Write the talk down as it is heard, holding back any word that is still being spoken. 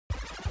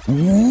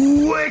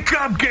Wake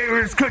up,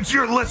 gamers, because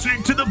you're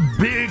listening to the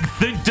Big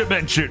Think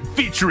Dimension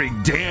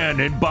featuring Dan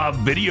and Bob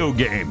Video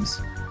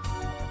Games.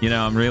 You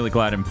know, I'm really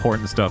glad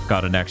important stuff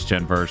got a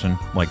next-gen version,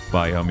 like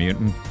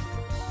Biomutant.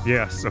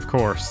 Yes, of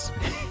course.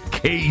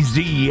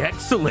 KZ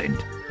Excellent.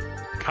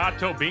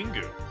 Kato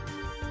Bingu.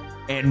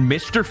 And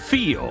Mr.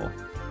 Feel.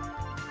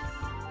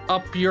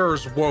 Up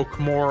yours, woke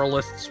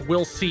moralists.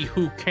 We'll see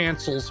who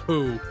cancels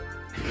who.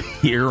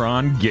 Here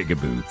on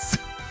Gigaboots.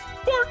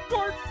 Bark,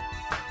 bark.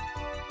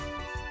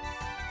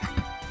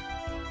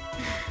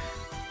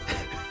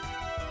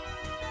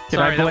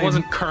 Sorry, that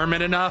wasn't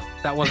Kermit enough.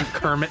 That wasn't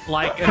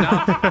Kermit-like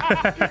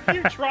enough.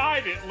 You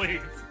tried at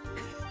least.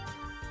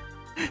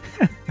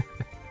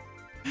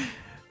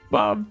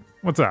 Bob,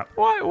 What's up?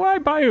 why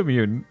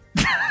Biomutant?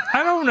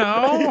 I don't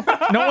know.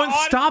 No one's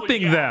Honestly,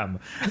 stopping yeah. them.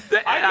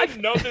 I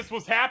didn't know this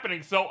was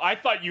happening, so I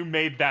thought you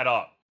made that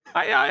up.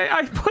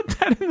 I put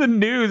that in the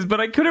news, but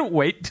I couldn't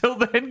wait till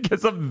then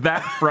because I'm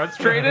that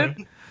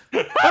frustrated.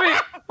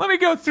 let me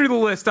go through the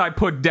list I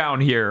put down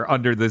here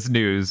under this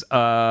news.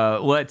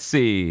 Let's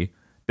see.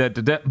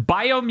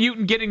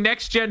 Biomutant getting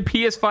next-gen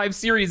PS5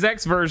 Series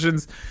X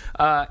versions.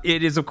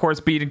 It is, of course,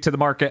 beating to the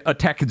market a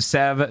Tekken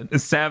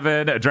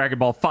 7, a Dragon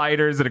Ball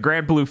FighterZ, and a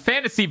Grand Blue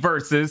Fantasy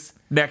Versus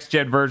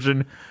next-gen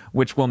version,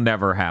 which will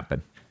never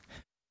happen.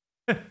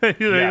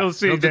 You'll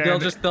see.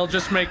 They'll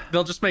just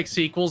make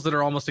sequels that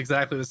are almost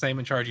exactly the same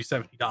and charge you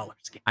 $70.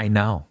 I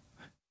know.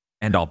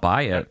 And I'll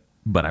buy it,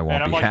 but I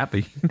won't And be I'm like-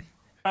 happy.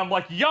 I'm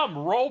like, yum,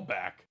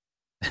 rollback.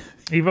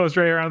 Evo's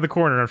right around the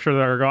corner. I'm sure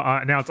they're going to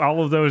announce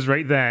all of those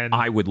right then.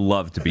 I would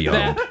love to be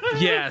owned.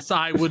 Yes,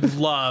 I would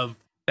love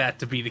that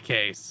to be the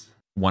case.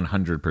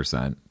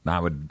 100%.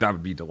 That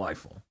would be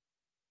delightful.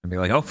 I'd be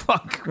like, oh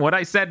fuck, what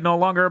I said no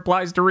longer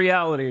applies to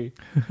reality.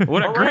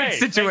 What a Hooray, great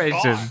thank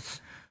situation.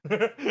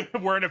 God.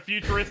 We're in a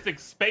futuristic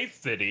space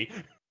city.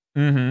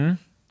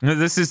 Mm-hmm.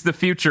 This is the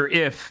future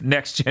if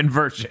next gen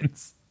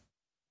versions.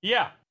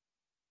 Yeah.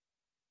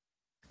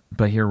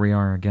 But here we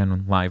are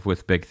again live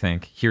with Big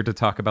Think, here to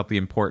talk about the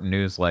important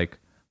news like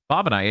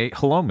Bob and I ate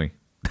halloumi.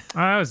 Oh,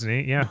 that was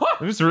neat. Yeah.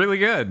 It was really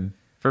good.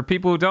 For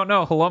people who don't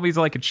know, halloumi's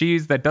like a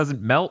cheese that doesn't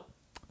melt,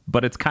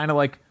 but it's kind of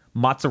like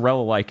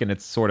mozzarella-like in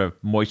its sort of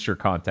moisture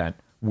content,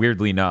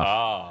 weirdly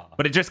enough.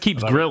 But it just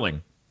keeps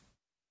grilling.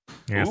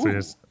 Yeah. So Ooh.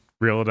 just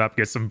reel it up,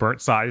 get some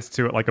burnt sides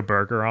to it, like a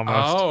burger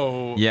almost.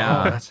 Oh,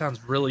 Yeah. that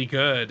sounds really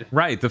good.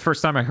 Right. The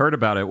first time I heard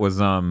about it was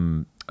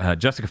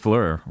Jessica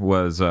Fleur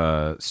was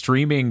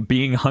streaming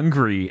being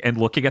hungry and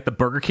looking at the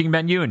Burger King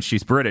menu, and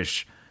she's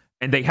British,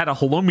 and they had a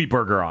halloumi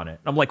burger on it.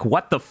 I'm like,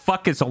 what the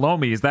fuck is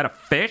halloumi? Is that a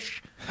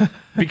fish?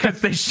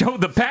 Because they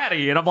showed the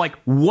patty, and I'm like,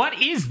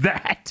 what is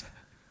that?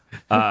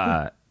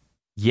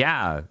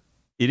 Yeah,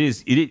 it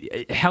is.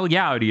 Hell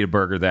yeah, I'd eat a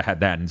burger that had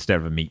that instead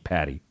of a meat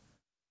patty.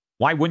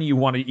 Why wouldn't you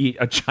want to eat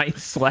a giant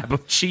slab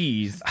of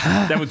cheese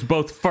that was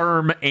both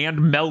firm and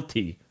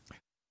melty?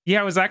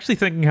 Yeah, I was actually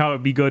thinking how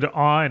it'd be good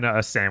on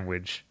a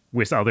sandwich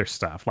with other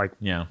stuff, like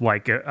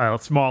a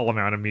small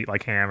amount of meat,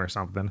 like ham or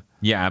something.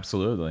 Yeah,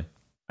 absolutely.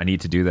 I need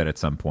to do that at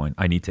some point.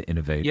 I need to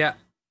innovate. Yeah,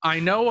 I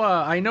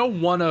know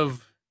one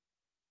of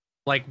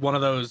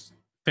those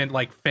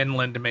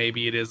Finland,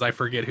 maybe it is. I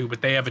forget who,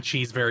 but they have a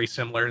cheese very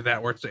similar to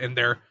that, where it's in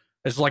there.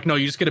 It's like, no,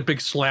 you just get a big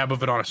slab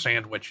of it on a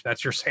sandwich.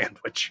 That's your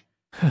sandwich.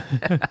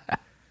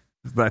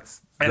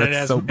 That's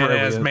And so it brilliant.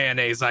 has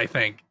mayonnaise, I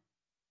think.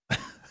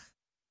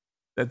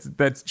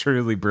 That's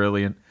truly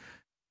brilliant.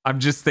 I'm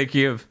just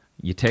thinking of,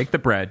 you take the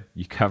bread,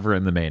 you cover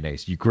in the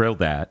mayonnaise, you grill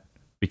that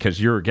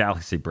because you're a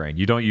galaxy brain.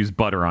 You don't use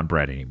butter on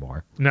bread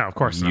anymore. No, of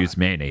course You not. use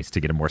mayonnaise to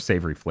get a more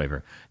savory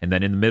flavor. And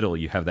then in the middle,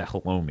 you have that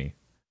halloumi.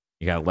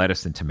 You got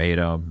lettuce and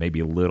tomato,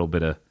 maybe a little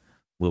bit of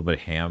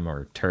ham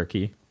or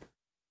turkey.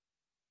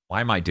 Why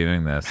am I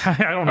doing this? I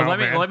don't know.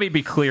 Let me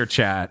be clear,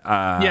 chat.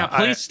 Yeah,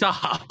 please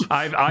stop.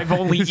 I've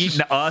only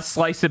eaten a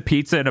slice of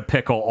pizza and a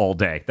pickle all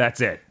day. That's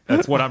it.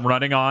 That's what I'm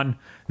running on.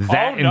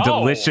 That and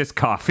delicious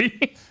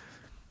coffee.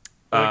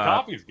 The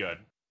coffee's good.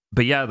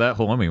 But yeah, that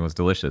halloumi was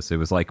delicious. It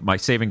was like my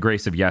saving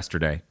grace of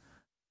yesterday.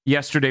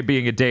 Yesterday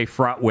being a day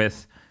fraught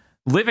with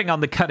living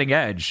on the cutting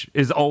edge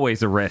is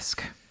always a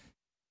risk.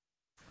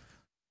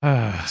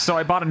 So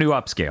I bought a new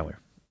upscaler.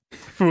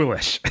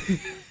 Foolish.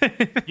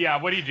 Yeah,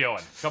 what are you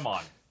doing? Come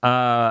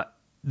on.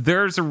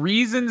 There's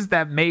reasons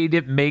that made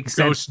it make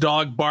sense. Ghost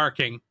dog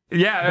barking.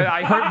 Yeah,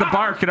 I heard the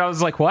bark and I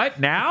was like,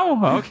 what?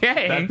 Now?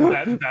 Okay.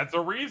 That's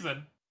a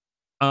reason.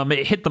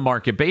 It hit the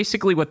market.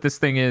 Basically what this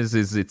thing is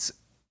it's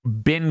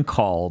been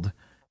called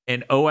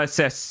an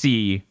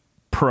OSSC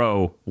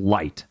Pro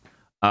Lite.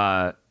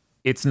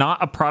 It's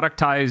not a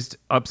productized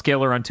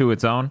upscaler unto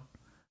its own.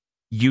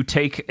 You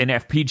take an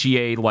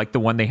FPGA like the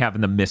one they have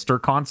in the Mister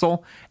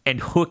console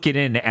and hook it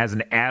in as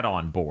an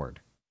add-on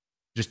board.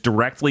 Just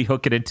directly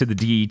hook it into the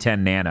DE10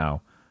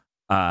 Nano,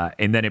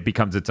 and then it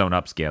becomes its own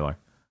upscaler.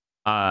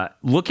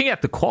 Looking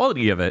at the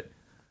quality of it,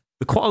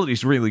 the quality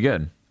is really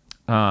good.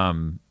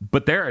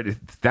 But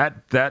the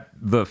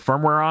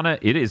firmware on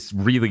it is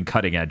really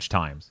cutting edge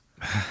times.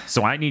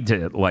 So I need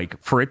to,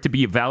 like, for it to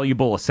be a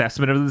valuable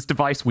assessment of this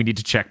device, we need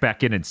to check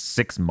back in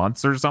 6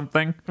 months or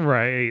something.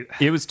 Right.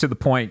 It was to the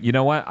point, you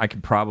know what? I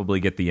can probably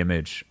get the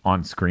image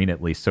on screen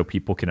at least so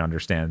people can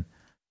understand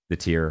the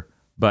tier.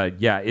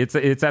 But yeah,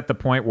 it's at the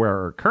point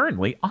where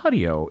currently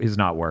audio is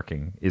not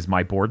working. Is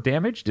my board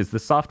damaged? Is the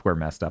software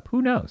messed up?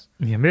 Who knows?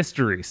 Yeah,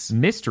 mysteries.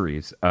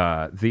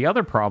 The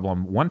other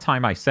problem, one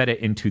time I set it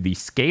into the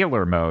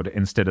scalar mode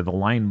instead of the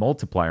line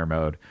multiplier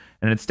mode.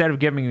 And instead of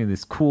giving me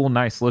this cool,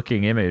 nice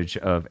looking image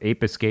of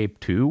Ape Escape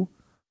 3,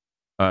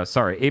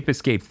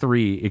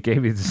 it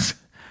gave me this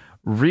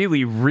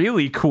really,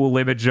 really cool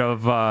image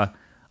of,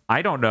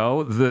 I don't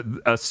know,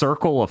 a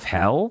circle of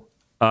hell.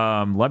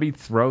 Let me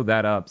throw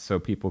that up so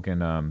people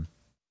can.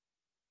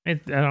 I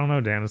don't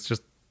know, Dan. It's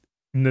just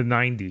in the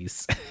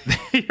 90s.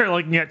 You're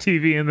looking at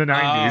TV in the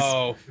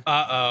 90s.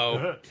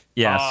 Oh,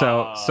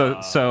 yeah.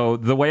 So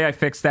the way I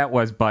fixed that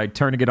was by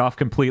turning it off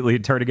completely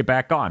and turning it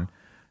back on.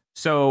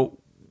 So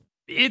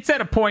it's at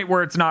a point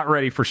where it's not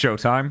ready for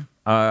showtime.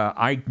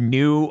 I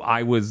knew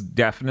I was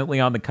definitely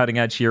on the cutting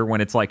edge here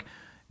when it's like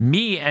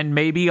me and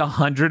maybe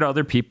 100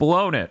 other people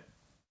own it.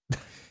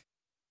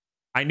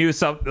 I knew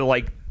something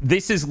like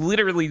this is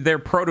literally their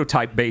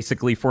prototype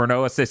basically for an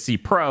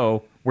OSSC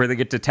Pro where they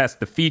get to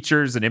test the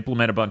features and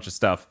implement a bunch of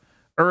stuff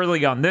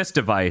early on this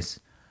device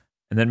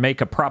and then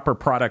make a proper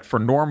product for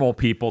normal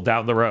people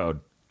down the road.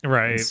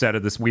 Right. Instead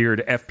of this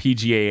weird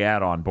FPGA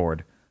add-on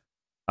board.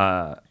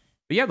 But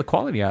yeah, the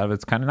quality out of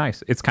it's kind of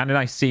nice. It's kind of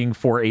nice seeing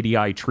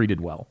 480i treated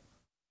well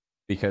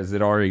because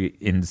it already,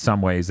 in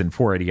some ways, in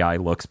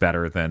 480i looks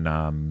better than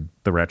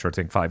the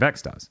RetroTink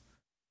 5X does.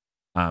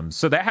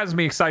 So that has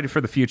me excited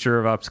for the future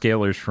of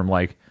upscalers from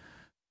like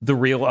the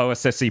real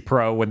OSSC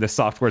Pro when the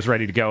software is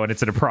ready to go and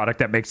it's in a product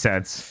that makes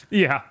sense.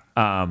 Yeah.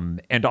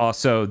 And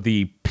also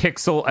the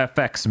Pixel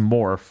FX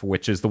Morph,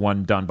 which is the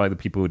one done by the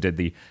people who did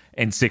the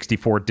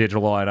N64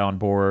 digital add-on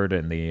board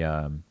and the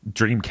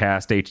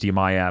Dreamcast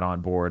HDMI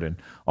add-on board and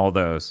all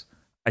those.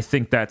 I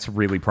think that's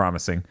really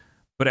promising.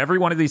 But every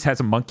one of these has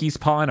a monkey's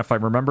paw, and if I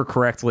remember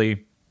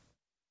correctly,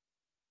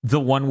 the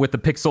one with the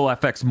Pixel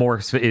FX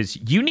Morph is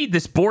you need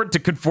this board to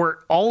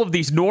convert all of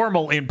these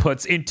normal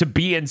inputs into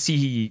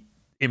BNC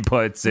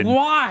inputs. And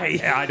why?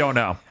 I don't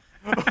know.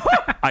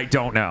 I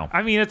don't know.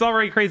 I mean, it's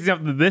already crazy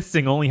enough that this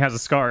thing only has a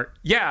SCART.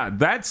 Yeah,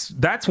 that's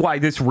why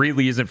this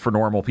really isn't for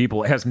normal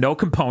people. It has no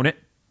component.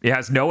 It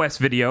has no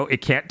S-video.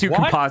 It can't do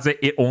composite.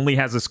 It only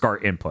has a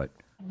SCART input.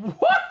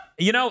 What?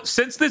 You know,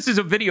 since this is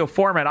a video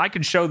format, I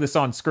can show this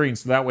on screen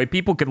so that way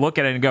people can look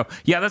at it and go,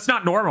 yeah, that's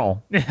not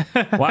normal.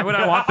 Why would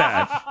I want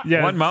that?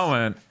 Yes. One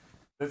moment.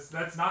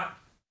 That's not...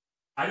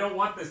 I don't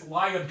want this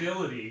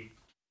liability.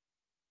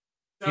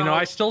 So, you know,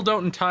 I still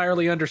don't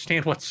entirely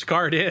understand what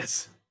SCART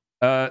is.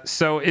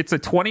 So it's a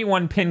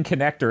 21-pin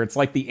connector. It's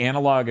like the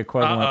analog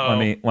equivalent.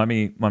 Uh-oh. Let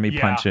me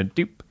punch it.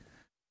 Doop.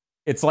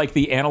 It's like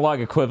the analog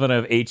equivalent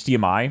of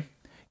HDMI.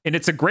 And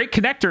it's a great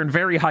connector and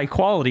very high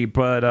quality,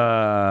 but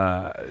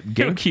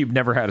GameCube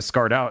never had a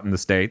SCART out in the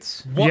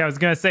States. What? Yeah, I was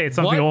going to say, it's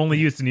something only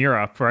used in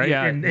Europe, right?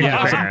 Yeah, in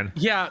Japan.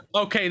 Yeah,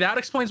 okay, that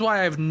explains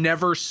why I've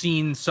never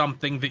seen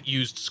something that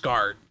used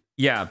SCART.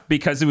 Yeah,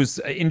 because it was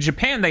in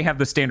Japan, they have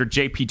the standard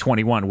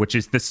JP21, which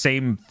is the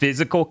same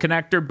physical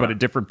connector, but a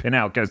different pin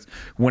out, because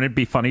wouldn't it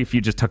be funny if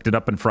you just hooked it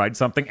up and fried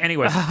something?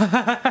 Anyways.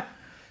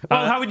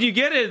 Well, how would you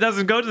get it? It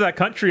doesn't go to that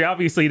country.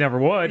 Obviously, you never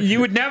would. You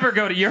would never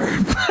go to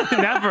Europe.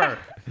 Never.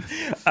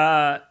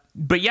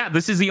 But yeah,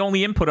 this is the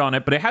only input on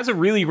it, but it has a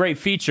really great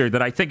feature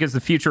that I think is the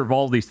future of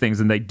all these things.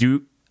 And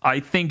I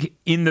think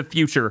in the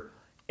future,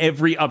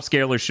 every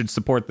upscaler should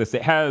support this.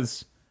 It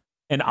has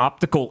an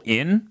optical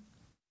in,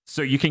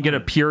 so you can get a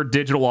pure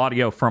digital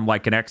audio from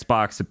like an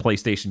Xbox, a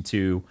PlayStation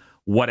 2,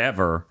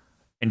 whatever,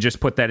 and just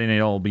put that in.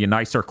 It'll be a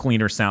nicer,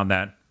 cleaner sound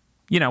that,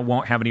 you know,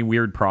 won't have any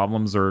weird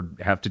problems or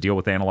have to deal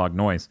with analog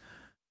noise.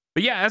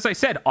 But yeah, as I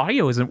said,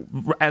 audio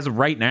isn't, as of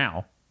right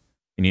now,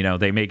 and you know,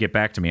 they may get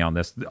back to me on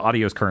this. The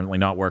audio is currently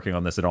not working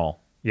on this at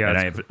all. Yeah,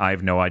 and I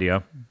have no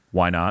idea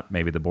why not.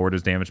 Maybe the board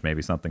is damaged.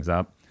 Maybe something's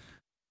up.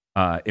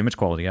 Image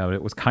quality out of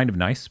it was kind of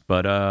nice,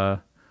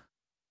 but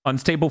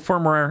unstable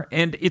firmware,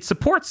 and it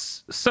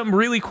supports some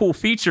really cool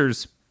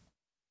features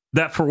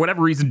that, for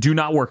whatever reason, do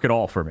not work at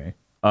all for me.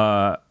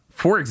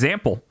 For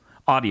example,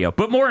 audio,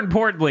 but more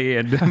importantly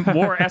and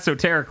more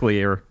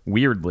esoterically or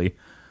weirdly,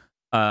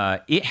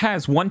 it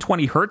has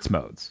 120 hertz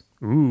modes.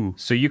 Ooh,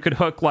 so you could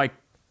hook like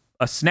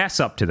a SNES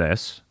up to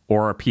this,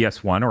 or a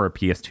PS1 or a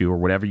PS2 or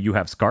whatever you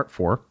have SCART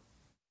for,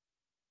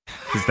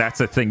 because that's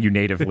a thing you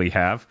natively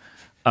have.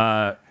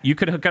 You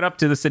could hook it up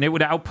to this and it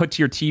would output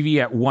to your TV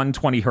at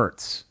 120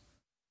 hertz.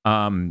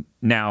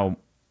 Now,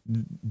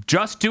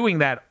 just doing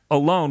that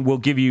alone will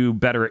give you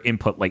better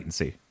input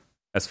latency,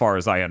 as far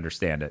as I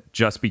understand it,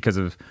 just because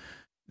of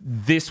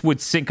this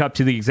would sync up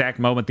to the exact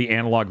moment the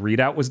analog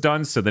readout was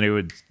done, so then it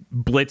would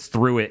blitz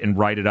through it and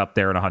write it up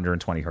there at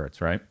 120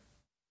 hertz, right?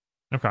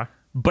 Okay.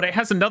 But it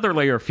has another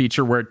layer of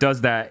feature where it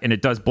does that, and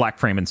it does black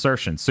frame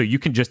insertion. So you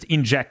can just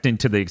inject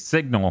into the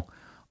signal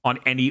on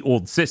any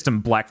old system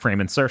black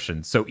frame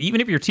insertion. So even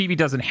if your TV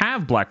doesn't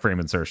have black frame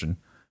insertion,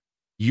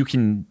 you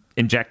can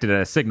inject it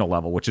at a signal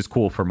level, which is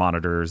cool for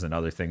monitors and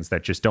other things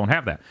that just don't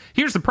have that.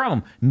 Here's the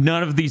problem.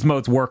 None of these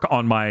modes work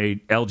on my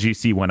LG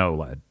C1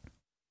 OLED,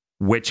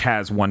 which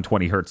has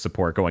 120 hertz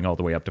support going all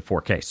the way up to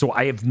 4K. So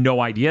I have no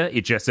idea.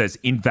 It just says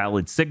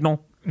invalid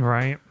signal.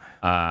 Right.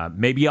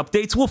 Maybe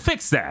updates will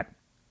fix that.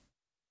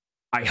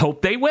 I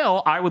hope they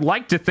will. I would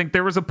like to think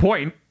there was a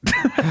point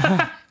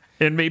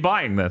in me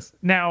buying this.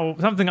 Now,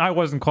 something I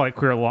wasn't quite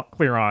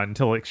clear on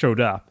until it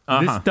showed up.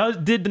 This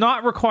did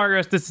not require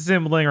us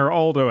disassembling our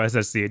old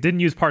OSSC. It didn't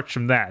use parts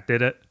from that,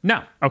 did it?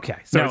 No. Okay.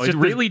 So it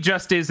really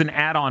just is an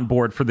add-on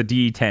board for the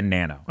D10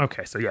 Nano.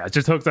 Okay, so yeah, it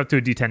just hooks up to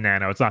a D10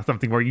 Nano. It's not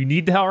something where you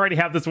need to already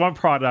have this one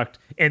product,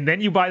 and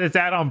then you buy this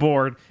add-on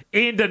board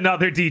and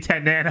another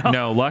D10 Nano.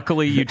 No,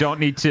 luckily you don't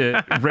need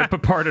to rip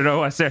apart an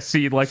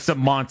OSSC like some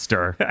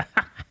monster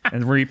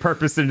and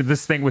repurpose into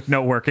this thing with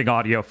no working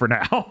audio for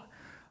now.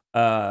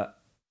 The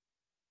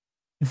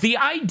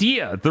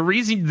idea, the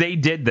reason they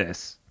did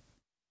this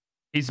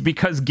is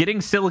because getting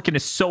silicon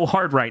is so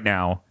hard right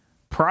now,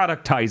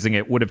 productizing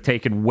it would have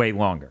taken way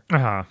longer.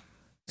 Uh-huh.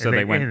 So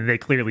and they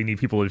clearly need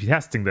people to be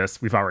testing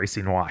this. We've already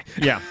seen why.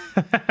 Yeah.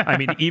 I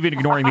mean, even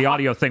ignoring the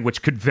audio thing,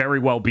 which could very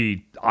well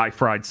be I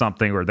fried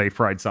something or they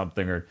fried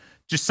something or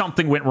just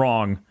something went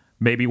wrong.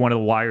 Maybe one of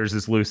the wires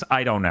is loose.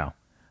 I don't know.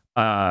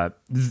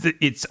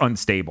 It's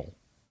unstable.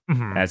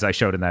 Mm-hmm. As I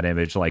showed in that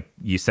image, like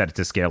you set it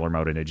to scalar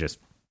mode and it just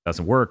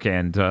doesn't work.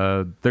 And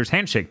there's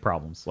handshake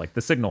problems, like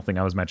the signal thing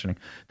I was mentioning.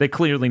 They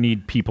clearly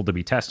need people to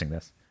be testing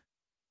this.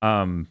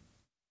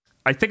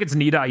 I think it's a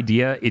neat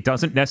idea. It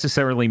doesn't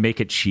necessarily make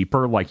it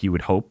cheaper like you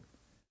would hope.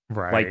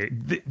 Right.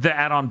 Like the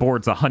add-on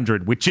board's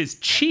 $100, which is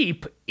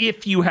cheap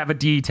if you have a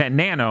D10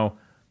 Nano,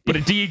 but a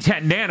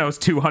D10 Nano is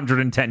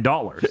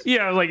 $210.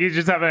 Yeah, like you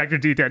just have an extra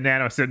D10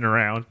 Nano sitting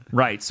around.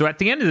 Right. So at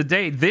the end of the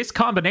day, this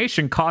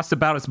combination costs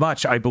about as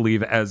much, I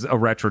believe, as a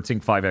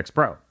RetroTink 5X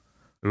Pro.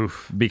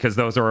 Oof. Because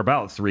those are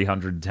about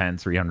 $310,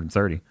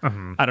 $330.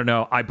 Uh-huh. I don't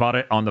know. I bought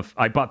the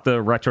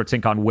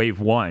RetroTink on Wave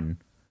 1,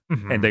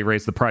 and they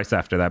raised the price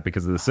after that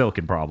because of the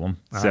silicon problem.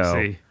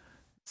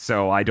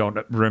 So I don't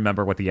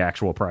remember what the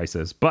actual price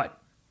is, but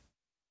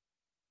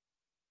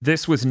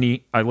this was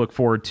neat. I look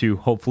forward to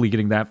hopefully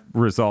getting that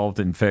resolved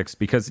and fixed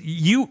because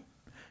you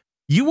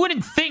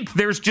wouldn't think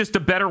there's just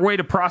a better way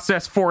to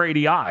process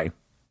 480i,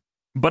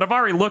 but I've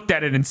already looked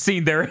at it and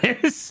seen there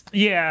is.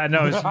 Yeah,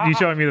 no, you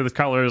showing me the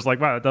colors like,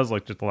 wow, it does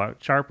look just a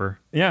lot sharper.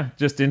 Yeah,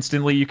 just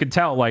instantly you could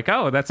tell like,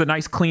 oh, that's a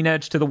nice clean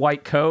edge to the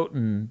white coat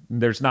and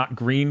there's not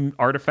green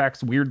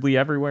artifacts weirdly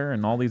everywhere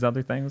and all these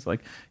other things.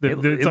 Like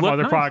some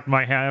other product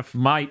might have.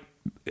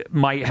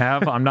 Might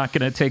have. I'm not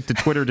going to take to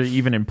Twitter to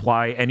even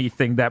imply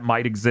anything that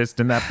might exist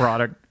in that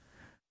product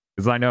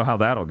because I know how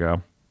that'll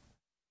go.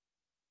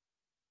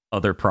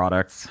 Other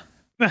products.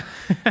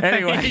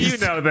 Anyway, you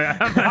know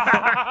that.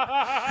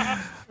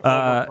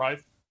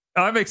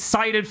 I'm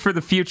excited for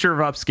the future of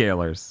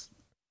upscalers.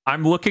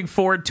 I'm looking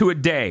forward to a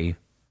day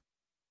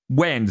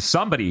when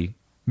somebody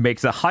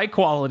makes a high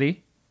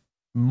quality,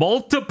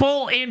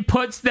 multiple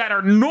inputs that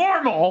are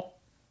normal.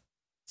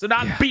 So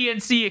not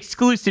BNC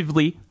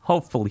exclusively,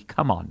 hopefully,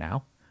 come on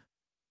now.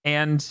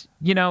 And,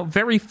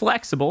 very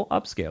flexible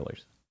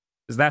upscalers.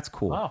 Because that's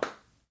cool. Oh,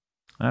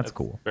 that's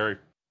cool. Very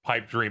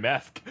pipe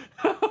dream-esque.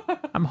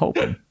 I'm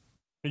hoping.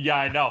 Yeah,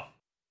 I know.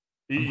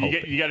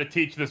 You got to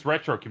teach this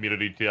retro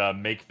community to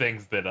make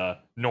things that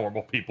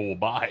normal people will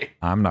buy.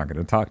 I'm not going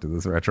to talk to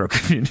this retro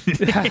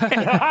community.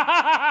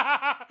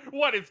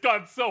 What? It's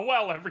gone so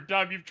well every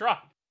time you've tried.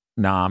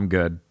 Nah, I'm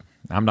good.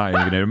 I'm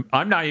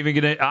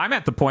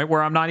at the point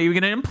where I'm not even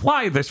going to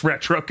imply this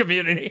retro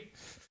community.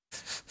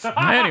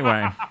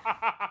 Anyway.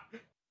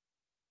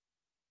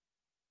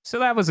 So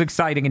that was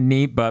exciting and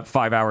neat, but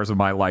 5 hours of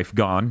my life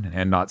gone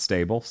and not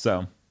stable.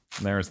 So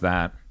there's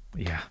that.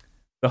 Yeah.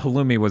 The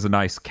halloumi was a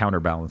nice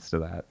counterbalance to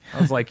that.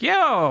 I was like,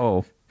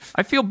 yo,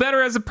 I feel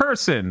better as a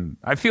person.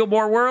 I feel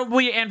more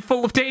worldly and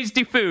full of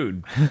tasty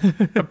food.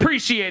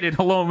 Appreciated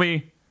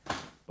halloumi.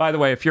 By the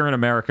way, if you're in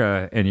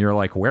America and you're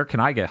like, where can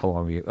I get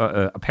halloumi?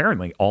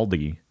 Apparently,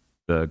 Aldi,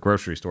 the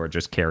grocery store,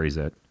 just carries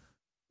it.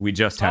 We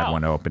just had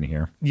one open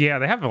here. Yeah,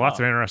 they have lots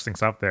of interesting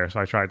stuff there. So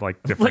I tried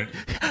different.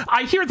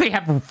 I hear they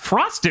have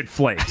Frosted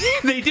Flakes.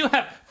 They do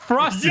have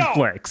Frosted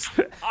Flakes.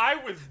 I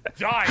was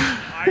dying.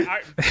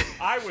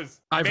 I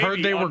was. I've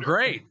heard they were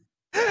great.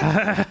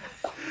 I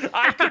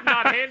could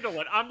not handle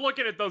it. I'm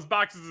looking at those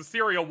boxes of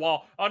cereal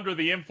while under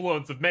the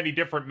influence of many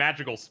different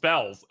magical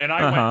spells, and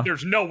I went,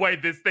 "There's no way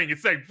this thing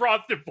is saying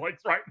Frosted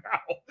Flakes right now."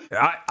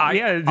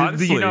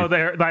 Honestly,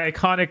 the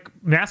iconic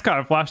mascot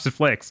of Frosted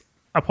Flakes,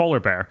 a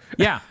polar bear.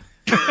 Yeah.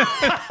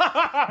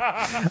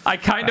 I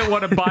kind of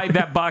want to buy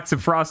that box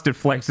of Frosted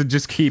Flakes and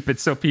just keep it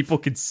so people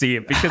can see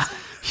it, because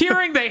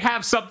hearing they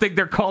have something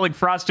they're calling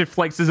Frosted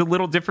Flakes is a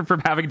little different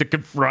from having to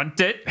confront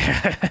it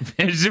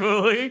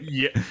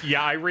visually.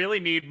 Yeah, I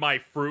really need my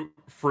Fruit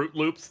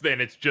Loops.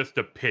 Then it's just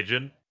a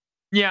pigeon.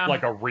 Yeah,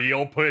 like a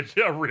real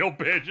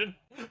pigeon.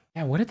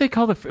 Yeah, what did they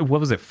call what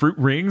was it? Fruit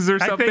Rings or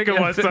something? I think it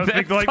was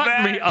something like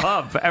that. Me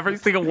up every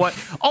single one.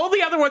 All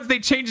the other ones they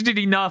changed it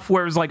enough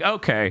where it was like,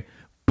 okay.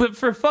 But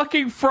for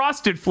fucking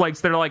Frosted Flakes,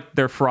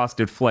 they're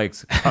Frosted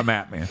Flakes. Come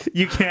at me.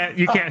 You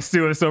can't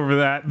sue us over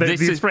that.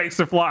 These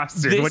flakes are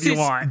frosted. What do you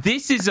want?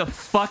 This is a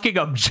fucking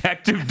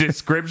objective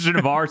description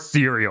of our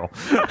cereal.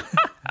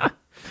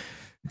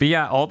 But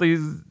yeah, all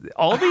these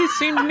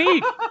seem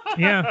neat.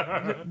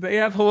 Yeah, They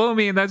have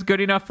halloumi, and that's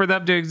good enough for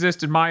them to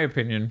exist, in my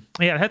opinion.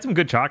 yeah. It had some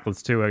good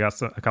chocolates too. I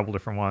got a couple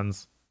different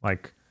ones.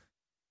 Like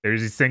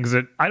there's these things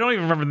that I don't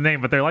even remember the name,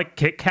 but they're like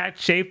Kit Kat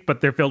shaped,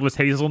 but they're filled with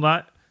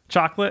hazelnut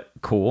chocolate.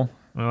 Cool.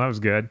 Well, that was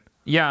good.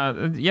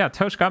 Yeah.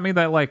 Tosh got me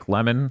that like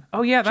lemon.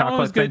 Oh yeah, that chocolate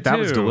one was good thing. too. That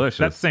was delicious.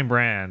 That's the same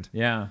brand.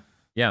 Yeah.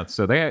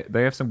 So they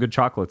have some good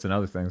chocolates and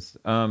other things.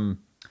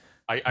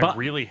 I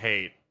really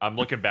hate. I'm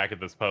looking back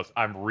at this post.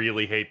 I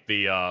really hate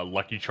the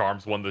Lucky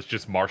Charms one that's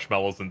just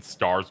marshmallows and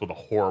stars with a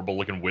horrible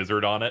looking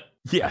wizard on it.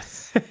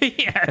 Yes.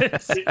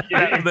 Yes.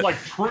 Yeah, it's like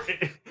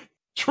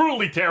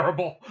truly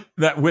terrible.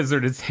 That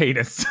wizard is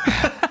heinous.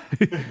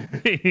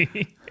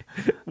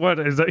 What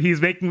is it?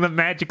 He's making them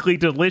magically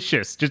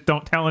delicious. Just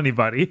don't tell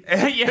anybody.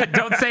 Yeah,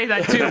 don't say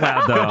that too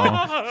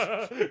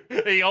loud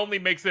though. He only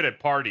makes it at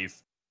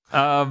parties.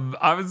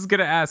 I was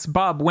gonna ask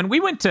Bob, when we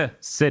went to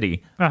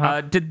City,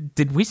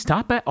 did we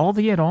stop at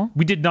Aldi at all?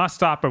 We did not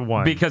stop at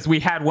one. Because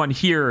we had one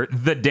here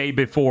the day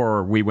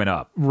before we went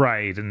up.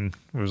 Right, and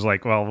it was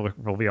like, well,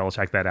 we'll be able to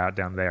check that out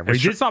down there. We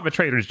did stop at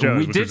Trader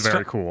Joe's, which is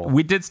very cool.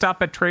 We did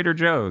stop at Trader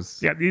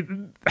Joe's. Yeah,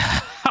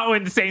 how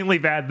insanely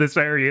bad this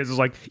area is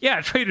like, yeah,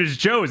 Trader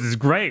Joe's is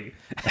great.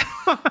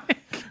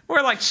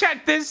 We're like,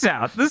 check this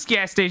out. This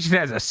gas station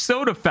has a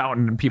soda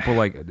fountain, and people are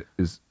like,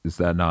 is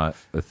that not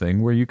a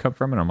thing where you come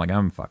from? And I'm like,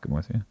 I'm fucking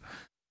with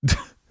you.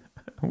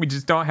 We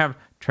just don't have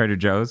Trader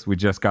Joe's. We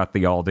just got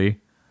the Aldi,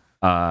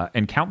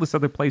 and countless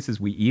other places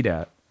we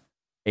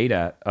ate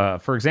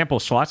at. For example,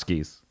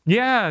 Schlotzsky's.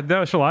 Yeah,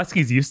 no,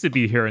 Schlotzsky's used to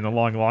be here in the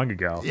long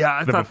ago.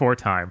 Yeah, before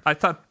time. I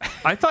thought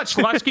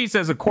Schlotzsky's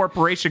as a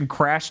corporation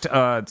crashed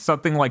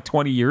something like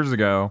 20 years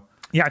ago.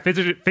 Yeah, I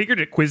figured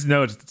at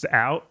Quiznos it's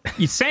out.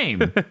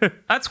 Same.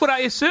 That's what I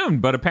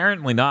assumed, but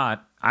apparently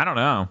not. I don't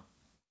know.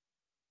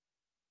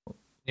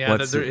 Yeah,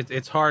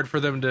 it's hard for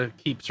them to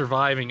keep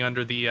surviving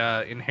under the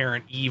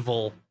inherent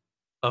evil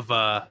of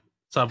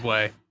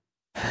Subway.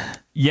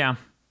 Yeah,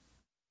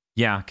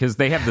 because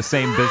they have the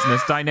same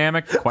business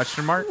dynamic,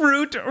 question mark?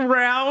 Fruit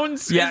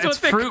rounds? Yeah, it's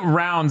fruit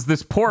rounds.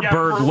 This poor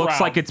bird fruit looks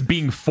rounds. like it's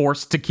being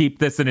forced to keep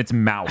this in its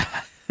mouth.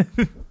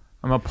 I'm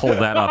going to pull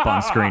that up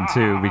on screen,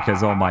 too,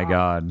 because, oh my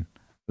god.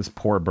 This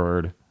poor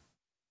bird.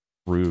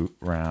 Fruit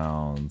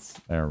rounds.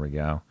 There we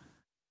go.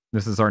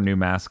 This is our new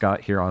mascot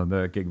here on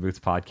the Gig Boots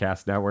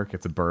Podcast Network.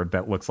 It's a bird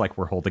that looks like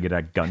we're holding it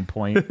at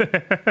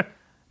gunpoint.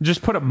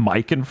 Just put a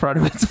mic in front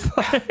of its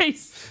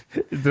face.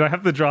 Did I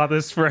have to draw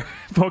this for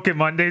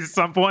Pokemon Days at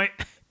some point?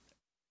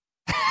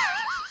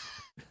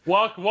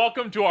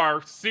 Welcome to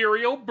our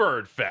serial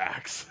bird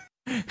facts.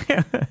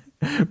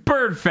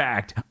 Bird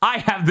fact. I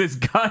have this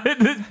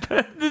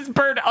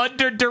bird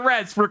under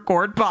duress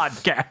record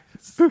podcast.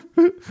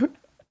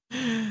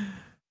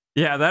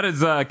 Yeah, that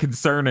is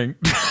concerning.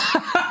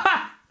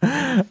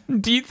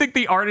 Do you think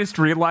the artist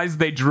realized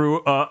they drew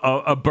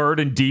a bird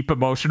in deep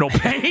emotional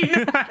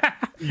pain?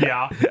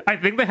 Yeah. I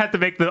think they had to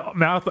make the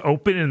mouth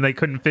open and they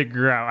couldn't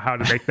figure out how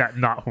to make that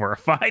not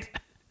horrified.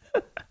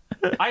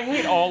 I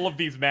hate all of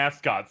these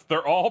mascots.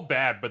 They're all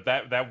bad, but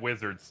that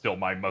wizard's still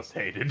my most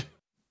hated.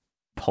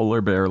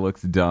 Polar bear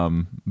looks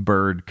dumb.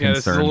 Bird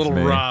concerns this is a little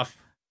me. rough.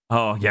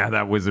 Oh, yeah,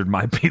 that wizard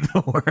might be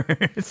the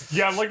worst.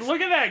 Yeah, like,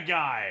 look at that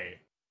guy.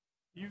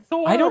 He's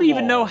so I don't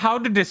even horrible. know how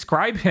to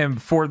describe him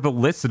for the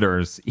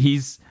listeners.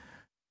 He's...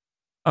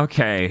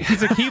 Okay.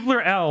 He's a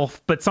Keebler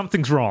elf, but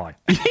something's wrong.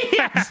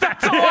 Yes,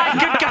 that's all I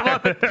could come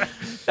up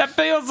with. That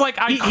feels like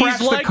I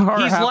crashed the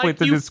car halfway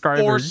to you describe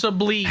it.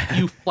 forcibly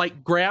you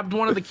like grabbed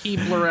one of the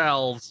Keebler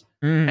elves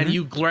and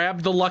you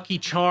grabbed the Lucky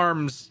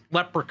Charms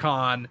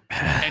leprechaun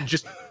and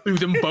just threw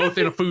them both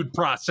in a food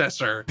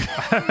processor.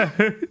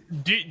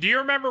 Do you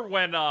remember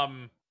when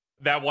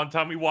that one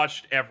time we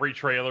watched every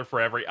trailer for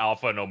every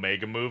Alpha and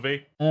Omega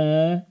movie?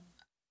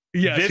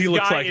 Yes, This he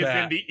looks guy like is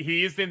that.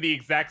 he is in the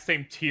exact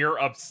same tier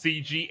of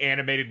CG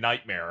animated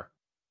nightmare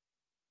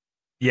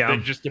Yeah.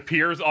 that just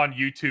appears on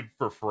YouTube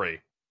for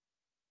free.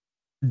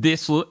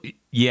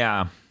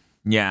 Yeah,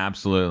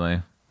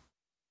 absolutely.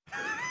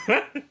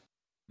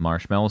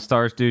 Marshmallow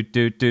stars, do.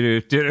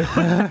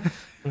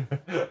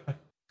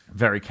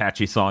 Very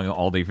catchy song,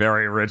 Aldi.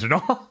 Very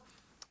original.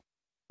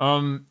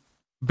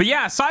 But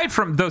yeah, aside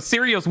from those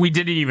cereals we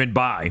didn't even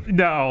buy.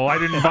 No, I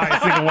didn't buy a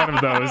single one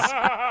of those.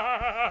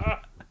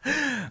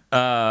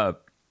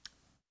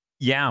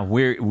 Yeah,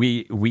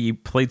 we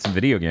played some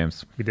video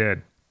games. We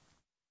did.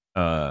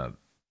 I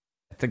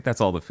think that's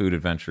all the food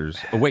adventures.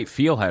 Oh wait,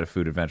 Feel had a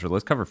food adventure.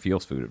 Let's cover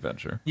Feel's food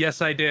adventure.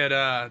 Yes, I did.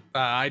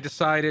 I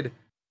decided,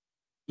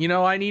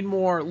 I need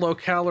more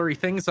low-calorie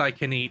things I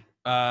can eat.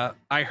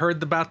 I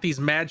heard about these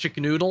magic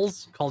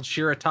noodles called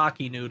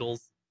shirataki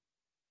noodles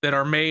that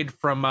are made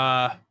from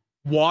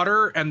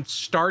water and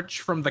starch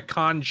from the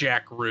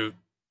konjac root.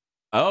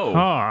 Oh,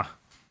 Huh.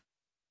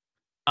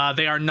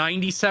 They are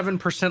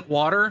 97%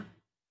 water,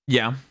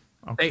 yeah.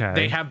 Okay.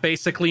 They have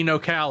basically no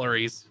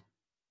calories.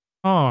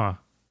 Oh.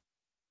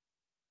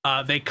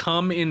 They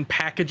come in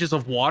packages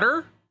of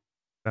water.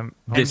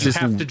 This You is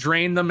have to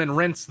drain them and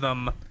rinse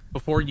them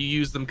before you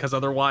use them because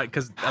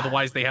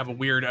otherwise they have a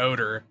weird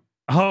odor.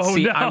 Oh,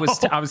 See, no.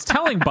 I was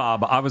telling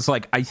Bob, I was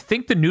like, I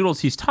think the noodles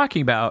he's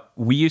talking about,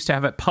 we used to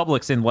have at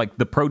Publix in like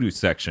the produce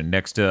section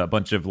next to a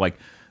bunch of like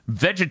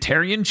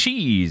vegetarian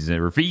cheese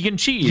or vegan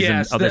cheese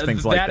and other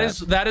things like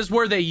that. That is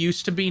where they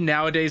used to be.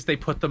 Nowadays they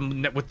put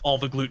them with all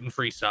the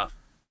gluten-free stuff.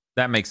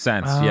 That makes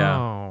sense.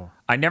 Yeah,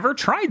 I never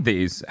tried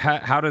these.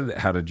 How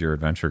did your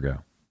adventure go?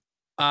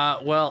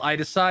 Well, I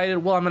decided,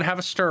 I'm going to have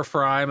a stir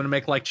fry. I'm going to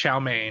make like chow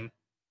mein.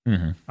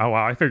 Mm-hmm. Oh,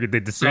 wow. I figured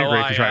they'd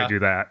disintegrate to try to do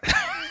that.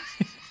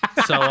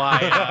 So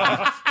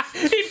I...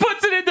 he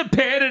puts it in the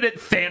pan and it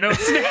Thanos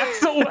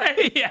snaps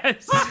away.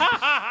 Yes.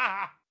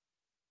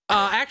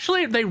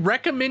 Actually, they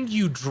recommend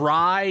you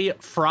dry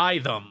fry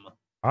them.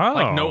 Oh.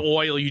 Like no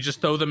oil. You just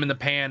throw them in the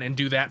pan and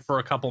do that for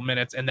a couple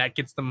minutes, and that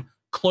gets them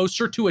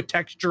closer to a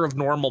texture of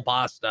normal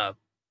pasta.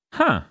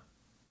 Huh.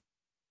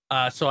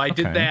 So I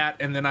did Okay. that,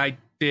 and then I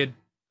did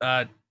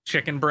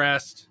chicken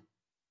breast,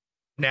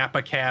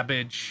 Napa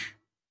cabbage,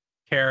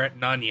 carrot,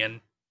 and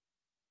onion.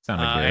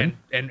 Sounded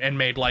good. And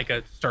made like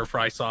a stir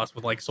fry sauce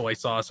with like soy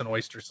sauce and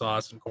oyster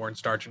sauce and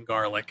cornstarch and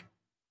garlic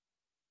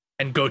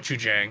and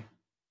gochujang.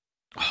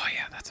 Oh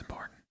yeah, that's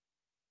important.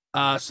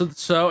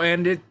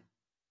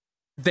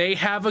 They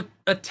have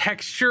a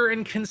texture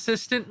and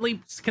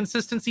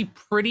consistency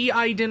pretty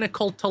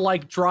identical to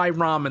like dry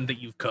ramen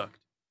that you've cooked.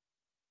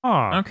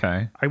 Oh.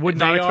 Okay. I would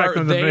not expect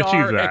them to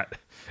achieve that.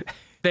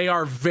 They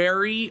are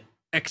very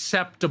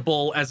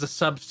acceptable as a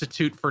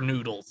substitute for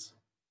noodles.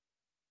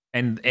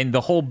 And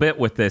the whole bit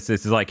with this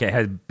is like it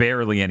has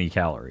barely any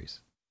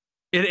calories.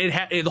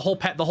 The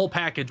whole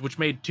package, which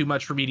made too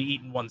much for me to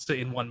eat in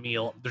one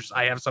meal.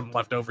 I have some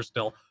left over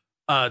still.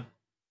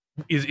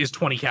 Is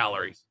 20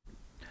 calories.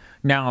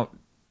 Now,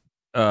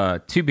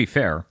 to be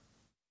fair,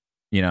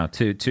 you know,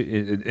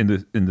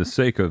 in the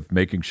sake of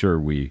making sure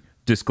we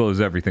disclose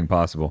everything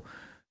possible,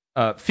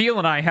 Phil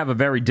and I have a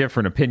very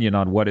different opinion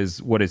on what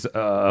is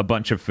a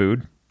bunch of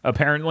food.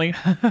 Apparently,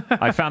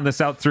 I found this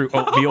out through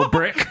Oatmeal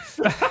Brick,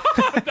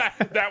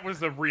 that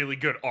was a really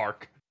good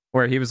arc.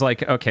 where he was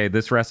like, "Okay,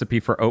 this recipe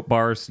for oat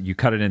bars, you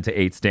cut it into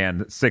 8,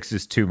 Stan. 6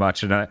 is too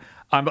much." And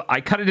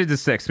I cut it into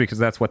 6 because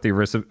that's what the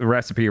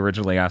recipe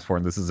originally asked for,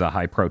 and this is a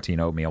high protein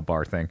oatmeal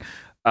bar thing.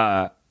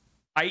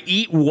 I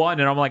eat one,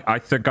 and I'm like, I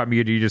think I'm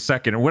gonna eat a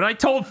second. And when I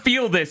told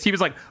Phil this, he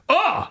was like,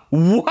 "Oh,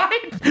 what?"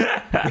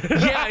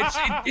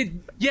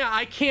 Yeah,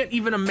 I can't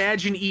even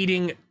imagine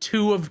eating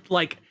two of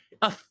like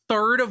a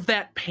third of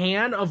that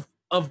pan of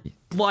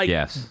like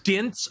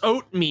dense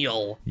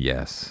oatmeal.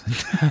 Yes.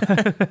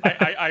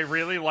 I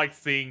really like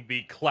seeing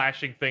the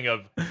clashing thing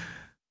of.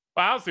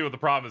 I don't see what the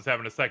problem is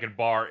having a second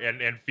bar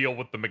and feel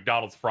with the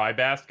McDonald's fry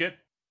basket.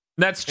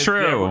 That's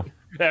true.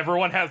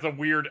 Everyone has a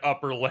weird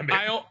upper limit.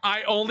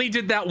 I only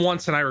did that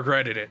once and I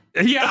regretted it.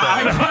 Yeah,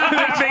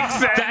 that makes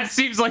sense. That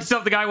seems like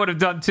something I would have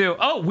done too.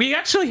 Oh, we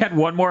actually had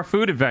one more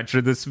food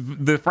adventure.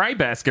 The fry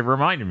basket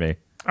reminded me.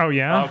 Oh,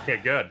 yeah? Okay,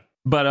 good.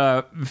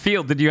 But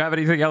Phil, did you have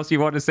anything else you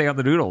wanted to say on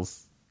the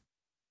noodles?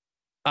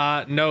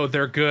 No,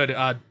 they're good.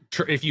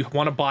 If you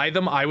want to buy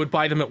them, I would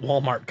buy them at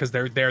Walmart because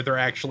they're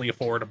actually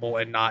affordable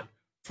and not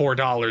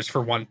 $4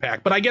 for one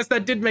pack. But I guess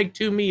that did make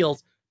 2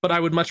 meals. But I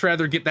would much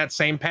rather get that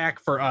same pack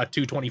for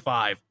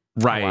 $2.25.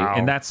 Right, Wow.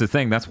 and that's the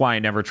thing. That's why I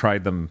never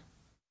tried them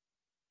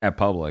at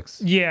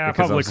Publix. Yeah,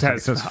 Because I was Publix like,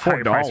 has it's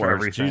high price for $4.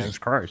 everything. Jesus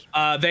Christ.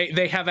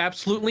 They have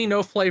absolutely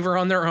no flavor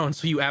on their own,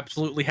 so you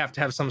absolutely have to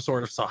have some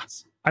sort of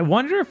sauce. I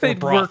wonder if Or they'd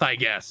broth, I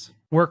guess.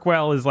 work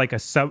well as like a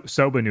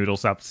soba noodle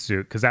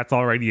substitute, because that's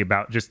already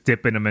about just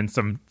dipping them in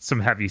some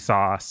heavy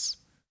sauce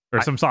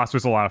or some sauce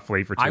with a lot of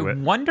flavor to I it.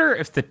 wonder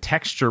if the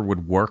texture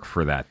would work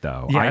for that,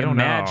 though. Yeah, I I don't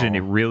imagine know.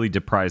 it really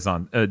depends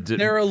on.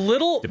 They're a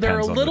little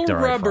depends on the dry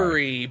fry.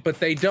 rubbery,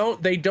 but they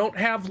don't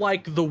have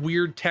like the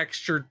weird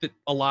texture that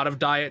a lot of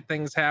diet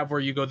things have, where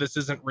you go, this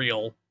isn't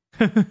real.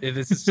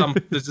 this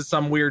is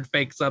some weird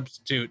fake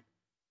substitute.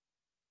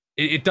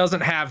 It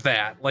doesn't have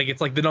that. Like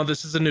it's like, no,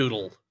 this is a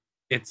noodle.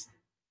 It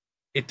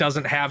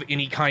doesn't have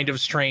any kind of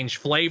strange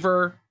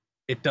flavor.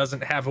 It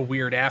doesn't have a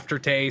weird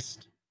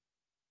aftertaste.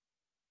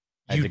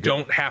 You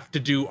don't have to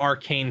do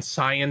arcane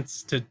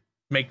science to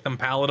make them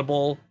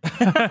palatable.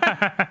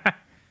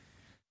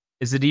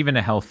 Is it even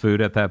a health food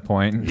at that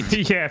point?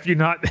 Yeah, if you're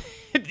not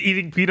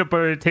eating peanut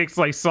butter, it tastes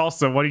like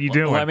salsa. What are you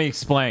doing? Let me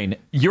explain.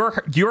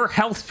 Your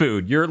health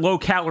food, your low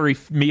calorie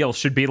meal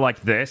should be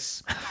like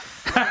this.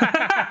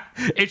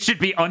 It should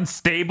be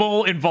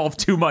unstable, involve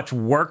too much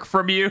work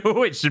from you.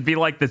 It should be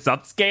like this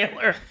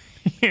upscaler.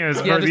 Yes,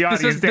 for the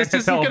audience, this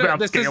that's hell isn't about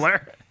gonna-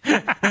 scaler.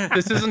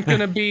 This isn't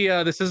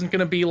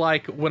gonna be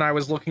like when I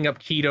was looking up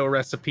keto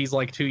recipes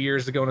like 2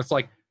 years ago, and it's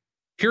like,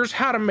 here's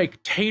how to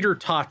make tater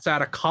tots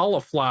out of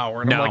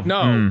cauliflower, and I'm like,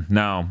 no,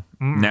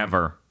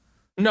 never.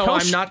 no, Hell,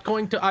 I'm not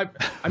going to.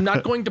 I'm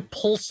not going to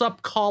pulse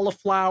up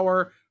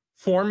cauliflower,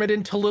 form it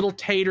into little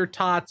tater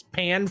tots,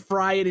 pan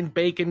fry it in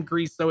bacon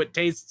grease so it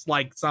tastes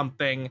like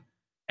something,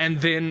 and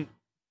then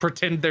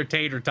pretend they're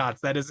tater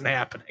tots. That isn't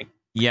happening.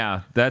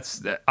 Yeah,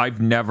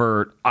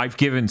 I've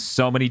given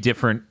so many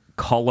different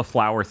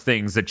cauliflower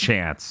things a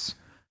chance.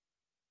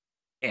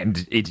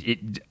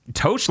 And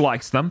Tosh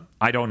likes them.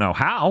 I don't know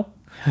how.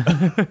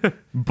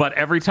 But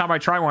every time I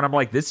try one, I'm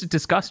like, this is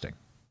disgusting.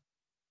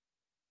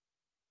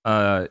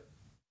 Bob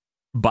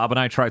and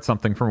I tried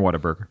something from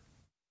Whataburger.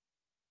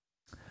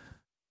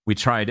 We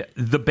tried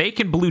the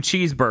bacon blue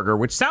cheeseburger,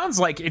 which sounds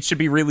like it should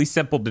be really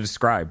simple to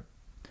describe.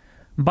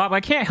 Bob, I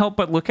can't help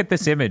but look at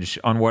this image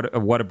on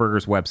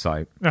Whataburger's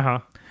website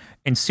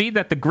and see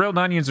that the grilled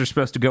onions are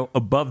supposed to go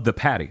above the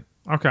patty.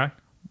 Okay.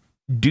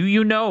 Do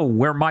you know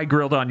where my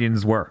grilled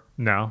onions were?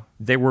 No.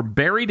 They were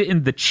buried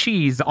in the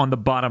cheese on the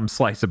bottom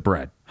slice of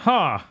bread.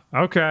 Huh.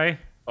 Okay.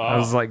 I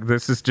was like,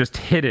 this is just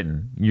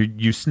hidden.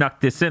 You snuck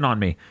this in on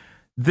me.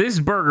 This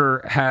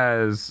burger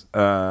has,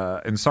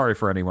 and sorry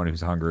for anyone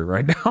who's hungry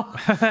right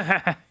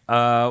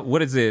now.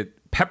 What is it?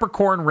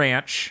 Peppercorn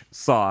ranch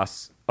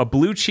sauce, a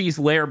blue cheese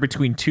layer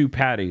between two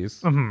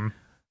patties,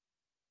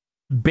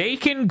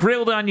 bacon,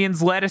 grilled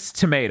onions, lettuce,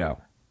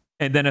 tomato,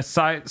 and then a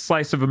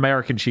slice of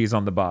American cheese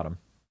on the bottom.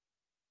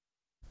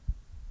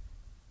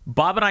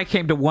 Bob and I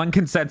came to one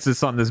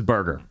consensus on this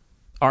burger.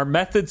 Our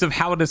methods of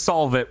how to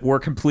solve it were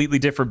completely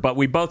different, but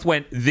we both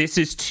went, this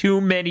is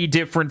too many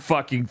different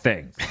fucking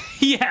things.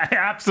 Yeah,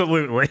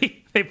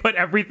 absolutely. They put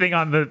everything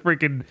on the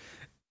freaking,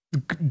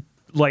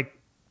 like,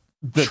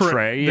 The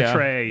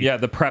tray. Yeah,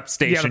 the prep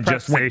station prep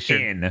just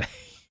station. went in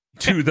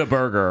to the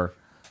burger.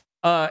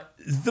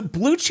 The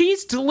blue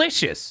cheese,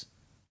 delicious.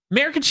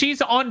 American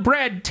cheese on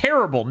bread,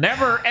 terrible.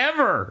 Never,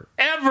 ever,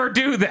 ever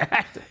do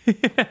that.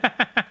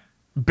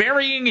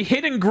 Burying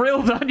hidden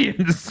grilled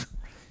onions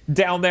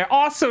down there,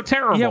 also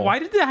terrible. Yeah, why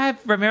did they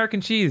have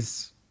American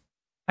cheese?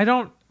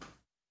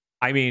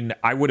 I mean,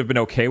 I would have been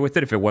okay with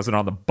it if it wasn't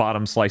on the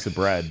bottom slice of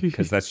bread,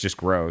 because that's just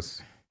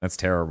gross. That's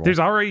terrible. There's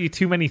already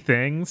too many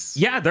things.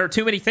 Yeah, there are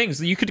too many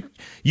things. You could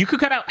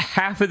cut out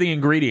half of the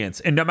ingredients,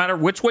 and no matter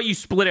which way you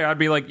split it, I'd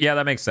be like, yeah,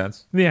 that makes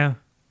sense. Yeah.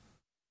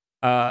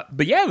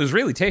 But yeah, it was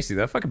really tasty.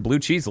 That fucking blue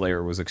cheese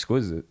layer was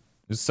exquisite.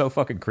 It was so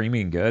fucking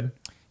creamy and good.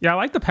 Yeah, I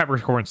like the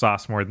peppercorn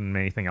sauce more than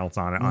anything else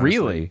on it, honestly.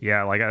 Really?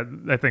 Yeah, like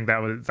I think that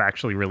was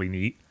actually really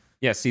neat.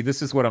 Yeah, see,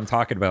 this is what I'm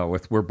talking about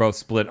with we're both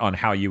split on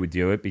how you would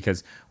do it,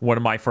 because one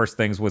of my first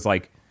things was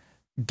like,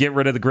 get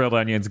rid of the grilled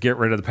onions, get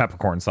rid of the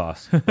peppercorn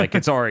sauce. Like,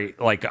 it's already,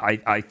 like,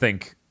 I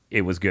think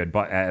it was good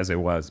but as it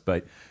was.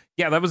 But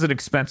yeah, that was an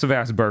expensive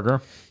ass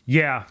burger.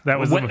 Yeah, that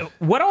was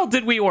what all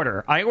did we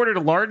order? I ordered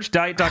a large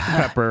Diet Dr.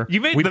 Pepper. You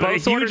made we a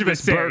both huge ordered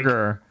this mistake.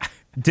 burger.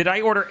 Did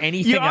I order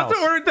anything You else?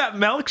 also ordered that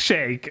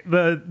milkshake.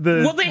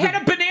 Well, they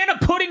had a banana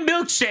pudding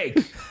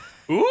milkshake.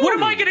 What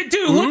am I going to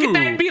do? Look at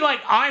that and be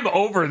like, I'm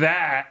over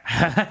that.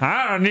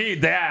 I don't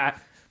need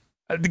that.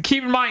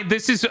 Keep in mind,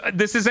 this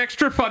is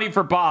extra funny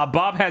for Bob.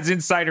 Bob has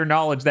insider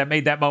knowledge that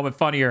made that moment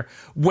funnier.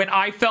 When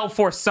I fell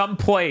for some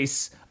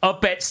place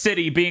up at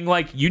City being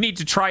like, you need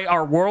to try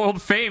our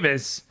world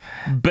famous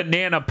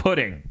banana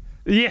pudding.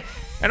 Yeah.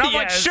 And I'm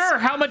like, sure,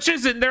 how much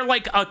is it? And they're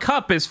like, a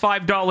cup is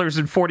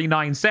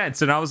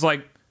 $5.49. And I was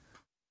like,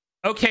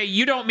 okay,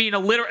 you don't mean a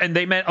literal, and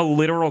they meant a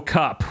literal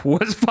cup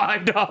was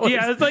 $5.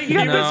 Yeah, it's like, you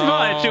got this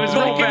much. It was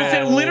like, real it was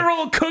bad. a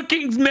literal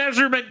cooking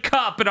measurement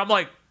cup. And I'm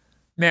like,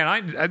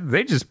 man,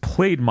 they just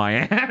played my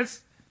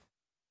ass.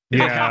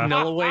 Yeah.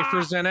 Vanilla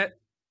wafers in it.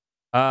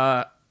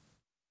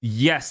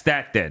 Yes,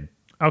 that did.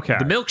 Okay.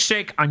 The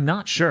milkshake, I'm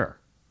not sure.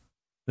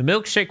 The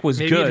milkshake was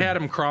Maybe good. it had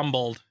them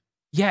crumbled.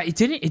 Yeah, it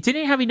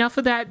didn't have enough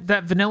of that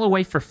vanilla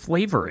wafer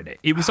flavor in it.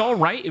 It was all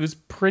right. It was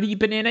pretty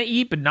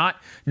banana-y, but not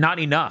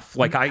enough.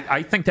 Like,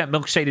 I think that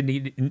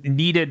milkshake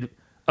needed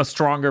a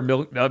stronger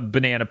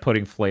banana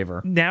pudding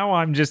flavor. Now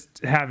I'm just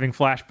having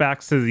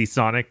flashbacks to the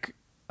Sonic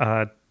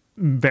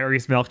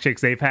various milkshakes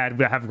they've had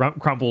that have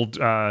crumbled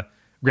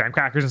graham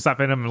crackers and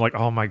stuff in them. I'm like,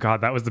 oh my god,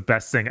 that was the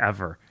best thing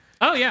ever.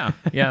 Oh, yeah.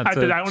 Yeah. I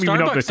don't even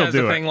know if they Starbucks still has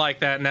a do thing it. like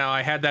that now.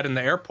 I had that in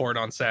the airport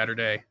on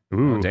Saturday.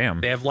 Ooh. Oh,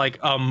 damn. They have like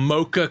a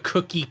mocha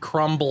cookie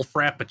crumble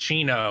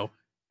frappuccino,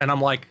 and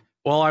I'm like,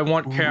 well, I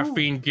want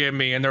caffeine, give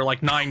me, and they're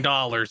like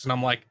 $9, and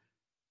I'm like,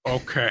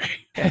 okay.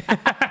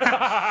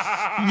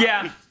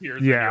 Yeah.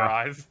 Tears in your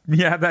eyes.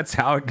 Yeah, that's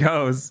how it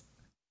goes.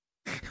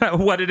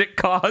 What did it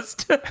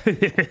cost?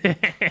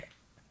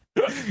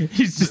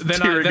 He's just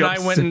Then I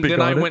went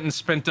and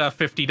spent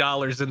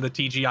 $50 in the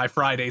TGI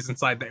Fridays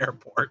inside the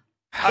airport.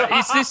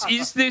 Is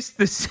this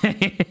the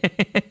same?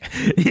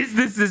 Is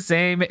this the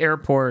same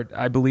airport?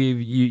 I believe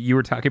you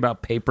were talking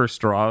about paper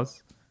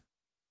straws.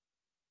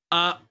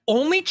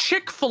 Only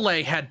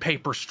Chick-fil-A had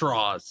paper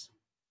straws.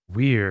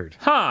 Weird.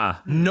 Huh?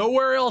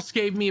 Nowhere else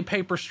gave me a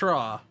paper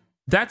straw.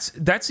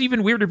 That's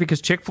even weirder because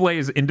Chick-fil-A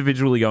is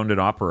individually owned and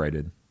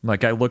operated.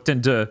 Like, I looked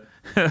into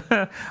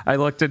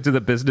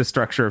the business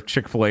structure of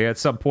Chick-fil-A at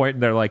some point,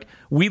 and they're like,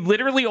 we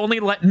literally only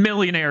let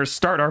millionaires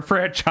start our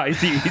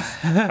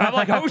franchisees. I'm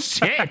like, oh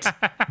shit,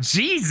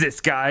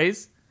 Jesus,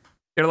 guys.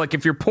 They're like,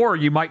 if you're poor,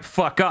 you might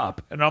fuck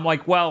up, and I'm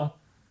like, well,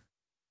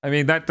 I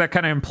mean that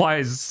kind of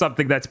implies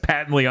something that's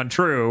patently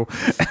untrue.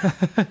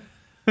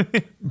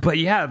 But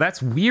yeah,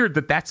 that's weird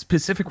that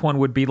specific one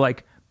would be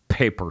like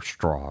paper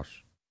straws.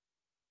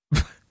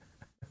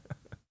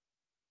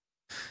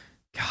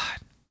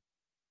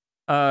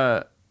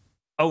 God.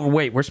 Oh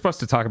wait, we're supposed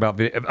to talk about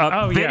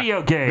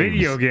video games.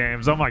 Video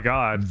games. Oh my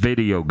god.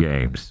 Video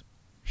games.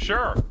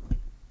 Sure.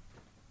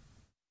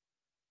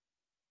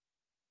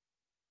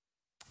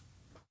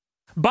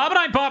 Bob and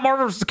I bought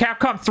Marvel vs.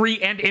 Capcom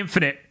 3 and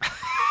Infinite.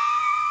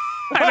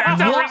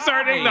 That's how we're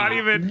starting. Not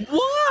even.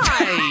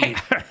 Why?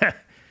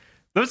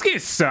 Those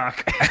games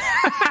suck.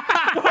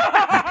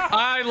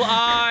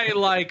 I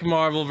like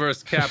Marvel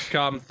vs.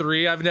 Capcom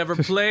 3. I've never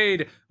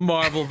played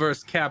Marvel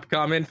vs.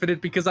 Capcom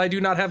Infinite because I do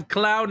not have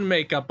clown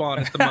makeup on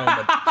at the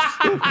moment.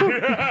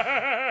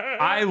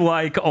 I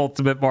like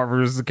Ultimate Marvel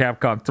vs.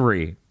 Capcom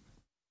 3.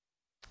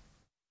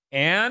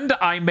 And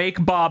I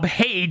make Bob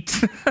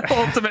hate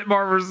Ultimate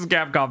Marvel vs.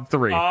 Capcom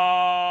 3.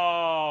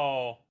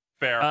 Oh,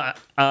 fair.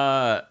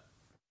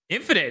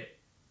 Infinite,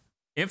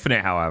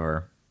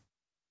 however.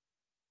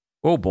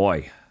 Oh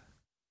boy.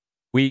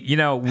 We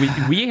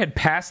had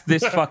passed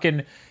this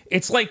fucking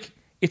it's like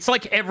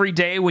every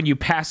day when you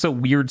pass a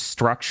weird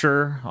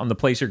structure on the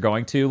place you're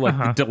going to, like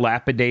the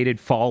dilapidated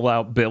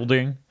Fallout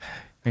building,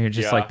 and you're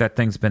just like, that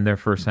thing's been there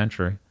for a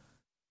century.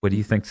 What do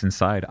you think's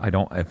inside? I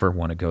don't ever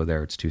want to go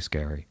there. It's too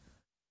scary.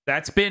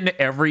 That's been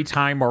every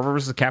time Marvel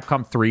vs.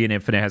 Capcom 3 and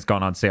Infinite has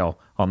gone on sale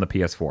on the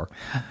PS4.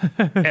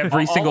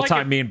 Every single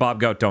time me and Bob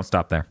go, don't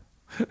stop there.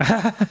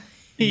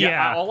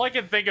 Yeah, all I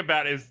can think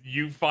about is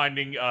you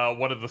finding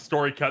one of the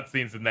story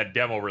cutscenes in that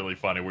demo really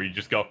funny, where you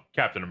just go,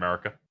 Captain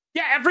America.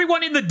 Yeah,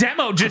 everyone in the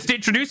demo just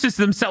introduces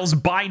themselves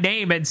by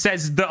name and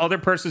says the other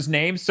person's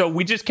name. So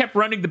we just kept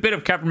running the bit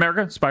of Captain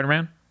America,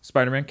 Spider-Man,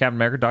 Captain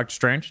America, Doctor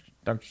Strange.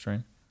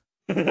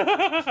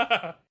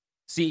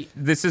 See,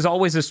 this is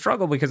always a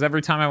struggle because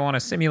every time I want to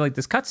simulate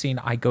this cutscene,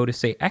 I go to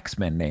say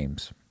X-Men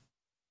names.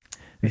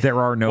 There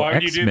are no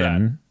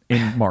X-Men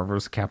in Marvel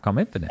vs. Capcom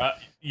Infinite.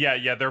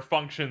 Yeah, their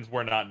functions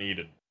were not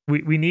needed.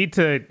 We need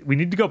to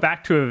go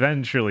back to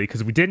eventually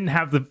because we didn't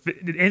have the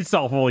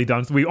install fully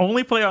done. So we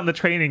only play on the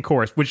training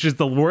course, which is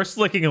the worst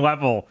looking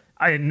level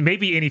in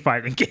maybe any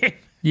fighting game.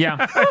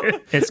 Yeah,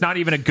 it's not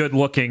even a good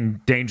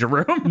looking danger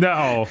room.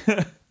 No.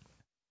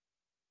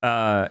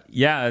 Yeah,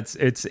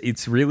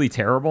 it's really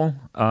terrible.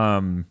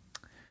 And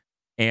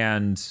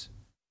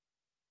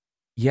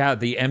yeah,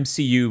 the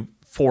MCU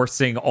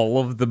forcing all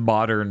of the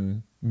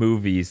modern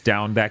movies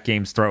down that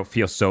game's throat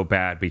feels so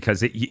bad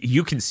because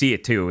you can see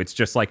it too. It's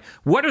just like,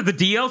 what are the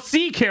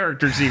DLC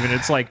characters even?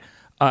 It's like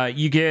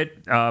you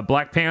get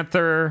Black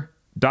Panther,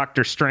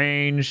 Doctor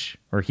Strange,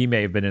 or he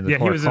may have been in the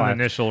he was in the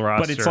initial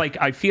roster. But it's like,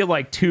 I feel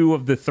like 2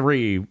 of the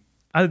 3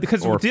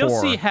 because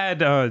DLC 4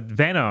 had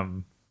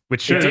Venom,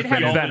 which it should did have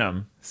have been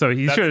Venom. So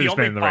he should have just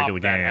been in the regular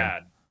that game. had.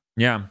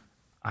 Yeah.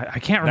 I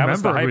can't That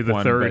was remember the who the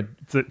hype third,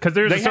 because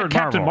there's They a third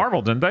had Captain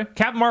Marvel, didn't they?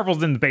 Captain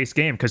Marvel's in the base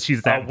game because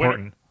she's that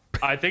important.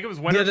 I think it was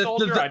Winter Yeah,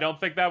 Soldier. I don't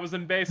think that was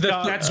in base.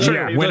 That's true.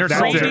 true. Winter the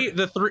Soldier.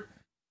 3D,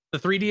 the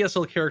 3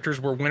 DSL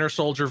characters were Winter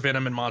Soldier,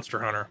 Venom, and Monster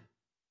Hunter.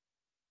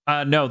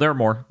 No, there are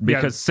more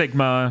because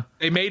Sigma.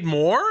 They made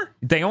more?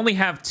 They only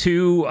have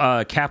 2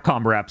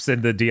 Capcom reps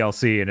in the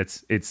DLC, and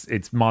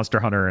it's Monster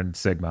Hunter and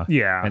Sigma.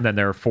 Yeah, and then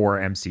there are 4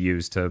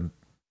 MCUs to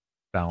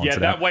balance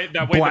it out. that way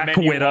Black the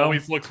menu Widow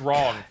always looks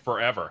wrong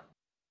forever.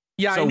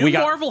 Yeah, So I we knew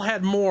got- Marvel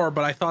had more,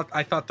 but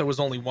I thought there was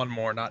only 1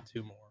 more, not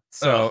 2 more.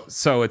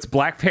 So it's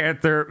Black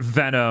Panther,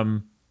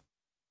 Venom,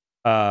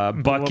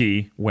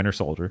 Bucky, Winter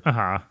Soldier,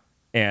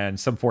 and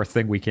some 4th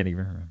thing we can't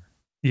even remember.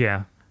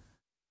 Yeah.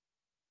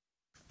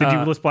 Did you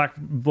list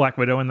Black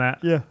Widow in that?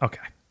 Yeah. Okay.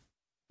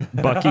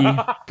 Bucky,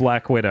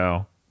 Black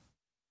Widow.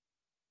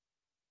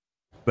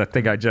 That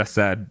thing I just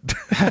said.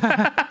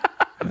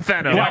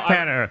 Venom.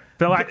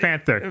 Black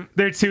Panther.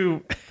 They're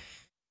 2.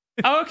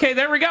 Okay,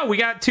 there we go. We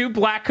got 2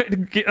 black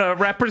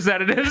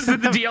representatives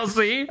in the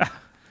DLC.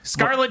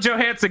 Scarlett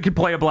Johansson can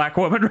play a black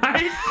woman,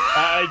 right?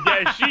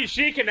 Yeah,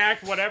 she can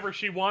act whatever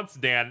she wants,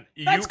 Dan.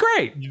 That's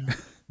great.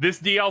 This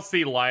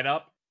DLC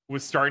lineup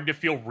was starting to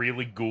feel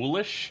really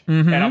ghoulish,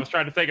 Mm-hmm. and I was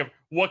trying to think of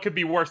what could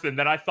be worse. And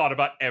then I thought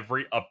about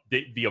every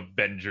update the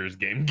Avengers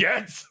game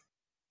gets.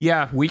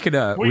 Yeah, we could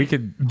dip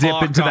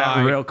into that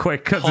Hawkeye. real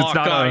quick because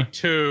Hawkeye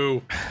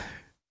 2.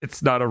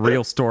 it's not a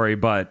real story,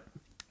 but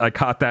I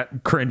caught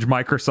that cringe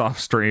Microsoft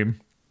stream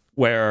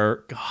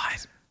where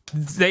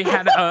they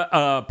had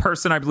a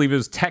person, I believe it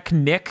was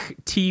Technic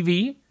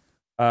TV,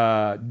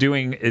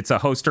 doing, it's a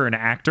hoster and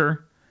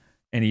actor,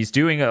 and he's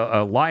doing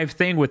a live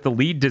thing with the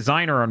lead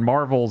designer on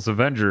Marvel's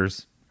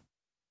Avengers,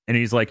 and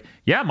he's like,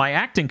 yeah, my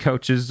acting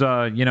coach is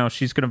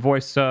she's gonna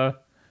voice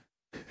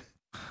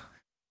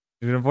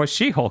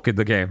She-Hulk in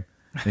the game.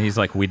 And he's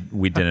like, we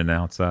didn't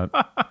announce that.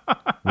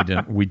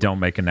 We don't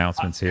make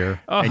announcements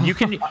here. And you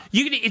can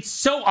it's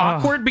so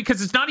awkward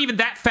because it's not even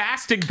that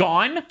fast and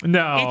gone.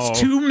 No. It's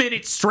 2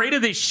 minutes straight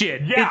of this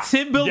shit. Yeah. It's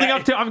him building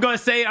up to I'm gonna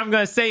say it,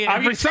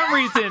 and for some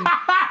reason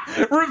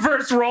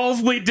Reverse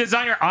roles, lead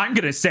designer, I'm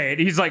gonna say it.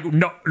 He's like,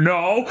 no.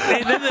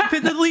 and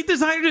then the lead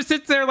designer just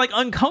sits there like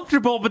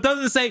uncomfortable but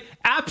doesn't say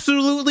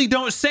absolutely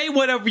don't say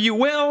whatever you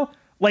will.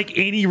 like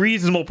any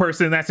reasonable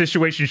person in that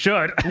situation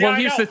should. Well, I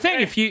here's know. the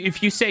thing: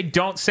 if you say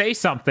don't say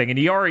something, and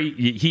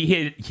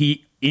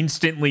he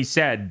instantly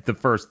said the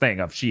first thing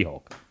of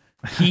She-Hulk.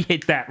 He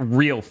hit that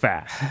real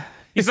fast.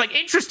 He's like,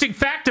 interesting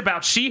fact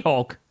about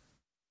She-Hulk.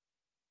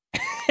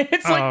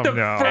 It's like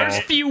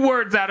first few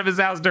words out of his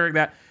house during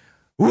that.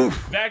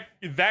 Oof.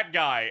 That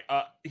guy,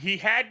 he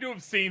had to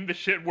have seen the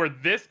shit where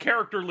this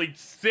character leaked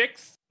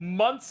 6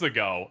 months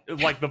ago.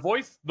 Like the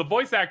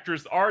voice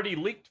actors already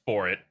leaked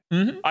for it.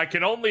 Mm-hmm. I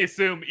can only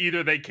assume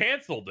either they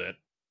canceled it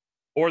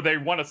or they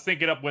want to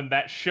sync it up when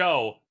that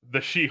show, the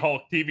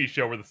She-Hulk TV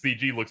show where the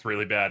CG looks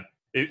really bad,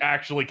 it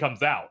actually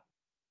comes out.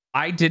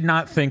 I did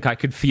not think I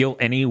could feel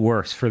any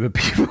worse for the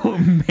people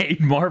who made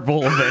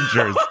Marvel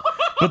Avengers.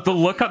 But the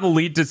look on the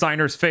lead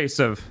designer's face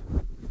of,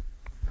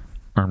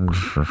 I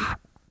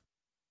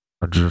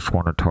just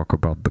want to talk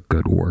about the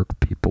good work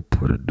people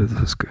put into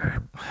this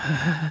game.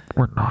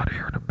 We're not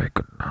here to make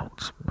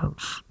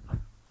announcements.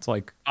 It's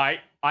like, I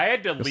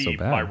had to That's so leave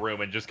bad. my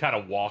room and just kind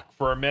of walk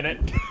for a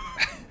minute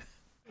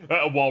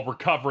while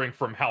recovering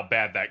from how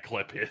bad that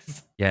clip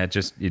is. yeah,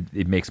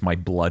 it makes my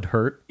blood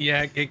hurt.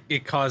 Yeah,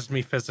 it caused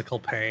me physical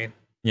pain.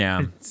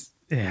 Yeah,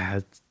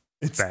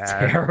 It's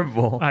bad.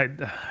 terrible.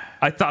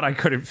 I thought I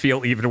couldn't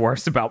feel even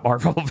worse about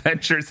Marvel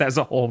Avengers as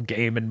a whole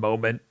game and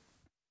moment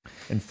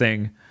and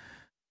thing.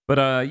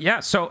 But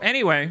yeah, so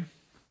anyway,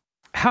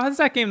 How has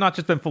that game not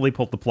just been fully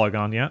pulled the plug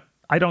on yet?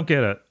 I don't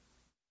get it.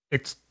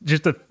 It's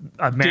just a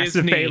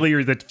massive Disney.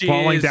 failure that's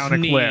falling down a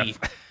Disney. cliff.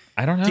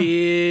 I don't know.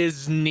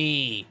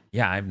 Disney.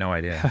 Yeah, I have no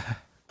idea.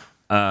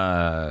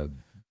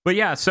 But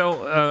yeah,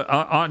 so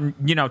on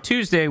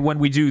Tuesday when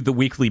we do the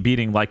weekly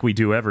beating like we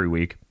do every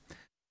week,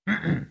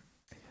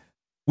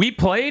 we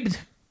played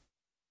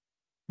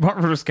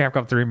Marvel vs.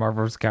 Capcom 3,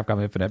 Marvel vs.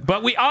 Capcom Infinite,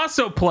 but we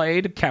also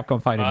played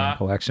Capcom Fighting Game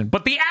Collection.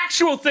 But the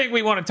actual thing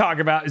we want to talk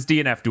about is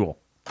DNF Duel.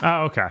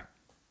 Oh, okay.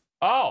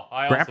 Oh,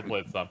 I also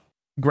played some.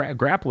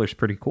 Grappler's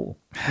pretty cool.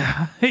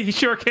 You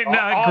sure can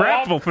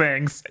grapple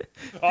things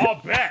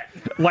I'll bet.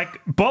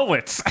 like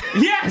bullets.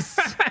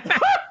 Yes.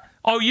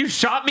 Oh, you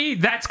shot me?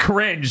 That's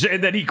cringe.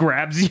 And then he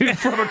grabs you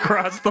from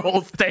across the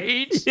whole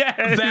stage.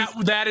 Yes.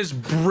 That is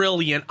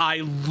brilliant.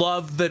 I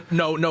love that.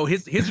 No,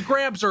 his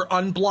grabs are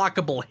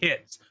unblockable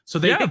hits, so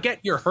they get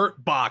your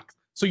hurt box.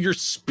 So your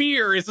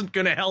spear isn't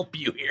going to help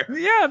you here.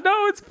 Yeah,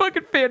 no, it's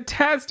fucking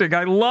fantastic.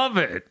 I love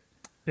it.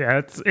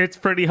 Yeah, it's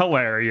pretty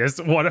hilarious.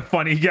 What a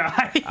funny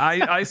guy.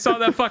 I saw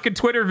that fucking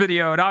Twitter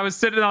video and I was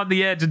sitting on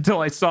the edge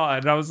until I saw it.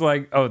 And I was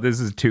like, oh, this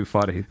is too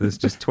funny. This is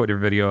just Twitter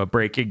video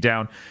breaking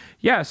down.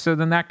 Yeah, so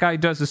then that guy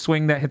does a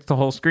swing that hits the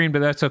whole screen, but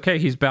that's okay.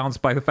 He's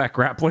balanced by the fact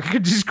Grappler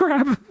can just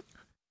grab him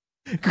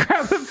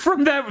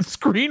from that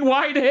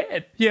screen-wide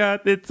hit. Yeah,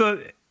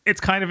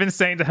 it's kind of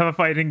insane to have a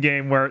fighting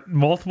game where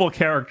multiple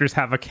characters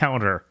have a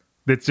counter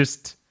that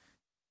just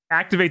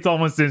activates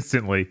almost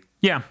instantly.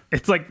 Yeah.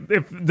 It's like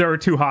if there were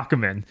two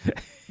Hakumen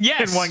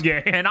Yes. in one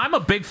game. And I'm a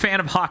big fan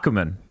of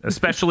Hakumen,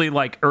 especially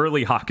like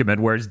early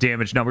Hakumen where his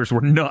damage numbers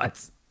were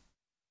nuts.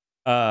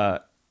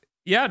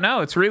 Yeah,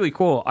 no, it's really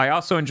cool. I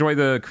also enjoy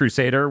the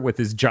Crusader with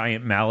his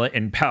giant mallet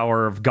and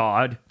power of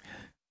God.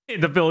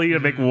 The ability to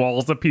make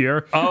walls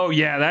appear. Oh,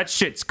 yeah, that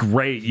shit's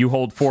great. You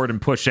hold forward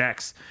and push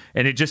X,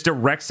 and it just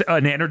erects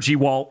an energy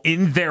wall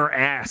in their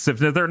ass. If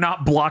they're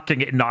not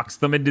blocking it, it knocks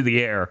them into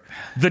the air.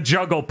 The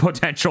juggle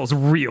potential's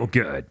real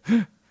good.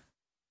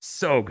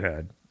 So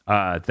good.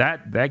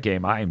 That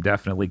game, I am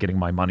definitely getting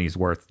my money's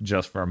worth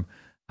just from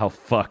how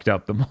fucked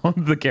up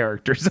the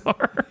characters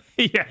are.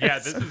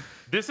 Yes. Yeah,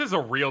 this is a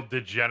real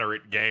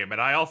degenerate game,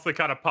 and I also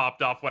kind of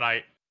popped off when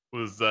I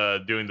was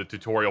doing the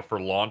tutorial for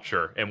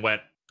Launcher and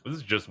went, "This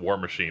is just War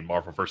Machine,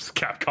 Marvel vs.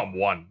 Capcom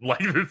 1." Like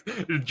this,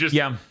 it's just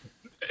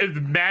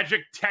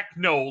magic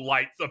techno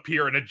lights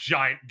appear and a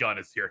giant gun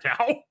is here now.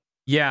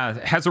 Yeah,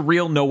 it has a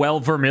real Noel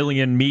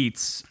Vermillion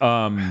meets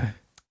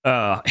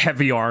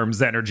heavy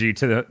arms energy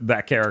to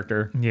that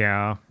character.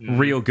 Yeah.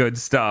 Real good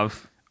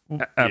stuff.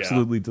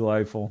 Absolutely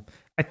delightful.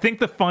 I think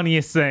the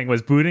funniest thing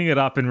was booting it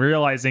up and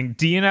realizing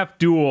DNF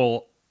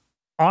Duel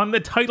on the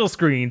title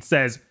screen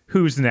says,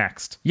 "Who's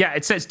next?" Yeah,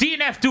 it says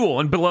DNF Duel,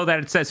 and below that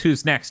it says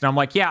who's next. And I'm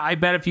like, yeah, I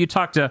bet if you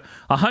talk to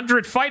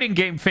 100 fighting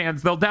game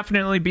fans, they'll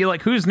definitely be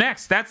like, who's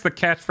next? That's the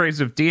catchphrase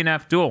of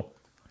DNF Duel.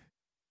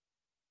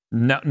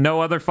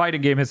 No other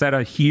fighting game has had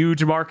a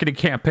huge marketing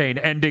campaign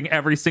ending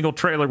every single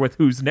trailer with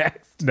who's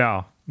next.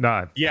 No,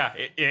 none. Yeah,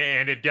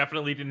 and it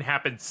definitely didn't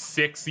happen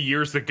 6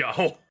 years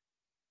ago.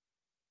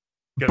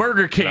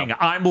 Burger King, No.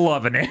 I'm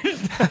loving it.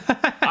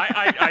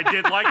 I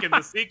did like in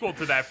the sequel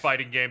to that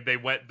fighting game,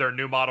 their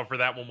new motto for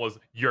that one was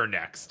 "You're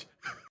next."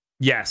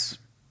 Yes,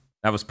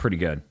 that was pretty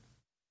good.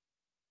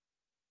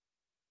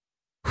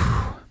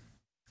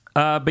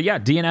 But yeah,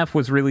 DNF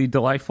was really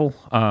delightful.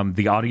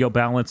 The audio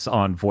balance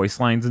on voice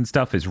lines and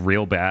stuff is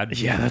real bad.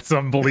 Yeah, that's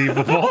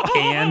unbelievable.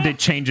 And it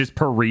changes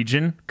per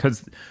region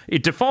because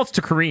it defaults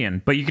to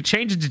Korean, but you can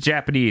change it to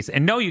Japanese.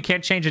 And no, you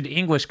can't change it to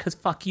English because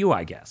fuck you,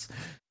 I guess.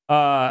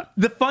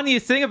 The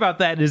funniest thing about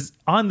that is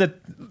on the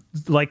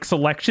like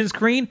selection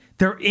screen,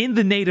 they're in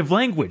the native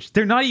language.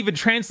 They're not even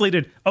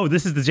translated. Oh,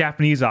 this is the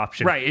Japanese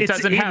option. Right. It It's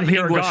doesn't in have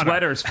English hiragana.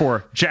 letters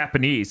for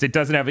Japanese. It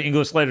doesn't have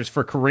English letters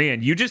for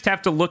Korean. You just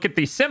have to look at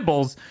these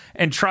symbols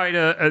and try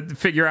to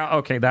figure out,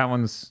 okay, that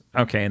one's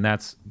okay, and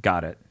that's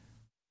got it.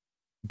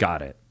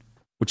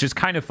 Which is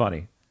kind of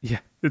funny. Yeah,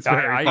 it's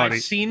very funny.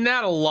 I've seen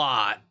that a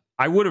lot.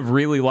 I would have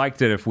really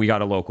liked it if we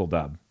got a local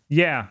dub.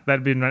 Yeah,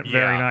 that'd be very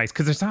Yeah. nice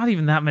because there's not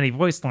even that many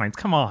voice lines.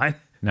 Come on.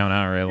 No,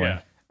 not really.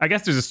 Yeah. I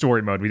guess there's a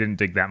story mode we didn't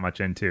dig that much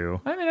into.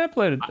 I mean, I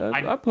played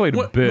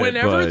a bit.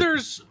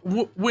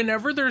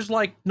 Whenever there's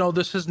like, no,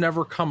 this has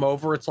never come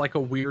over. It's like a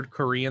weird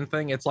Korean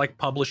thing. It's like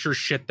publishers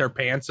shit their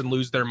pants and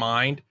lose their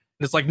mind.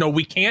 And it's like, no,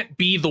 we can't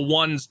be the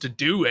ones to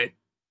do it.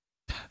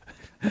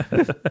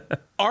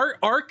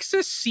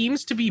 Arxis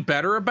seems to be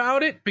better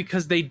about it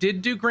because they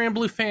did do Grand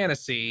Blue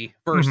Fantasy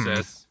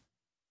Versus.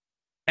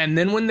 And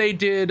then when they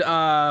did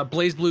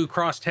Blaze Blue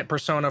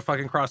Persona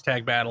fucking cross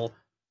tag battle,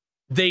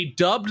 they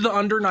dubbed the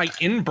Undernight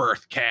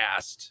In-Birth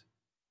cast.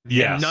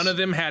 Yes. And none of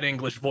them had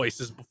English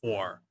voices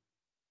before.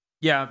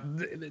 Yeah,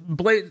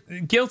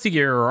 Guilty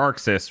Gear or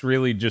Arxis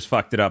really just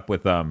fucked it up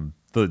with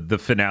the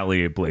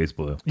finale of Blaze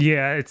Blue.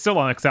 Yeah, it's still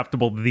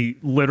unacceptable. The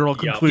literal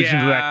conclusion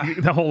to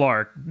that, the whole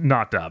arc,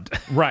 not dubbed.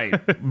 Right,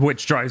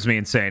 which drives me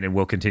insane and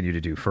will continue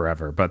to do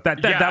forever. But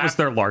that was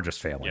their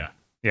largest failing. Yeah.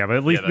 Yeah, but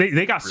at least that's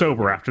they got really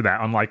sober weird. after that,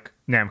 unlike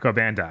Namco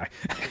Bandai.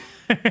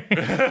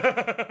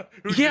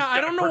 Yeah, I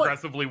don't know what-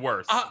 Progressively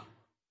worse.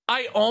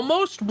 I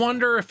almost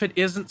wonder if it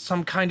isn't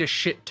some kind of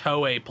shit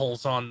Toei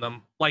pulls on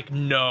them. Like,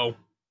 no.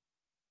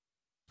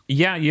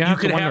 Yeah, you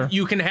have to wonder.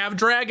 You can have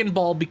Dragon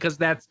Ball because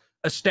that's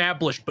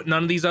established, but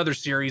none of these other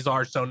series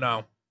are, so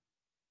no.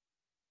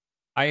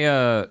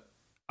 I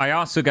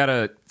also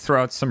gotta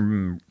throw out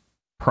some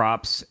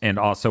props and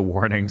also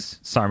warnings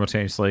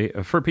simultaneously.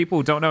 For people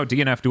who don't know,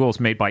 DNF Duel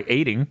is made by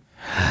Aiding.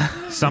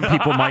 Some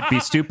people might be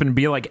stupid and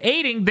be like,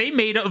 Aiding, they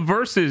made a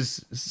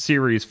Versus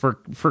series for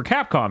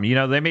Capcom. You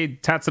know, they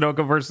made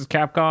Tatsunoko versus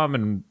Capcom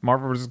and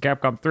Marvel versus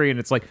Capcom 3, and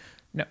it's like,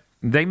 no,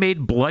 they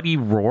made Bloody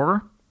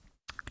Roar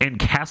and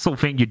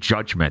Castlevania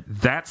Judgment.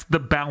 That's the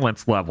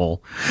balance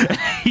level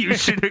you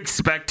should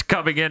expect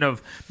coming in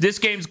of, this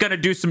game's gonna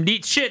do some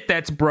neat shit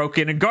that's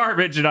broken and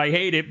garbage, and I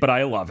hate it, but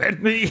I love it.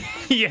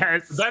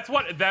 Yes. That's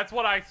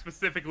what I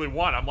specifically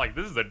want. I'm like,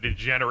 this is a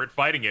degenerate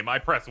fighting game. I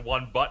press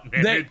one button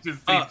and it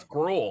just seems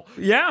cruel.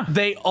 Yeah.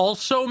 They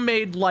also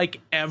made like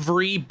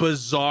every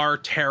bizarre,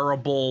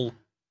 terrible,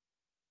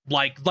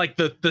 like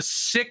the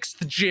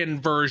sixth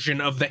gen version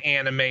of the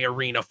anime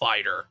Arena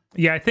Fighter.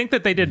 Yeah, I think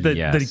that they did the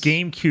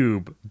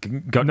GameCube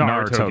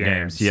Naruto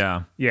games.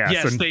 Yeah. Yeah.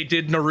 Yes, so- they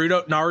did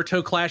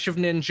Naruto Clash of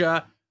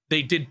Ninja.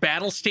 They did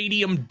Battle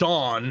Stadium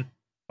Dawn.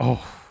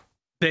 Oh,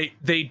 They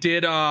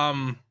did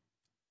the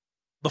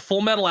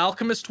Full Metal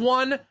Alchemist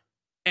one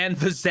and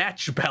the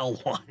Zatch Bell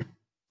one.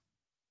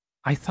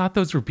 I thought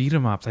those were beat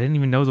 'em ups. I didn't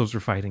even know those were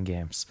fighting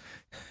games.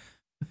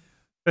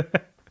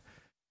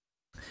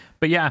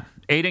 But yeah,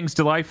 Aiding's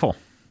delightful.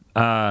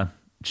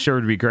 Sure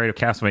would be great if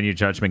Castlevania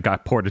Judgment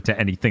got ported to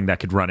anything that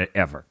could run it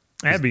ever.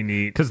 That'd be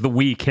neat. Because the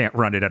Wii can't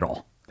run it at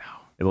all. No.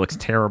 It looks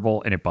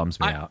terrible and it bums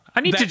me out.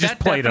 I need to just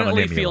play it on an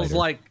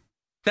emulator.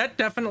 That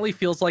definitely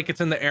feels like it's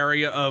in the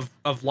area of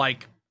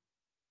like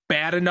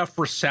bad enough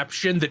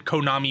reception that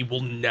Konami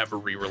will never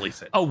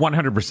re-release it. Oh,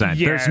 100%.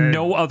 Yeah. There's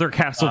no other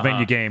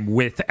Castlevania game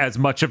with as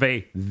much of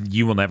a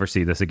you will never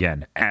see this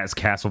again as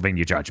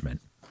Castlevania Judgment.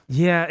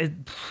 Yeah,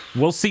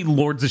 We'll see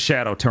Lords of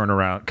Shadow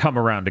come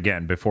around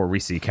again before we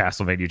see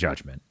Castlevania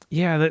Judgment.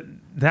 yeah.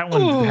 That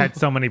one had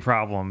so many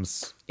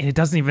problems, and it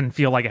doesn't even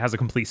feel like it has a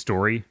complete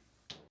story.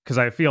 Because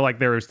I feel like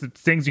there's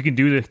things you can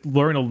do to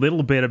learn a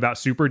little bit about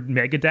Super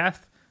Mega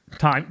Death.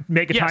 Time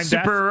Death.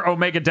 Super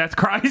Omega Death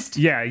Christ.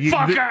 Yeah,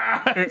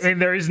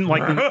 and there isn't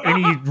like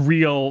any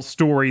real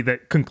story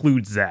that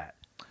concludes that.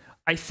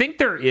 I think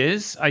there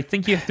is. I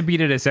think you have to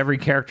beat it as every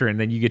character, and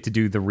then you get to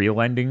do the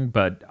real ending.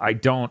 But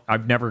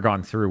I've never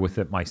gone through with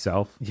it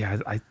myself. Yeah,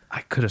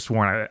 I could have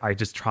sworn I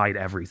just tried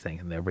everything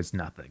and there was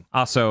nothing.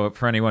 Also,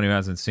 for anyone who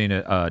hasn't seen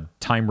it,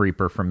 Time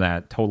Reaper from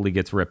that totally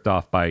gets ripped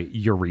off by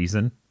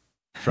Urizen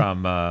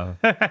from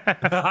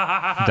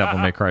Devil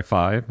May Cry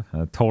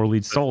 5.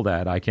 Totally stole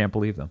that. I can't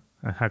believe them.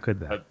 How could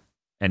that?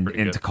 And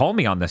good. to call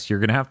me on this, you're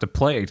going to have to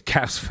play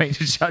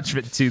Castlevania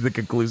Judgment to the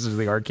conclusion of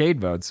the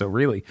arcade mode. So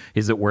really,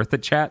 is it worth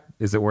it, chat?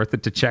 Is it worth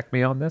it to check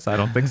me on this? I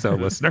don't think so,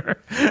 listener.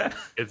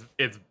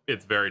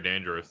 It's very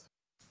dangerous.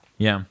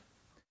 Yeah.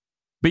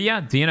 But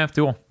yeah, DNF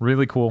Duel,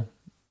 really cool.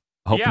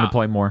 Hoping Yeah. to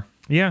play more.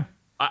 Yeah.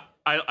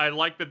 I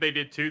like that they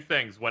did two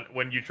things.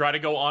 When you try to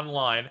go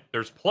online,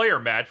 there's player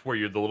match where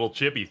you're the little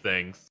chibi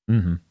things,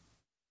 Mm-hmm.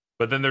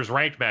 but then there's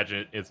ranked match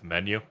and it's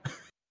menu.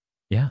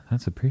 Yeah,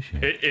 that's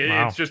appreciated.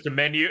 Wow. It's just a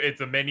menu.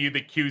 It's a menu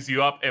that queues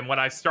you up. And when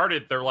I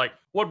started, they're like,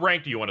 "What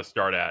rank do you want to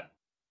start at?"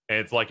 And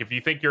it's like, if you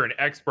think you're an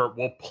expert,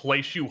 we'll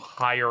place you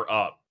higher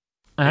up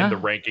in the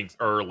rankings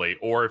early.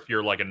 Or if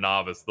you're like a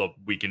novice,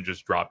 we can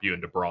just drop you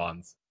into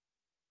bronze.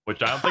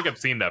 Which I don't think I've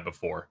seen that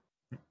before.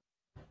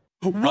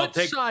 What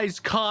take- size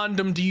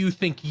condom do you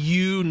think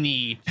you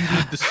need? You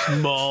need the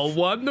small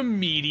one, the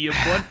medium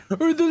one,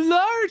 or the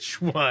large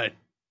one?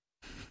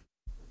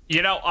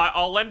 You know,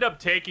 I'll end up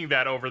taking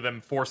that over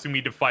them forcing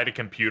me to fight a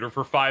computer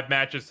for 5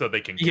 matches so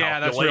they can Yeah,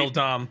 that's calculate. real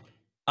dumb.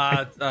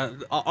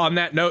 On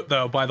that note,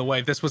 though, by the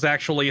way, this was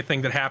actually a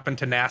thing that happened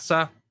to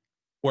NASA,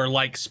 where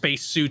like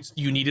spacesuits,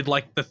 you needed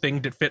like the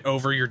thing to fit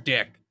over your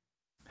dick,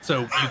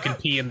 so you can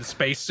pee in the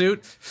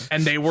spacesuit,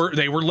 and they were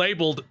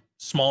labeled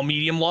small,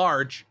 medium,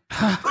 large,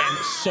 and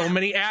so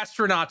many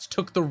astronauts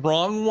took the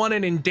wrong one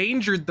and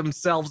endangered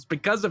themselves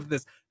because of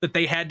this that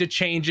they had to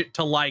change it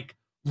to like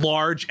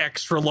large,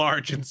 extra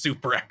large, and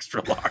super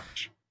extra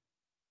large.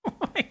 Oh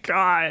my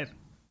god.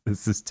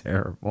 This is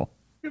terrible.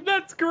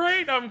 That's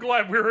great. I'm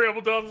glad we were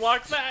able to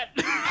unlock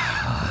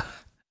that.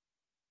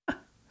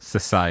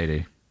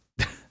 Society.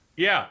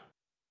 Yeah.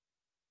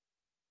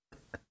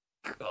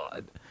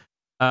 God.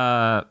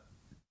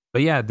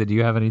 But yeah, did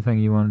you have anything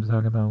you wanted to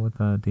talk about with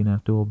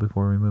DNF Duel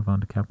before we move on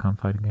to Capcom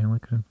Fighting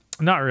Collection?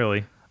 Not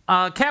really.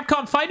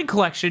 Capcom Fighting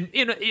Collection,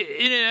 in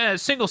a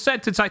single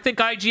sentence, I think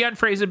IGN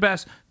phrased it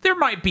best. There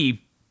might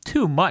be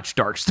too much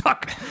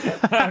Darkstalker.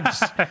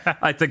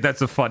 I think that's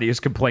the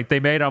funniest complaint they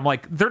made. I'm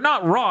like, they're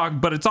not wrong,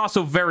 but it's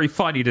also very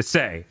funny to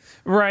say.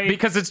 Right.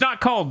 Because it's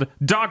not called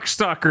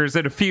Darkstalkers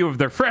and a few of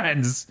their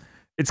friends.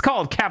 It's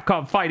called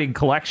Capcom Fighting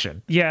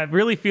Collection. Yeah, it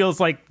really feels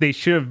like they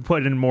should have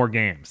put in more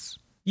games.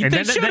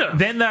 They should have.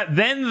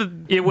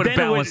 Then It would have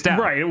balanced out.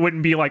 Right. It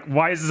wouldn't be like,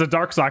 why is this a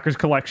Darkstalkers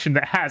collection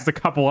that has a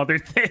couple other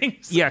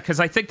things? Yeah, because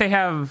I think they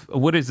have,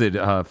 what is it,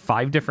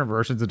 5 different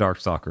versions of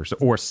Darkstalkers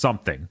or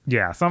something.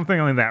 Yeah, something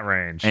in that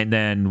range. And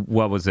then,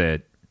 what was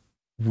it?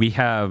 We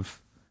have,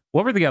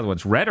 what were the other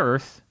ones? Red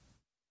Earth,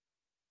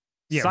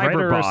 yeah,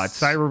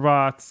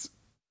 Cyberbots,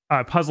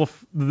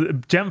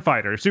 Gem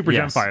Fighter, Super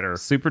Gem Fighter.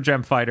 Super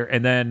Gem Fighter,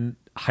 and then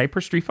Hyper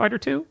Street Fighter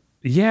 2?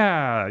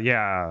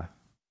 Yeah.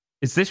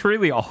 Is this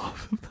really all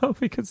of them, though?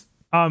 Because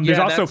there's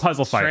also that's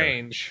Puzzle Fighter.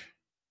 Strange.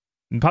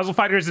 And Puzzle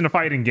Fighter isn't a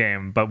fighting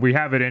game, but we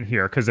have it in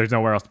here because there's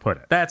nowhere else to put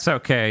it. that's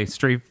okay.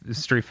 Street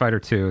Fighter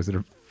 2 isn't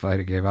a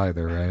fighting game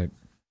either, right?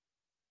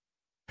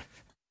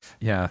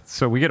 Yeah,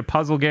 so we get a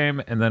puzzle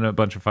game and then a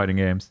bunch of fighting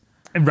games.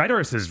 And Red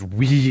Earth is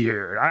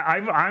weird.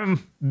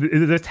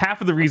 That's half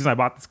of the reason I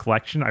bought this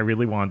collection. I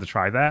really wanted to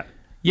try that.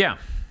 Yeah.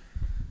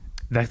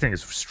 That thing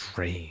is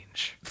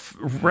strange.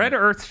 Red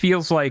Earth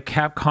feels like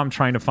Capcom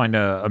trying to find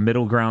a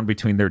middle ground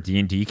between their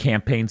D&D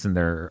campaigns and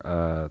their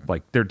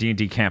their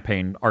D&D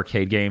campaign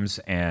arcade games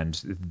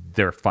and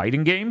their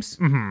fighting games.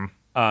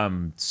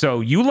 Mm-hmm.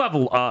 So you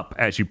level up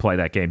as you play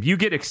that game. You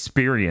get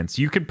experience.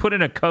 You can put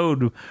in a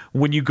code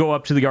when you go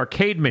up to the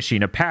arcade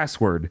machine, a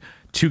password,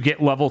 to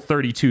get level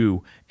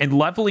 32. And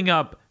leveling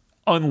up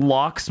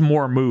unlocks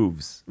more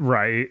moves.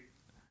 Right.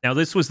 Now,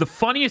 this was the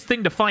funniest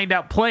thing to find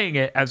out playing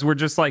it, as we're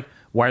just like,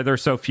 why are there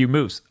so few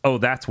moves? Oh,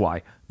 that's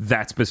why.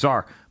 That's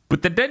bizarre.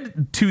 But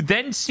then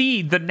to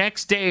see the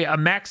next day a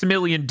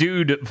Maximilian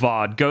Dude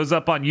VOD goes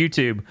up on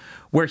YouTube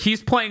where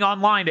he's playing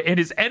online and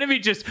his enemy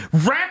just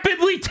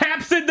rapidly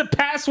taps in the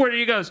password and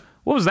he goes,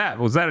 what was that?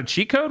 Was that a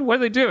cheat code? What are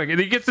they doing? And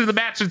he gets into the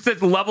match and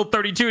says level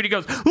 32 and he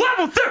goes,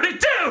 level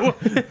 32!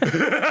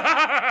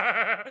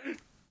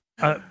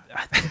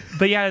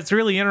 But yeah, it's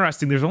really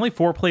interesting. There's only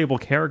 4 playable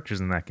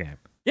characters in that game.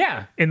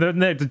 Yeah. And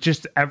then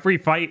just every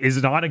fight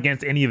is not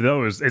against any of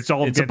those. It's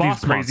all It's a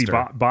against these boss crazy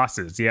monster.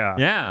 bosses. Yeah.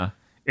 Yeah.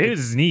 It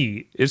is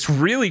neat. It's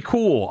really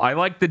cool. I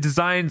like the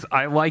designs.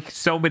 I like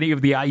so many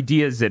of the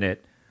ideas in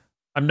it.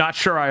 I'm not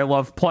sure I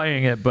love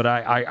playing it, but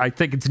I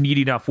think it's neat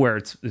enough where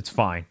it's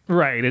fine.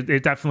 Right.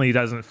 It definitely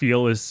doesn't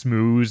feel as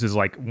smooth as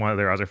like one of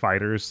their other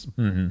fighters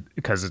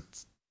because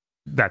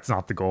that's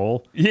not the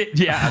goal.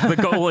 Yeah, the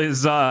goal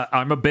is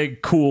I'm a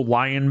big, cool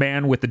lion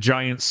man with a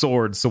giant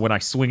sword, so when I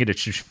swing it, it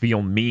should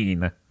feel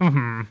mean.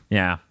 Mm-hmm.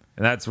 Yeah,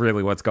 and that's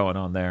really what's going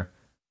on there.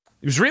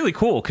 It was really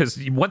cool because,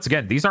 once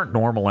again, these aren't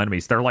normal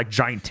enemies. They're like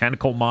giant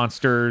tentacle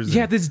monsters.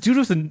 Yeah, this dude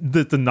was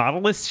the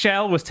Nautilus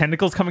shell with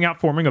tentacles coming out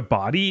forming a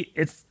body.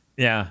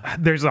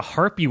 There's a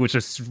harpy, which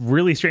is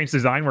really strange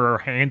design where her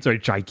hands are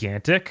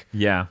gigantic.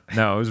 Yeah,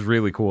 no, it was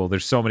really cool.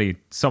 There's so many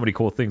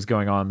cool things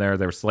going on there.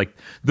 There's like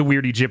the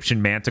weird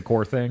Egyptian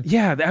manticore thing.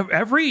 Yeah,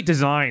 every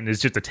design is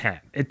just a 10.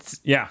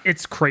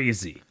 It's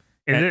crazy.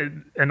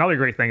 And another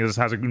great thing is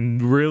it has a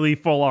really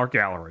full art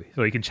gallery,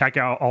 so you can check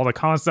out all the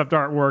concept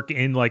artwork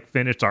and like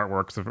finished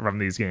artworks from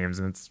these games,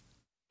 and it's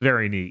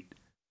very neat.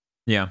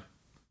 Yeah,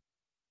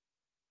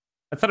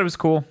 I thought it was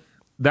cool.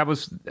 That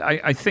was,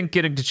 I think,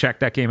 getting to check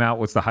that game out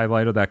was the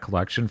highlight of that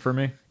collection for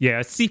me. Yeah,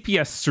 it's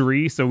CPS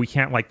 3, so we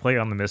can't like play it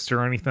on the Mister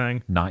or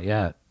anything. Not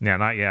yet. Yeah,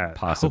 not yet.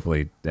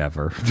 Possibly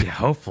ever. Yeah,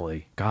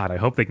 hopefully. God, I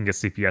hope they can get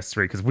CPS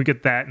 3 because if we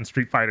get that in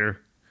Street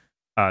Fighter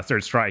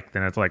Third Strike,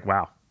 then it's like,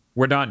 wow,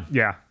 We're done.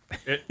 yeah.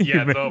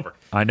 It's over.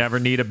 I never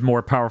need a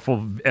more powerful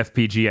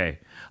FPGA.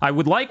 I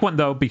would like one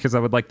though because I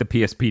would like the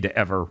PSP to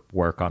ever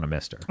work on a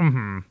Mister.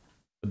 Mm-hmm.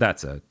 But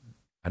that's it.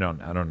 I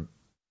don't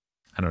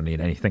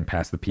need anything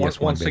past the PS1.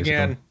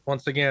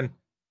 Once again,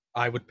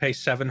 I would pay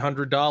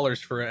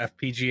 $700 for a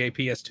FPGA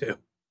PS2.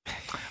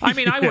 I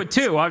mean, I would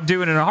too. I'd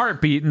do it in a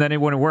heartbeat, and then it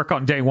wouldn't work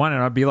on day one,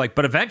 and I'd be like,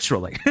 but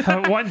eventually.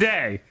 One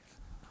day.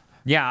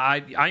 Yeah,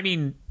 I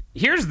mean,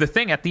 here's the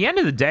thing. At the end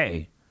of the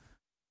day,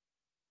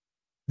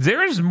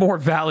 there's more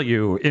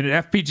value in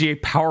an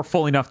FPGA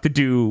powerful enough to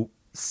do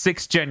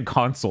 6th-gen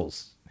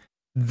consoles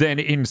than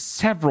in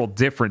several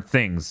different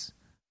things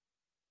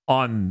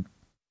on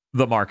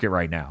the market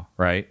right now,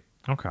 right?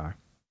 Okay.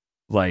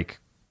 Like,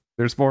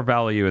 there's more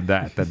value in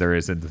that than there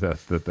is in the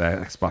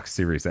Xbox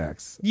Series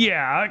X.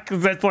 Yeah,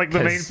 because that's like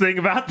the main thing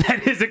about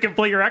that is it can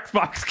play your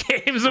Xbox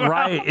games. Well.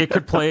 Right. It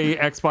could play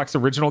Xbox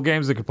original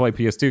games. It could play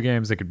PS2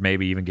 games. It could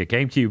maybe even get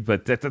GameCube.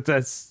 But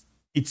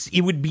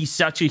it would be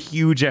such a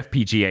huge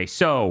FPGA.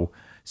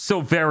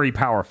 So very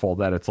powerful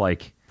that it's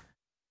like,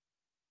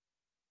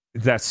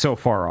 that's so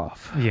far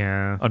off.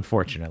 Yeah.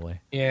 Unfortunately.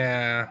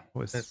 Yeah,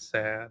 it's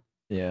sad.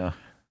 Yeah.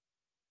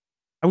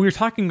 We were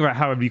talking about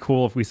how it'd be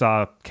cool if we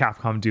saw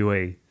Capcom do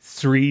a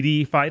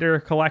 3D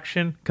fighter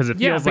collection, because it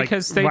feels like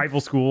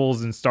Rival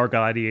Schools and Star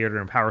Gladiator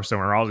and Power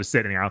Stone are all just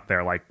sitting out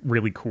there like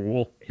really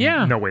cool.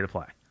 Yeah. No way to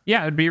play.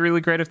 Yeah, it'd be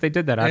really great if they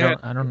did that.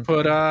 I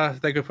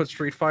don't They could put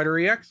Street Fighter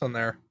EX on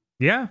there.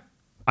 Yeah.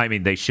 I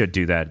mean, they should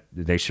do that.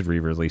 They should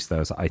re-release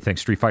those. I think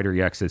Street Fighter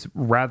EX is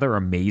rather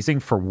amazing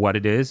for what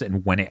it is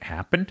and when it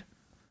happened.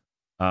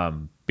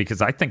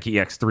 Because I think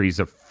EX3 is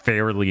a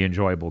fairly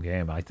enjoyable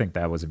game. I think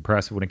that was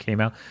impressive when it came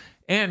out.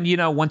 And, you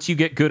know, once you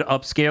get good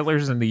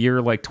upscalers in the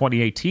year like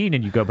 2018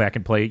 and you go back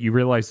and play it, you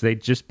realize they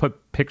just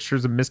put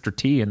pictures of Mr.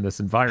 T in this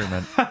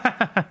environment.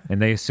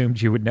 And they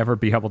assumed you would never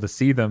be able to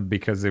see them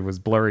because it was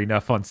blurry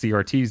enough on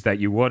CRTs that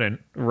you wouldn't.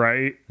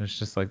 Right. It's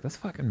just like, that's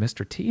fucking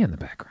Mr. T in the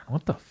background.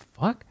 What the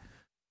fuck?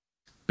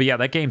 But yeah,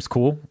 that game's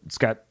cool. It's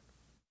got,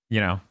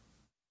 you know,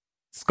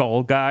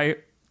 Skull Guy.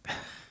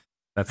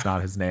 That's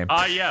not his name.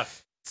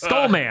 Yes.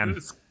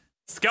 Skullman.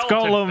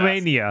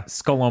 Skullomania.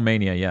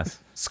 Skullomania, yes.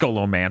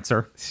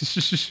 Skullomancer.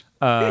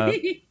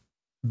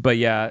 But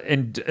yeah,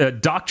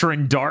 and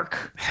Doctrine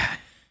Dark.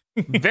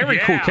 Very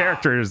cool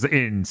characters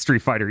in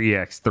Street Fighter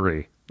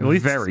EX3. At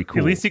least, very cool.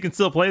 At least you can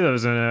still play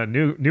those in a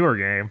newer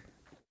game.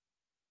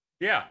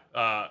 Yeah.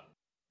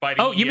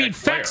 Fighting you mean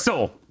EX Layer.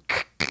 Fexel?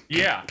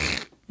 Yeah.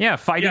 Yeah,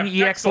 fighting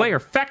EX Layer.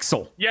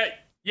 Fexel.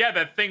 Yeah,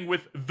 that thing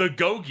with the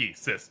Gogi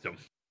system.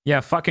 Yeah,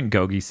 fucking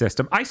Gogi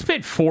system. I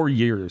spent 4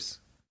 years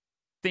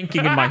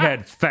thinking in my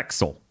head,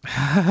 Fexel.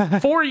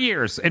 4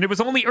 years. And it was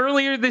only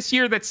earlier this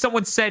year that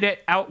someone said it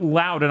out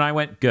loud, and I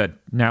went, good,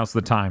 now's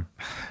the time.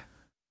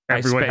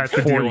 Everyone has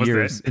to deal with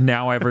it. And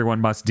now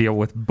everyone must deal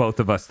with both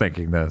of us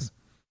thinking this.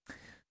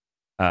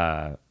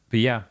 But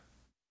yeah.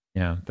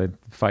 Yeah, the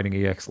fighting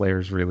EX Layer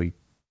is really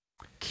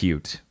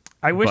cute.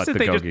 I wish but that the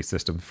they Gogi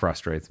system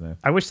frustrates me.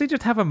 I wish they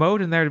just have a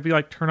mode in there to be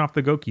like, turn off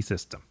the Goki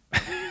system.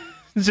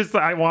 It's just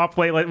I want to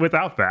play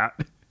without that.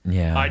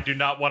 Yeah, I do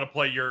not want to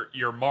play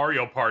your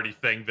Mario Party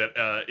thing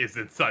that is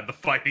inside the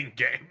fighting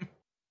game.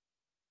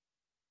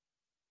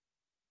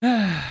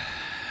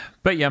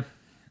 But yeah,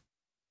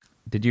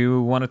 did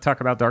you want to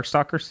talk about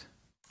Darkstalkers?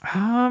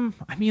 I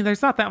mean,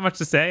 there's not that much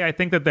to say. I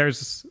think that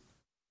there's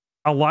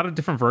a lot of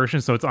different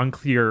versions, so it's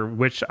unclear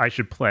which I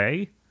should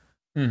play.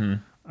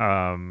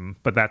 Mm-hmm.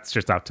 But that's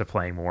just up to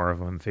playing more of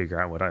them, figure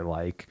out what I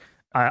like.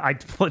 I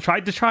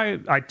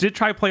did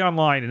try play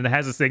online, and it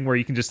has this thing where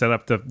you can just set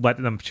up to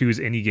let them choose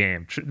any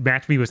game,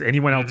 match me with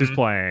anyone else who's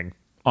playing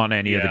on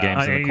any of the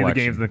games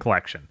in the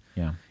collection.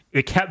 Yeah,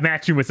 it kept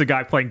matching with the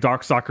guy playing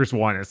Darkstalkers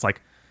 1. It's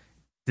like,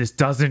 this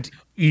doesn't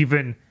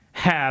even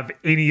have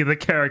any of the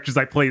characters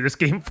I play this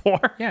game for.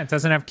 Yeah, it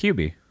doesn't have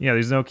QB. Yeah,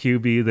 there's no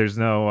QB. There's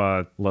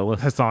no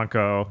Lilith.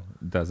 Hasanko.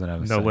 Doesn't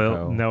have no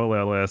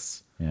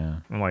Lilith. Yeah,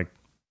 I'm like,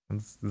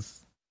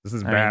 this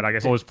is bad. I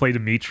guess I'll just play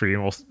Dimitri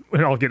and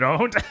I'll get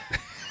owned.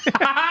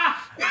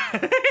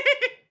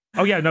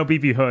 Oh yeah, no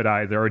BB Hood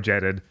either, or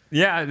Jetted.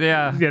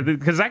 Yeah,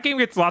 because that game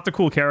gets lots of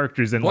cool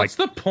characters in What's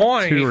the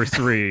point? 2 or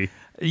 3.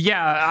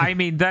 Yeah, I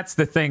mean, that's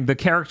the thing. The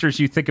characters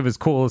you think of as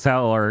cool as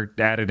hell are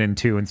added in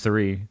 2 and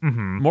 3.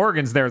 Mm-hmm.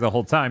 Morgan's there the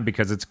whole time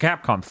because it's a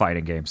Capcom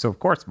fighting game, so of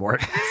course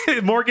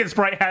Morgan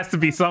Sprite has to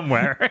be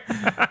somewhere.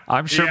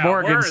 I'm sure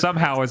Morgan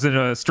somehow is in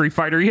a Street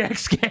Fighter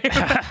EX game.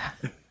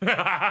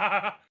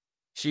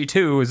 She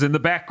too is in the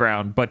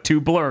background, but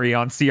too blurry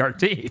on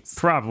CRTs.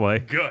 Probably.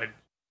 Good.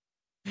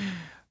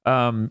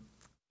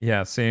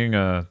 Yeah, seeing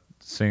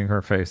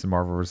her face in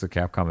Marvel vs.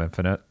 Capcom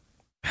Infinite.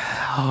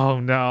 Oh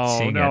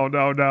no! No!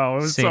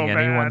 It was seeing so bad.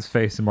 anyone's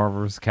face in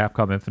Marvel vs.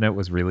 Capcom Infinite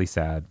was really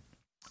sad.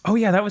 Oh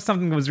yeah, that was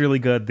something that was really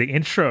good. The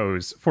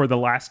intros for the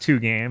last 2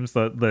 games,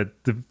 the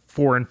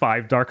 4 and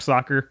 5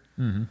 Darkstalker,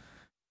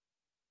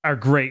 are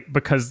great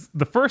because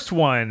the first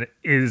one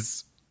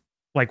is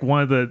like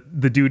one of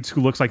the dudes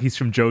who looks like he's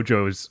from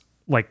JoJo's,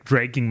 like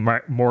dragging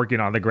Morgan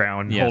on the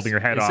ground, holding her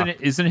head off.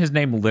 Isn't his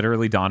name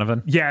literally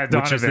Donovan? Yeah,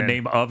 Donovan. Which is the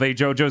name of a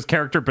JoJo's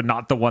character, but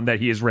not the one that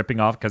he is ripping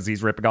off, because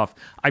he's ripping off,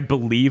 I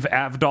believe,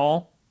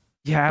 Avdol.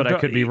 Yeah, but I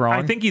could be wrong.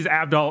 I think he's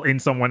Avdol in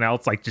someone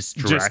else, like just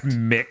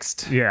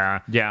mixed. Yeah.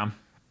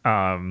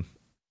 And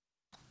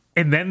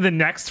then the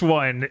next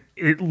one,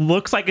 it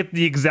looks like it's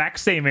the exact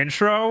same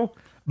intro,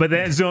 But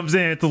then it zooms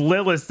in, it's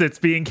Lilith that's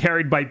being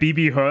carried by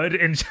BB Hood,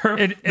 and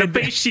the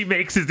face she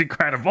makes is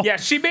incredible. Yeah,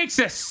 she makes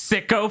a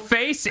sicko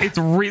face. It's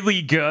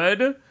really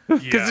good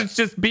because it's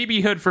just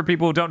BB Hood. For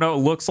people who don't know, it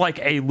looks like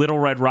a Little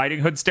Red Riding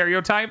Hood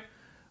stereotype.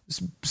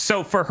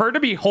 So for her to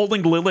be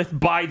holding Lilith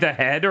by the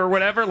head or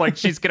whatever, like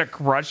she's gonna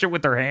crush it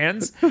with her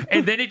hands,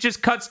 and then it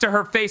just cuts to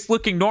her face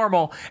looking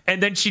normal,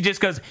 and then she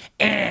just goes,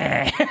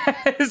 eh.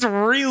 It's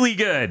really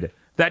good.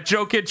 That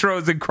joke intro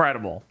is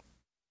incredible.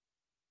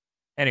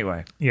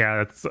 Anyway,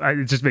 Yeah,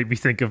 it just made me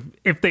think of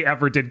if they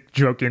ever did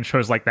joke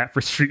intros like that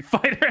for Street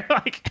Fighter,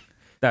 like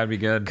that'd be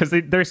good. because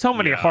there's so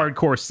many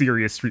hardcore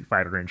serious Street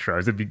Fighter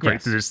intros. It'd be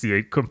great to just see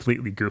a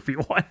completely goofy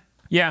one.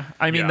 Yeah,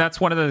 I mean that's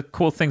one of the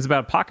cool things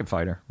about Pocket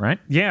Fighter, right?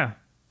 Yeah,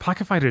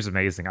 Pocket Fighter is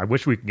amazing. I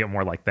wish we could get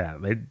more like that.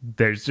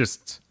 There's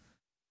just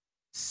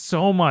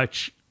so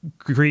much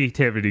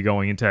creativity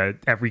going into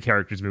every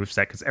character's moveset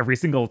because every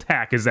single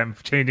attack is them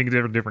changing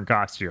a different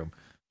costume.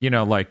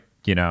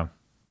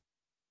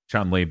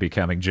 Chun-Li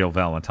becoming Jill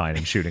Valentine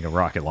and shooting a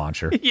rocket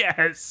launcher.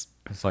 Yes.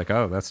 It's like,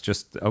 oh, that's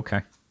just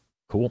okay.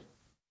 Cool.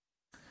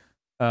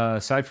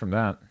 Aside from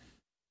that,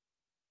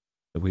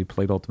 we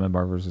played Ultimate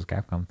Marvel vs.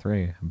 Capcom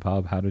 3.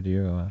 Bob, how did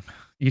you...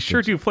 You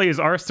sure do play as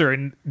Arthur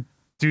and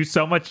do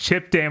so much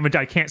chip damage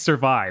I can't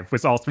survive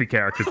with all three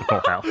characters at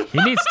full health.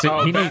 He needs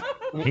to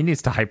he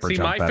needs to hyper See,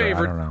 jump better.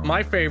 I don't know.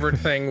 my favorite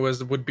thing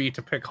would be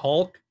to pick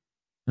Hulk,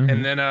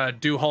 and then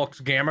do Hulk's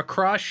Gamma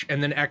Crush,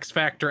 and then X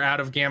Factor out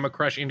of Gamma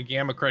Crush into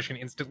Gamma Crush and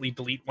instantly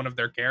delete one of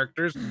their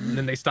characters, and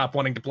then they stop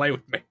wanting to play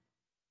with me.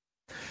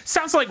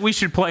 Sounds like we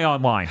should play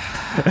online.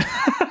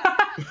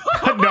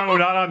 No,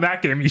 not on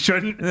that game. You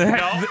shouldn't.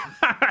 No,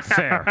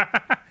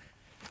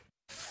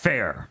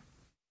 Fair.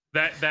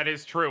 that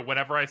is true.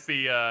 Whenever I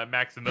see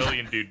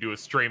Maximilian dude do a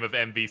stream of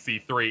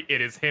MVC3,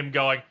 it is him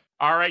going,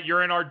 all right,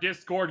 you're in our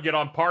Discord, get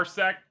on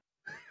Parsec.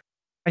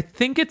 I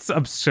think it's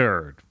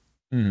absurd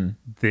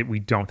that we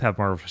don't have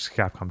Marvel vs.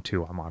 Capcom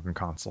 2 on modern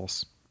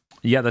consoles.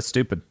 Yeah, that's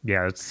stupid.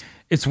 Yeah,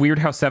 It's weird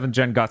how 7th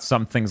Gen got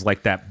some things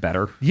like that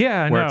better.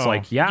 yeah, Where no. it's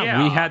like, we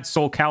had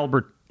Soul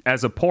Calibur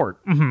as a port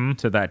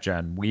to that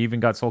gen. We even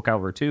got Soul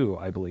Calibur 2,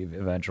 I believe,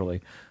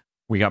 eventually.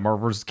 We got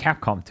Marvel vs.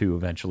 Capcom 2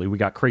 eventually. We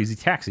got Crazy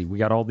Taxi. We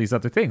got all these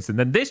other things. And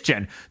then this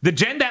gen, the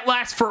gen that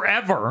lasts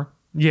forever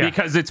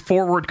because it's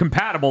forward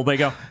compatible, they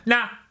go,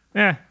 nah.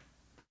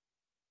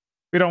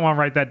 We don't want to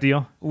write that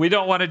deal. We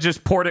don't want to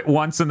just port it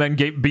once and then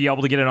be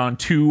able to get it on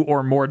 2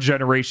 or more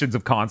generations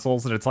of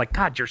consoles. And it's like,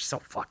 God, you're so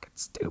fucking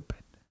stupid.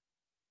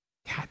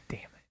 God damn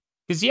it.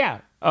 Because,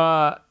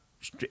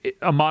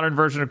 a modern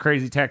version of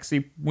Crazy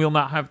Taxi will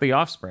not have the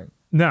Offspring.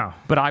 No.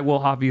 But I will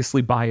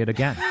obviously buy it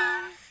again.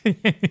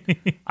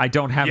 I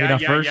don't have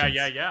enough versions.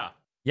 Yeah.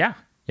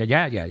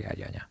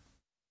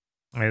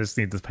 I just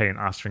need to pay an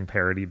Offspring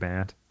parody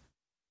band.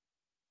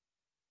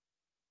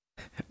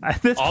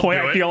 At this I'll point,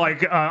 do I it. feel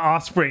like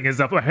Offspring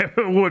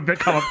would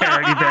become a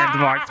parody band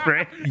of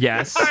Offspring.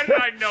 Yes.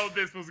 I know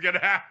this was going to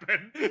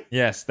happen.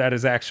 Yes, that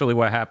is actually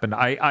what happened.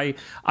 I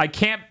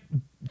can't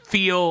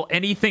feel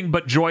anything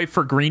but joy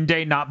for Green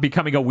Day not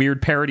becoming a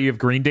weird parody of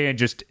Green Day and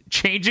just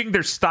changing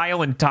their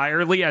style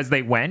entirely as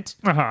they went.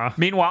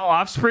 Meanwhile,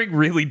 Offspring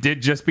really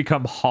did just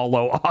become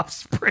hollow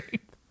Offspring.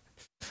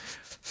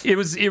 It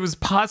was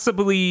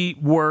possibly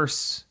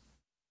worse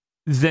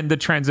than the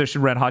transition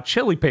Red Hot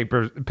Chili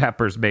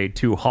Peppers made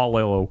to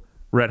hollow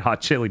Red Hot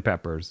Chili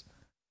Peppers.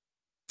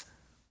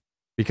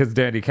 Because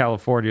Dandy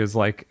California is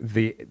like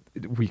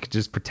we could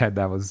just pretend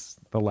that was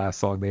the last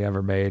song they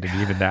ever made,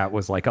 and even that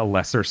was like a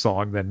lesser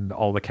song than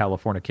all the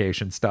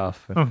Californication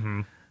stuff.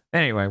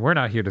 Anyway, we're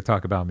not here to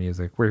talk about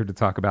music. We're here to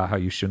talk about how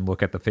you shouldn't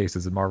look at the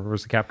faces in Marvel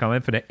vs. Capcom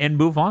Infinite and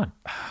move on.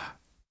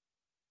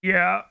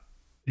 Yeah.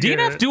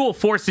 DNF Duel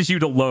forces you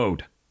to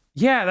load.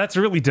 Yeah, that's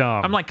really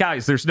dumb. I'm like,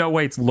 guys, there's no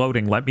way it's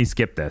loading. Let me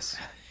skip this.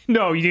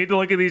 no, you need to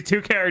look at these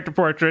two character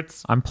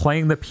portraits. I'm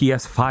playing the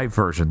PS5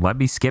 version. Let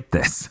me skip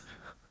this.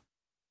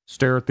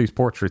 Stare at these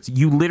portraits.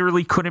 You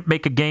literally couldn't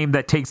make a game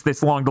that takes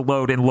this long to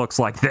load and looks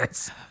like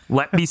this.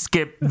 Let me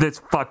skip this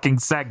fucking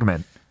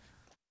segment.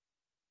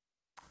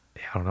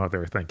 Yeah, I don't know what they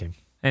were thinking.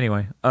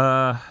 Anyway,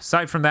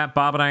 aside from that,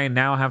 Bob and I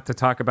now have to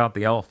talk about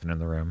the elephant in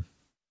the room.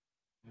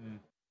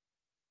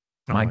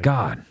 My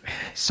God.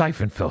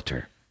 Siphon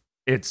filter.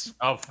 It's...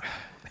 Oh,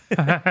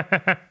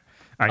 I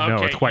know,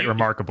 Okay, it's quite you-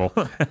 remarkable.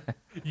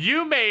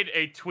 you made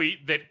a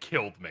tweet that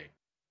killed me.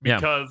 Yeah.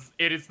 Because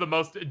it is the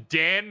most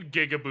Dan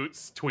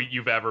Gigaboots tweet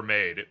you've ever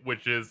made,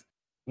 which is,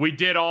 we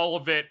did all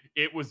of it.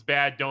 It was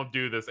bad. Don't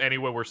do this.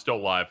 Anyway, we're still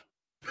live.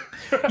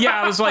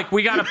 Yeah, I was like,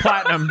 we got a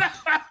platinum.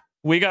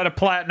 We got a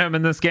platinum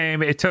in this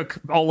game. It took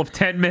all of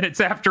 10 minutes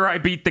after I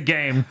beat the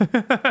game.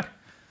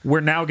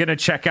 We're now going to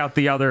check out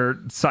the other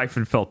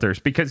Siphon filters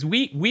because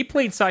we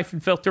played Siphon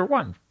Filter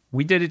 1.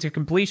 We did it to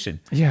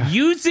completion. Yeah.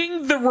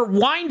 Using the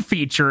rewind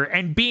feature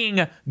and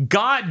being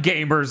god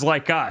gamers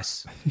like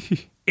us.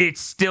 It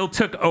still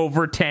took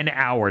over 10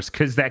 hours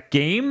because that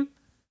game,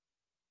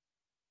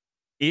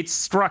 its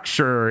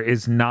structure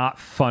is not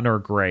fun or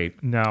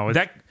great. No,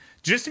 That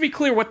just to be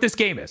clear what this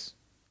game is,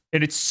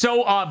 and it's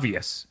so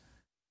obvious.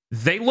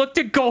 They looked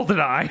at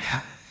GoldenEye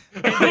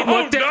And they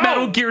looked at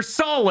Metal Gear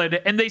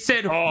Solid and they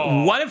said,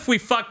 what if we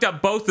fucked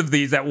up both of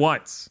these at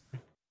once?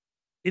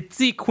 It's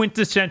the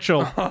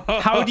quintessential.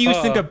 How do you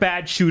think a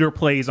bad shooter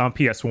plays on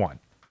PS1?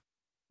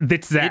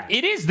 It's that.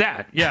 It is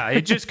that. Yeah,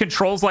 it just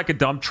controls like a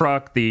dump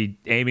truck. The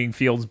aiming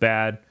feels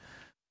bad.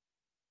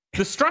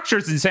 The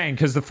structure's insane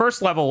because the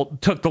first level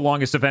took the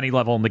longest of any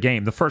level in the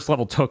game. The first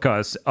level took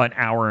us an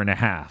hour and a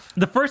half.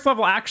 The first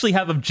level actually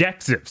have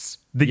objectives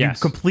that you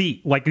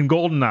complete, like in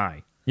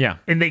GoldenEye. Yeah.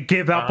 And they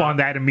give up on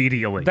that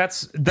immediately.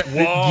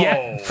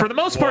 Yeah, for the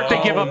most part,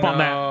 they give up on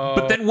that.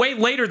 But then way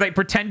later, they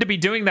pretend to be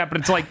doing that. But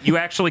it's like, you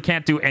actually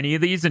can't do any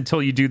of these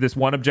until you do this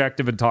one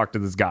objective and talk to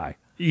this guy.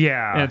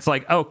 Yeah. And it's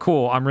like, oh,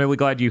 cool. I'm really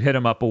glad you hit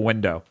him up a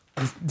window.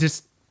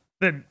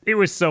 It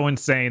was so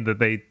insane that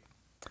they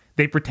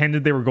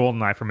pretended they were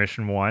GoldenEye for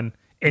Mission 1.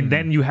 And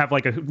then you have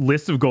like a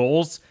list of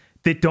goals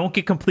that don't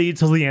get completed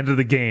till the end of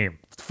the game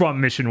from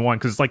Mission 1,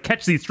 because it's like,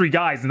 catch these 3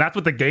 guys, and that's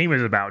what the game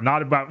is about,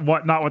 not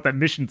what that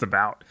mission's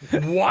about.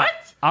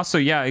 What? Also,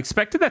 yeah, I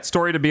expected that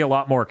story to be a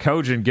lot more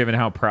cogent, given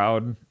how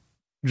proud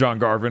John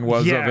Garvin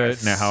was of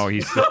it, and how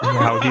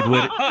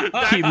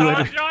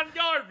John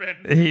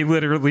Garvin. he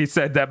literally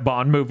said that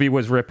Bond movie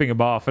was ripping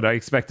him off, and I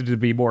expected it to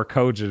be more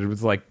cogent. It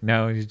was like,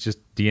 no, he's just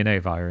DNA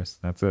virus.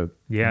 That's it.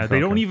 Yeah, they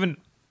don't even.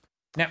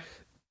 Now,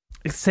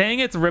 saying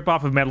it's a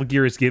ripoff of Metal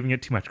Gear is giving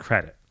it too much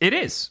credit. it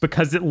is.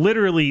 Because it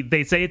literally,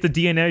 they say it's a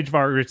DNA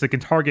virus that can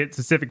target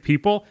specific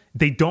people.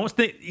 They don't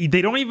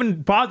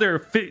even bother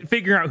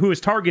figuring out who is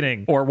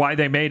targeting Or why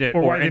they made it,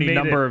 or any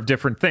number of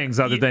different things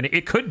other than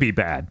it could be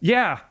bad.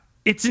 Yeah,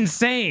 it's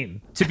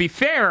insane. To be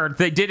fair,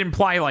 they did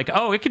imply like,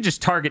 oh, it could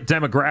just target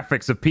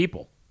demographics of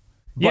people.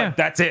 But Yeah.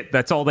 that's it.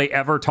 That's all they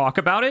ever talk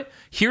about it.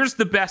 Here's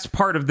the best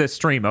part of this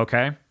stream,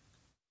 okay?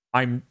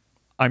 I'm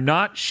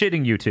not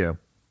shitting you two.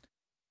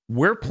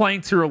 We're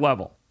playing through a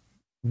level.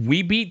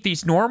 We beat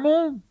these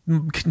normal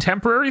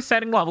contemporary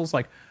setting levels,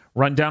 like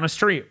run down a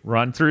street,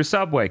 run through a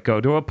subway, go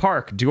to a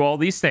park, do all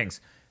these things.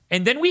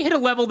 And then we hit a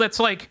level that's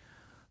like,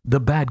 the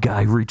bad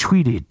guy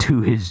retreated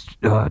to his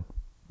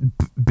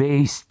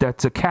base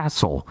that's a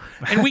castle.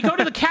 And we go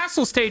to the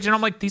castle stage, and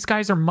I'm like, these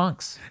guys are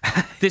monks.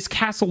 This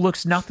castle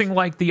looks nothing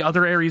like the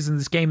other areas in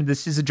this game, and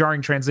this is a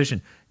jarring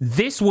transition.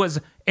 This was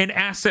an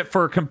asset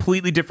for a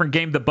completely different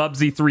game the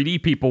Bubsy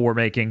 3D people were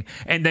making,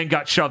 and then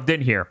got shoved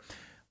in here.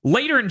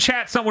 Later in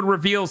chat, someone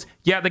reveals,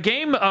 yeah, the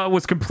game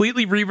was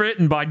completely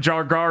rewritten by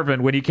Jar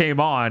Garvin when he came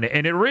on,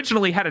 and it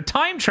originally had a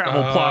time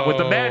travel plot with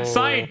a mad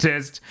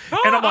scientist.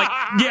 And I'm like,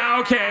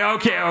 yeah,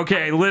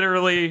 okay.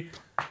 Literally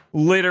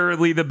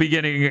the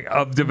beginning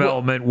of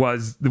development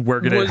was we're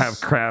going to have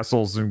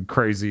castles and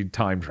crazy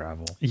time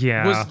travel.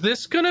 Yeah. Was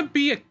this gonna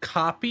be a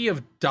copy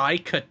of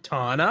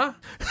Daikatana?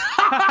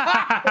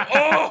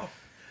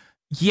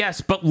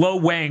 Yes, but Lo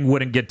Wang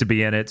wouldn't get to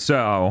be in it,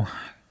 so...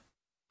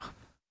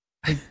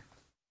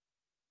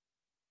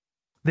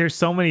 There's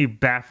so many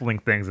baffling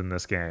things in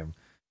this game.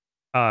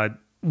 One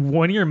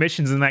of your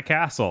missions in that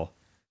castle,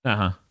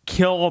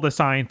 kill all the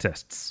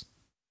scientists.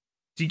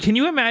 Can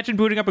you imagine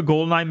booting up a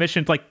GoldenEye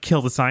mission to like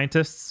kill the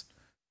scientists?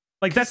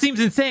 Like, that seems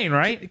insane,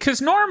 right? Because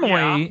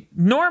normally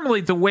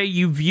the way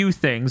you view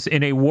things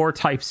in a war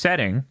type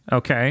setting,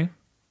 okay,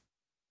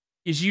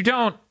 is you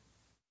don't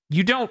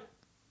treat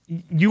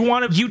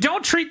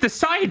the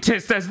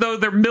scientists as though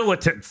they're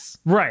militants.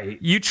 Right.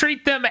 You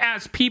treat them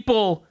as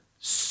people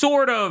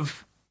sort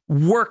of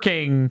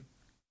working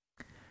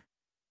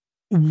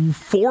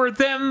for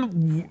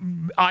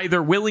them,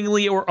 either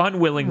willingly or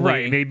unwillingly.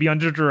 Right. Maybe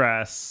under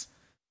duress.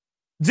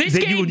 This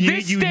game,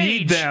 you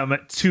need them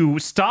to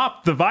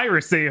stop the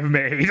virus they have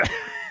made.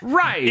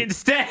 Right.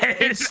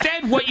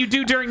 Instead, what you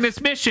do during this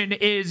mission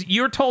is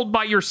you're told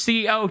by your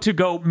CEO to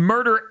go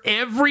murder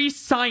every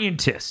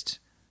scientist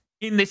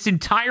in this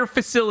entire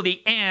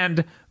facility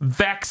and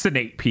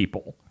vaccinate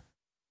people.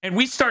 And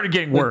we started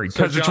getting worried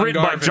because it's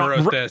written by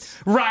John.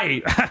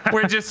 Right.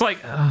 We're just like,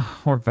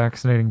 we're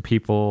vaccinating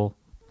people.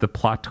 The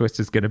plot twist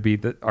is going to be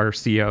that our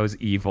CEO is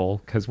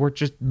evil because we're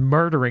just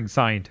murdering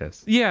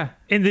scientists. Yeah,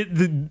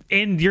 and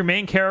and your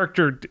main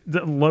character,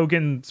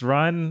 Logan's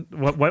Run.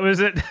 What was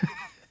it?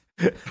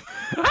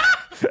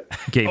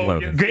 Gabe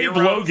Logan.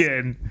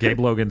 Gabe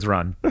Logan's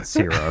Run.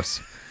 Heroes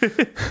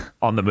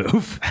on the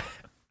move.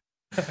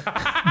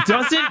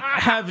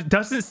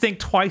 doesn't think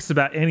twice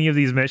about any of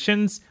these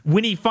missions.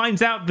 When he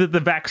finds out that the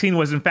vaccine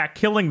was in fact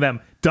killing them,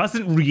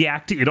 doesn't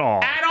react at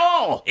all.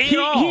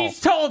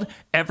 He's told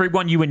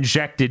everyone you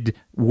injected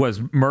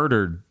was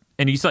murdered,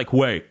 and he's like,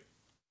 "Wait,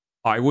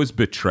 I was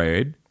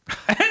betrayed."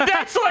 And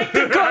that's like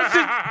the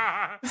closest.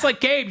 It's like,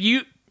 Gabe,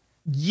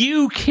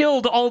 you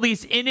killed all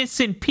these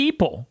innocent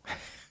people.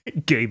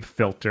 Gabe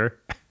Filter.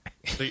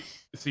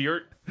 So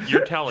you're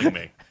telling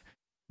me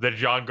that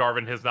John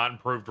Garvin has not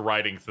improved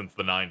writing since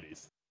the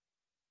 90s.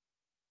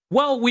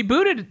 Well, we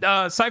booted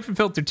Siphon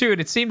Filter 2, and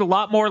it seemed a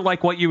lot more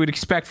like what you would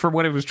expect for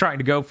what it was trying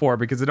to go for,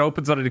 because it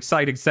opens on an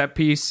exciting set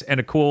piece and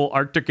a cool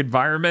Arctic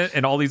environment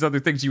and all these other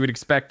things you would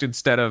expect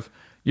instead of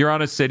you're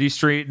on a city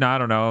street and I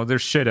don't know,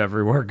 there's shit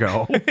everywhere,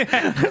 go. They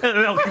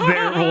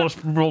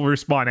will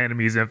respawn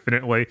enemies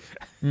infinitely.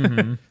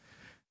 Mm-hmm.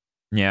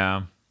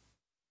 Yeah.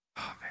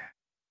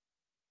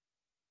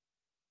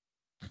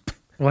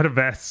 What a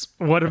mess.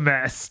 What a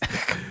mess.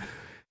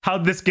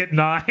 How'd this get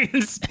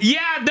 9s?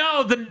 Yeah,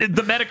 no, the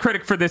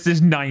Metacritic for this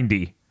is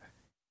 90.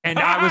 And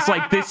I was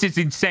like, this is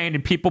insane.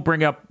 And people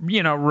bring up,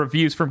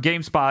 reviews from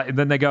GameSpot, and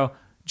then they go,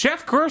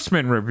 Jeff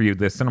Gerstmann reviewed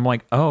this. And I'm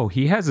like, oh,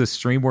 he has a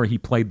stream where he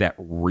played that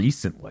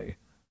recently.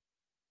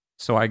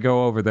 So I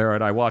go over there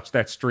and I watch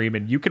that stream,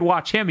 and you can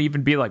watch him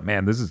even be like,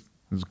 man, this is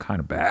kind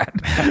of bad.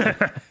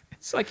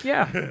 It's like,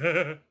 yeah.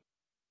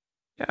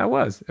 Yeah, it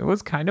was. It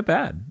was kind of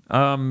bad.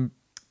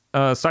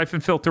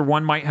 Siphon Filter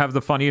 1 might have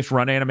the funniest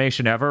run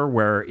animation ever,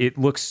 where it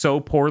looks so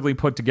poorly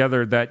put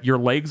together that your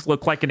legs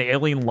look like an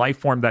alien life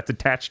form that's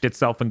attached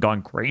itself and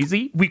gone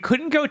crazy. We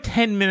couldn't go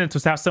 10 minutes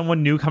without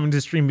someone new coming to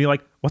the stream and be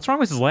like, what's wrong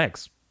with his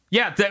legs?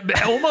 Yeah,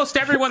 almost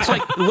everyone's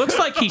like, looks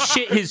like he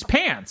shit his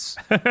pants.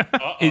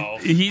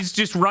 He's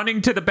just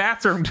running to the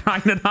bathroom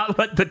trying to not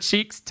let the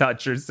cheeks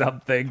touch or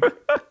something.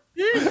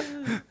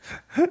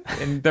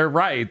 And they're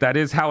right. That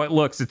is how it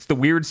looks. It's the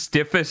weird,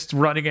 stiffest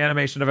running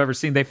animation I've ever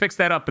seen. They fixed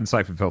that up in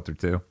Siphon Filter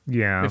 2.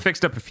 Yeah. They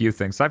fixed up a few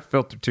things. Siphon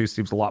Filter 2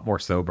 seems a lot more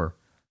sober.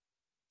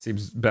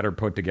 Seems better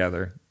put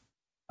together.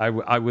 I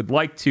would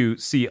like to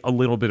see a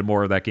little bit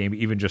more of that game,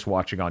 even just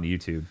watching on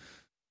YouTube.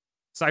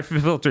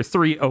 Siphon Filter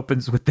 3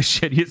 opens with the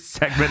shittiest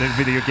segment in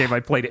video game I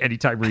played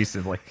anytime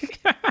recently.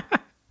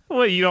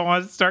 Well, you don't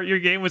want to start your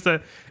game with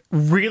a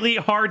really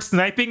hard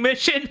sniping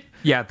mission?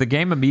 Yeah, the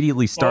game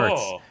immediately starts,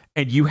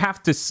 and you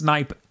have to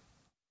snipe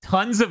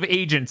tons of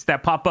agents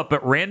that pop up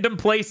at random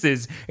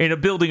places in a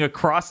building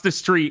across the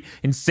street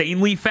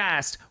insanely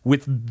fast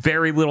with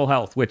very little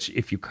health, which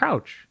if you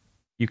crouch,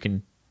 you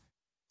can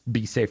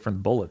be safe from the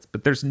bullets.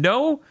 But there's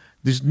no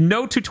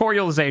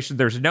tutorialization,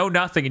 there's no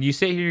nothing, and you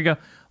sit here and you go,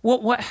 well,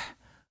 what?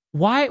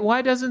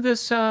 Why doesn't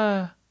this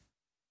have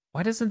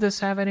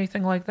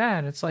anything like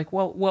that? It's like,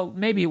 well,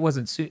 maybe it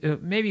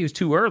wasn't. Maybe it was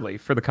too early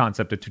for the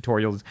concept of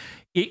tutorials.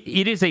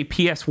 It is a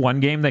PS1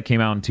 game that came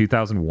out in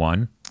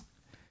 2001.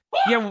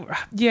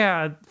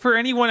 Yeah. For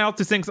anyone else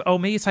who thinks, oh,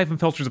 maybe Siphon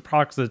Filter is a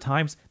product of the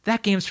times,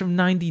 that game's from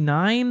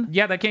 99.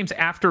 Yeah, that game's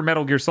after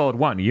Metal Gear Solid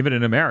 1, even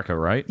in America,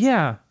 right?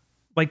 Yeah,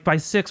 like by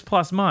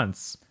 6+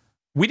 months.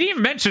 We didn't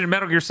even mention in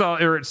Metal Gear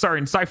Solid,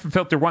 in Siphon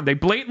Filter 1, they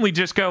blatantly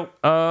just go,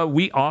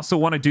 we also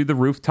want to do the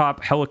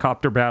rooftop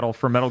helicopter battle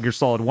for Metal Gear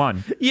Solid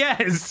 1.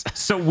 Yes!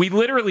 So we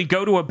literally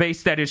go to a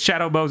base that is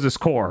Shadow Moses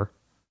core,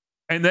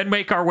 and then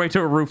make our way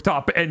to a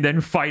rooftop, and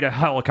then fight a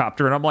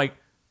helicopter. And I'm like,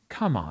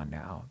 come on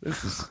now.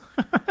 This is...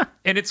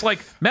 And it's like,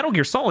 Metal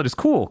Gear Solid is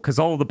cool, because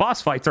all of the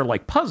boss fights are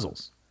like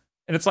puzzles.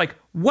 And it's like,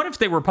 what if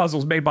they were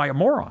puzzles made by a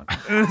moron?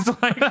 And it's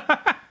like,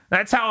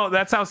 that's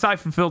how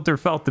Siphon Filter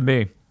felt to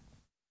me.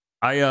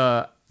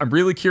 I'm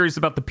really curious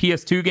about the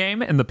PS2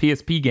 game and the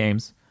PSP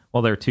games.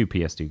 Well, there are 2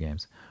 PS2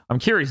 games. I'm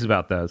curious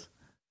about those.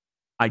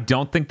 I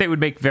don't think they would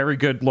make very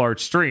good large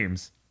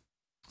streams.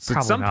 So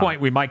at some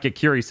point, we might get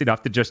curious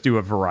enough to just do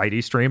a variety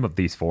stream of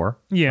these 4.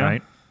 Yeah.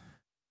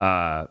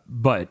 Right?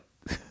 But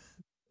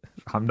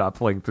I'm not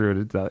playing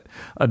through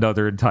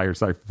another entire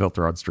Siphon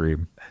Filter on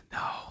stream.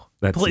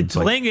 No.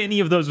 Playing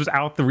any of those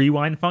without the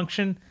rewind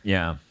function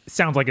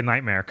sounds like a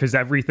nightmare, because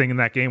everything in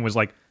that game was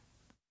like,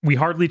 we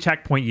hardly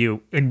checkpoint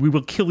you, and we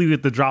will kill you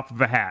at the drop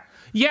of a hat.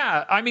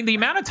 Yeah, I mean, the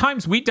amount of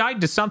times we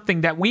died to something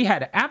that we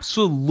had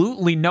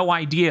absolutely no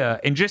idea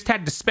and just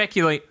had to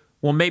speculate,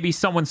 well, maybe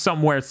someone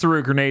somewhere threw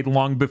a grenade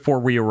long before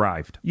we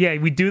arrived. Yeah,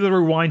 we do the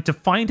rewind to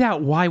find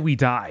out why we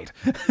died.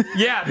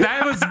 Yeah,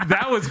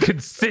 that was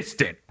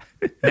consistent.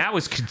 That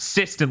was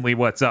consistently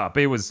what's up.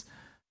 It was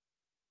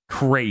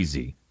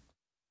crazy.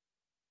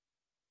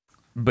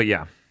 But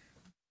yeah,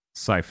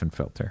 Siphon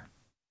Filter.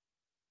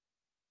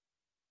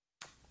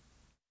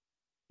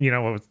 You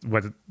know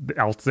what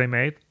else they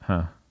made?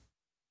 Huh.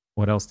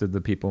 What else did the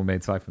people who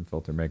made Siphon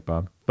Filter make,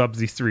 Bob?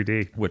 Bubsy's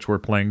 3D. Which we're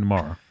playing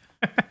tomorrow.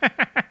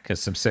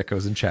 Because some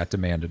sickos in chat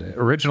demanded it.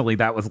 Originally,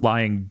 that was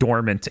lying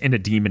dormant in a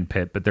demon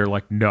pit, but they're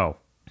like, no.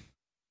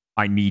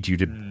 I need you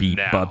to beat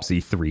Bubsy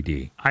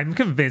 3D. I'm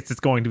convinced it's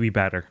going to be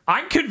better.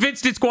 I'm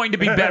convinced it's going to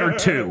be better,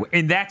 too.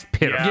 And that's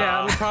pitiful.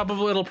 Yeah,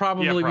 it'll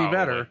probably be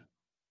better.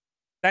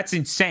 That's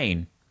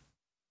insane.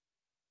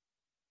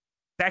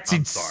 That's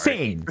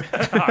insane.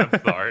 I'm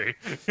sorry.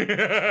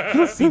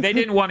 See, they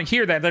didn't want to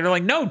hear that. They're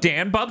like, no,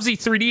 Dan, Bubsy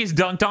 3D is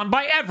dunked on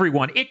by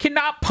everyone. It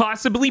cannot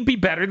possibly be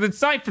better than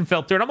Siphon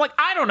Filter. And I'm like,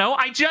 I don't know.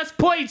 I just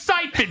played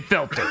Siphon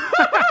Filter.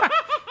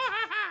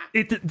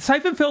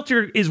 Siphon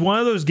Filter is one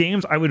of those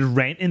games I would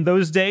rent in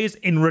those days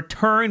and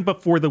return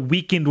before the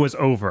weekend was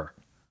over.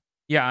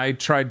 Yeah, I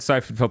tried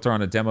Siphon Filter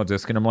on a demo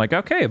disc, and I'm like,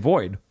 okay,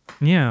 avoid.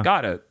 Yeah.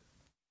 Got it.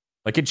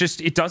 Like,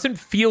 it doesn't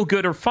feel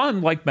good or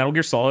fun like Metal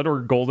Gear Solid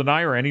or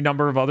GoldenEye or any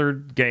number of other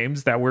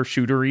games that were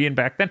shootery and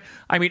back then.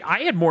 I mean,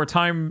 I had more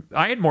fun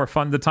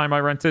the time I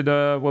rented,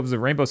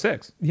 Rainbow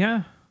Six.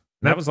 Yeah.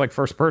 That was like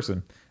first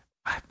person.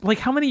 Like,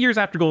 how many years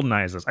after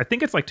GoldenEye is this? I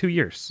think it's like 2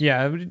 years.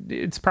 Yeah,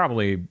 it's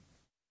probably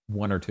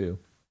 1 or 2.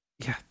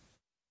 Yeah.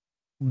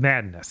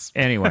 Madness.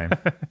 Anyway,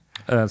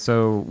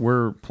 so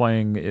we're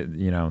playing,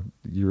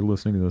 you're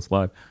listening to this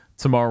live.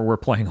 tomorrow we're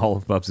playing all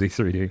of Bubsy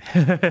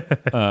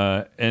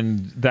 3D.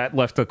 And that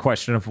left the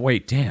question of,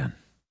 wait, Dan,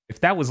 if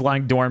that was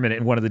lying dormant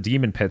in one of the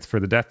demon pits for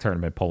the Death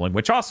Tournament polling,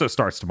 which also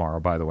starts tomorrow,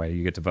 by the way,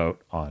 you get to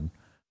vote on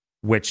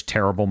which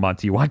terrible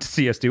month you want to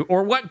see us do,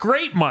 or what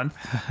great month.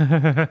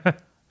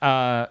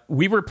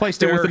 We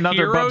replaced it with another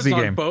heroes Bubsy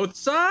on game. both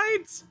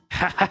sides?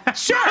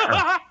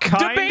 Sure,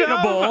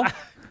 debatable.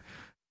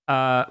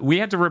 We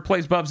had to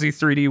replace Bubsy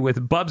 3D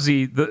with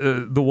Bubsy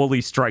the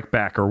Woolly Strike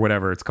Back, or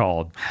whatever it's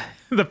called.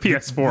 The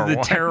PS4 The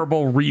one.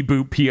 terrible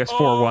reboot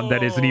PS4 one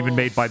that isn't even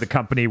made by the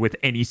company with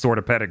any sort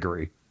of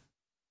pedigree.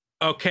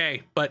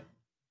 Okay, but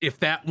if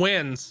that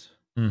wins,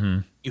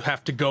 you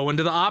have to go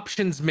into the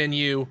options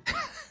menu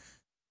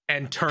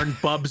and turn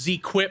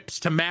Bubsy quips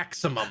to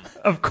maximum.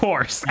 Of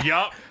course.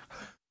 Yup.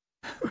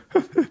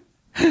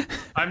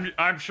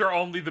 I'm sure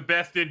only the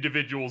best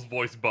individuals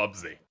voice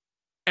Bubsy.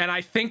 And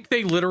I think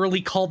they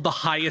literally called the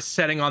highest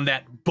setting on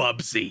that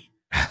Bubsy.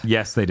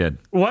 Yes, they did.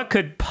 What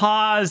could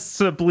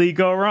possibly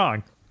go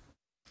wrong?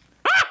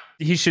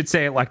 He should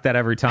say it like that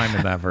every time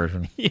in that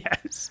version.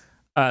 Yes.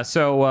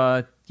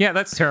 Yeah,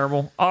 that's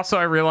terrible. Also,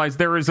 I realized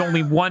there is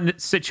only one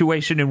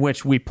situation in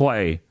which we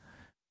play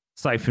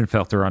Siphon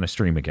Filter on a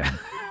stream again.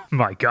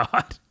 My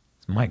God.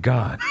 My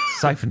God,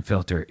 Siphon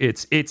Filter.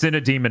 It's in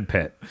a demon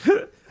pit.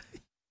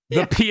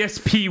 The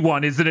PSP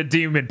one is in a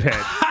demon pit.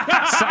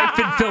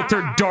 Siphon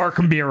Filter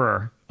Dark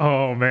Mirror.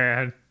 Oh,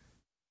 man.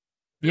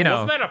 You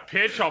know, Wasn't that a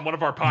pitch on one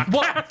of our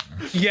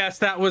podcasts? Yes,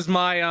 that was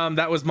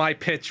my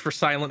pitch for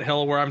Silent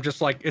Hill, where I'm just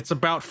like, it's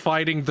about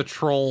fighting the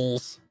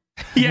trolls.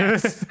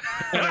 yes.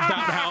 And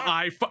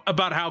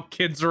about how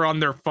kids are on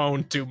their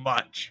phone too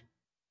much.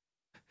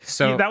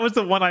 So That was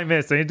the one I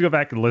missed. I need to go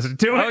back and listen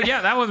to it. oh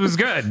yeah, that one was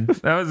good.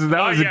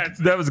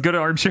 That was good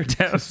armchair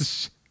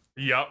test.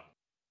 Yup.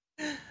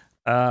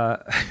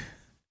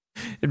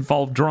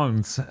 Involved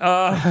drones.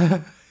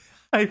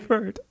 I've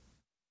heard.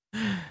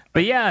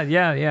 But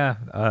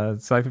yeah.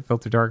 Siphon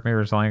Filter Dark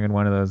Mirror is lying in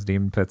one of those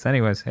demon pits.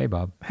 Anyways, hey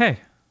Bob, Hey.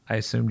 I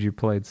assumed you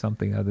played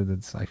something other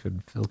than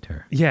Siphon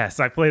Filter.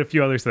 Yes, I played a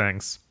few other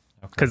things.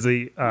 Because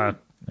Okay.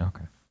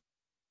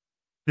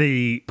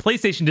 the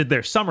PlayStation did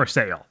their summer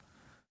sale.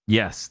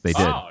 Yes, they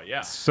did. Oh,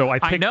 yeah. So I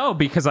picked... I know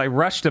because I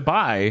rushed to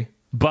buy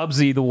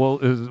Bubsy the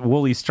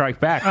Woolly Strike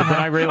Back, but then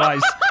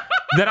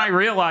I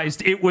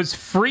realized it was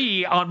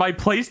free on my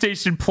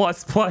PlayStation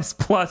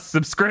Plus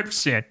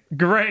subscription.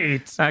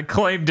 Great. I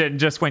claimed it and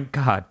just went,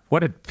 God,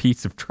 what a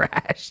piece of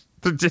trash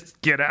to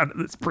just get out of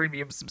this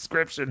premium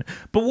subscription.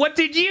 But what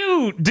did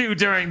you do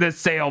during this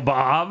sale,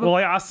 Bob? Well,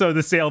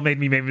 the sale made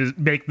me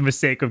make the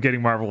mistake of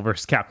getting Marvel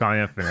vs.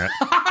 Capcom Infinite.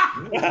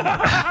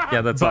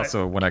 Yeah, that's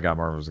also when I got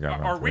Marvel's Got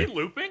Are we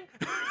looping?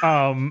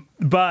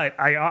 But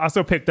I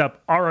also picked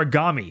up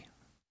Origami,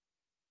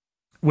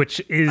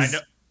 which is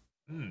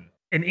an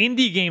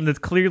indie game that's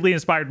clearly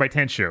inspired by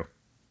Tenchu.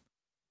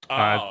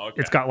 Okay.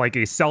 It's got like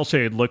a cel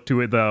shaded look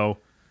to it, though,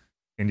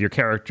 and your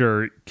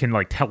character can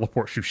like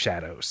teleport through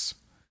shadows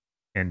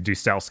and do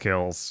stealth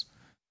kills.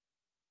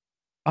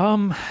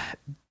 I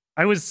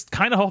was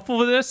kind of hopeful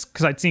for this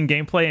because I'd seen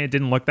gameplay and it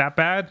didn't look that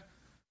bad,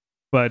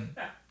 but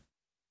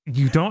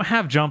you don't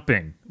have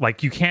jumping.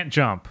 Like, you can't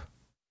jump.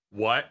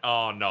 What?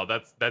 Oh no,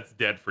 that's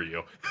dead for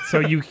you. So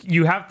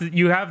you have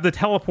the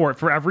teleport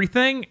for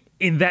everything,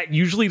 and that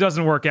usually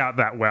doesn't work out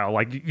that well.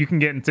 Like, you can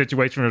get in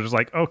situations where it's just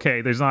like,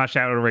 okay, there's not a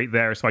shadow right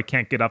there, so I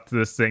can't get up to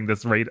this thing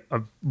that's right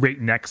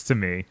next to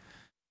me.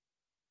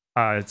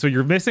 So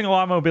you're missing a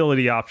lot of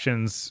mobility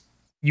options.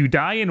 You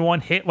die in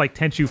one hit, like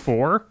Tenchu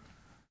 4,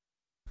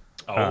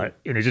 and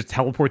it just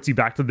teleports you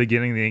back to the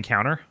beginning of the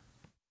encounter.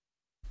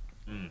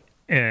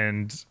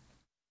 And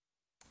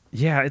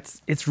yeah,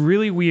 it's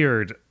really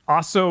weird.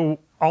 Also,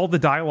 all the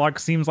dialogue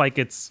seems like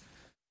it's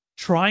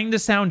trying to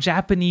sound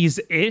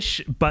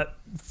Japanese-ish, but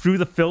through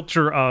the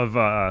filter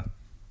of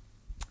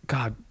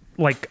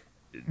like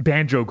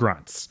banjo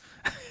grunts.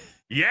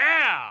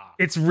 Yeah.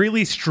 It's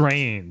really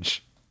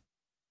strange.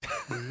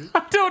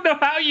 I don't know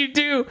how you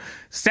do.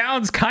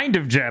 Sounds kind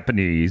of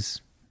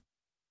Japanese,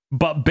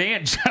 but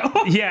banjo.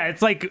 Yeah,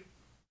 it's like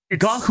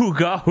it's Gahu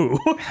gahu.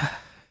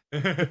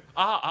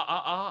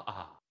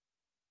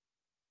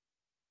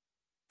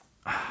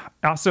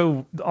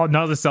 Also, none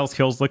of the stealth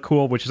kills look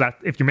cool, which is that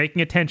if you're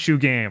making a Tenchu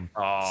game,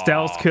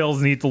 stealth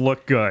kills need to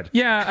look good.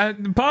 Yeah,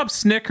 Bob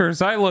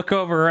Snickers. I look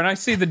over and I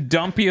see the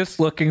dumpiest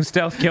looking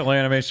stealth kill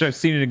animation I've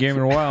seen in a game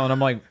in a while, and I'm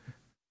like,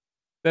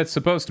 that's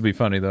supposed to be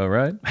funny though,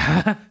 right?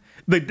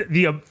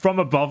 The from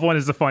above one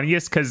is the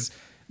funniest because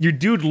your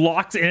dude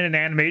locks in an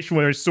animation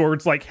where his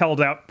sword's like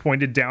held out,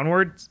 pointed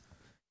downwards,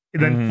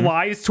 and then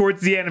flies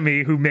towards the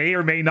enemy who may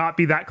or may not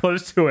be that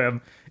close to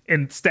him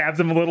and stabs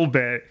him a little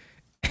bit.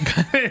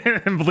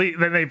 And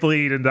then they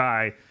bleed and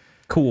die.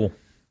 Cool.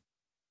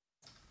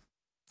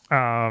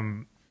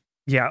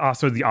 Yeah,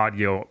 also the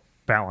audio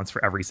balance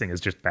for everything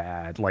is just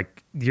bad.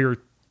 Like,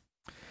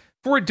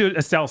 for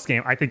a stealth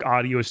game, I think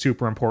audio is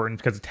super important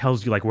because it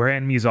tells you like where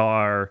enemies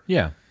are.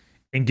 Yeah.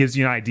 And gives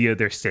you an idea of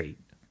their state.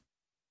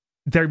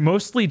 They're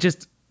mostly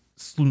just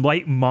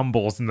slight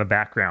mumbles in the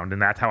background,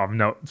 and that's how I'm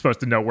supposed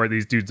to know where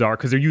these dudes are,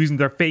 because they're using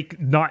their fake,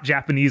 not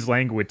Japanese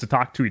language to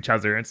talk to each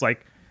other. And it's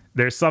like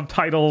there's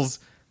subtitles,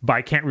 but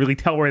I can't really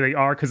tell where they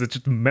are because it's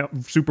just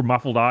super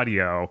muffled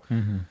audio.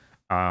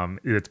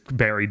 It's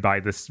buried by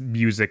this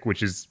music,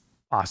 which is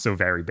also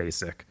very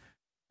basic.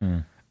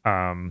 So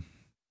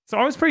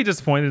I was pretty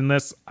disappointed in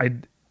this.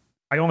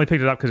 I only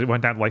picked it up because it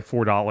went down to like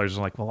 $4.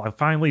 I'm like, well, I'll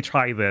finally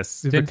try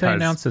this. Did they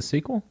announce a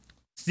sequel?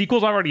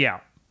 Sequel's already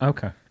out.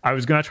 Okay. I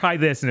was going to try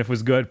this, and if it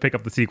was good, pick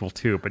up the sequel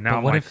too. But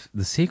now what if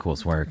the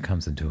sequel's where it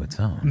comes into its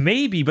own?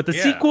 Maybe, but the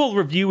sequel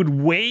reviewed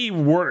way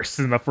worse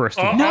than the first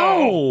one.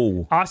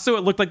 No! Also,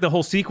 it looked like the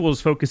whole sequel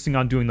was focusing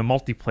on doing the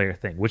multiplayer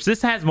thing, which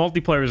this has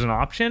multiplayer as an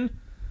option,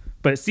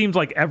 but it seems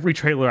like every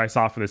trailer I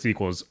saw for the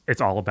sequel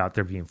it's all about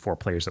there being 4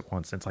 players at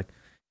once. And it's like,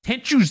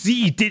 Tenchu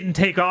Z didn't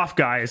take off,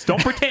 guys.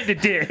 Don't pretend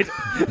it did.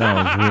 No,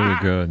 it was really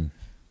good.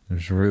 It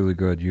was really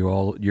good. You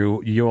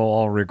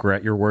all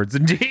regret your words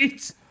and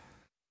deeds.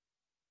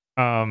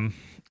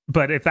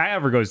 But if that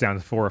ever goes down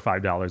to $4 or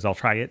 $5, I'll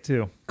try it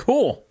too.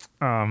 Cool.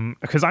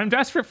 Because I'm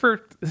desperate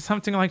for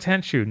something like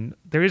Tenchu.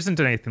 There isn't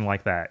anything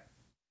like that.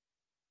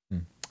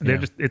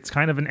 It's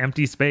kind of an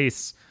empty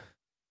space,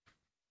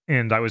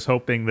 and I was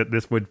hoping that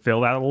this would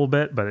fill that a little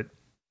bit, but it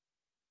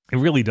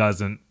really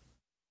doesn't.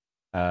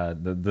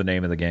 The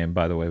name of the game,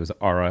 by the way, was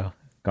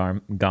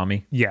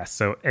Aragami. Yes,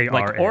 so ARA.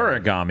 Like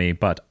origami,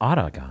 but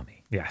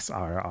Aragami. Yes,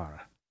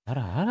 Ara.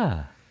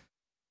 Ara.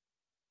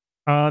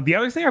 The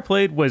other thing I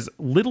played was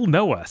Little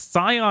Noah,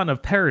 Scion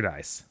of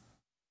Paradise.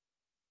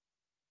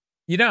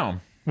 You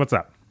know, what's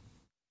up?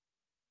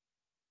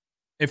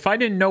 If I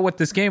didn't know what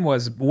this game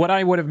was, what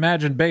I would have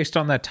imagined based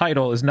on that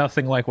title is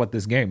nothing like what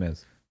this game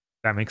is.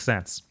 That makes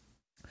sense.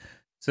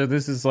 So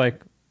this is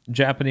like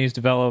Japanese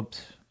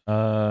developed.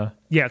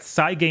 It's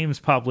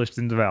Cygames published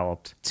and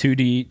developed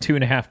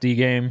 2.5D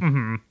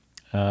game.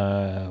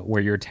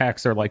 Where your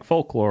attacks are like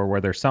folklore,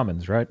 where they're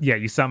summons, right? Yeah,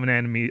 you summon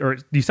or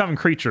you summon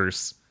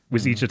creatures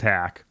with each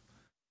attack.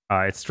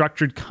 It's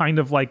structured kind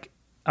of like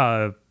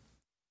a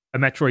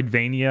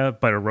Metroidvania,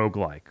 but a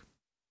roguelike.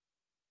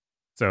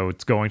 So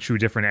it's going through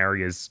different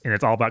areas, and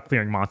it's all about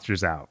clearing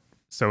monsters out.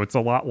 So it's a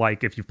lot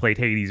like if you played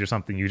Hades or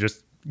something.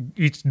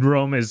 Each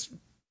room is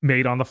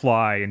made on the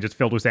fly and just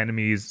filled with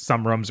enemies.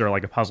 Some rooms are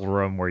like a puzzle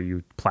room where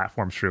you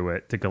platform through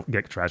it to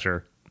get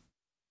treasure.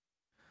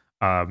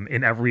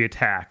 In every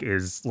attack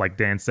is, like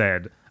Dan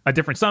said, a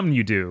different summon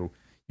you do.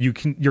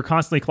 You're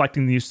constantly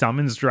collecting these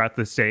summons throughout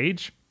the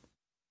stage.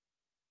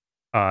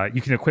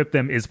 You can equip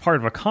them as part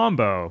of a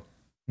combo,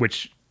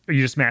 which you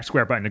just smash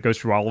square button, it goes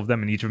through all of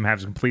them, and each of them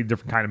has a completely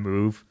different kind of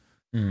move.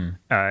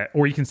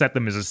 Or you can set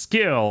them as a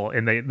skill,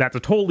 and that's a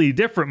totally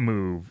different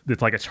move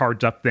that's like a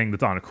charged up thing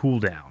that's on a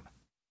cooldown.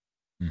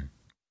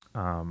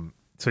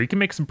 So you can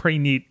make some pretty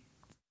neat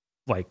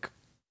like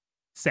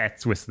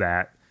sets with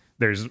that.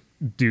 There's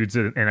dudes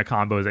in a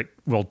combo that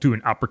will do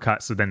an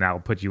uppercut, so then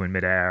that'll put you in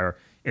midair.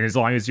 And as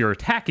long as you're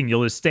attacking,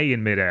 you'll just stay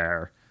in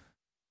midair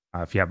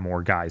if you have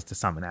more guys to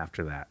summon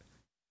after that.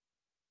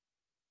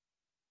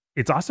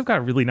 It's also got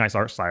a really nice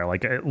art style.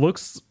 Like, it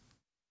looks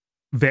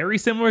very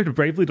similar to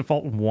Bravely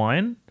Default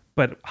 1,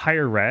 but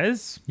higher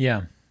res.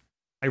 Yeah.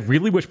 I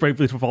really wish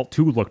Bravely Default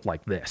 2 looked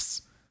like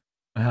this.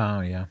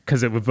 Oh, yeah.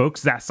 Because it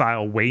evokes that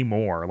style way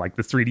more. Like,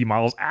 the 3D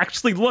models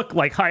actually look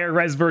like higher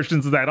res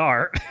versions of that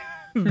art.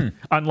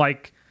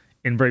 Unlike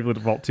in Bravely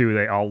Default 2,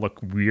 they all look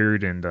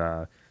weird and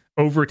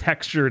over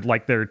textured,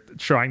 like they're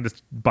trying to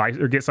buy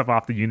or get stuff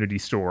off the Unity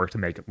store to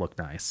make it look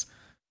nice.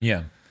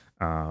 Yeah.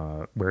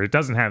 Where it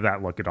doesn't have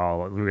that look at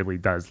all. It really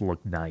does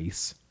look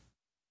nice.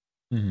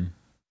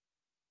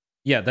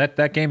 Yeah,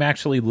 that game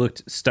actually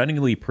looked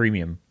stunningly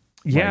premium.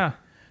 Yeah. Like,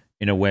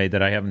 in a way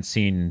that I haven't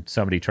seen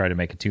somebody try to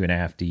make a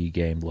 2.5D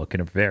game look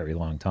in a very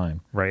long time.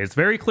 Right. It's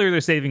very clear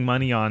they're saving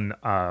money on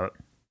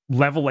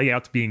level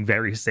layouts being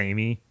very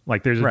samey.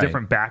 Like, there's a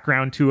different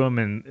background to them,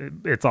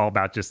 and it's all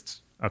about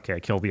just, okay, I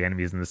kill the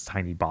enemies in this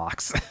tiny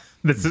box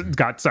that's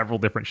got several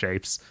different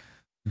shapes.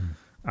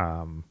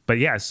 But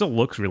yeah, it still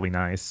looks really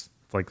nice.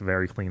 It's like a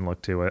very clean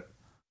look to it.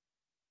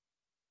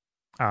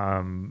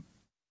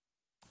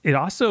 It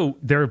also,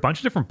 there are a bunch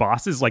of different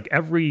bosses. Like,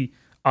 every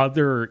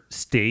other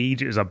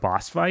stage is a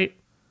boss fight,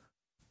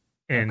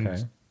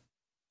 and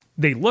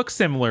they look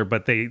similar,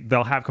 but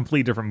they'll have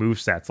completely different move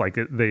sets. Like,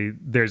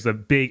 there's a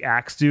big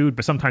axe dude,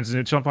 but sometimes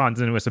it jumps on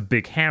into us a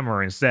big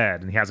hammer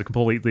instead, and he has a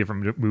completely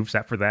different move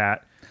set for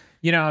that.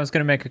 You know, I was going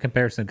to make a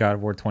comparison to God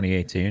of War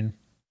 2018,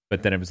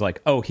 but then it was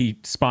like, oh, he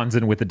spawns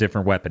in with a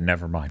different weapon.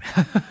 Never mind.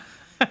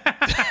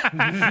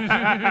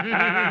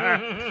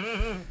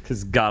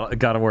 Because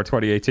God of War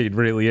 2018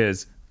 really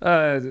is.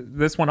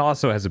 This one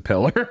also has a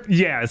pillar.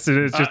 Yes,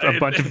 it's just a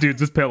bunch of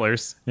dudes with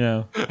pillars.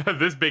 Yeah.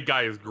 This big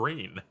guy is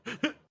green.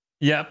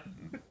 Yep.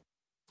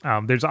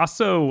 There's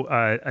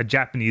also a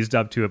Japanese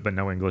dub to it, but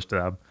no English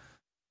dub,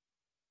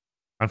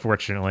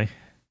 unfortunately.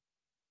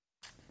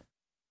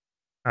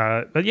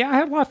 But yeah, I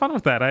had a lot of fun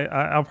with that.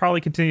 I'll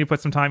probably continue to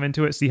put some time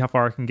into it, see how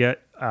far I can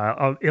get.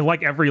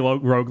 Like every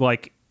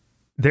roguelike,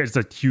 there's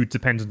a huge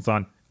dependence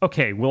on,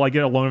 okay, will I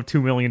get a loan of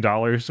 $2 million?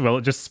 Will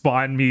it just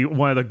spawn me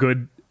one of the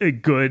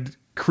good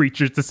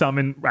creatures to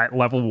summon at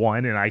level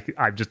 1, and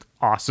I'm just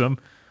awesome?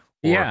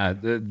 Yeah,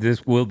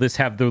 will this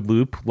have the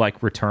loop like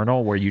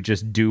Returnal where you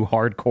just do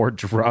hardcore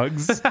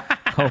drugs,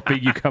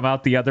 hoping you come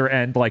out the other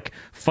end like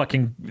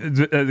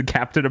fucking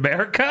Captain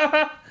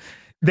America?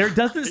 There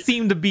doesn't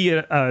seem to be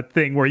a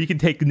thing where you can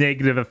take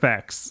negative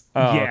effects.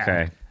 Oh, yeah.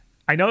 okay.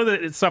 I know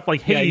that it's stuff like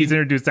Hades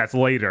introduced that's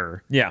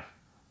later. Yeah.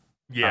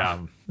 Yeah.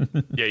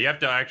 Yeah, you have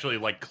to actually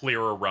like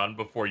clear a run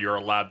before you're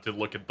allowed to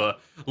look at the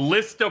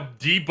list of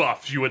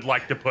debuffs you would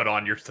like to put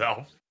on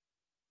yourself.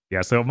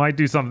 Yeah, so it might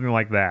do something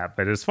like that.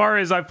 But as far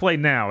as I've played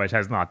now, it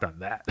has not done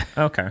that.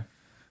 Okay.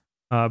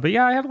 But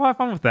yeah, I had a lot of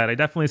fun with that. I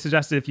definitely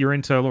suggest it if you're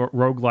into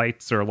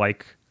roguelites or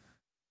like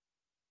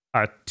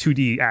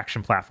 2D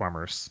action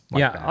platformers.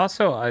 Like yeah. that.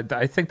 Also,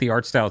 I think the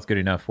art style is good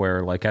enough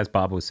where, like as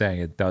Bob was saying,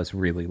 it does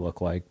really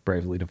look like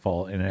Bravely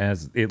Default, and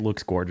it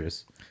looks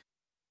gorgeous.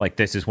 Like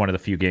this is one of the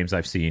few games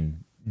I've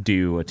seen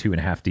do a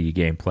 2.5D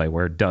gameplay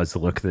where it does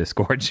look this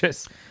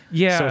gorgeous.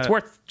 Yeah. So it's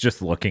worth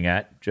just looking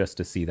at just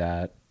to see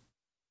that.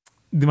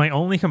 My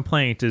only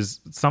complaint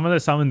is some of the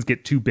summons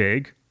get too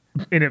big,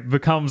 and it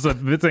becomes a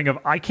thing of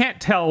I can't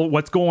tell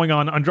what's going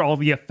on under all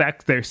the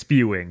effects they're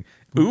spewing.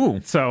 Ooh.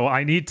 So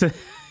I need to.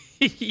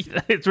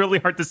 It's really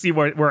hard to see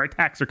where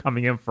attacks are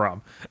coming in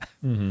from.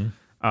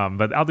 Mm-hmm.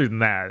 But other than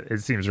that, it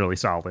seems really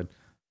solid.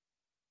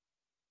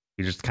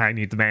 You just kind of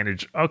need to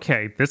manage.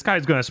 Okay, this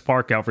guy's going to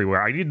spark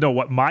everywhere. I need to know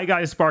what my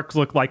guy's sparks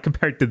look like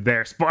compared to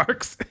their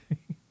sparks.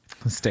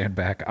 Stand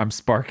back. I'm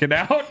sparking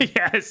out.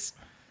 Yes.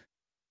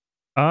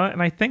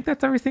 And I think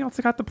that's everything else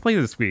I got to play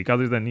this week,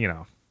 other than,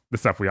 the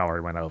stuff we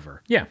already went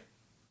over. Yeah.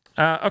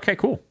 Okay,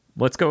 cool.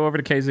 Let's go over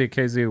to KZ.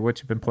 KZ, what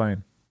you been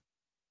playing?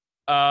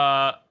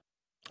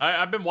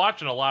 I've been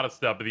watching a lot of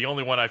stuff, but the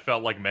only one I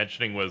felt like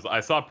mentioning was I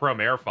saw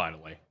Promare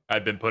finally.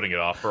 I've been putting it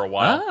off for a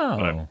while. Oh.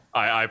 But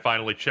I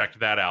finally checked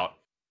that out.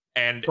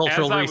 And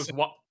Cultural as I was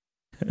Well.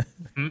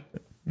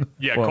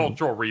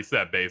 cultural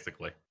reset,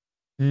 basically.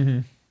 Mm-hmm.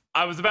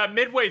 I was about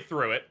midway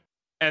through it,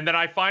 and then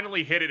I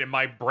finally hit it, and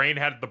my brain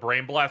had the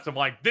brain blast. I'm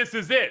like, this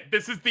is it.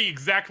 This is the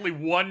exactly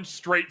one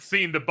straight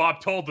scene that Bob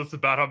told us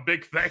about on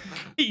Big Thing.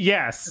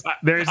 Yes,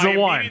 there's the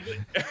one.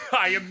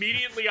 I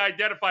immediately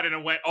identified it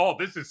and went, oh,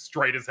 this is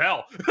straight as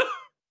hell.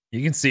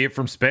 You can see it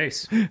from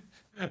space.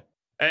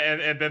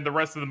 And then the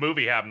rest of the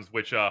movie happens,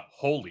 which,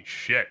 holy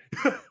shit.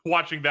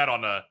 Watching that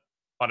on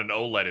an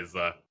OLED is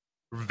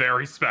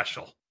very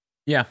special.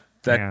 Yeah,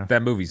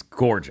 that movie's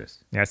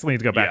gorgeous. Yeah, I still need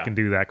to go back and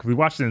do that, because we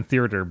watched it in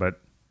theater,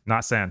 but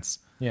not since.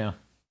 Yeah.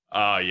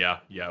 Yeah.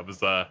 It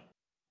was a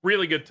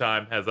really good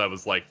time as I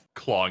was like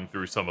clawing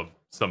through some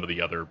of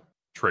the other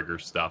Trigger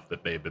stuff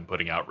that they've been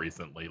putting out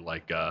recently,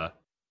 like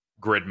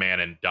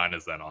Gridman and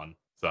Dynazenon.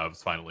 So I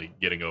was finally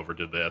getting over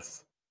to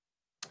this.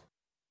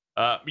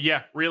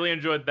 Yeah, really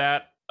enjoyed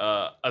that.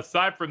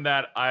 Aside from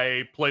that,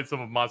 I played some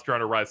of Monster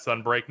Hunter Rise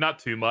Sunbreak, not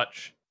too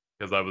much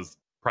because I was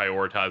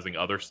prioritizing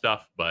other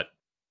stuff, but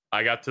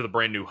I got to the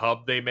brand new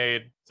hub they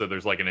made. So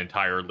there's like an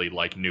entirely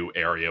like new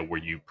area where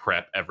you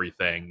prep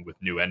everything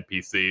with new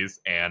NPCs,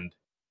 and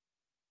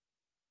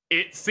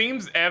it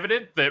seems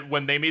evident that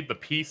when they made the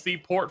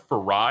PC port for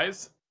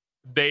Rise,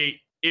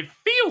 it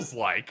feels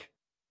like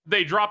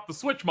they dropped the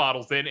Switch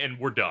models in and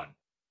we're done.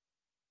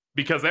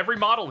 Because every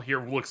model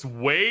here looks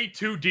way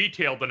too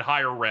detailed and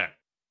higher rent.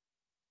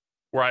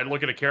 Where I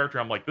look at a character,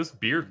 I'm like, this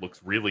beard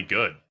looks really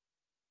good.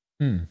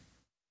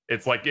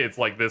 It's like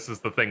this is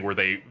the thing where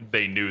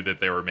they knew that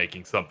they were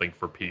making something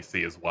for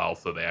PC as well,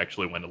 so they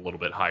actually went a little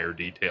bit higher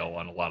detail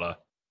on a lot of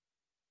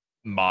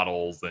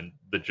models and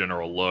the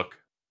general look.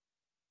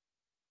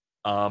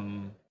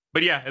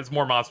 But yeah, it's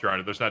more Monster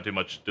Hunter. There's not too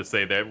much to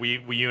say there.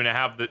 You now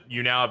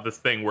have this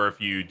thing where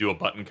if you do a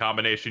button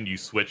combination, you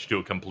switch to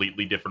a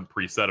completely different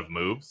preset of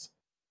moves.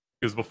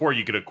 Because before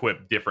you could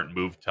equip different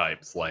move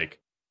types, like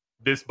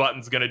this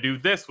button's gonna do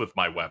this with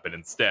my weapon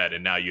instead,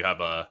 and now you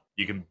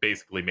can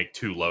basically make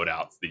two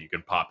loadouts that you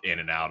can pop in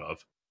and out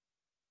of.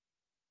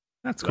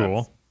 That's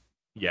cool.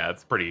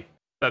 That's pretty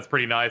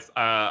nice.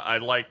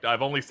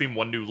 I've only seen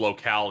one new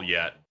locale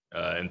yet,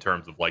 in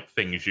terms of like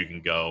things you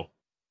can go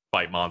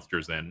fight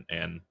monsters in,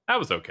 and that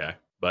was okay.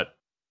 But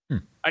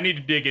I need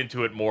to dig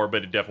into it more,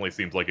 but it definitely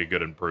seems like a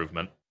good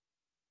improvement.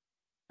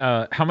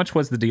 How much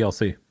was the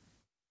DLC?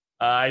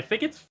 I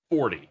think it's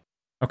 40.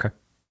 Okay.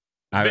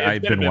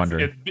 I've been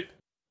wondering.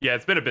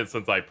 It's been a bit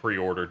since I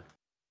pre-ordered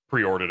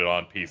it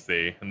on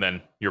PC, and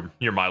then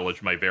your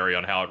mileage may vary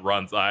on how it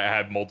runs. I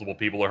have multiple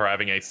people who are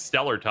having a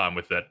stellar time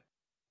with it,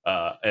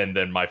 and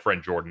then my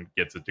friend Jordan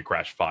gets it to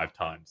crash 5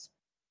 times.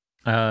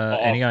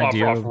 Any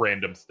idea? Off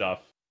random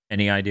stuff.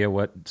 Any idea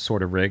what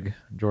sort of rig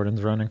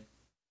Jordan's running?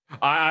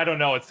 I don't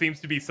know. It seems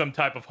to be some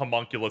type of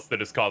homunculus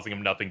that is causing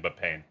him nothing but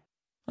pain.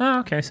 Oh,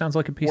 okay. Sounds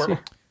like a PC.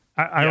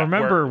 I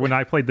remember when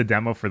I played the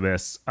demo for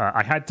this,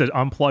 I had to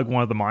unplug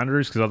one of the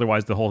monitors because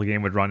otherwise the whole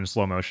game would run in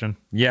slow motion.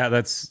 Yeah,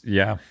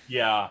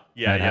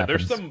 Yeah.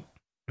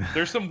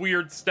 There's some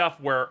weird stuff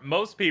where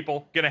most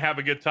people gonna have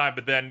a good time,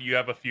 but then you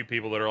have a few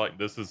people that are like,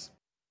 this is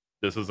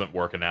this isn't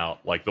working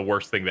out. Like, the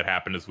worst thing that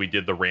happened is we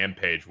did the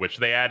Rampage, which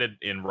they added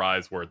in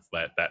Rise, where it's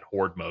that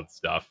Horde mode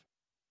stuff.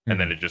 And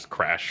then it just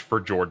crashed for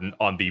Jordan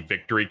on the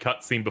victory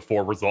cutscene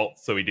before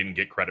results, so he didn't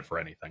get credit for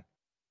anything.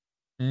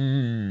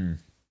 And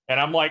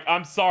I'm like,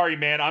 I'm sorry,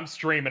 man. I'm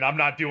streaming. I'm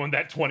not doing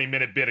that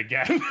 20-minute bit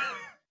again.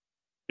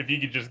 If you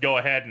could just go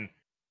ahead and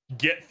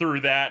get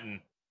through that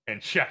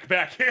and check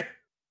back in.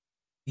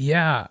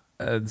 Yeah.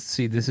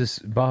 See, this is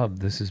Bob.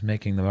 This is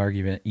making the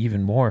argument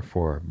even more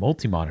for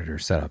multi-monitor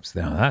setups.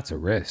 Now that's a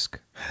risk.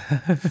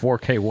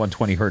 4K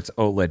 120 hertz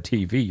OLED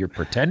TV. You're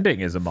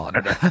pretending is a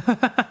monitor.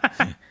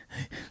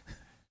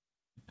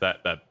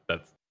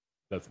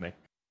 That's me.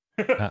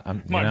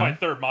 My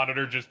third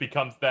monitor just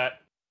becomes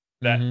that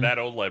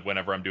OLED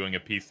whenever I'm doing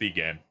a PC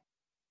game.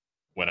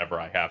 Whenever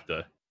I have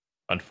to,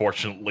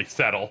 unfortunately,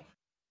 settle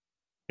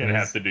and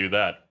have to do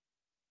that.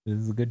 This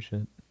is good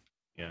shit.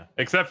 Yeah,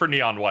 except for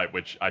Neon White,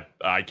 which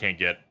I can't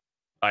get.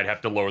 I'd have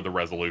to lower the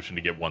resolution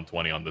to get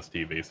 120 on this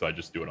TV, so I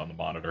just do it on the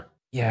monitor.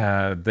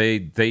 Yeah, they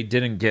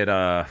didn't get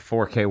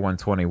 4K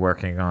 120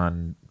 working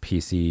on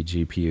PC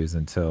GPUs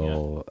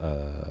until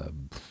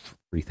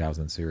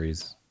 3000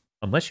 series,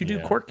 unless you do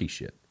quirky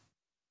shit.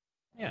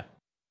 Yeah,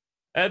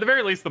 at the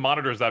very least, the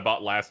monitors I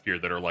bought last year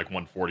that are like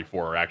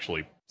 144 are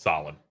actually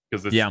solid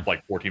because it's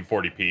like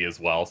 1440p as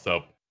well,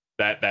 so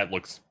that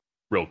looks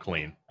real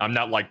clean. I'm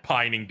not like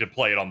pining to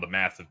play it on the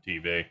massive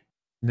TV.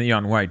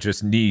 Neon White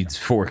just needs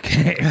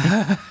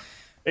 4K.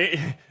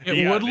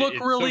 It would look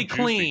really so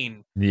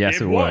clean.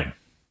 Yes, it would.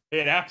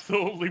 It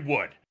absolutely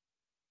would.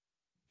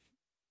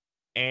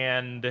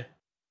 And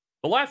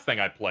the last thing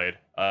I played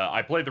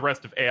the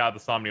rest of AI the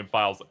Somnium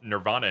Files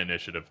Nirvana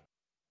Initiative.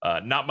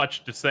 Not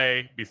much to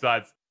say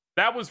besides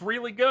that was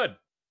really good.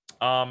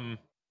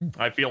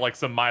 I feel like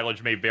some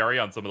mileage may vary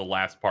on some of the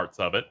last parts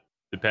of it.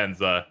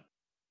 Depends,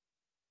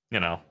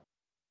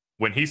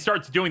 when he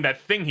starts doing that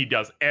thing he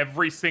does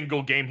every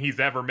single game he's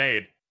ever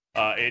made,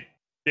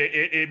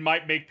 it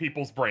might make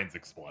people's brains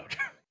explode.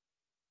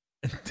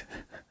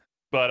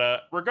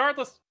 But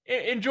regardless,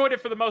 enjoyed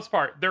it for the most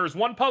part. There is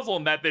one puzzle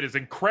in that is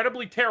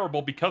incredibly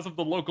terrible because of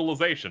the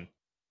localization.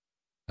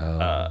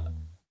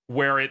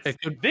 Where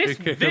this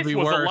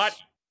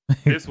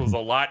was a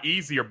lot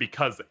easier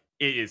because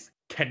it is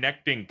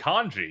connecting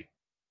kanji.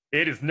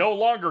 It is no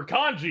longer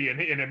kanji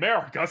in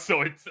America,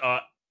 so it's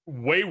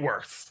way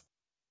worse.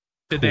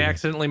 Did they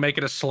accidentally make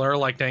it a slur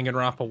like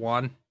Danganronpa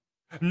 1?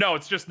 No,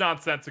 it's just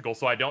nonsensical,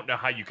 so I don't know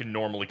how you can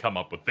normally come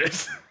up with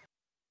this.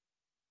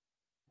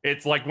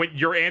 It's like when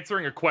you're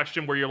answering a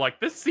question where you're like,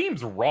 this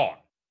seems wrong.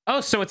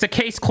 Oh, so it's a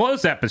case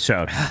closed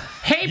episode.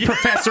 Hey,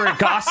 Professor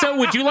Agasa,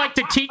 would you like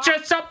to teach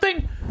us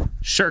something?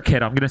 Sure,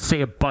 kid. I'm going to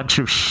say a bunch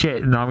of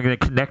shit, and I'm going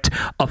to connect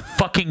a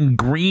fucking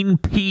green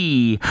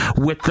pea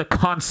with the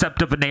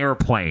concept of an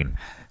airplane.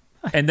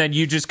 And then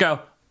you just go,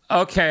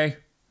 okay,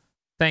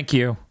 thank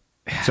you.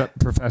 What's up,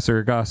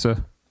 Professor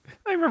Agasa?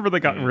 I remember they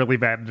got really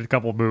bad in a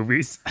couple of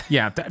movies.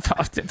 Yeah,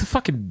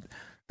 the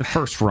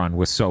first run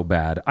was so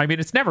bad. I mean,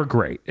 it's never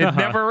great. It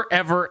never,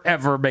 ever,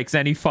 ever makes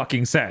any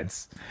fucking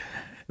sense.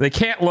 They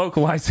can't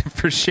localize it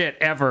for shit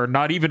ever,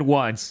 not even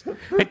once.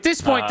 At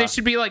this point, they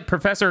should be like,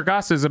 Professor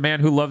Agasa is a man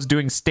who loves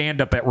doing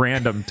stand-up at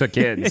random to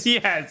kids.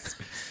 Yes.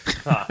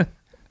 I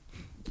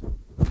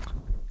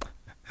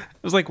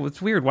was like,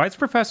 what's weird? Why does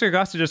Professor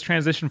Agasa just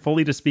transition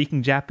fully to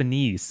speaking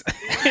Japanese?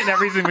 And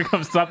everything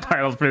becomes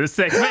subtitled for this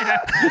segment.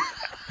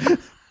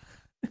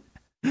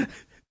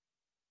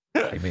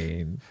 I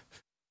mean,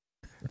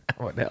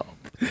 what help?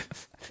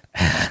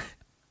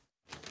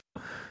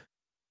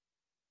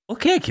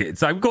 Okay,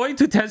 kids, I'm going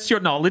to test your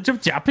knowledge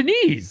of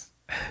Japanese.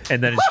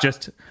 And then it's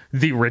just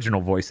the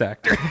original voice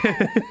actor.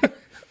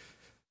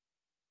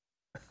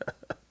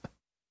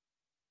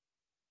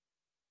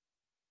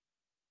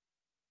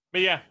 But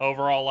yeah,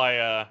 overall,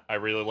 I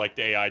really liked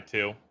AI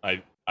too.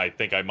 I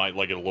think I might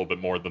like it a little bit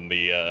more than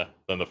the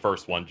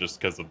first one, just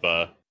because of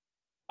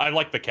I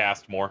like the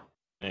cast more.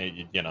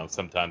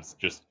 Sometimes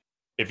just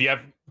if you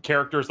have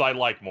characters I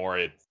like more,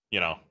 it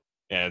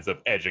ends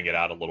up edging it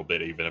out a little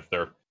bit, even if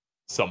they're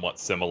somewhat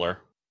similar.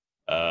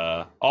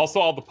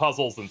 Also, all the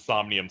puzzles and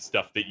Somnium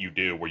stuff that you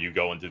do, where you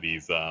go into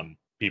these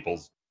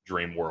people's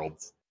dream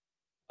worlds,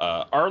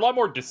 are a lot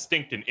more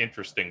distinct and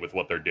interesting with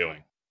what they're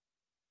doing.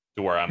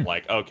 To where I'm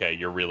like, okay,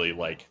 you're really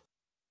like...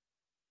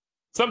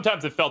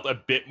 Sometimes it felt a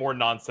bit more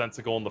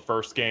nonsensical in the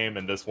first game,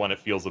 and this one it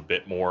feels a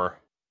bit more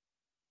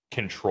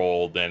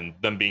controlled, and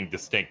them being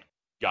distinct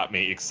got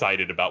me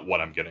excited about what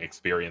I'm going to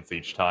experience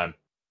each time.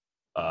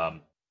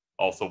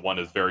 Also, one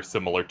is very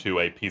similar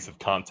to a piece of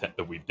content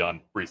that we've done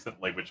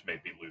recently, which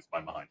made me lose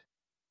my mind.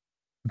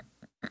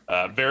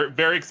 Very,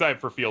 very excited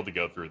for Field to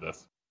go through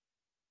this.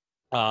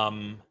 But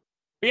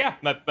yeah,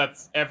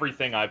 that's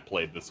everything I've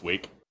played this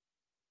week.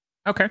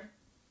 Okay.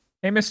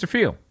 Hey, Mr.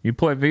 Field, you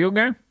play a video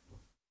game?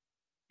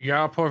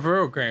 Yeah, I play a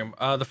video game.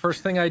 The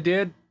first thing I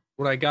did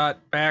when I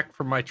got back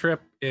from my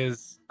trip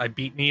is I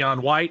beat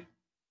Neon White.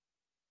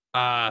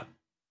 Neon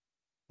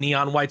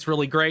White's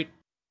really great.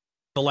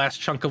 The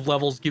last chunk of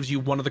levels gives you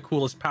one of the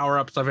coolest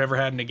power-ups I've ever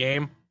had in a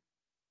game.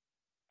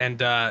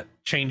 and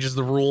changes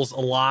the rules a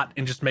lot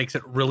and just makes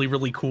it really,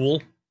 really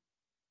cool.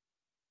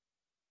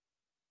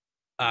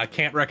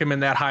 Can't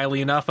recommend that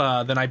highly enough.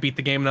 Then I beat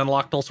the game and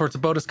unlocked all sorts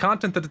of bonus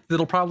content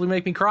that'll probably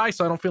make me cry,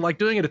 so I don't feel like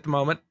doing it at the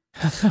moment.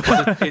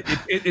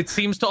 It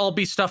seems to all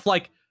be stuff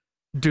like,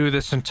 do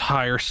this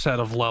entire set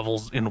of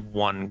levels in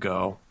one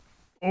go.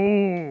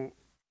 Oh,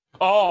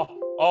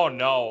 Oh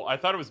no. I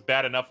thought it was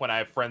bad enough when I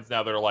have friends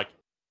now that are like,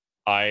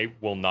 I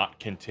will not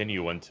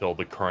continue until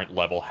the current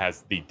level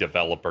has the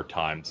developer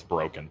times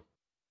broken.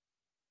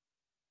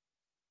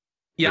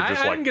 Yeah, They're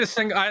just I like- didn't get a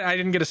single. I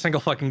didn't get a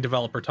single fucking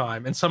developer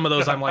time, and some of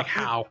those I'm like,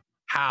 how?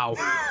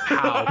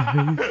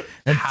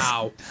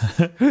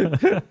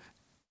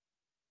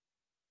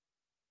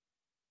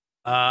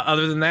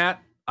 Other than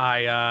that,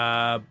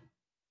 I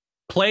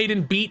played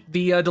and beat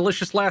the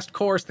Delicious Last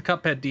Course, the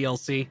Cuphead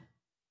DLC.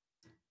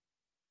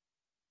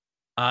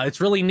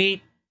 It's really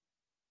neat.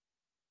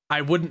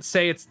 I wouldn't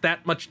say it's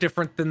that much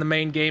different than the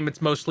main game.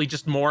 It's mostly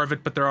just more of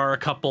it, but there's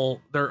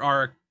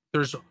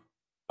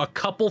a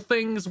couple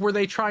things where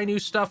they try new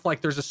stuff.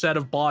 Like there's a set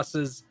of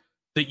bosses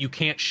that you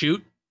can't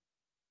shoot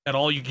at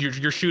all.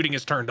 Your shooting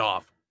is turned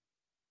off.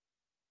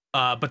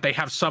 But they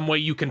have some way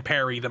you can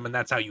parry them, and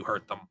that's how you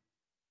hurt them.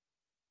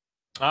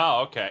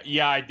 Oh, okay.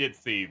 Yeah, I did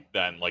see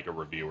that in like a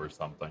review or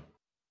something.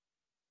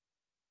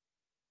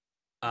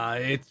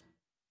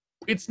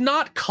 It's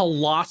not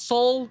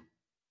colossal.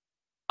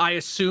 I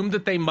assume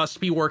that they must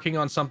be working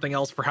on something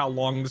else for how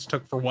long this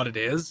took for what it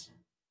is.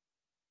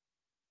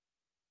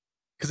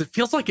 Because it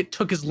feels like it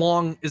took as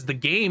long as the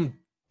game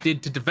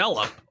did to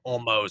develop,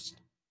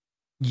 almost.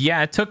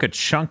 Yeah, it took a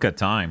chunk of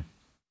time.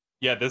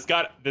 Yeah, this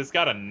got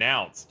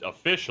announced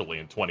officially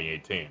in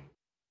 2018.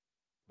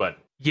 But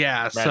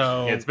Yeah,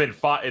 so it's been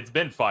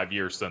 5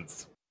 years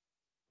since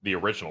the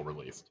original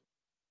release.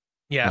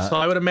 yeah, so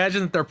I would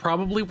imagine that they're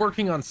probably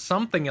working on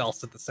something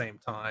else at the same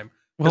time.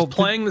 Well, Because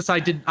playing this, I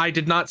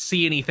did not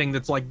see anything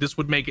that's like this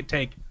would make it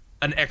take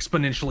an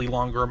exponentially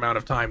longer amount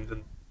of time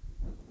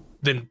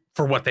than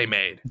for what they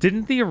made.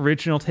 didn't the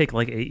original take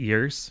like 8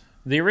 years?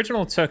 The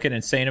original took an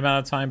insane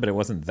amount of time, but it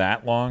wasn't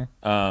that long.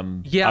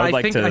 Yeah, I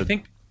would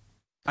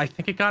I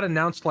think it got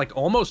announced like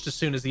almost as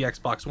soon as the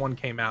Xbox One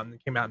came out, and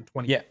it came out in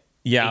 2018.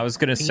 Yeah. I was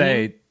gonna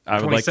say I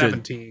would like to.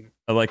 2017.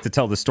 I'd like to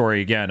tell the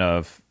story again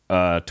of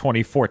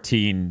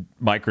 2014.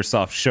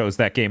 Microsoft shows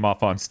that game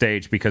off on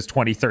stage because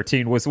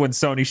 2013 was when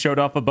Sony showed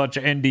off a bunch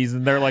of indies,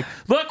 and they're like,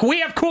 "Look,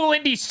 we have cool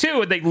indies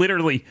too!" And they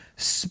literally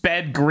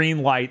sped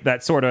green light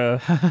that sort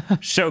of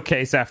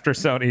showcase after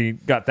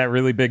Sony got that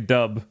really big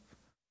dub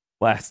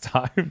last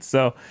time.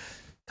 So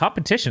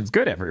competition's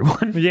good,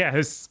 everyone.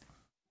 Yes.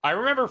 I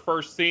remember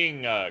first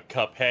seeing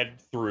Cuphead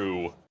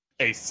through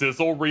a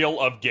sizzle reel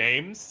of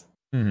games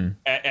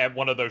at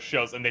one of those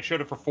shows, and they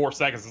showed it for 4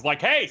 seconds. It's like,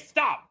 hey,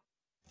 stop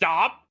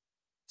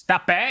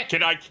it.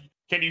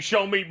 Can you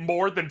show me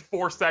more than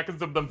 4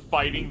 seconds of them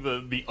fighting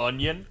the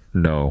onion?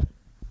 No.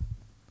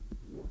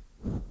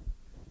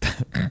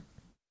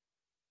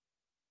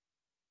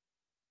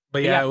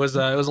 But yeah, it was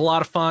a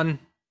lot of fun.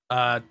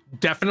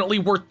 Definitely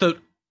worth the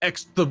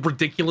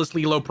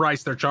ridiculously low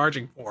price they're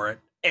charging for it.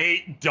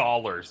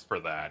 $8 for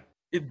that.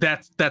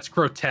 That's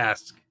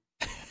grotesque.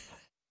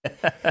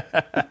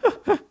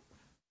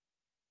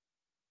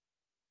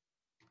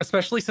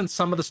 Especially since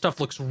some of the stuff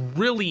looks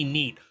really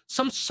neat.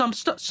 Some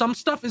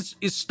stuff is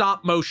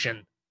stop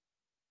motion.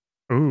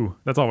 Ooh,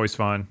 that's always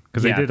fun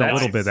because Yeah, they did a that's-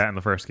 little bit of that in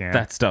the first game.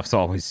 That stuff's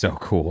always so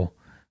cool.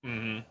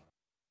 Mm-hmm.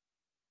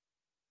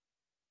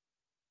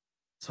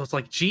 So it's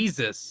like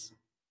Jesus.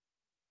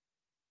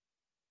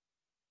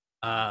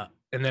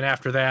 And then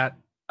after that,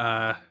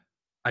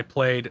 I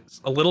played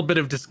a little bit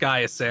of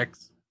Disgaea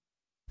 6.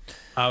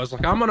 I was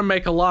like, I'm gonna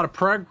make a lot of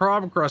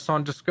progress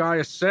on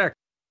Disgaea 6.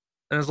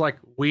 And it's like,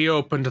 we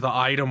opened the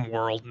item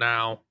world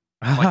now.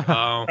 I'm like,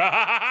 oh.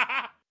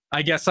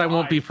 I guess I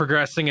won't be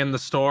progressing in the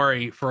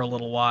story for a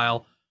little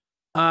while.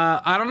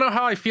 I don't know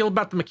how I feel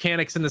about the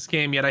mechanics in this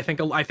game yet. I think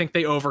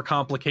they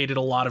overcomplicated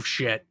a lot of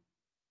shit.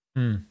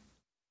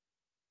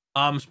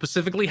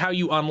 Specifically how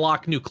you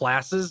unlock new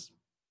classes.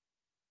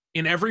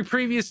 In every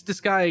previous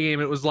Disgaea game,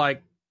 it was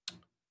like,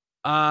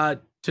 to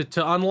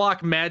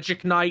unlock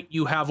Magic Knight,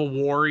 you have a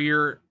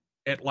warrior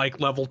at like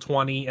level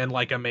 20 and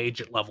like a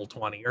mage at level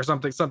 20 or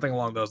something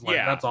along those lines.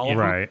 Yeah, That's all.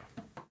 right.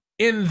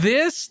 In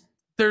this,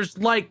 there's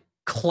like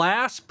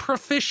class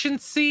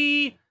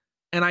proficiency,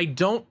 and I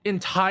don't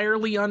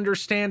entirely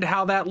understand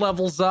how that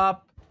levels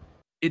up.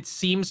 It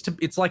seems to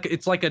it's like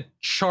a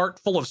chart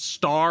full of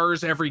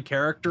stars every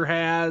character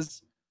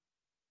has.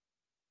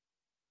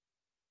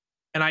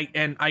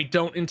 And I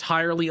don't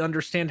entirely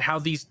understand how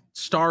these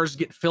stars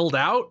get filled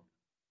out.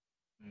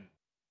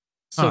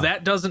 So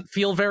that doesn't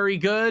feel very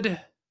good.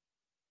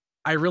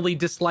 I really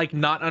dislike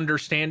not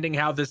understanding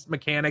how this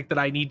mechanic that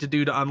I need to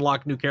do to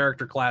unlock new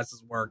character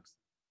classes works.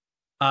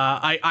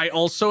 I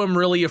also am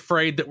really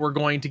afraid that we're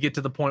going to get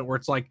to the point where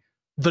it's like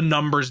the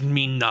numbers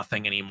mean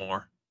nothing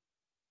anymore.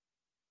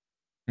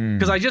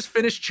 Because I just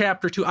finished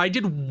chapter 2. I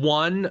did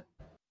one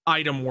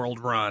item world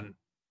run,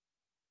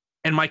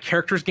 and my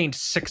character's gained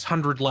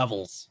 600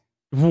 levels.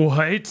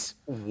 What?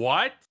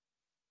 What?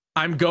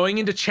 I'm going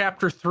into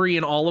chapter 3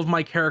 and all of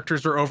my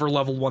characters are over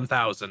level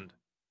 1000.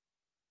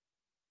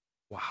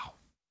 Wow.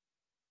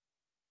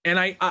 And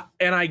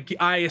I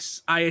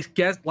guess,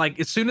 like,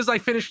 as soon as I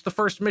finished the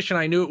first mission,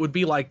 I knew it would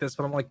be like this,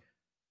 but I'm like,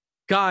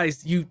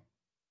 guys, you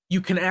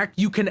can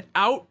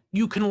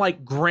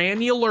like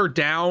granular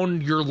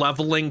down your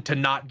leveling to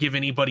not give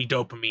anybody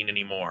dopamine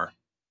anymore.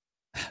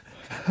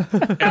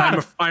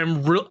 And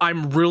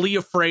I'm really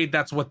afraid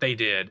that's what they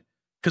did.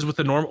 Because with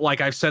the normal,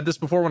 like I've said this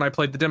before when I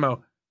played the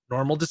demo,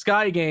 normal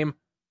Disgaea game,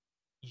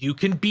 you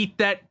can beat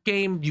that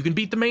game, you can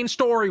beat the main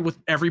story with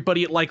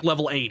everybody at like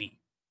level 80.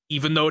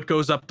 Even though it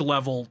goes up to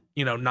level,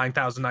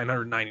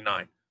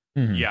 9,999.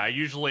 Mhm. Yeah, I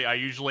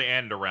usually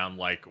end around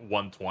like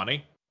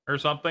 120 or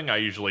something. I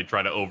usually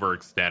try to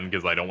overextend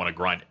because I don't want to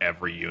grind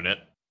every unit.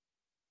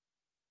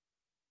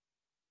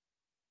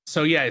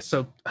 So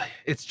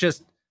it's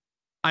just,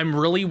 I'm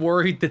really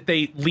worried that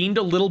they leaned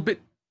a little bit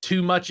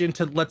too much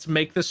into let's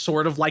make this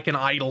sort of like an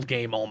idle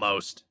game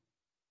almost,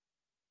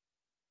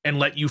 and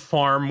let you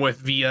farm with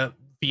via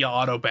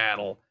auto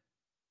battle.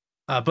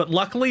 But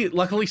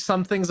luckily,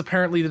 some things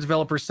apparently the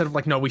developers said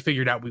like, no, we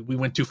figured out we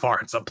went too far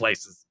in some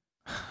places.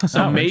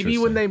 So Oh, maybe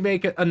when interesting. they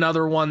make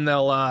another one,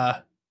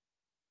 they'll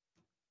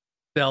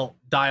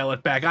dial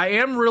it back. I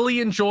am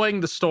really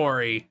enjoying the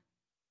story.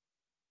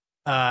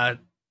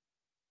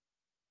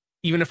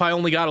 Even if I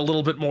only got a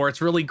little bit more,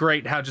 it's really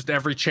great how just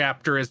every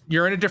chapter is,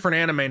 you're in a different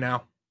anime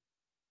now.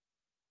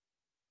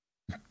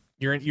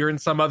 You're in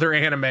some other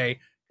anime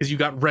because you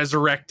got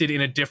resurrected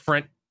in a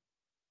different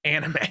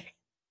anime.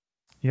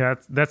 Yeah,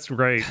 that's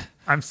great.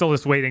 I'm still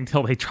just waiting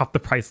till they drop the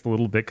price a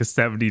little bit because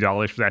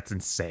 $70, that's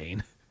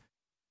insane.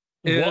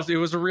 It What?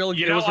 was a real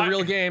You know, a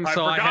real game,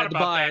 so I forgot had to about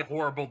buy that it.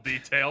 horrible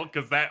detail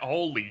because that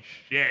holy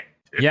shit.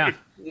 Dude. Yeah.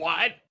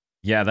 What?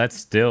 Yeah, that's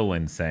still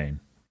insane.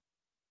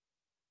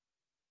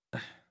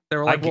 They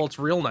were like, well, it's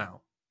real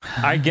now.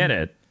 I get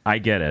it.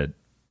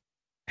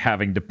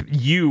 Having to,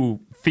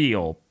 you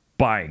feel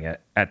buying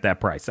it at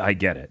that price. I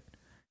get it.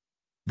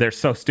 They're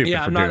so stupid Yeah,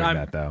 for I'm not- doing I'm-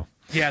 that, though.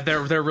 Yeah,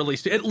 they're really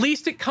at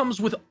least it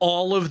comes with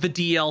all of the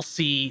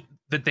DLC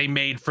that they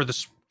made for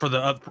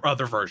the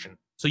other version.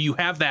 So you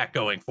have that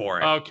going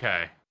for it.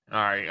 Okay. All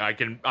right. I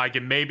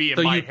can maybe in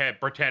So my you- head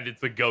pretend it's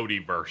the Goaty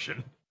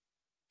version.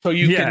 So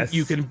Yes.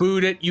 you can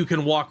boot it. You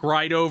can walk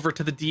right over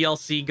to the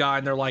DLC guy,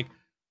 and they're like,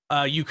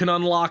 you can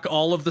unlock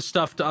all of the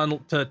stuff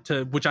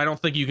to which I don't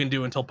think you can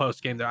do until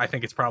post game. There, I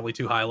think it's probably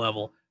too high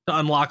level to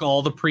unlock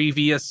all the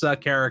previous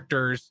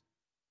characters.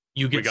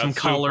 You We get got some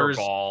colors.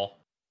 Super Ball.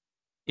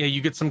 Yeah,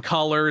 you get some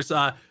colors.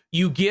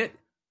 You get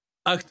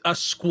a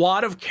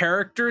squad of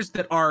characters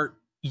that are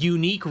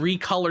unique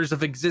recolors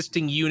of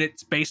existing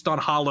units based on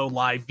Hollow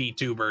Live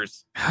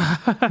VTubers.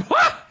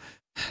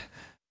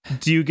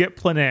 Do you get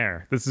plein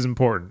air? This is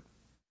important.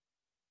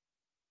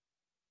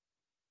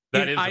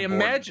 That is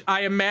important.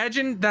 I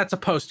imagine that's a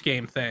post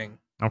game thing.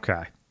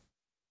 Okay.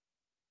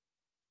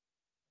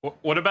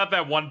 What about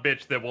that one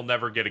bitch that will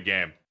never get a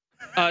game?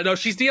 No,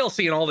 she's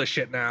DLC and all this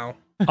shit now.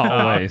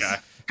 Always.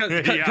 Okay.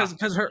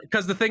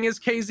 Because the thing is,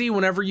 KZ,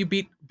 whenever you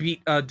beat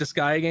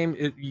Disgaea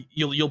game,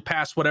 you'll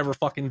pass whatever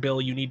fucking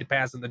bill you need to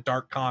pass in the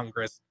Dark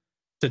Congress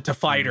to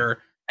fight her,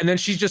 and then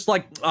she's just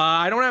like,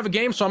 I don't have a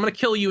game, so I'm gonna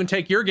kill you and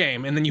take your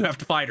game, and then you have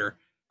to fight her.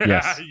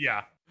 Yes.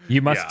 Yeah.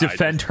 You must Yeah, I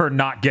defend her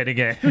not getting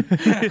it.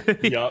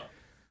 Yup.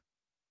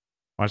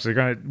 Watch, they're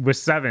gonna with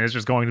 7. It's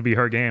just going to be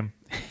her game.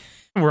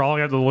 We're all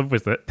gonna have to live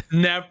with it.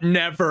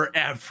 Never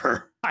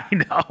ever. I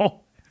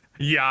know.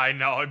 Yeah, I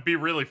know. It'd be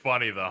really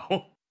funny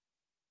though.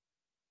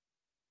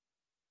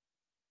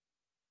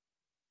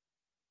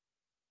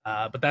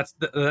 But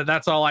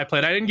that's all I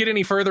played. I didn't get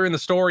any further in the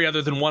story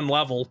other than one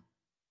level,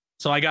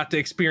 so I got to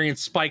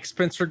experience Spike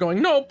Spencer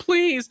going, "No,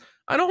 please,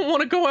 I don't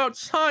want to go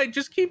outside.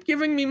 Just keep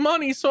giving me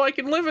money so I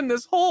can live in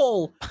this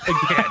hole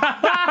again."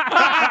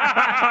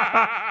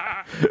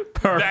 That is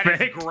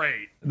Perfect.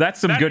 great. That's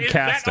some That good is-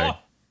 casting.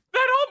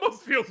 That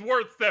almost feels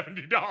worth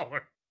 $70.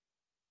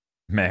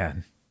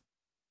 Man.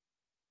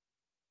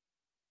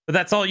 But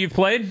that's all you've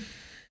played?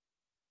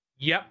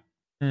 Yep.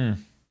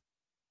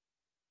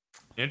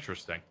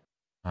 Interesting.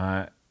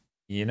 I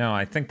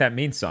think that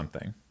means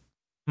something.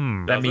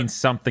 Hmm. That Does it? means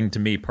something to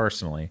me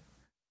personally.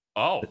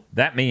 Oh.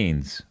 That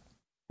means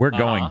we're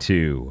going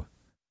to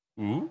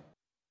Ooh.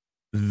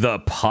 the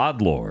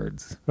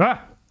Podlords.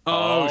 Ah,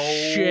 Oh, Oh.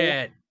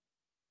 shit.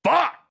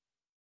 Fuck.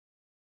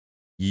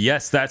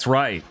 Yes, that's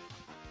right.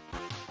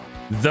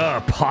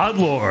 The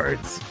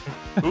Podlords.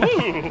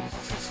 Ooh.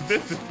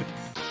 This is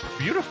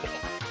beautiful.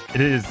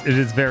 It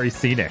is very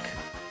scenic.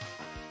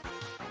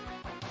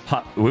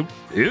 Go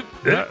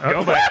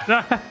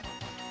back.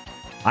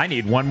 I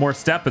need one more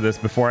step of this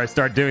before I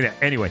start doing that.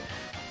 Anyway,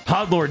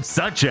 Podlords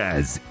such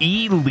as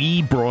E.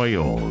 Lee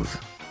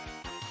Broyles,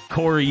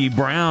 Corey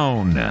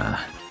Brown,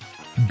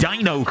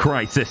 Dino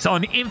Crisis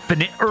on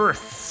Infinite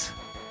Earths,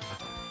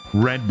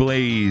 Red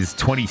Blaze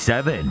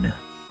 27,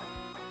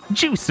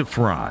 Juice of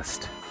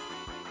Frost,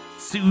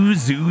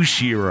 Suzu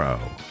Shiro,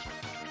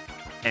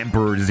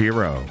 Emperor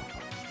Zero,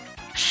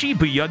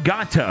 Shibuya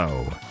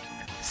Gato,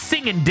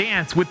 Sing and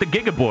dance with the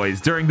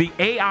Gigaboys during the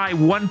AI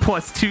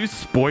 1+2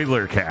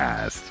 spoiler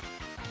cast.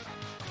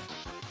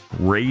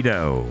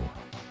 Rado.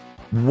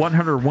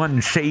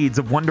 101 Shades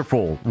of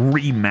Wonderful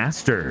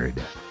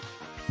remastered.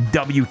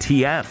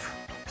 WTF.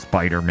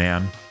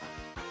 Spider-Man.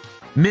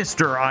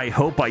 Mr. I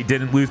hope I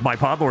didn't lose my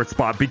Podlord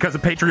spot because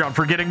of Patreon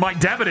forgetting my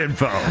debit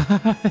info.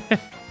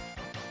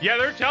 Yeah,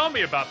 they're telling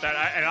me about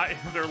that,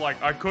 they're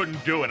like, I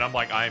couldn't do it. I'm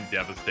like, I am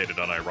devastated,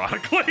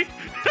 unironically.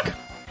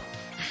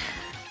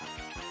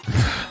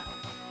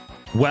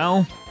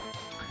 Well,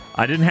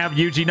 I didn't have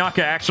Yuji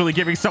Naka actually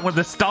giving someone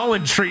the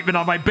Stalin treatment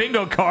on my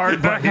bingo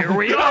card, but here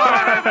we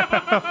are.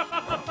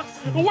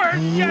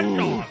 Where's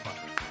Jetcom?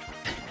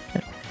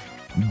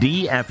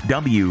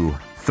 DFW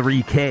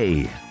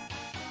 3K.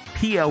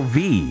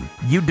 POV,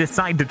 you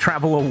decide to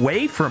travel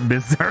away from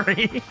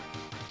Missouri.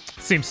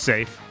 Seems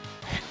safe.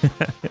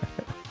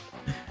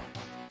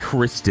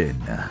 Kristen.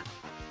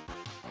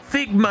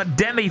 Figma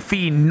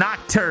Demifiend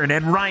Nocturne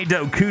and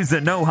Raido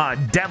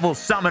Kuzunoha Devil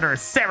Summoner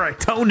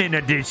Serotonin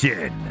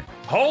Edition.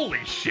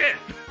 Holy shit.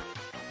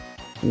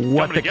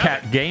 What Coming the together.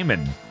 cat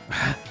gaming?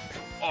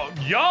 Oh,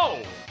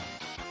 yo.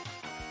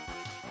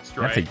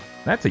 Stray.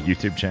 That's a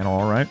YouTube channel,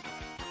 all right.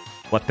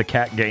 What the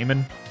cat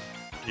gaming?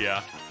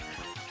 Yeah.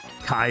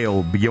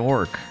 Kyle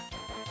Bjork.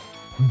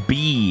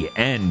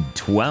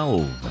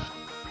 BN12.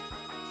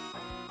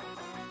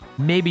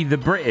 Maybe the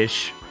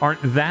British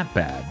aren't that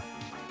bad.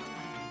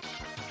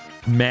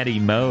 Maddie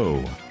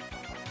Mo.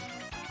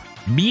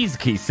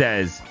 Mizki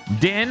says,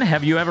 Dan,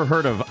 have you ever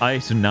heard of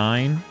Ice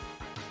 9?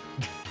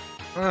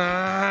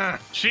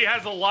 She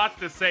has a lot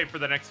to say for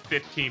the next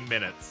 15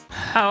 minutes.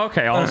 Oh,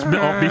 okay.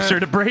 I'll be sure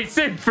to brace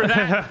in for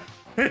that.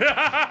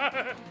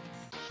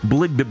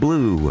 Blig de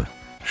Blue.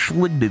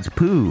 Schligda's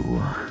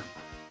Poo.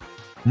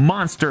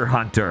 Monster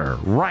Hunter.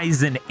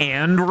 Ryzen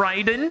and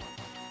Raiden?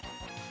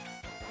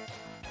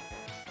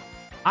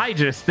 I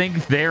just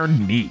think they're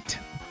neat.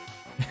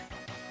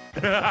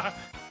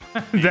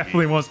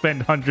 Definitely won't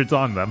spend hundreds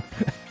on them.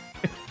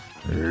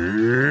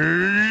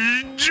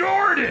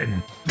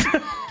 Jordan!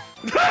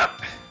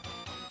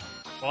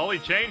 Well, he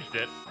changed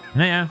it.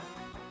 Yeah.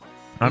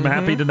 I'm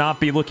happy to not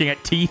be looking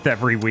at teeth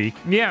every week.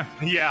 Yeah,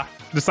 Yeah.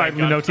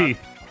 decidedly Thank no God. teeth.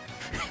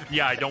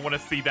 Yeah, I don't want to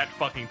see that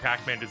fucking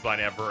Pac-Man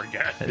design ever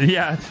again.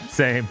 Yeah,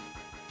 same.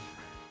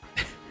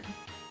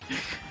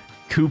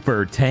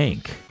 Cooper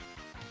Tank.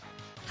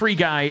 Free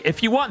Guy,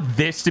 if you want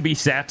this to be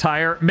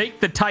satire,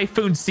 make the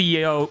Typhoon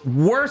CEO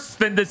worse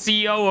than the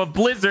CEO of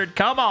Blizzard.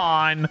 Come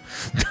on.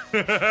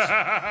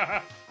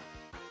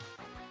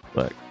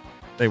 Look,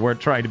 they weren't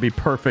trying to be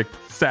perfect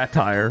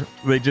satire.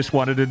 They just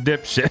wanted a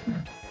dipshit.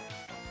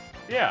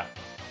 Yeah.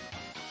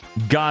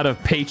 God of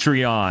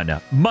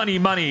Patreon. Money,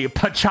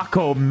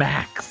 Pachaco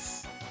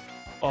Max.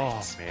 Oh,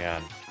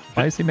 man.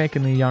 Why is he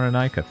making the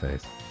Yananika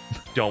face?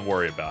 Don't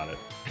worry about it.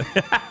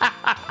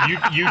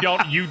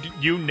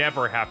 You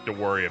never have to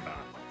worry about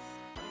it.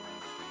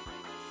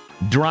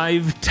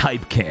 Drive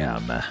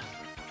Typecam.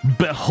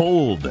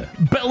 Behold,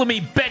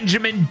 Bellamy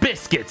Benjamin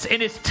Biscuits in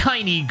his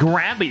tiny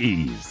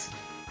grabbies.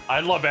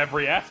 I love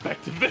every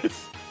aspect of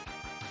this.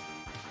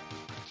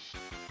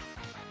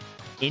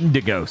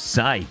 Indigo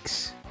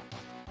Sykes.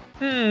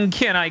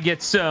 Can I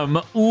get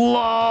some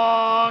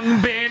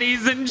long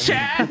bannies in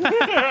chat?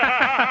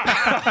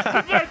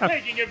 They're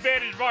taking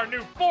advantage of our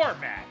new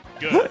format.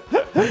 Good.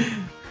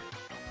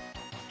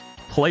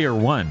 Player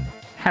 1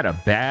 had a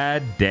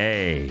bad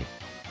day.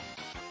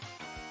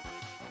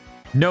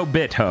 No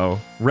Bito.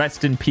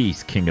 Rest in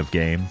peace, King of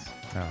Games.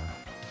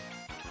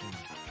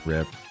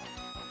 Rip.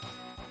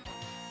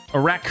 A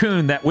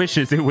raccoon that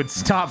wishes it would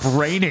stop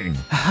raining.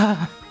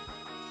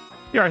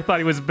 Yeah, I thought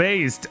he was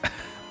based.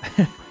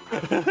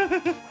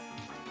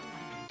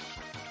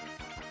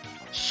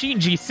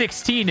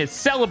 Shinji16 is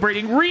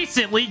celebrating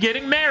recently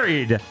getting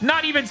married.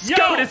 Not even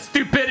SCOTUS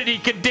stupidity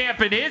can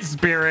dampen his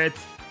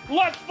spirits.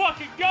 Let's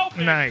fucking go,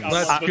 man. Nice. I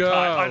love Let's the go.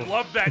 tie. I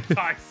love that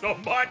tie so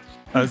much.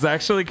 I was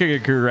actually going to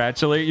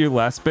congratulate you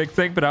last big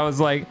thing, but I was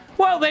like,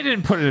 well, they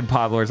didn't put it in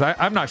Podlords.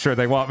 I'm not sure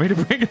they want me to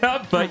bring it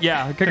up, but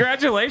yeah,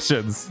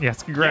 congratulations.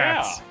 Yes,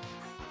 congrats. Yeah.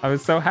 I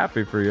was so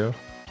happy for you.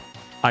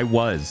 I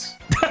was.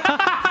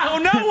 Oh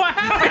no, what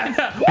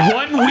happened?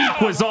 1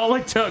 week was all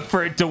it took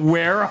for it to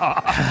wear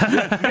off.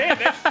 Man,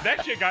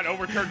 that shit got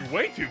overturned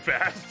way too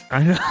fast.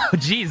 I know,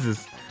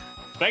 Jesus.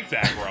 Thanks,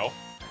 Aggro.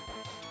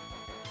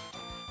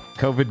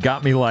 COVID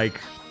got me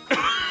like,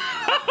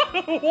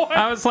 What?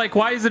 I was like,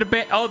 why is it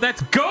oh,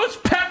 that's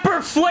ghost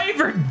pepper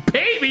flavored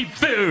baby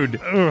food.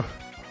 Ugh.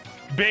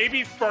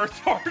 Baby's first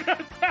heart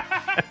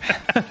attack.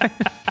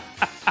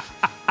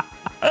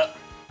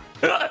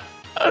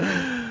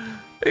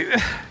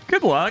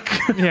 Good luck.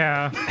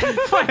 Yeah.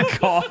 My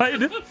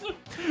God.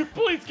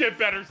 Please get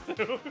better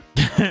soon.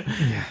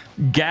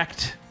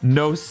 Gact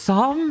no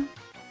some?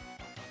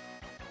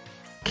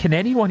 Can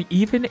anyone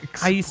even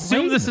explain? I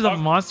assume this is a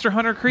Monster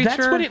Hunter creature.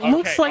 That's what it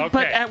looks Okay, like,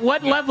 but okay. at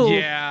what level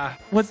Yeah.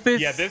 was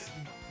this? Yeah,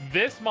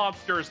 this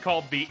monster is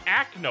called the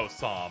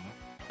Acnosom.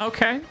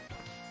 Okay.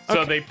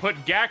 So they put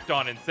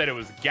Gacdon and said it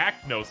was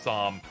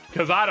Gacnosam,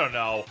 because I don't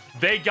know,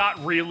 they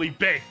got really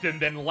baked and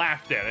then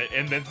laughed at it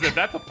and then said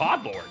that's a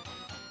Podlord.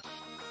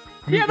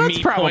 Yeah, that's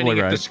Me probably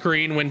pointing right. at the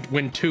screen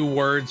when two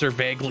words are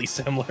vaguely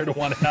similar to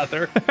one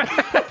another.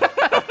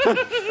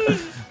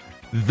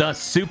 The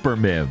Super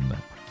Mim.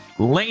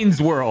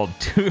 Lane's World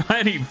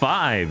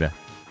 295.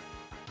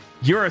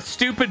 You're a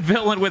stupid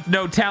villain with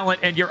no talent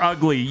and you're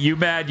ugly. You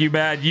mad,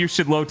 you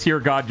should low tier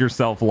god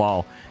yourself,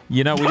 lol.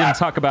 You know, we didn't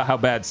talk about how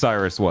bad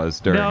Cyrus was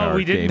during our No,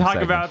 we didn't game talk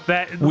segment. about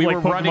that. We like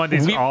were Pokemon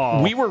running Days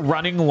all. we were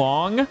running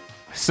long,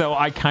 so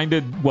I kind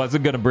of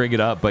wasn't going to bring it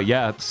up, but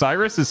yeah,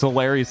 Cyrus is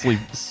hilariously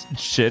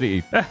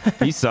shitty.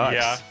 He sucks.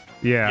 Yeah.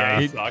 yeah.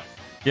 He sucks.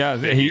 Yeah,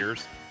 Big he,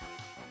 ears.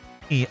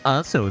 He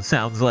also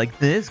sounds like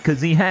this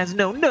because he has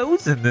no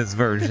nose in this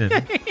version.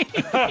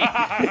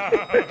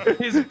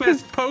 His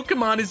best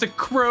Pokemon is a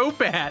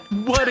Crobat.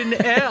 What an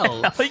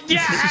L.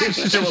 yeah,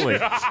 actually.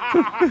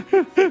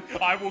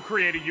 I will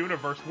create a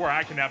universe where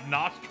I can have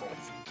nostrils.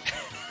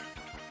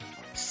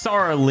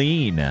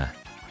 Saraline.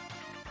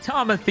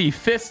 Timothy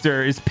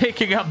Pfister is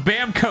picking up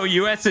Bamco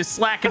US's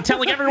slack and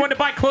telling everyone to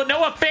buy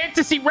Klonoa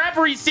Fantasy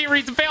Reverie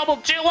series available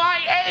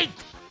July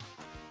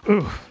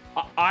 8th.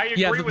 I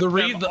agree Yeah,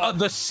 with them.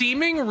 the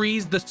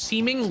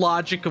seeming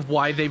logic of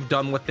why they've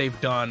done what they've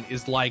done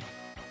is like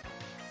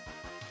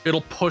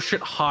it'll push it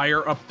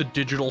higher up the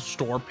digital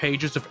store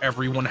pages if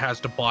everyone has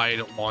to buy it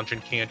at launch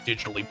and can't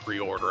digitally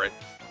pre-order it.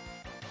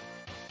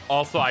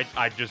 Also,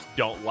 I just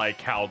don't like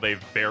how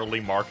they've barely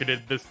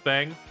marketed this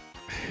thing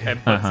and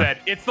but said,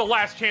 it's the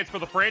last chance for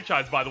the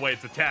franchise, by the way,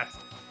 it's a test.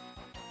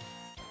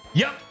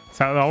 Yep. That's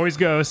how it always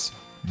goes.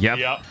 Yep.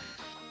 Yep.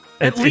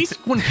 At least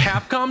when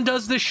Capcom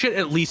does this shit,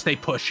 at least they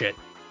push it.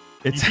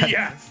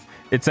 Yes.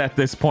 It's at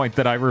this point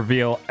that I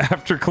reveal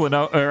after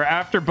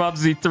after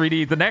Bubsy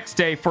 3D the next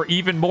day for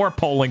even more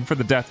polling for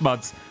the Death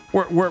Months.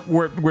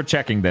 We're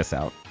checking this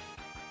out.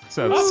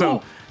 So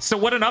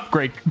what an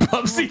upgrade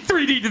Bubsy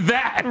 3D to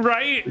that,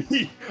 right?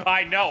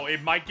 I know,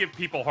 it might give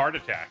people heart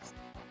attacks.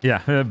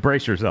 Yeah,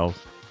 brace yourselves.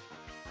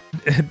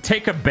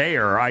 Take a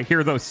Bayer. I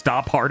hear those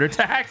stop heart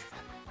attacks.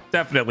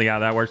 Definitely how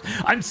that works.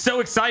 I'm so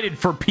excited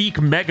for Peak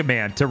Mega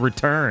Man to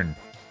return.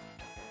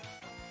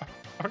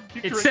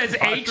 It says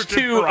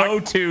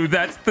H2O2.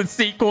 That's the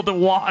sequel to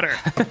Water.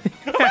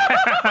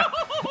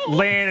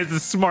 Lan is the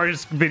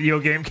smartest video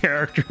game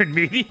character in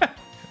media.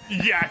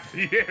 Yes,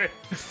 he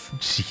is.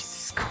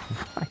 Jesus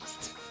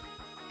Christ.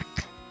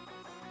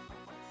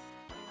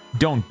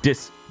 Don't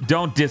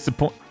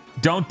disappoint.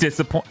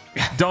 Okay.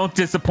 Don't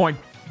disappoint.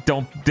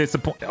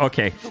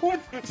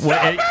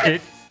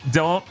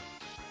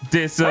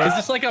 Is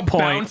this like a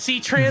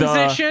bouncy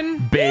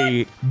transition?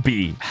 The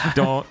baby.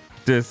 Don't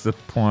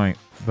disappoint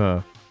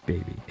the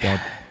baby.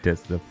 Don't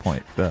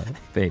disappoint the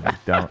baby.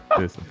 Don't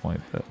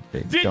disappoint the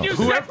baby. Did Don't you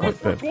set disappoint this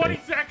for the 20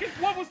 baby. seconds?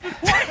 What was the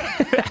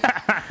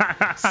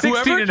plan? 16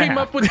 Whoever and a came half.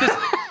 up with this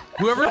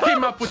whoever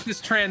came up with this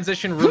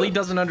transition really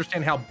doesn't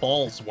understand how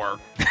balls work.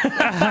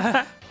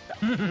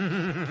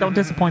 Don't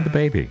disappoint the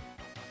baby.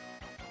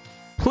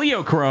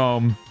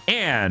 Pleochrome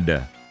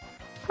and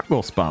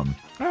Crugglespum.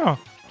 Oh,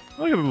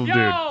 look at the little dude.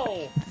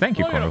 Yo! Thank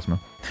you, Crugglespum.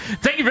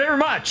 Thank you very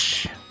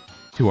much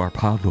to our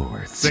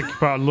Podlords. Thank you,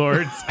 Pod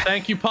Lords.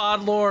 Thank you,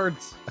 Pod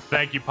Lords.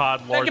 Thank you,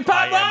 Pod Lord. Thank you,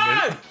 Pod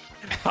Lord!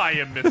 I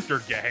am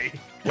Mr. Gay.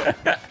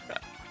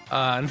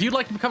 And if you'd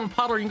like to become a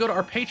Podlord, you can go to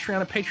our Patreon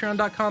at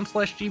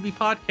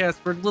patreon.com/gbpodcast.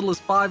 For as little as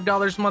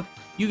 $5 a month,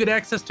 you get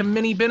access to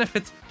many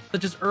benefits,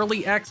 such as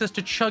early access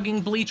to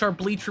Chugging Bleach, our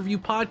Bleach review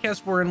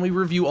podcast, wherein we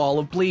review all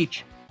of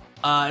Bleach.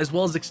 As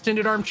well as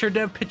extended armchair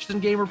dev pitches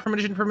and gamer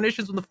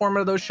premonitions when the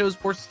format of those shows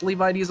forces to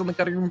leave ideas on the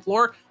cutting room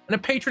floor, and a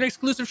patron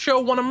exclusive show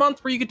one a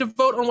month where you get to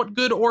vote on what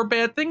good or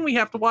bad thing we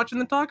have to watch and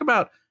then talk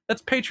about.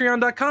 That's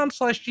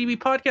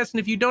patreon.com/gbpodcast. And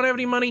if you don't have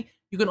any money,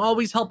 you can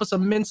always help us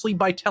immensely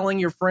by telling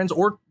your friends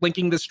or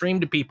linking the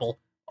stream to people.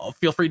 Oh,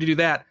 feel free to do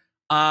that.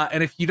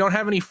 And if you don't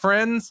have any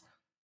friends,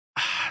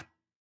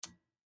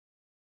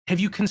 have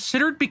you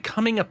considered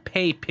becoming a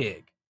pay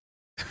pig?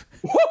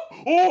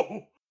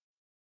 Oh!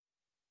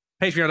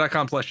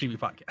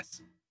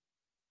 Patreon.com/gbpodcast.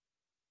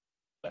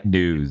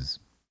 News.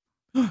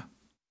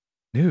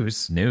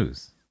 News.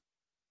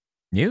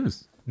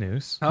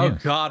 Oh, Yeah.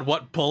 God,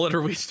 what bullet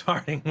are we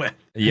starting with?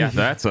 Yeah,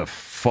 that's a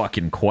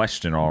fucking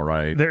question, all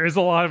right. There is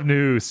a lot of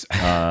news.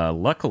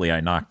 Luckily,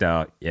 I knocked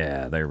out.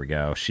 Yeah, there we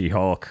go.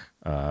 She-Hulk,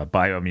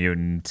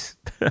 Biomutant.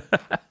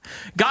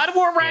 God of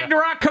War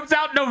Ragnarok comes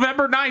out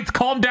November 9th.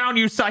 Calm down,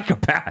 you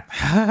psychopath.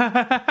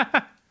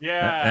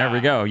 Yeah. There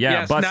we go. Yeah,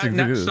 Yes, busting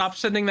through. stop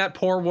sending that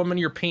poor woman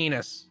your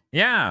penis.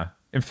 Yeah.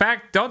 In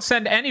fact, don't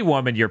send any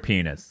woman your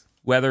penis,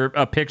 whether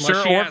a picture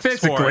Unless she or asks for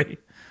physically.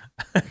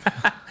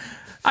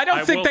 I don't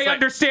I think will they say-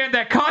 understand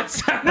that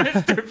concept,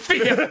 Mr.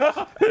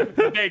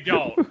 Field. They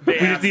don't. They We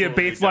just need a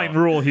absolutely baseline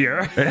don't. rule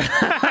here.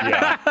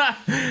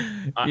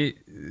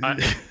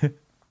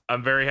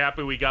 I'm very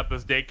happy we got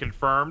this date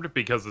confirmed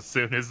because as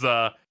soon as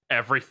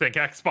everything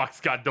Xbox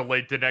got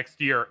delayed to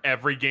next year,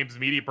 every games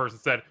media person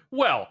said,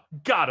 well,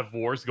 God of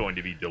War is going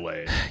to be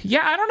delayed.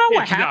 Yeah, I don't know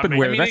what It's not happened me.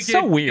 where. I mean, That's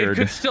so weird.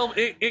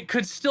 It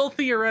could still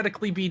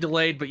theoretically be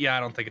delayed, but yeah,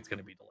 I don't think it's going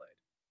to be delayed.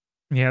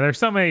 Yeah, there's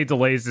so many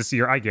delays this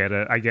year. I get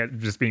it. I get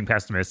just being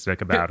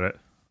pessimistic about it.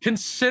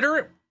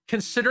 Considering,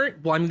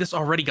 well, I mean, this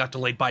already got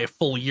delayed by a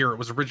full year. It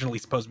was originally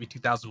supposed to be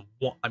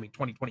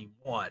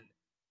 2021.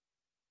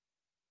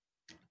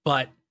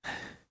 But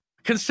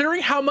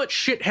considering how much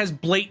shit has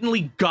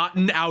blatantly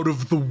gotten out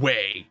of the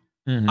way,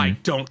 I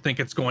don't think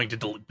it's going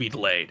to be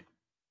delayed.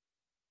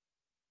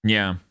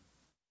 Yeah.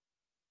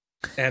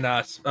 And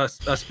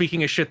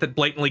speaking of shit that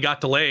blatantly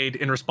got delayed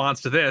in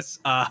response to this,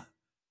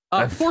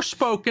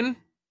 Forspoken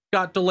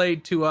got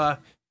delayed to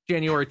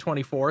January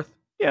 24th.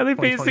 Yeah, they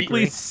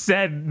basically 2023.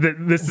 said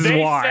that this is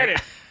They why. said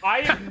it. I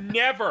have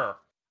never.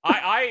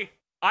 I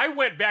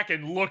went back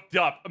and looked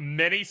up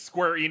many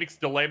Square Enix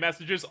delay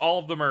messages. All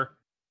of them are,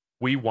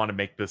 we want to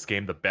make this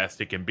game the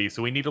best it can be,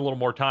 so we need a little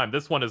more time.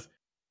 This one is,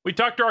 we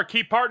talked to our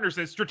key partners,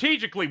 and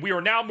strategically, we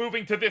are now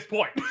moving to this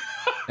point.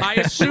 I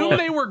assume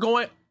they were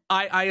going.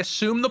 I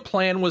assume the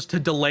plan was to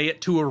delay it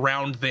to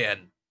around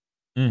then.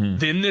 Then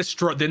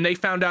then they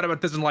found out about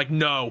this and like,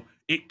 no,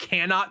 it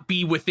cannot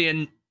be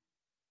within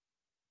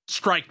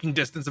striking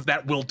distance of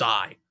that. Will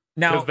die.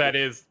 Now, Because that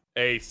is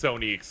a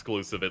Sony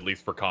exclusive, at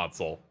least for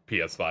console,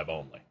 PS5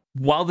 only.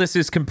 while this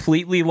is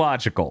completely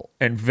logical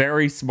and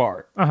very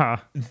smart,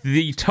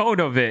 the tone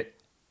of it,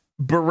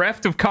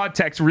 bereft of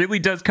context, really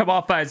does come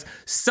off as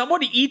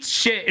someone eats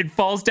shit and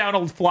falls down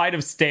a flight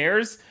of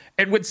stairs.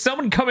 And when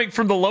someone coming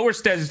from the lower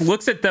stairs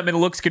looks at them and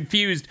looks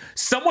confused,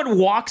 someone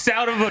walks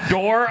out of a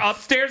door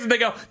upstairs and they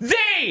go,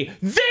 they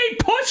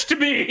pushed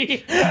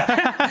me.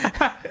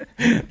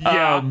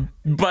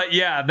 But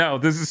yeah, no,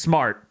 this is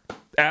smart.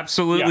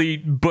 Absolutely.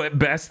 But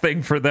best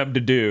thing for them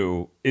to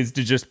do is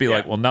to just be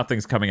like, well,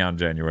 nothing's coming out in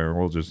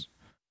January.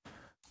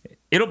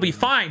 It'll be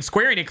fine.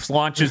 Square Enix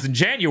launches in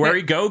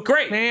January. Go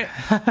great.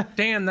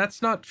 Dan,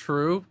 that's not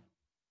true.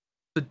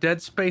 The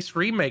Dead Space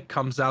remake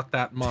comes out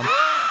that month.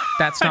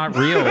 That's not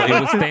real. It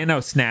was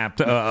Thanos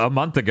snapped a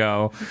month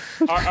ago.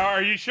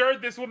 Are you sure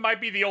this one might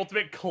be the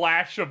ultimate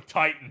clash of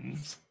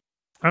titans?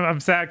 I'm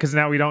sad because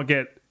now we don't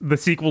get the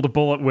sequel to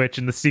Bullet Witch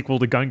and the sequel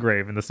to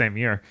Gungrave in the same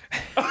year.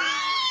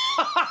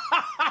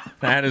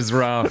 That is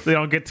rough. They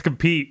don't get to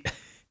compete.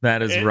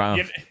 That is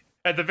rough.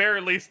 At the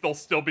very least, they'll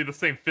still be the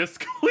same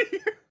fiscal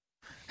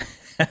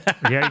year.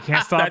 Yeah, you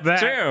can't stop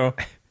That's that.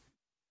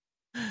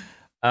 true.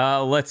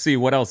 Let's see.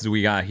 What else do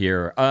we got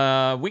here?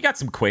 We got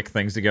some quick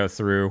things to go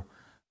through.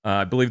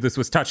 I believe this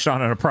was touched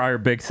on in a prior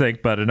Big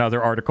Think, but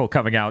another article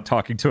coming out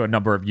talking to a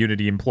number of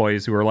Unity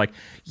employees who are like,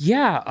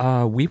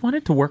 we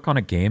wanted to work on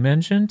a game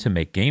engine to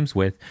make games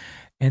with,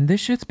 and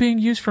this shit's being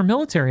used for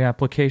military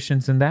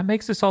applications, and that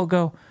makes us all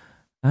go,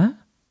 huh?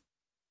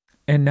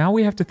 And now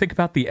we have to think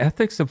about the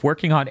ethics of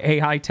working on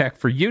AI tech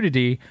for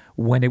Unity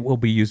when it will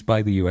be used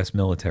by the U.S.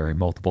 military,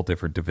 multiple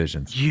different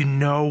divisions. You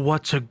know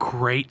what's a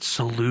great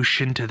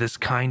solution to this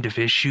kind of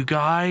issue,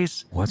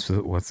 guys? What's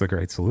the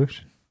great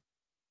solution?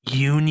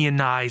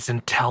 Unionize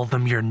and tell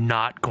them you're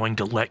not going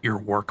to let your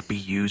work be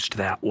used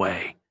that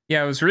way.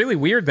 Yeah, it was really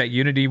weird that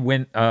Unity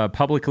went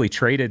publicly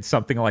traded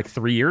something like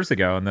 3 years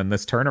ago, and then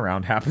this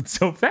turnaround happened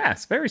so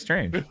fast. Very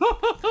strange.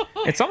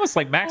 It's almost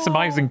like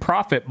maximizing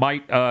profit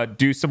might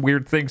do some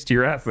weird things to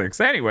your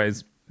ethics.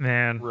 Anyways,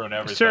 Man, Ruin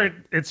everything.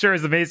 it sure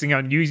is amazing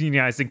how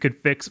unionizing could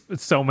fix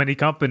so many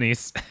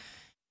companies.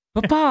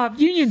 but Bob,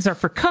 unions are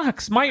for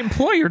cucks. My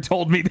employer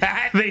told me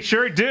that. They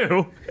sure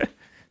do.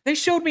 They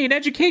showed me an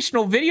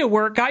educational video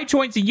where a guy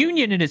joins a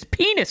union and his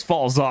penis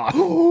falls off.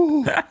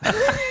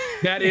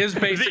 That is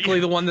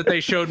basically the one that they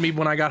showed me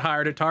when I got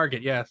hired at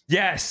Target, yes.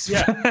 Yes.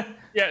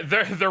 Yeah,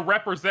 their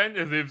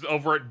representatives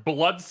over at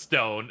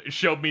Bloodstone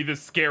showed me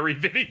this scary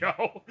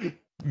video.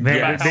 Man,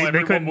 about how they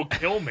everyone couldn't will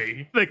kill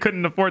me. they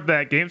couldn't afford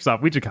that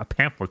GameStop. We just got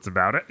pamphlets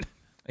about it.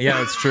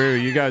 Yeah, it's true.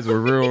 You guys were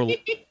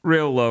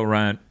real low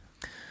rent.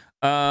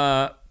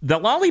 The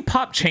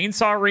Lollipop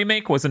Chainsaw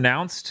remake was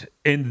announced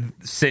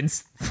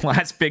since the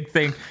last Big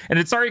Thing, and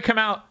it's already come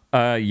out.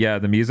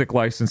 The music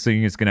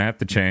licensing is going to have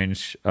to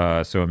change,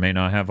 so it may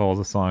not have all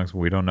the songs.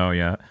 We don't know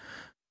yet.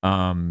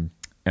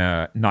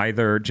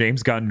 Neither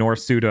James Gunn nor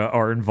Suda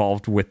are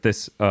involved with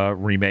this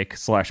remake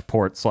 /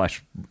 port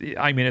 /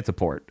 I mean, it's a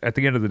port. At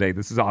the end of the day,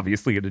 this is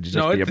obviously going to just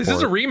be a This port.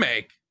 is a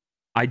remake.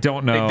 I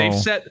don't know.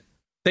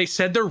 They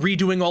said they're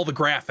redoing all the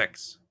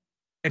graphics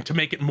and to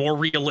make it more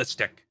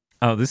realistic.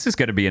 Oh, this is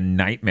going to be a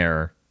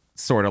nightmare.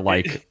 Sort of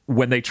like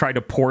when they try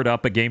to port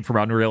up a game from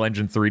Unreal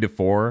Engine 3 to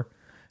 4,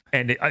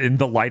 and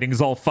the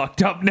lighting's all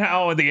fucked up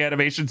now, and the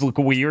animations look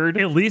weird.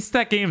 At least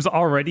that game's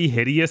already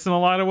hideous in a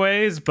lot of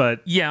ways,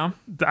 but Yeah.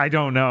 I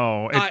don't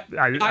know.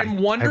 I'm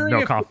wondering I have no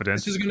if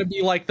confidence. this is going to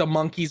be like the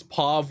Monkey's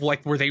Paw of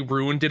like where they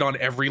ruined it on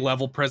every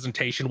level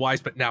presentation wise,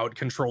 but now it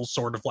controls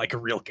sort of like a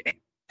real game.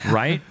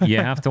 Right? You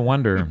have to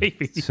wonder.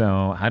 Maybe.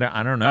 So I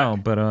don't know,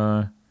 but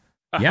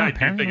yeah, I do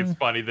apparently. think it's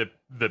funny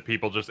that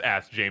people just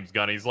asked James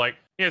Gunn. He's like,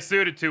 yeah,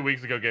 Suda 2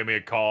 weeks ago gave me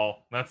a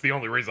call. That's the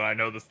only reason I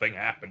know this thing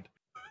happened.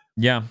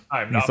 Yeah,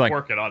 I'm he's not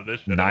working on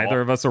this shit. Neither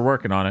of us are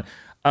working on it.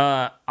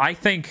 I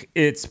think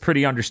it's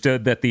pretty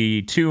understood that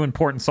the two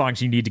important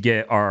songs you need to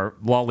get are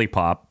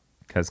Lollipop,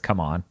 because come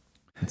on,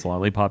 it's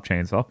Lollipop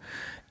Chainsaw,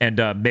 and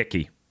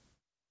Mickey.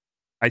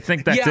 I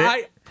think that's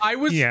it. I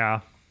was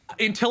Yeah.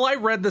 until I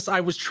read this,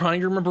 I was trying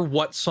to remember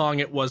what song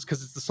it was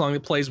because it's the song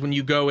that plays when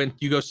you go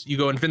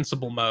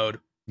invincible mode.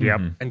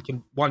 Yep. And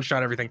can one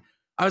shot everything.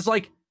 I was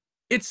like,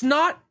 it's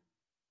not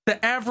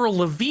the Avril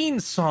Lavigne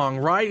song,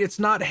 right? It's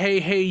not Hey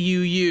Hey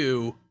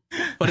You,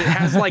 but it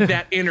has like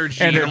that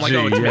energy. And I'm like,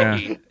 oh, it's yeah.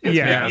 Mickey.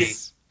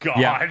 Yes.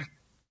 God.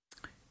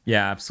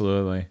 Yeah,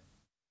 absolutely.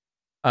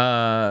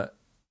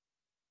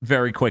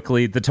 Very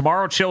quickly, the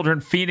Tomorrow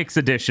Children Phoenix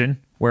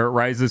Edition, where it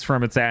rises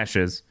from its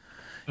ashes,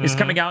 is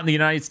coming out in the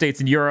United States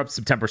and Europe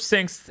September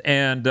 6th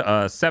and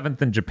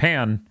 7th in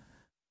Japan.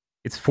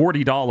 It's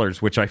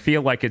 $40, which I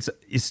feel like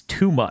is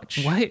too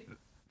much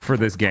for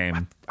this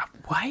game.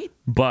 What?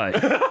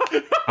 But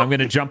I'm going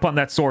to jump on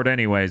that sword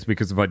anyways,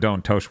 because if I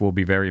don't, Tosh will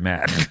be very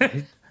mad.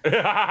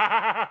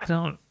 I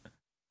don't.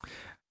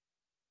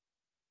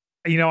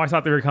 I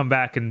thought they would come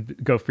back and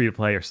go free to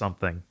play or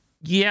something.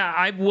 Yeah,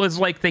 I was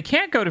like, they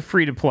can't go to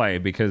free to play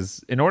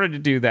because in order to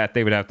do that,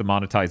 they would have to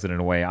monetize it in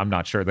a way I'm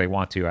not sure they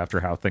want to after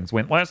how things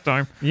went last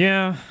time.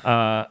 Yeah.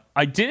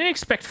 I didn't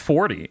expect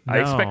 40. No. I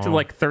expected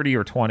like 30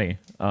 or 20.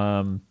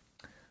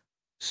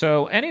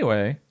 So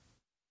anyway,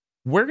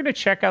 we're going to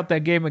check out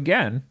that game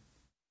again.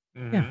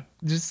 Yeah.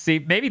 Just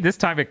see, maybe this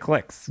time it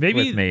clicks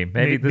with me.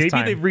 Maybe this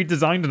time they've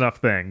redesigned enough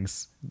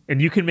things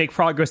and you can make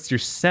progress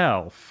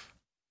yourself.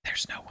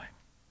 There's no way.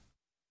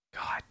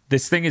 God,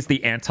 this thing is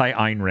the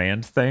anti-Ayn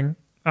Rand thing.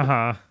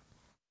 Uh-huh.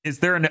 Is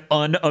there an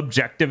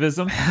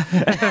unobjectivism?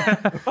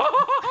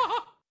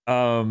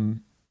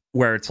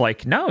 Where it's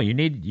like, no, you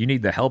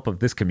need the help of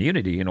this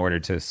community in order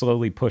to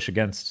slowly push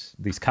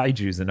against these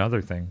kaijus and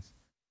other things.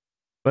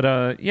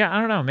 But yeah, I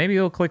don't know. Maybe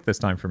it'll click this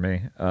time for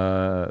me.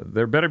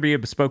 There better be a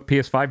bespoke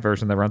PS5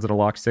 version that runs at a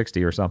lock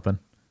 60 or something.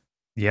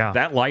 Yeah.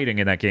 That lighting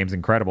in that game's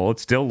incredible. It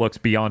still looks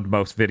beyond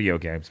most video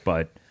games,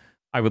 but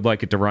I would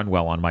like it to run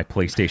well on my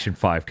PlayStation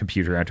 5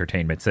 computer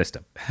entertainment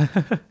system.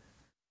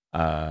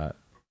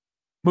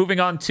 Moving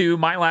on to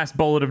my last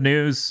bullet of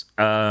news.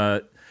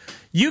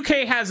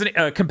 UK has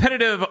a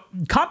competitive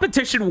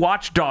competition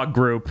watchdog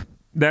group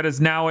that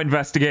is now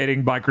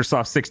investigating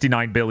Microsoft's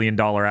 $69 billion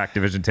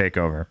Activision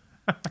takeover.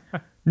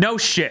 No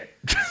shit.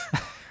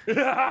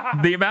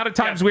 The amount of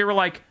times we were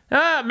like,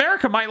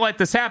 America might let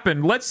this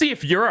happen. Let's see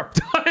if Europe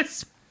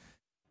does.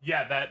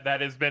 Yeah, that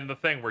has been the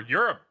thing where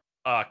Europe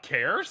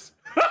cares.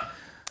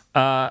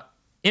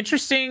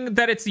 Interesting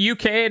that it's the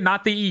UK and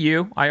not the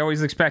EU. I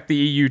always expect the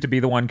EU to be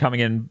the one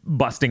coming in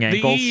busting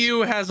ankles. The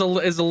EU is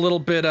a little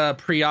bit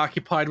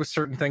preoccupied with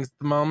certain things at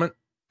the moment.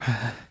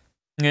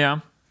 Yeah.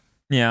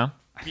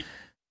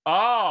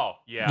 Oh,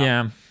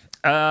 yeah.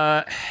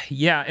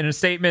 Yeah. In a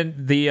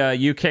statement,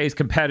 the UK's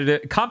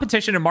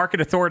competition and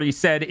market authority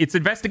said its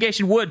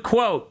investigation would,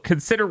 quote,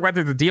 consider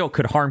whether the deal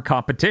could harm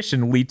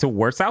competition, lead to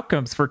worse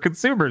outcomes for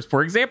consumers,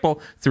 for example,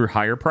 through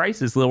higher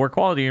prices, lower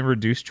quality, and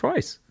reduced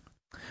choice.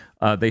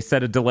 They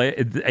set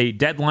a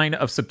deadline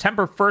of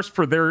September 1st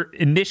for their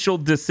initial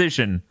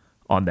decision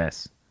on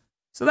this.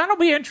 So that'll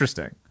be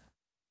interesting.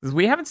 Because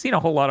we haven't seen a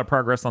whole lot of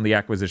progress on the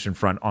acquisition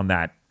front on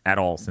that at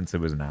all since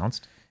it was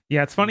announced.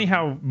 Yeah, it's funny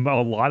how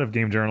a lot of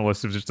game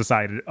journalists have just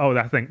decided, oh,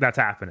 that's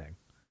happening.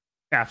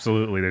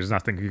 Absolutely, there's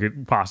nothing you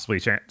could possibly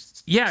stop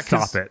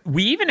it.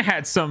 We even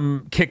had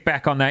some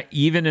kickback on that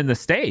even in the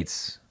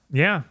States.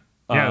 Yeah.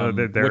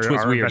 Which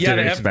was weird. Yeah,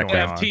 Didn't the expect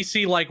that.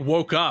 FTC like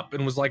woke up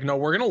and was like, no,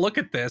 we're gonna look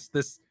at this.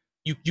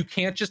 You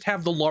can't just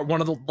have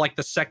one of the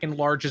second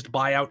largest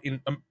buyout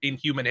in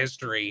human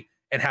history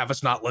and have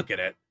us not look at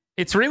it.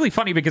 It's really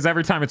funny because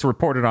every time it's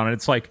reported on it,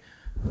 it's like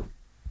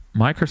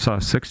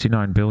Microsoft's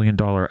 $69 billion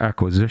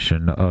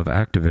acquisition of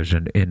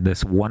Activision in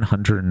this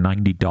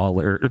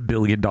 $190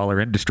 billion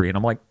industry. And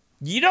I'm like,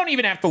 you don't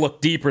even have to look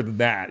deeper than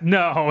that.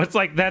 No, it's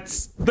like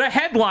that's... The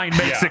headline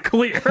makes it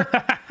clear.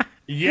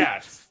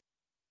 Yes.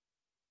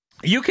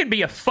 You can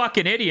be a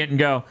fucking idiot and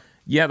go,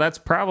 yeah, that's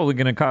probably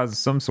going to cause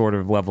some sort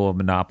of level of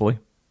monopoly.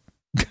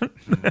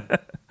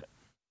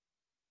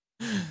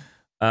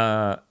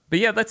 But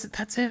yeah, that's it.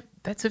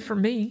 That's it for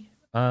me.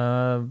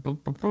 The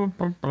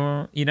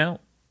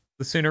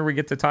sooner we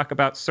get to talk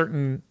about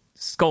certain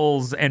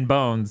skulls and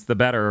bones, the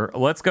better.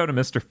 Let's go to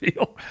Mr.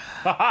 Field.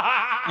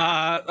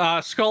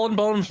 Skull and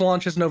Bones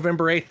launches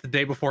November 8th, the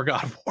day before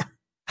God of War.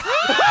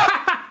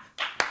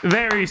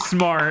 Very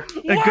smart.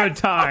 A good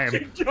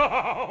time.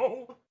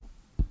 Go.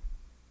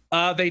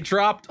 They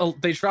dropped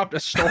a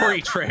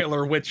story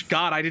trailer, which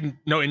God, I didn't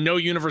know. In no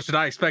universe did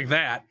I expect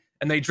that.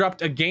 And they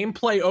dropped a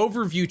gameplay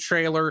overview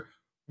trailer,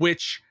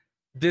 which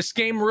this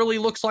game really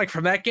looks like.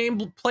 From that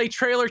gameplay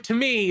trailer, to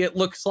me, it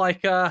looks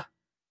like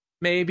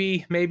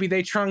maybe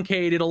they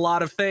truncated a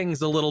lot of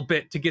things a little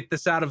bit to get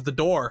this out of the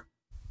door.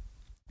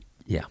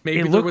 Yeah,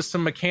 maybe there was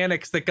some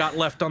mechanics that got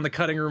left on the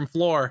cutting room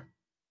floor.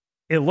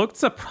 It looked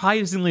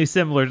surprisingly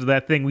similar to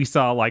that thing we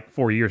saw like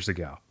 4 years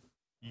ago.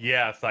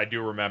 Yes, I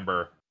do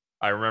remember.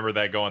 I remember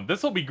that going,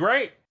 this will be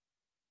great.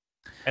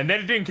 And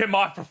then it didn't come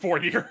out for 4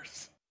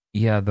 years.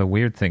 Yeah, the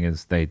weird thing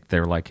is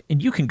they're like,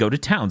 and you can go to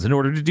towns in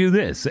order to do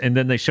this. And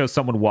then they show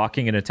someone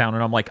walking in a town,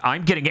 and I'm like,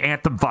 I'm getting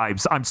Anthem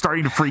vibes. I'm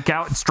starting to freak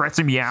out and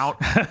stressing me out.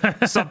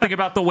 Something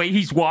about the way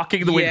he's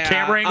walking, the way the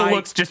camera angle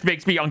looks just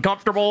makes me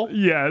uncomfortable.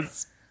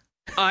 Yes.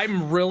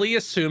 I'm really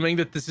assuming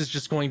that this is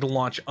just going to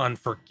launch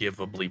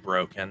unforgivably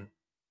broken.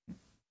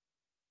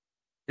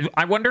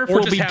 I wonder if Or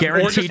we'll just be have- or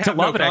guaranteed just to have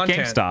no love it at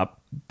content. GameStop.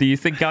 Do you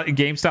think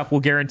GameStop will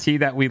guarantee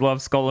that we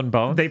love Skull and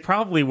Bones? They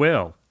probably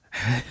will.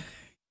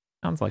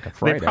 Sounds like a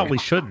Friday. They probably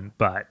shouldn't,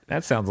 but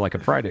That sounds like a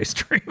Friday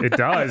stream. it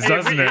does,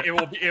 doesn't it?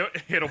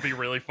 It'll be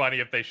really funny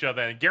if they show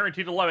that and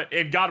guaranteed to love it.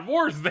 And God of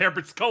War is there,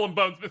 but Skull and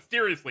Bones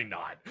mysteriously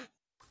not.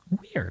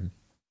 Weird.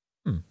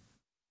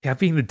 Yeah,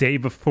 being the day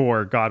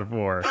before God of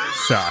War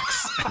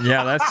sucks.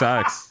 Yeah, that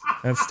sucks.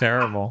 That's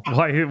terrible.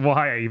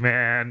 Why,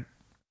 man?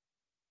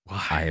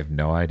 I have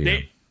no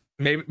idea.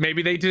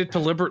 Maybe they did it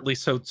deliberately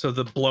so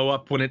the blow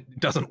up when it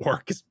doesn't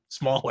work is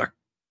smaller.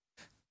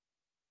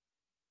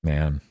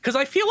 Man. Because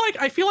I feel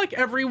like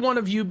every one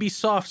of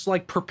Ubisoft's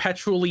like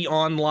perpetually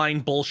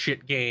online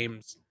bullshit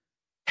games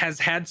has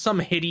had some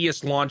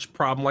hideous launch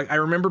problem. Like I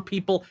remember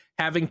people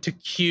having to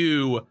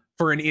queue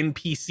for an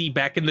NPC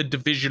back in the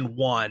Division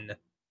 1.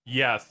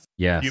 Yes.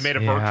 Yes. You made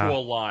a Yeah.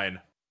 virtual line.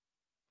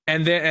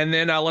 And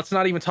then let's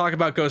not even talk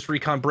about Ghost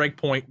Recon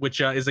Breakpoint, which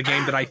is a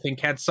game that I think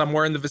had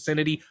somewhere in the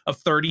vicinity of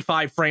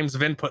 35 frames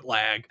of input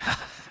lag.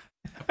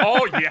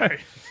 Oh yeah.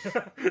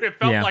 It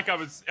felt Yeah. like I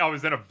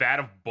was in a vat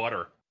of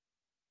butter.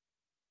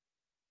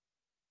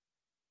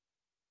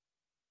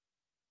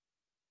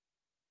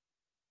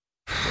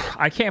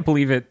 I can't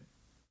believe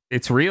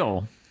it's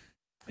real.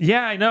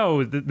 Yeah, I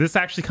know. This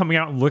actually coming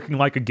out and looking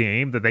like a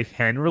game that they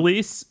can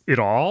release it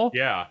all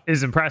Yeah.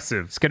 is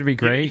impressive. It's going to be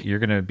great. You're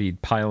going to be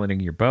piloting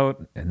your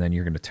boat, and then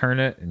you're going to turn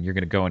it, and you're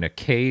going to go in a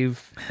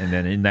cave, and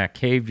then in that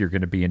cave, you're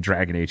going to be in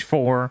Dragon Age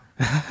 4.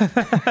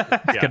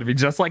 It's going to be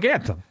just like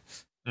Anthem.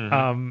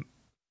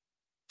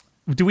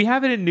 Do we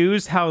have it in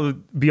news how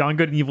Beyond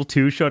Good and Evil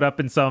 2 showed up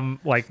in some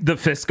like The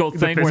fiscal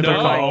thing where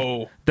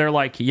fiscal- they're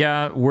like,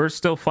 yeah, we're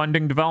still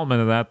funding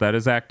development of that. That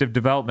is active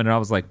development. And I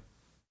was like,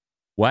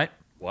 what?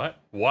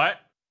 What?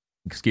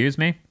 Excuse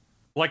me?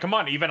 Like, come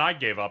on, even I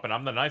gave up and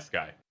I'm the nice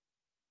guy.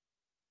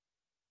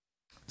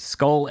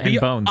 Skull and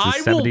Bones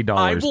is $70,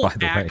 I will by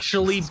the way.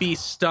 actually be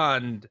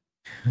stunned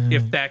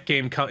if that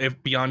game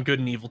if Beyond Good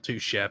and Evil 2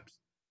 ships,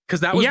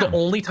 because that was Yeah. the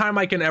only time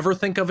I can ever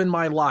think of in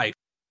my life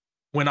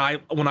when I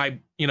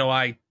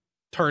I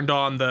turned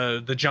on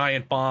the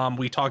giant bomb.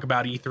 We talk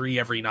about E3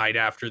 every night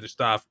after the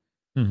stuff.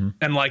 Mhm.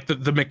 And like the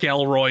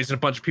McElroys and a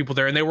bunch of people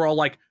there, and they were all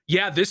like,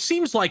 yeah, this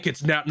seems like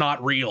it's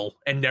not real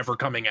and never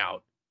coming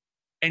out.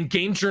 And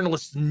game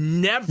journalists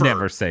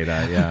never say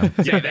that, yeah.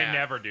 Yeah, they that.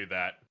 never do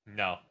that.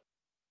 No.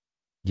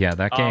 Yeah,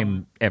 that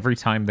game, every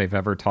time they've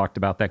ever talked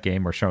about that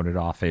game or shown it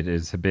off, it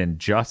has been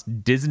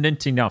just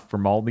dissonant enough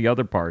from all the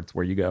other parts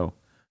where you go,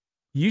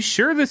 you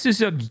sure this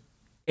is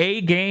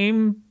a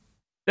game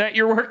that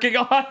you're working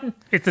on?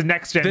 it's a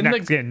next gen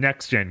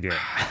game.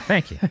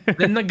 Thank you.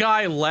 Then the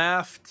guy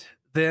left.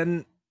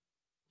 Then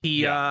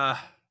he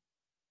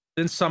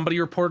then somebody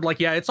reported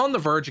like, yeah, it's on the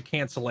verge of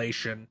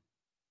cancellation.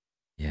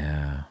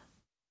 Yeah.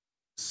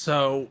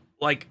 So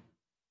like,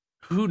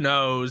 who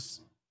knows?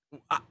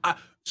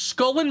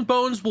 Skull and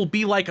Bones will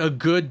be like a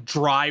good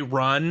dry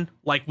run.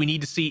 Like we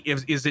need to see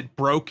is it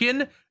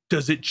broken?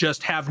 Does it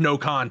just have no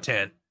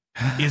content?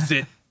 Is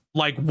it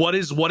like what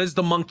is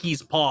the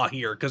monkey's paw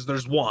here? Because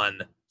there's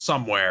one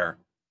somewhere.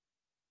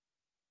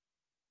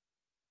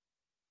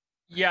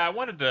 Yeah, I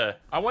wanted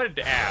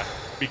to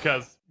ask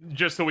because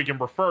just so we can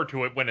refer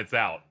to it when it's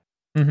out.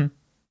 Mm-hmm.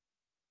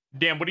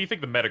 Dan, what do you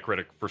think the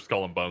Metacritic for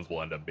Skull and Bones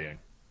will end up being?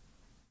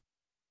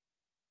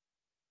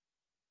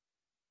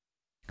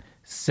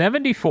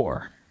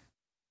 74.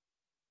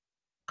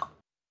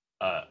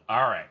 All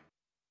right,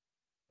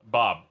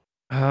 Bob.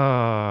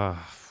 I'm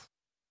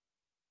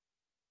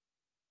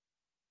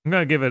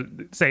gonna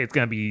say it's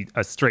gonna be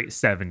a straight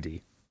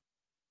 70.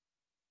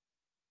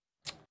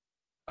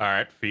 All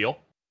right, Feel.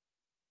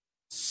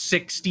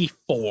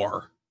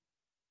 64.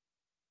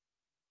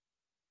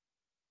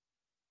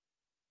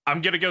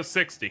 I'm gonna go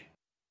 60.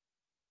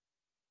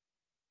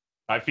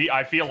 I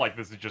feel like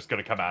this is just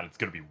gonna come out. It's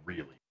gonna be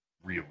really,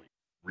 really,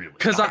 really.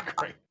 'Cause not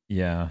great.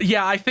 Yeah.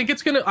 Yeah, I think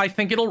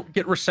it'll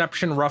get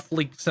reception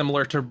roughly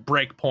similar to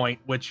Breakpoint,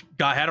 which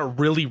had a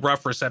really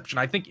rough reception.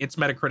 I think its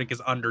Metacritic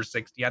is under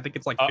 60. I think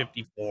it's like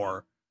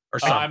 54 or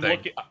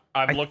something.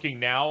 I'm looking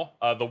now.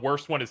 The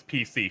worst one is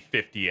PC,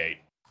 58.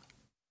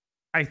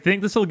 I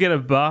think this will get a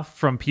buff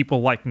from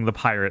people liking the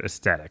pirate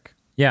aesthetic.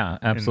 Yeah,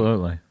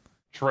 absolutely.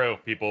 True,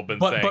 people have been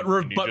But saying. but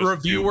 "Can you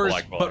just do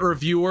Black Vault?"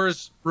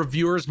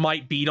 reviewers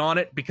might beat on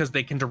it because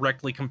they can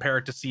directly compare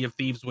it to Sea of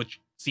Thieves,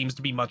 which seems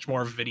to be much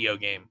more of a video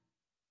game.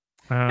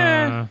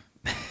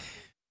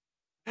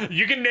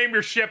 You can name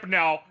your ship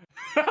now.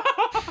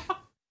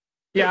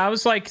 Yeah, I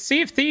was like,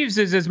 Sea of Thieves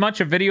is as much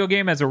a video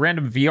game as a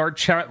random VR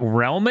chat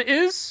realm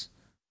is.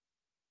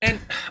 And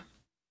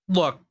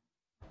look,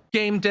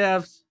 game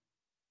devs,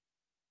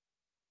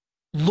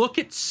 Look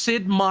at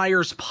Sid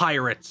Meier's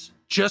Pirates.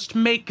 Just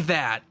make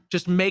that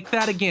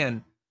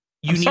again.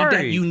 You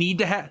need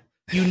to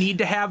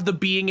have the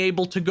being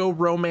able to go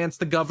romance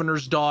the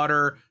governor's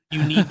daughter.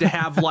 You need to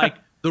have like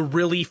the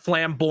really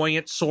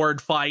flamboyant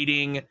sword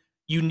fighting.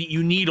 You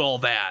need all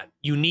that.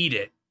 You need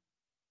it.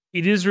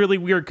 It is really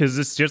weird because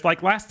it's just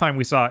like last time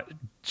we saw it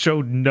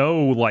showed no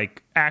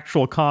like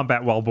actual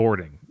combat while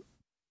boarding.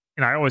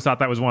 And I always thought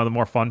that was one of the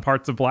more fun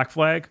parts of Black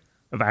Flag,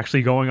 of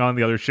actually going on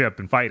the other ship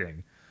and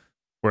fighting.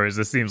 Whereas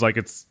this seems like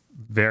it's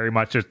very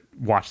much just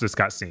watch this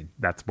cutscene.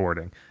 That's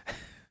boarding.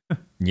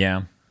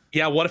 Yeah.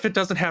 Yeah, what if it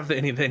doesn't have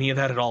any of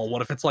that at all?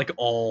 What if it's like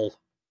all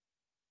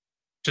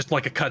just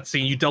like a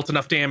cutscene? You dealt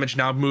enough damage,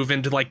 now move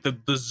into like the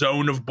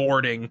zone of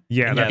boarding.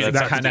 Yeah,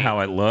 That's kind of how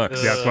it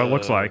looks. that's what it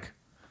looks like.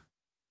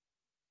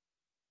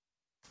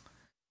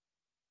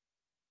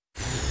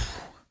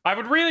 I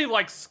would really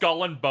like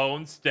Skull and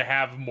Bones to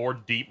have more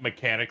deep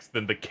mechanics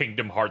than the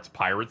Kingdom Hearts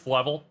Pirates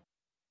level.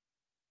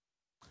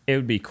 It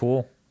would be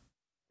cool.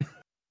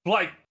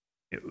 Like,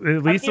 At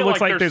least it feel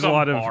looks like like there's there's a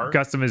lot some of art.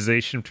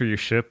 customization for your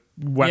ship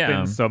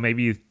weapons, Yeah. so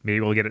maybe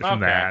we'll get it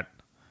from Okay.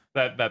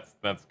 that.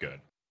 that's good.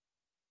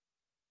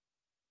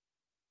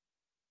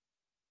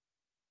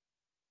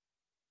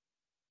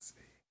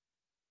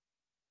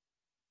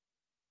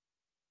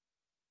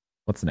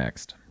 What's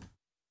next?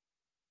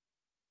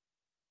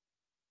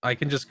 I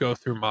can just go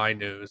through my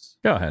news.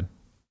 Go ahead.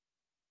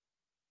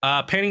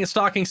 Painting and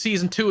Stocking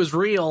Season 2 is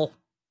real.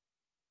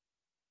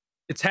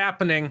 It's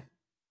happening.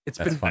 It's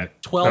That's been funny.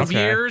 12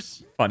 Okay.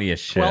 years. Funny as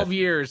shit. 12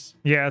 years.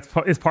 Yeah,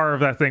 it's part of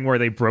that thing where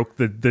they broke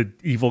the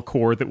evil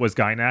core that was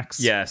Gynax.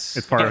 Yes.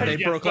 It's part of They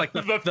it. broke, like,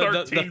 the the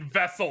 13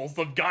 vessels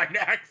of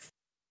Gynax.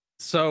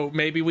 So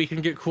maybe we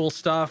can get cool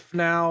stuff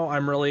now.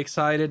 I'm really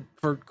excited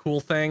for cool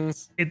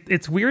things.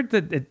 It's weird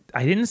that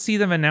I didn't see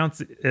them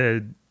announce.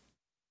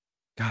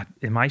 God,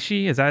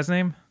 Imaishi, is that his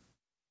name?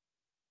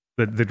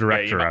 The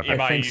director of it.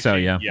 I think so,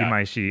 yeah.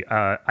 Imaishi.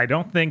 I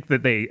don't think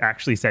that they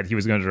actually said he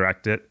was going to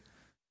direct it.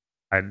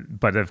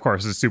 But of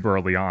course, it's super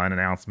early on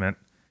announcement.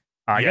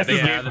 I guess they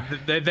this is-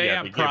 have- They Yeah, have they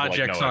gave, like,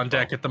 projects no on info.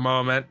 deck at the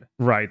moment.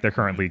 right. They're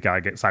currently got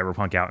to get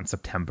Cyberpunk out in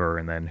September,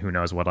 and then who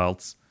knows what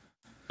else.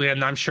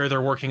 And I'm sure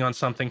they're working on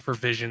something for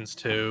Visions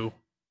too.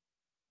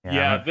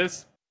 Yeah,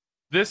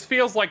 this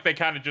feels like they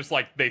kind of just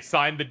like they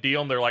signed the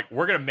deal and they're like,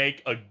 we're gonna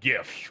make a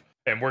GIF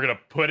and we're gonna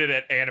put it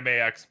at Anime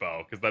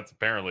Expo because that's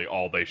apparently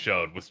all they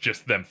showed was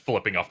just them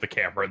flipping off the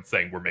camera and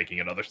saying we're making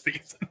another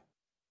season.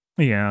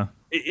 Yeah.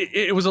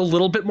 It was a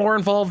little bit more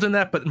involved in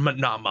that, but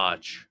not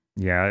much.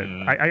 Yeah,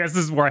 Mm. I guess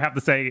this is where I have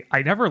to say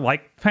I never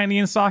liked Penny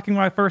and Stocking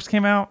when I first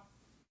came out.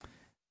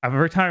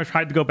 Every time I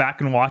tried to go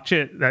back and watch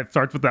it, that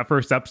starts with that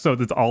first episode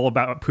that's all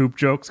about poop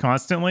jokes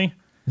constantly.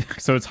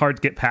 So it's hard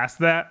to get past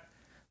that.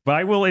 But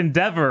I will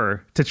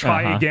endeavor to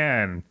try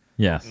again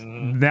Yes.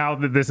 now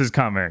that this is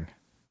coming.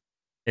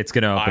 It's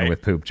going to open I-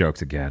 with poop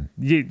jokes again.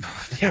 Yeah,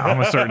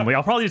 almost certainly.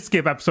 I'll probably just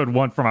skip episode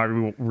 1 from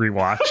my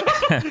rewatch.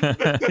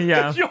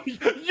 Yeah.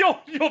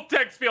 You'll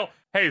text Phil,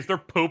 hey, is there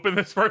poop in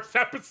this first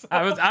episode?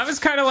 I was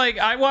kind of like,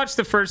 I watched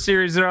the first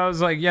series and I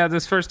was like, yeah,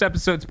 this first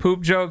episode's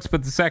poop jokes,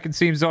 but the second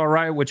seems all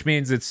right, which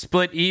means it's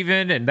split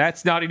even, and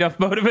that's not enough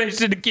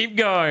motivation to keep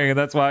going. And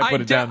that's why I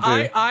put it down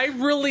too. I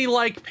really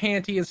like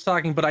Panty and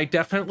Stocking, but I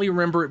definitely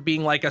remember it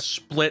being like a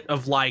split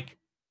of like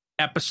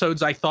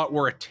episodes I thought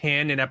were a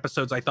 10 and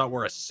episodes I thought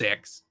were a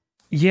 6.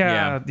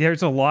 Yeah,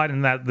 there's a lot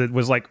in that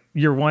was like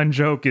your one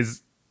joke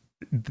is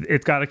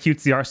it's got a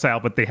cutesy art style,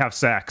 but they have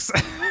sex.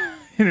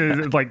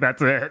 It's like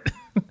that's it.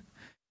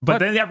 But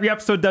then every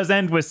episode does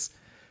end with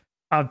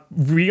a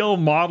real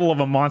model of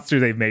a monster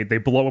they've made. They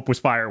blow up with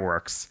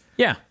fireworks,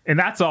 Yeah. and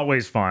that's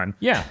always fun.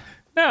 Yeah.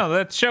 No,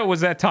 that show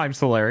was at times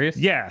hilarious.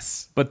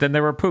 Yes, But then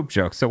there were poop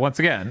jokes. So once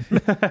again,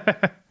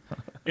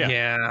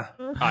 Yeah.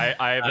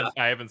 I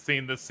haven't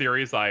seen this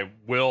series. I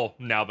will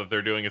now that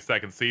they're doing a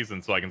second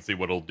season, so I can see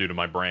what it'll do to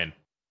my brain,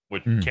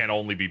 which can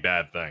only be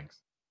bad things.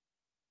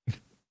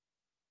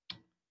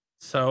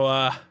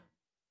 So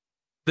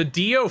the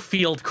Dio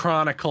Field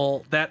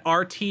Chronicle, that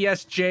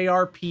RTS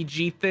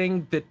JRPG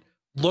thing that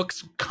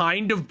looks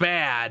kind of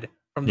bad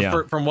from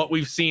the from what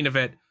we've seen of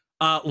it,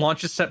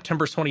 launches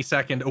September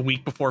 22nd, a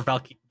week before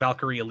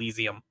Valkyrie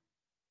Elysium.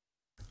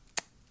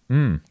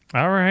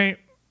 all right.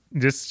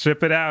 Just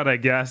ship it out, I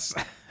guess.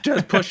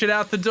 Just push it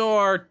out the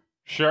door.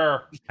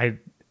 Sure.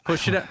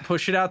 Push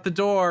it out the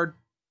door.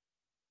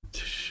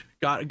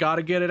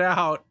 Gotta get it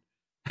out.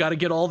 Gotta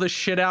get all this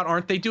shit out.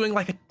 Aren't they doing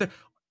like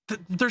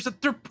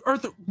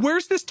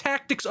where's this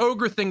Tactics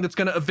Ogre thing that's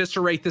gonna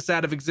eviscerate this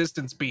out of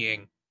existence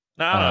being?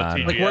 No,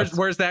 Like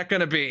where's that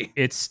gonna be?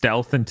 it's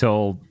stealth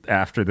until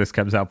after this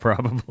comes out,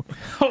 probably.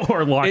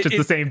 Or launch it, It-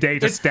 the same day,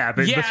 just stab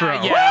it in the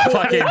throat. Yeah,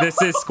 fucking,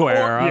 this is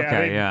Square. Or-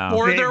 Okay, yeah, yeah.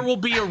 Or They- there will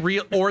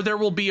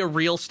be a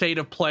real state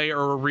of play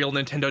or a real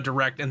Nintendo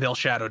Direct, and they'll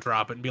shadow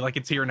drop it and be like,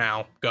 "It's here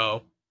now,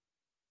 go."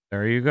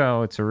 There you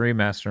go. It's a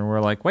remaster. And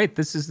we're like, wait,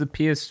 this is the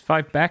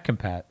PS5 back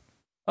compat.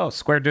 Oh,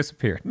 Square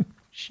disappeared.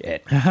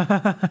 Shit.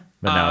 But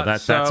no,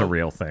 that's a so-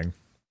 real thing.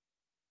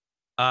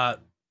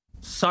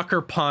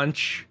 Sucker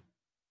Punch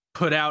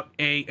put out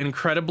a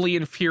incredibly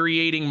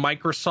infuriating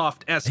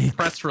Microsoft-esque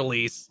press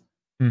release,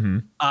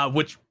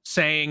 which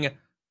saying,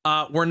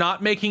 we're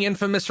not making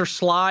Infamous or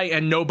Sly,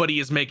 and nobody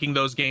is making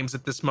those games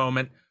at this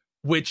moment,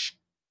 which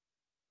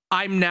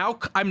I'm now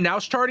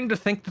starting to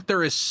think that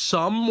there is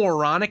some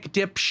moronic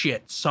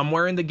dipshit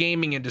somewhere in the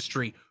gaming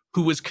industry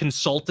who is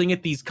consulting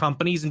at these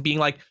companies and being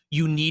like,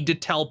 you need to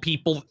tell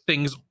people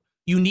things,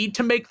 you need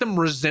to make them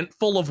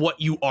resentful of what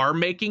you are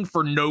making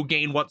for no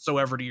gain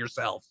whatsoever to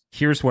yourself.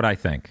 Here's what I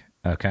think,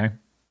 okay?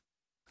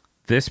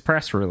 This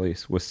press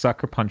release was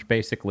Sucker Punch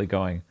basically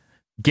going,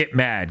 get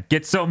mad.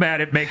 Get so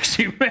mad it makes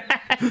you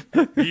mad.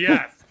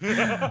 Yes.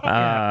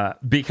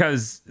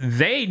 Because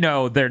they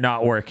know they're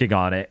not working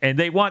on it, and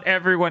they want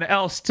everyone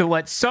else to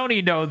let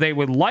Sony know they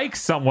would like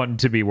someone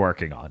to be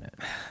working on it.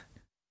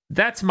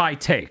 That's my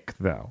take,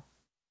 though.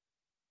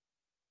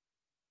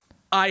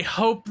 I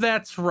hope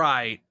that's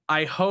right.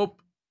 I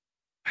hope,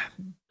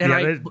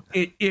 and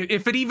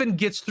if it even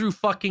gets through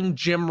fucking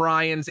Jim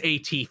Ryan's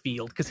AT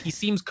field, because he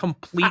seems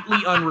completely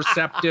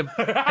unreceptive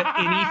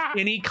at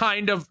any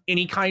kind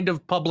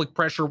of public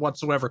pressure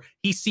whatsoever.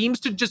 He seems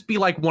to just be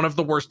like one of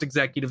the worst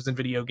executives in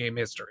video game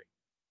history.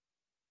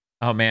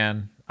 Oh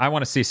man, I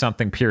want to see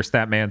something pierce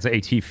that man's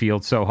AT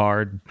field so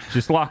hard.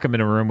 Just lock him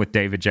in a room with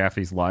David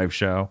Jaffe's live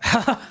show.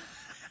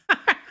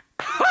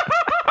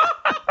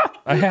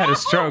 I had a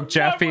stroke.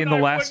 Jaffe in the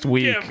last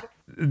week.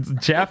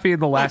 Jaffe in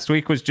the last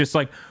week was just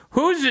like,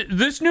 who's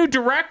this new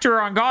director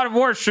on God of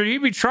War? Should he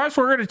be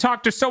trusted? We're going to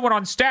talk to someone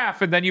on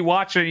staff. And then you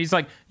watch it and he's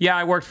like, yeah,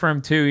 I worked for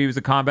him too. He was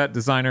a combat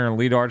designer and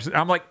lead artist.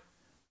 I'm like,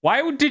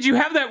 why did you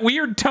have that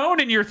weird tone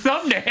in your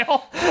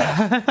thumbnail?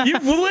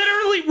 You've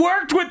literally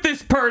worked with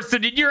this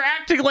person and you're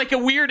acting like a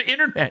weird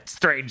internet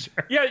stranger.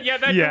 Yeah,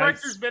 that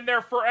director's been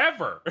there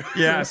forever.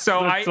 Yeah, so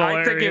I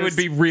think it would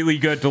be really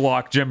good to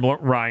lock Jim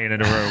Ryan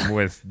in a room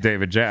with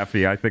David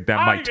Jaffe. I think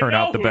that might turn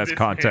out the best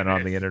content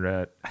on the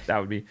internet. That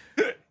would be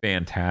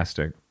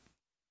fantastic.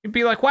 You'd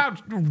be like, wow,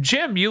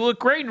 Jim, you look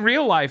great in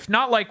real life.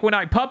 Not like when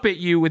I puppet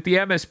you with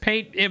the MS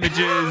Paint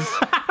images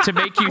to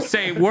make you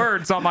say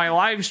words on my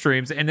live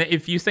streams. And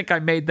if you think I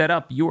made that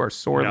up, you are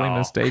sorely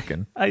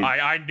mistaken.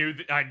 I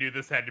knew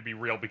this had to be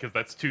real because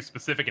that's too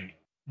specific and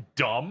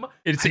dumb.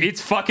 It's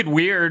fucking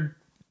weird.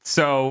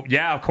 So,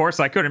 yeah, of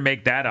course, I couldn't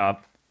make that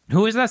up.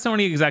 Who is that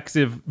Sony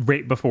executive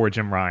right before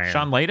Jim Ryan?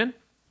 Sean Layden?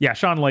 Yeah,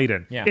 Sean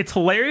Layden. Yeah. It's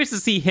hilarious to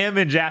see him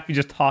and Jaffe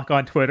just talk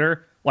on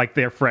Twitter like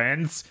they're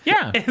friends.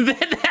 Yeah. And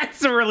then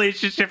that's the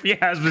relationship he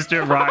has with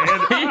Jim Ryan.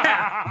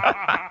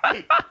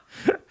 Yeah.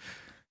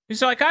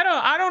 He's like,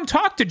 I don't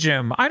talk to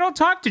Jim. I don't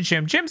talk to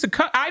Jim. Jim's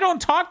I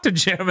don't talk to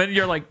Jim. And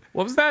you're like,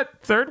 what was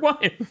that third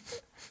one?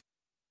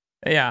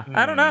 Yeah,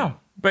 I don't know.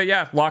 But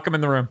yeah, lock him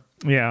in the room.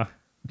 Yeah.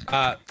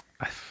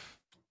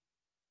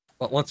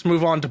 Let's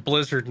move on to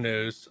Blizzard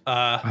news.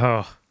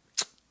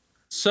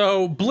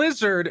 So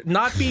Blizzard,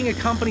 not being a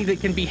company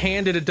that can be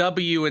handed a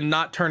W and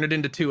not turn it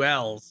into two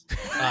L's.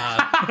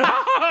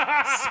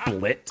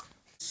 Split.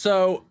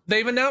 So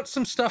they've announced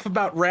some stuff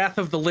about Wrath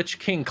of the Lich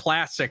King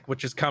Classic,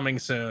 which is coming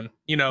soon.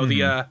 You know,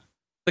 the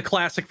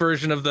classic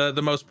version of the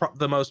most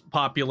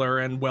popular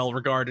and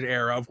well-regarded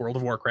era of World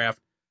of Warcraft.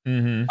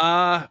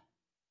 It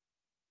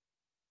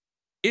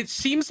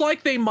seems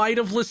like they might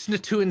have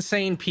listened to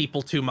insane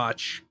people too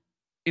much.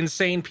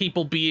 Insane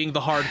people being the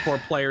hardcore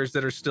players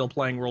that are still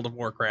playing World of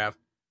Warcraft.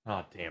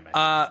 Oh, damn it.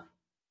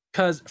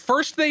 Because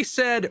first they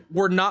said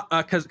we're not,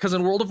 because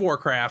in World of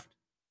Warcraft,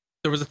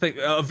 there was a thing,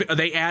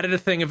 they added a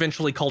thing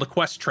eventually called a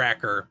quest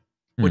tracker,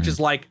 which is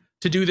like,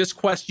 to do this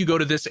quest, you go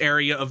to this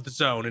area of the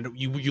zone, and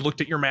you looked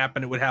at your map,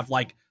 and it would have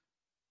like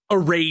a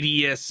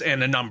radius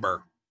and a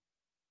number.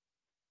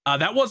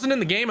 That wasn't in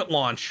the game at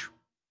launch.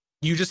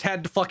 You just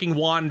had to fucking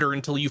wander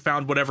until you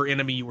found whatever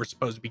enemy you were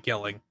supposed to be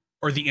killing,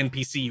 or the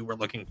NPC you were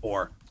looking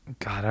for.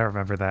 God, I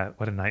remember that.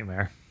 What a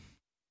nightmare.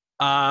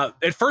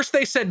 At first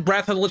they said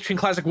Wrath of the Lich King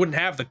Classic wouldn't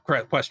have the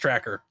quest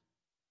tracker.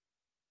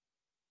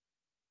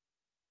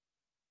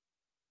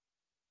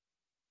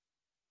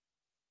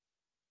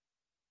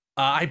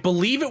 I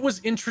believe it was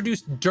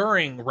introduced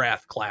during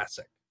Wrath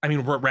Classic. I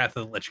mean, Wrath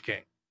of the Lich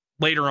King.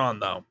 Later on,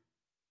 though.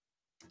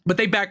 But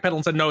they backpedaled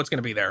and said, no, it's going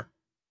to be there.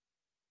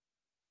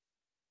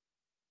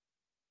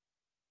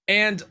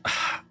 And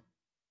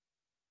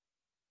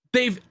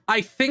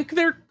I think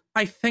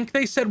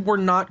they said we're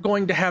not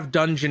going to have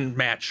Dungeon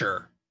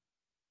Matcher.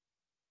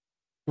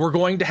 We're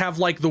going to have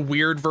like the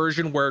weird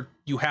version where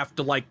you have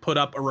to like put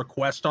up a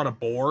request on a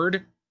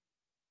board.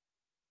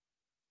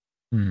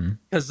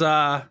 Because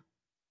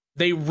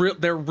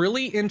they're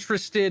really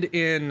interested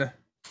in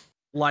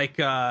like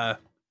the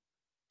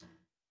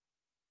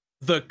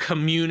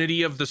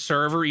community of the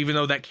server, even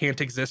though that can't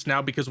exist now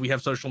because we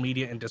have social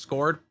media and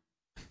Discord.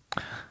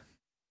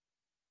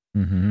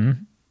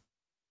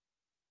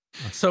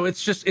 So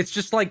it's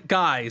just like,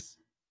 guys,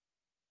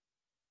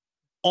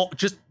 all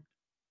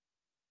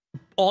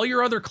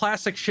your other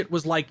classic shit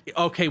was like,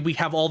 okay, we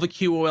have all the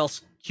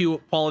QOL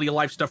quality of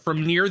life stuff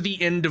from near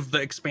the end of the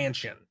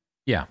expansion.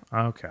 Yeah.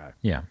 Okay.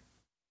 Yeah.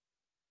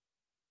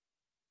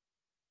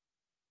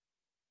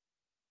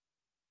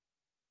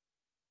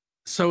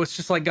 So So it's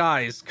just like,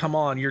 guys, come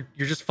on, you're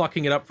just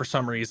fucking it up for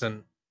some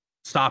reason.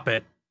 Stop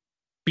it.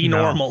 Be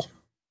No. normal.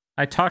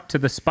 I talked to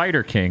the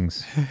Spider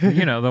Kings.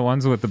 You know, the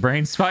ones with the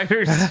brain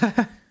spiders.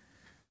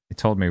 They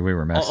told me we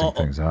were messing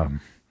things up.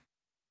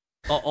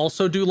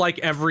 Also do like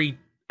every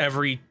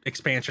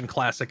expansion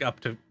classic up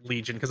to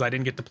Legion, because I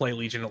didn't get to play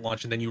Legion at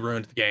launch, and then you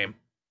ruined the game.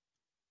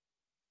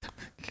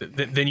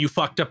 Then you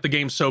fucked up the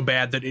game so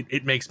bad that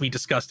it makes me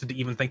disgusted to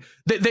even think.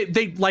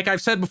 They like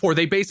I've said before,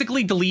 they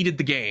basically deleted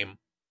the game.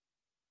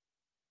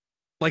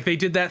 Like they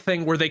did that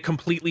thing where they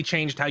completely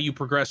changed how you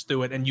progress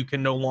through it, and you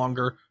can no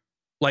longer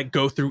like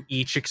go through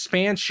each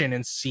expansion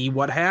and see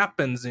what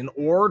happens in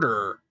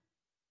order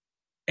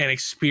and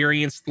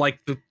experience like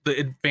the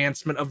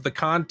advancement of the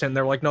content.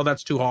 They're like, no,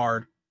 that's too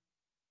hard.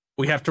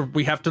 We have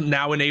to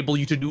now enable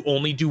you to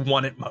only do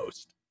one at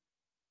most.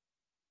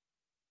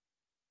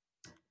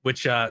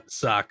 Which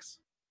sucks.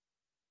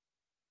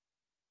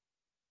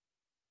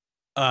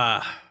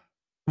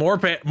 More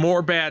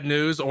bad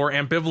news, or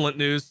ambivalent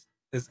news,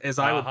 as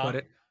I would put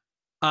it.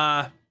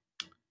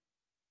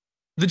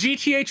 The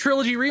GTA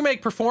Trilogy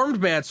remake performed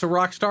bad, so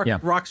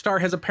Rockstar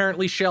has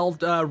apparently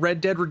shelved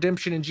Red Dead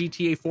Redemption and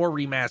GTA 4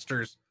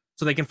 remasters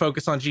so they can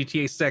focus on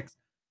GTA 6.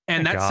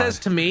 And that says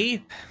to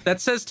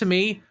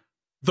me,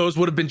 those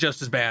would have been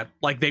just as bad.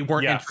 Like they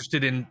weren't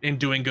interested in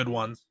doing good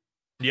ones.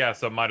 Yeah,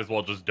 so might as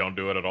well just don't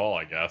do it at all,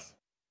 I guess.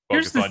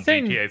 Here's Focus the on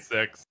thing. GTA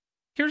 6.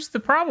 Here's the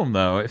problem,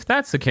 though. If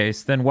that's the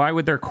case, then why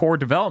would their core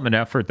development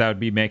effort that would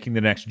be making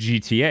the next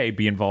GTA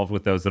be involved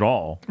with those at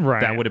all? Right.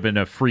 That would have been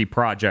a free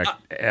project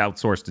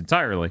outsourced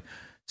entirely.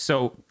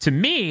 So to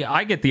me,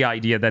 I get the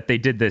idea that they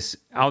did this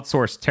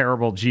outsourced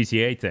terrible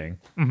GTA thing.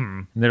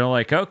 Mm-hmm. And they're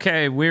like,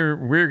 okay,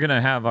 we're gonna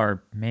have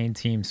our main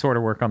team sort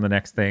of work on the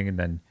next thing, and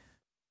then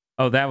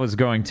that was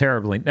going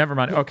terribly. Never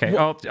mind. Okay,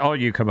 all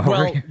you come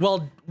over.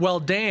 Well,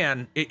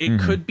 Dan,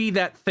 it could be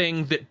that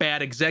thing that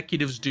bad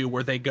executives do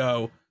where they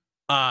go,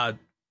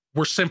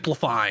 we're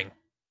simplifying.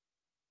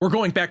 We're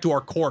going back to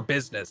our core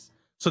business.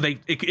 So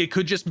it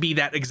could just be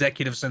that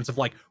executive sense of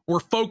like, we're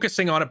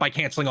focusing on it by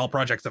canceling all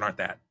projects that aren't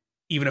that,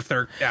 even if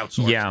they're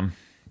outsourced.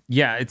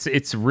 Yeah,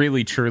 it's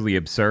really truly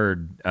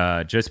absurd.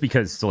 Just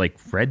because like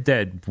Red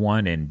Dead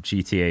 1 and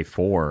GTA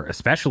 4,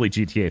 especially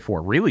GTA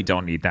 4, really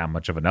don't need that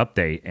much of an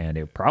update, and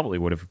it probably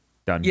would have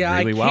done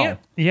really well.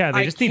 Yeah,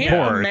 they just need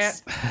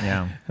ports.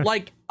 Yeah,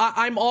 like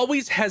I'm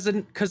always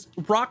hesitant because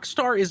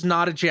Rockstar is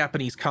not a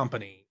Japanese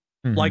company.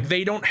 Mm-hmm. Like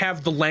they don't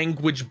have the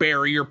language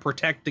barrier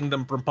protecting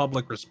them from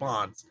public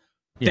response.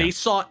 Yeah. They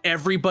saw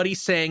everybody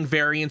saying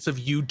variants of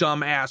 "you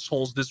dumb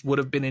assholes." This would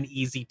have been an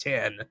easy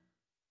 10.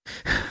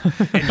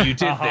 And you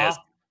did this.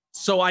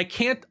 So I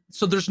can't.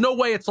 So there's no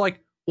way it's like,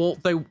 well,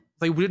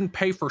 they didn't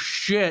pay for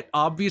shit.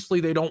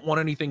 Obviously, they don't want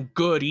anything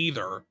good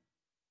either.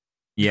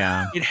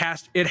 Yeah. It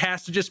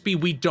has to just be,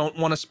 we don't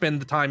want to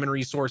spend the time and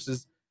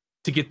resources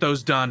to get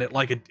those done at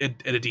like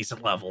at a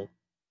decent level.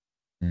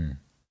 Mm.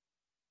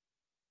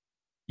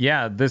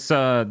 Yeah, this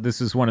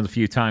is one of the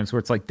few times where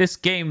it's like, this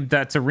game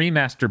that's a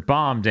remaster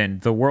bombed and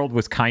the world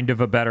was kind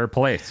of a better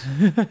place.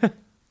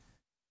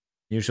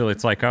 Usually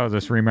it's like, oh,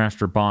 this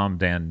remaster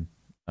bombed and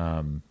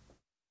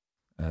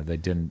they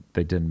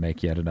didn't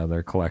make yet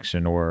another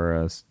collection,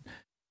 or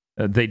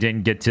they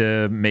didn't get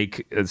to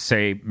make,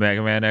 say,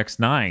 Mega Man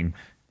X9.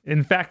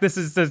 In fact, this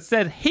is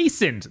said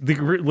hastened the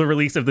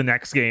release of the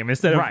next game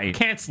instead of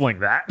canceling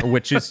that,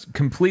 which is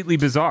completely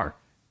bizarre.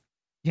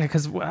 Yeah,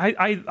 because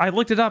I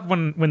looked it up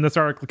when this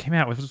article came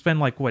out. It's been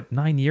like, what,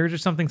 9 years or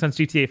something since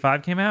GTA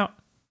 5 came out?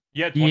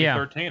 Yeah,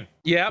 2013.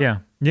 Yeah.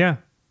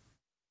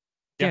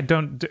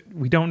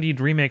 We don't need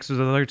remakes of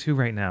the other two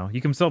right now.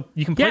 You can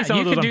play some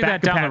of those on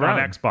back down the road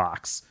on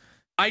Xbox.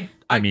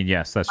 I mean,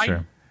 yes, that's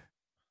true.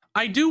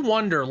 I do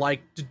wonder,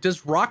 like,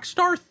 does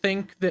Rockstar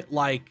think that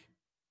like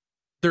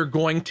they're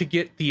going to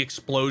get the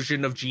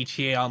explosion of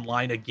GTA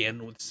Online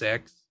again with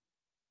 6?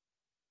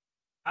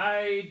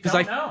 I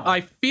don't know. I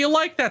feel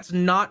like that's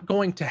not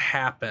going to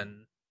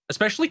happen,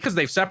 especially because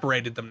they've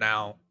separated them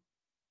now.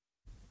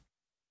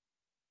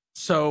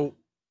 So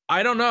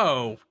I don't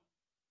know.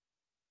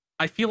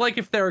 I feel like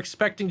if they're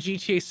expecting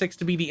GTA 6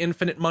 to be the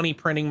infinite money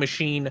printing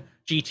machine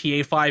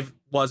GTA 5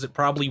 was, it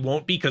probably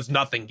won't be, because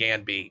nothing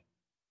can be.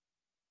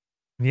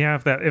 Yeah,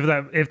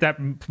 if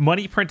that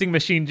money printing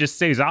machine just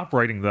stays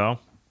operating, though,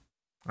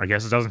 I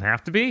guess it doesn't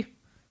have to be.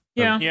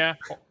 Yeah.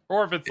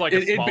 Or if it's like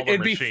a smaller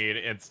machine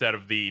instead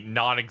of the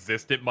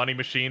non-existent money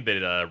machine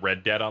that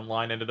Red Dead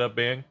Online ended up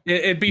being.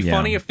 It'd be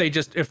funny if they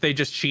just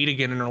cheat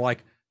again and are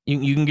like,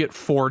 you can get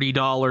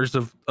 $40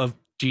 of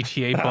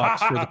GTA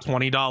bucks for the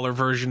 $20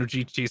 version of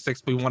GTA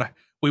 6. We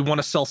want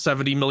to sell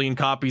 70 million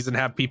copies and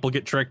have people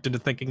get tricked into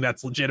thinking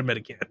that's legitimate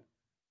again.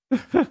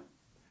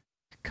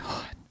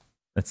 God,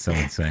 that's so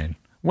insane.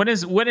 When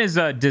is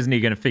Disney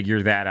going to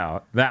figure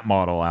that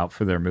model out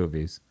for their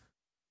movies?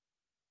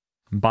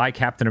 Buy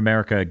Captain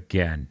America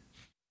again.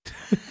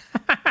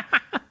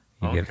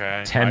 You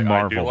get 10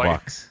 Marvel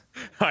bucks.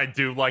 I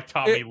do like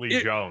Tommy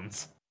Lee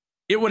Jones.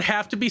 It would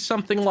have to be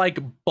something like,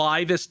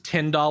 buy this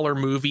 $10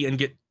 movie and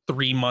get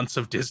 3 months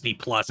of Disney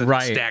Plus and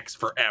Right. it stacks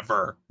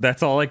forever.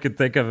 That's all I could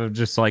think of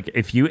just like,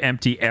 if you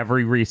empty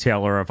every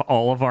retailer of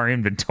all of our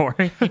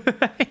inventory,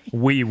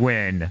 we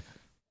win.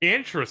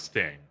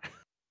 Interesting.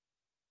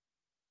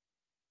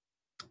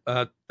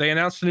 They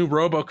announced a new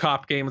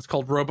RoboCop game. It's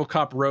called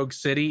RoboCop Rogue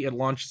City. It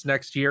launches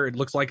next year. It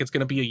looks like it's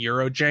going to be a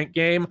Eurojank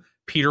game.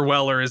 Peter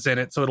Weller is in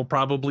it, so it'll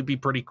probably be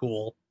pretty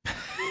cool.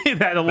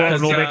 That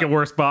alone will make it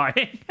worth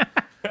buying.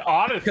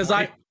 Honestly, Because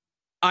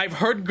I've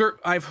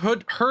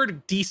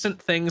heard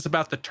decent things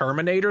about the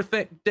Terminator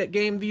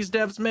game these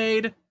devs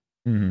made,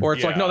 or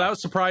it's like, no, that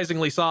was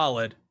surprisingly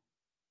solid.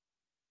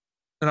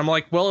 And I'm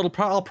like, well,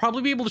 I'll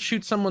probably be able to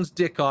shoot someone's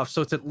dick off,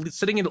 so it's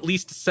sitting at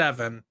least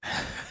 7.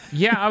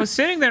 Yeah, I was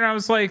sitting there and I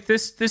was like,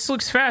 this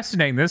looks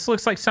fascinating. This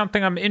looks like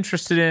something I'm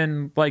interested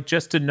in, like,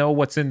 just to know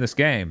what's in this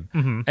game.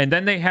 And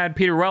then they had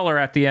Peter Weller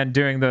at the end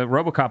doing the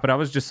RoboCop, and I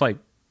was just like,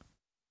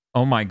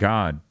 oh my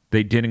God,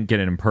 they didn't get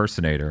an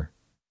impersonator.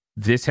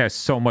 This has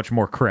so much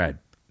more cred.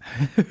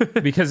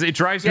 Because it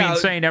drives me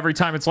insane every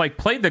time it's like,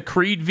 play the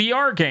Creed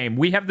VR game.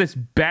 We have this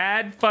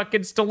bad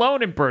fucking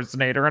Stallone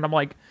impersonator. And I'm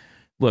like,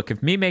 look,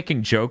 if me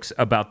making jokes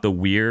about the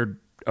weird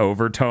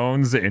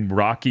overtones in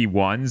Rocky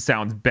 1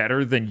 sounds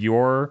better than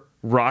your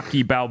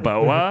Rocky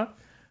Balboa,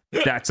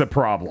 that's a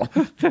problem.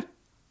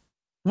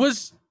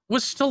 Was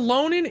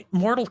Stallone in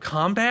Mortal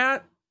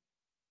Kombat?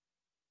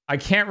 I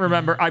can't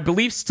remember. I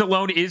believe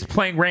Stallone is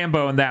playing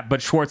Rambo in that,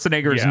 but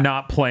Schwarzenegger is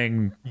not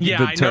playing the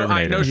Terminator.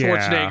 I know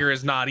Schwarzenegger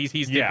is not.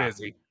 He's too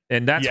busy.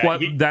 And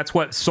that's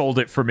what sold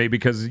it for me,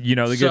 because, you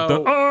know, they get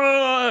the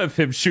of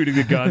him shooting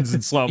the guns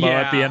in slow-mo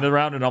at the end of the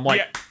round, and I'm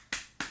like...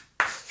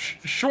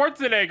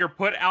 Schwarzenegger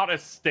put out a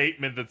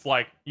statement that's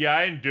like, yeah,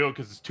 I didn't do it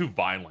because it's too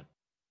violent.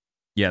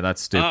 Yeah,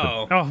 that's stupid.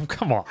 Oh,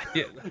 come on.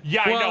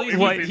 Yeah, I know.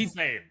 He's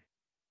insane.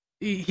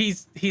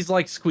 He's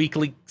like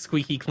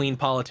squeaky clean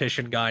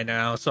politician guy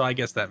now, so I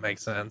guess that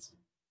makes sense.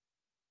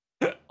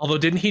 Although,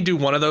 didn't he do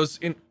one of those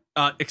in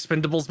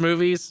Expendables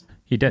movies?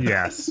 He did.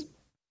 Yes.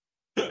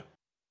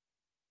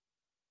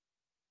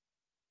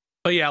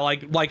 But yeah,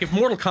 like if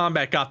Mortal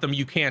Kombat got them,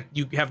 you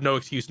have no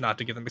excuse not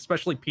to give them,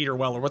 especially Peter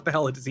Weller. What the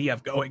hell does he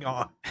have going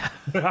on?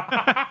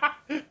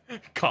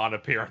 Con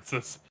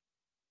appearances.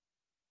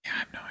 Yeah, I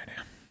have no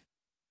idea.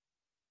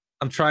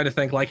 I'm trying to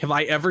think, like, have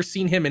I ever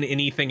seen him in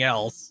anything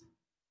else?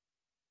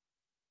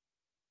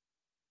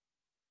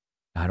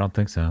 I don't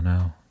think so,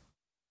 no.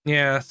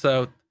 Yeah,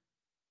 so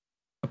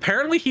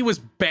apparently he was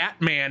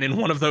Batman in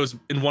one of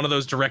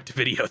those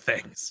direct-to-video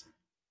things.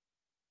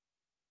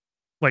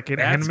 Like an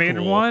That's animated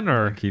cool. one,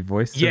 or He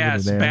voiced it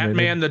Yes, in an animated-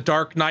 Batman: The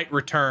Dark Knight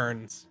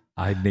Returns.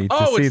 I need to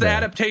Oh, see it's the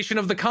that. adaptation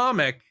of the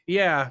comic.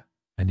 Yeah,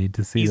 I need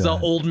to see he's that.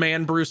 an old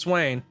man Bruce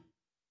Wayne.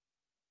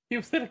 He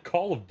was in a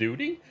Call of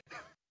Duty?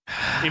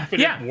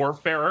 Infinite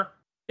Warfare?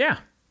 Yeah,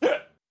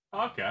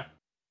 Okay.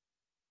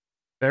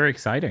 very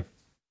exciting.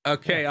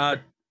 Okay,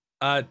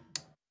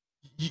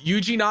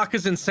 Yuji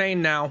Naka's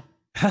insane now.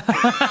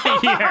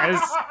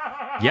 yes.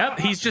 Yep.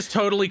 He's just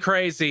totally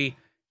crazy.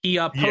 He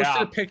posted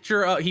Yeah. a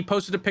picture. He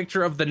posted a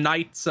picture of the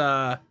Knights,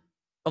 of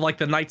like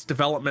the Knights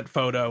development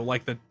photo,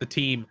 like the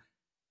team,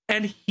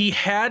 and he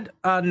had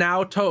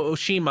Naoto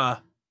Oshima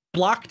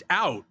blacked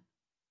out,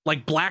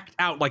 like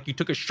you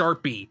took a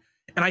Sharpie,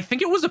 and I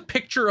think it was a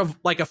picture of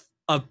like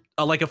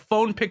a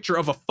phone picture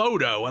of a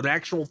photo, an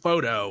actual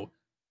photo.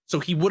 So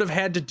he would have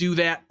had to do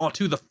that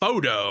onto the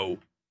photo.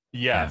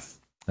 Yes.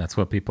 That's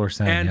what people are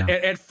saying. And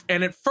yeah.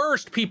 at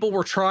first, people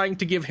were trying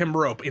to give him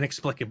rope,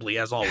 inexplicably,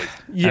 as always.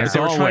 As They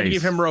were trying to always.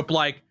 give him rope,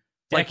 like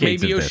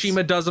Decades maybe of this.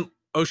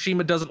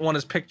 Oshima doesn't want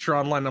his picture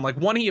online. I'm like,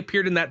 one, he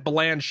appeared in that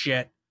bland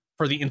shit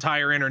for the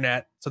entire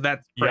internet, so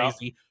that's Yep.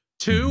 crazy.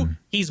 Two,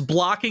 he's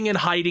blocking and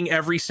hiding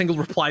every single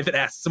reply that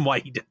asks him why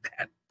he did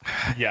that.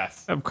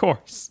 Yes. Of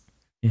course.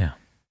 Yeah.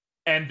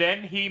 And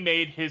then he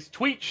made his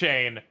tweet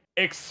chain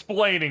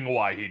explaining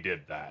why he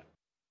did that.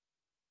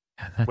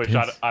 That Which is-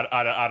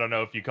 I don't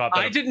know if you caught that.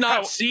 I did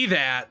not see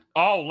that.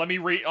 Oh, let me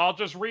read. I'll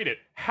just read it.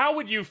 How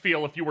would you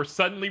feel if you were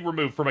suddenly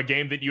removed from a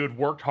game that you had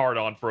worked hard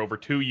on for over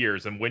 2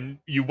 years, and when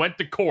you went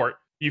to court,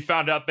 you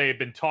found out they had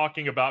been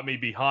talking about me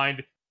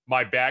behind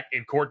my back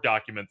in court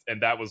documents,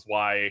 and that was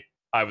why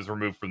I was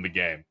removed from the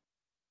game?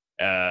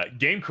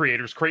 Game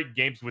creators create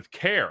games with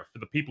care for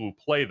the people who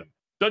play them.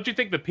 Don't you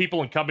think the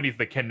people and companies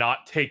that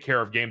cannot take care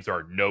of games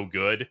are no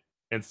good?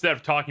 Instead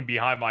of talking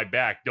behind my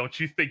back, don't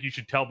you think you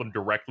should tell them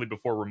directly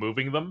before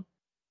removing them?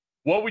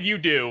 What would you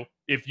do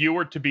if you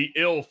were to be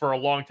ill for a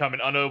long time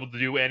and unable to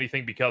do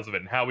anything because of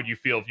it? And how would you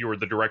feel if you were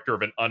the director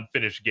of an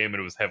unfinished game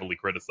and it was heavily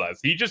criticized?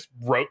 He just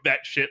wrote that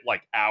shit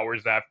like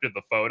hours after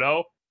the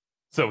photo.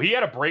 So he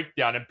had a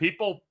breakdown and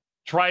people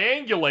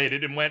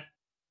triangulated and went,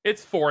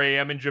 it's 4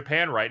 a.m. in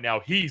Japan right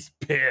now. He's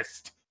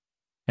pissed.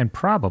 and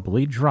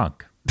probably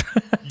drunk.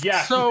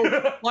 Yeah. So,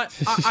 like,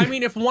 I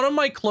mean, if one of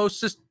my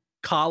closest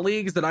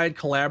colleagues that I had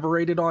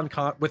collaborated on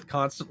with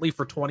constantly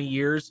for 20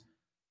 years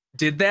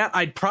did that,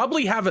 I'd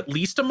probably have at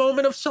least a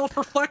moment of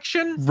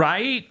self-reflection.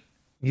 Right?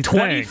 You'd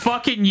 20 think.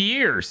 fucking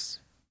years.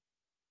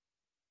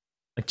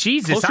 Like,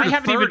 Jesus, Closer I to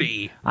haven't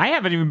 30.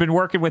 even been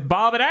working with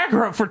Bob and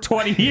Agro for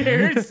 20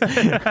 years.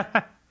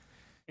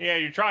 Yeah,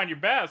 you're trying your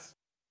best.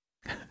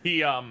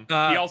 He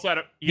also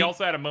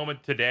had a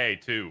moment today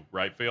too,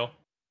 right, Phil?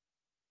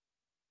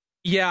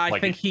 Yeah, I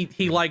Like think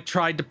he like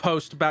tried to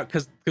post about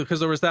because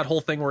there was that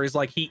whole thing where he's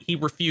like he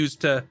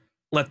refused to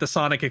let the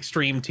Sonic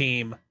Extreme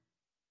team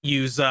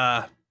use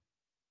the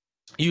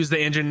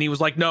engine. And he was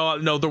like,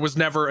 no, there was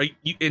never a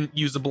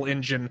usable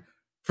engine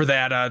for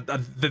that.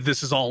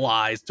 This is all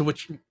lies. To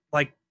which,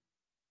 like,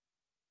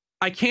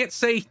 I can't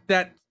say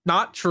that's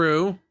not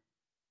true.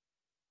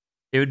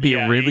 It would be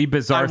a really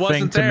bizarre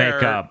thing to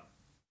make up.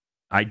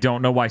 I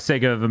don't know why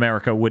Sega of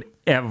America would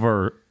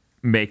ever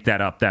make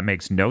that up. That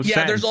makes no sense.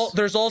 Yeah,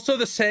 there's also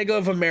the Sega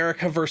of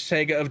America versus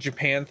Sega of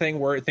Japan thing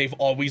where they've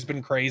always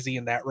been crazy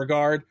in that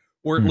regard.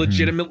 Where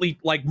legitimately,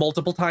 like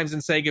multiple times in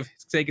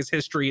Sega's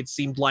history, it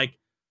seemed like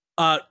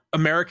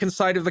American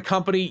side of the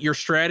company, your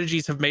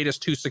strategies have made us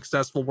too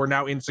successful. We're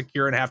now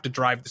insecure and have to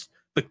drive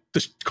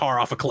this car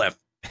off a cliff.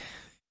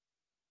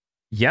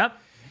 Yep.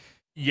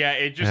 Yeah,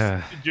 it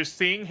just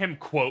seeing him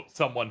quote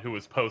someone who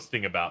was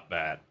posting about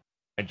that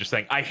and just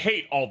saying, "I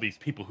hate all these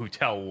people who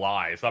tell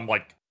lies." I'm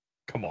like,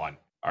 come on,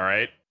 all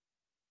right?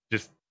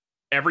 Just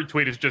every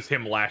tweet is just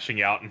him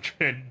lashing out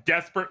and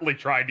desperately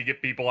trying to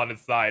get people on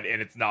his side,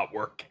 and it's not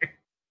working.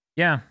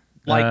 Yeah.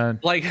 There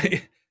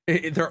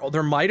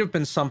might have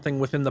been something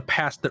within the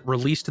past that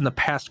released in the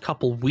past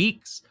couple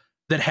weeks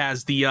that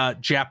has the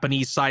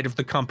Japanese side of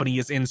the company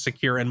is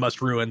insecure and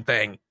must ruin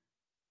thing.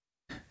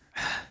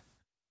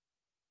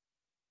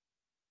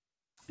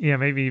 Yeah,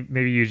 maybe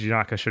Yuji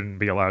Naka shouldn't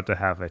be allowed to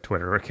have a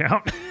Twitter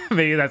account.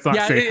 Maybe that's not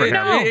safe for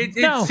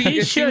him.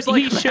 He should.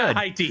 Like He should.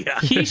 Idea.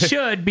 He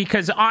should,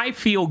 because I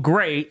feel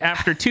great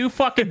after 2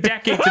 fucking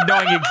decades of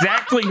knowing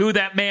exactly who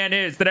that man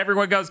is. That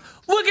everyone goes,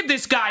 "Look at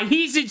this guy,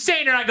 he's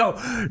insane," and I go,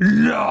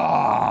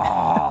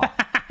 "No,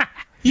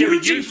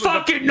 Yuji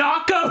fucking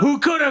Naka, who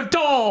could have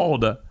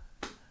told?"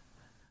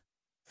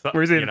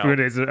 Where's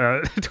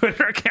Infune's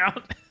Twitter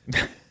account?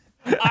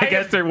 I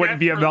guess there wouldn't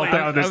be a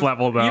meltdown on this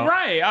level, though. You're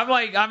right. I'm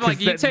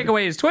like, you take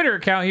away his Twitter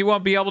account, he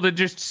won't be able to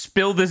just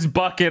spill this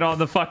bucket on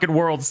the fucking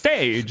world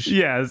stage.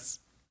 Yes.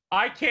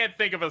 I can't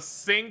think of a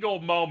single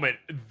moment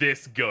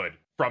this good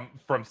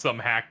from some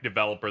hack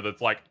developer that's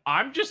like,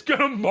 I'm just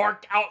gonna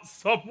mark out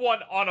someone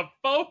on a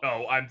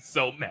photo. I'm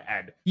so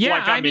mad. Yeah,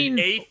 like I'm in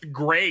 8th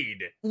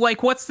grade.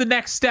 Like, what's the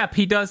next step?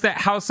 He does that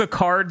House of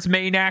Cards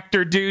main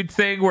actor dude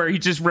thing where he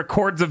just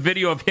records a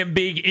video of him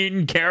being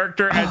in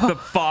character as the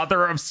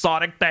father of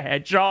Sonic the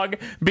Hedgehog,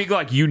 being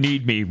like, "You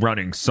need me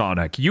running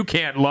Sonic. You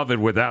can't love it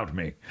without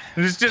me."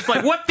 And it's just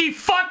like, what the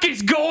fuck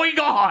is going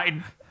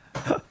on?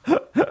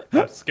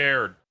 I'm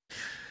scared.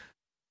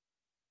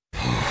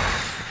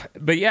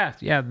 But yeah,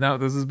 no,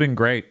 this has been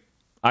great.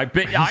 I've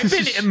been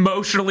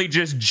emotionally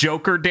just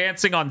Joker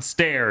dancing on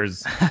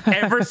stairs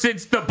ever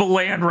since the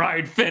Balan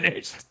ride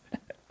finished.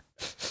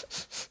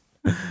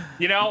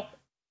 You know,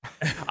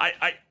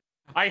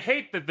 I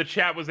hate that the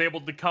chat was able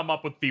to come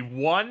up with the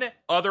one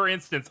other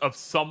instance of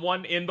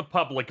someone in the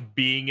public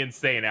being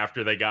insane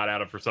after they got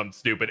out of for something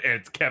stupid, and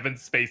it's Kevin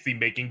Spacey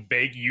making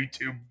vague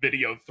YouTube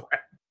video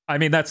threats. I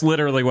mean, that's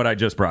literally what I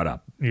just brought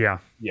up. Yeah.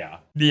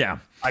 Yeah.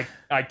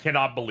 I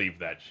cannot believe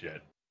that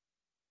shit.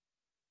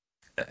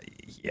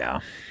 Yeah.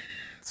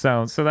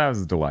 So that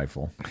was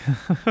delightful.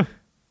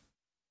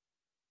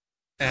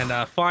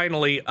 And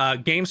finally,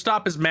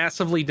 GameStop is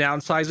massively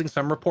downsizing.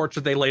 Some reports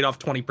that they laid off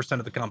 20%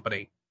 of the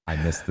company. I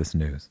missed this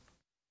news.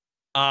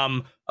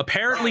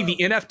 Apparently, the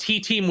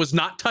NFT team was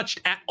not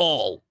touched at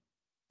all.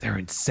 They're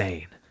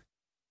insane.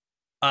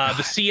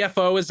 The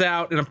CFO is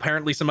out, and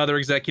apparently some other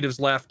executives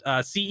left.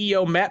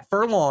 CEO Matt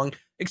Furlong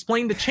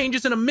explained the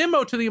changes in a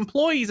memo to the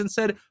employees and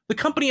said the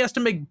company has to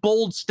make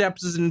bold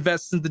steps as it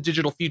invests in the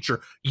digital future.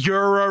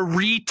 You're a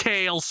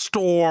retail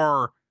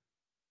store.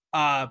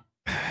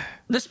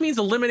 This means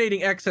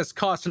eliminating excess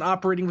costs and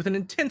operating with an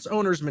intense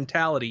owner's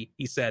mentality,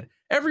 he said.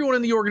 Everyone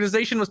in the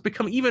organization must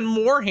become even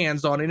more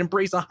hands-on and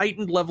embrace a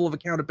heightened level of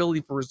accountability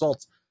for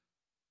results.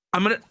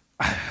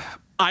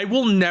 I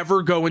will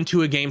never go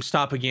into a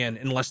GameStop again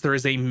unless there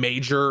is a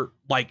major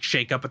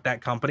shakeup at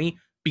that company,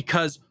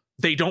 because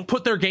they don't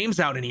put their games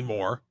out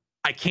anymore.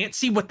 I can't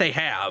see what they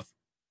have.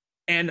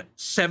 And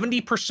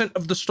 70%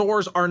 of the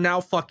stores are now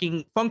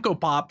fucking Funko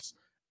Pops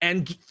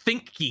and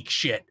Think Geek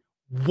shit.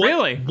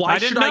 Really? Why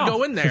should I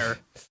go in there?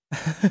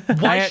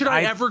 Why should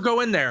I ever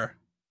go in there?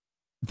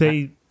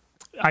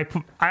 I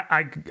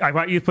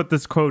want you to put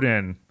this quote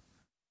in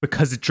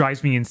because it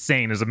drives me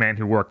insane as a man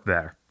who worked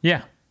there.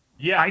 Yeah.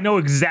 I know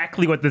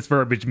exactly what this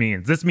verbiage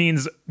means. This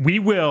means we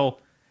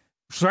will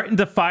threaten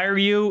to fire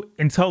you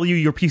and tell you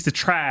you're a piece of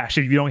trash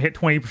if you don't hit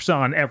 20%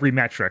 on every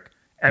metric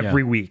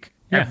every week,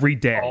 every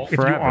day. If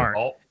forever. you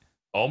aren't.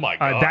 Oh my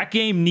God.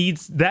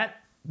 That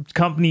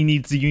company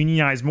needs to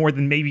unionize more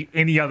than maybe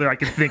any other I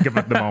can think of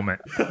at the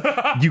moment.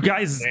 You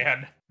guys,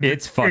 Man.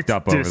 It's fucked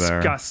up over there.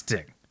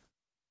 Disgusting.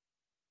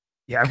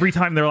 Yeah, every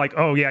time they're like,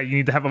 "Oh yeah, you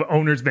need to have an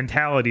owner's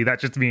mentality," that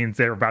just means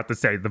they're about to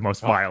say the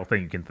most vile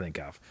thing you can think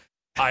of.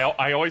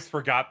 I always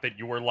forgot that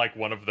you were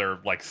one of their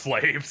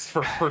slaves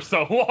for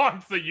so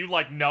long, so you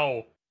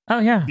know. Oh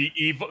yeah. The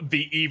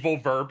evil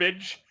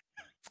verbiage.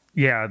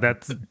 Yeah,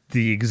 that's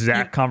the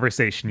exact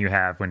conversation you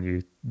have when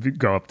you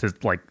go up to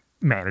like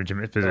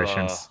management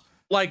positions.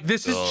 Like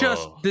this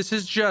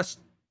is just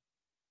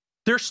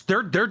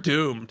they're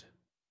doomed.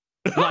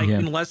 Like Yeah.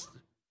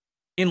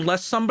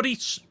 unless somebody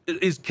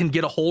can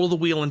get a hold of the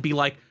wheel and be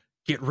like,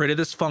 get rid of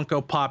this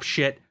Funko Pop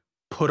shit,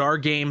 put our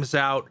games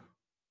out,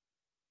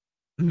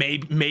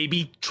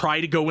 maybe try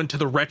to go into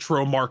the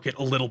retro market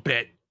a little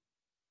bit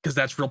because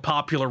that's real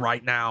popular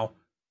right now.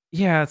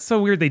 Yeah, it's so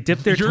weird. They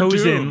dipped their You're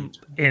toes doomed.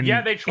 in,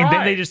 Yeah, they and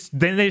then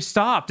tried. they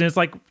stopped, and it's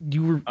like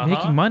you were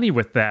making money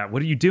with that.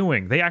 What are you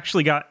doing? They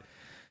actually got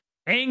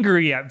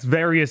angry at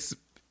various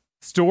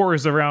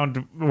stores around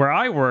where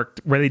I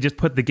worked, where they just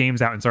put the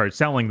games out and started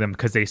selling them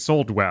because they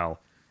sold well.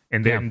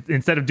 And then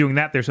instead of doing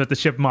that, they're supposed to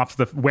ship them off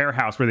to the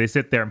warehouse where they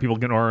sit there and people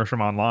can order from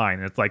online.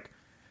 And it's like,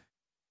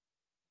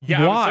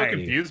 Yeah, why? I was so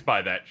confused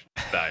by that.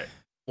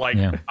 Like,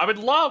 Yeah. I would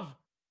love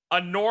a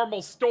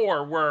normal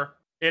store where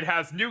it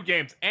has new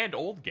games and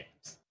old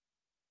games.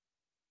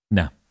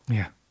 No.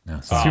 Yeah. No.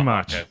 It's too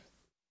much. Okay.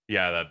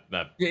 Yeah,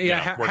 that.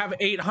 Have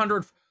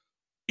 800.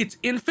 It's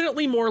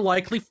infinitely more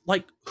likely.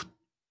 Like,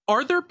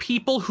 are there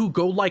people who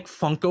go like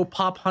Funko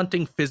Pop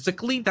hunting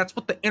physically? That's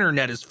what the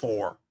internet is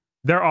for.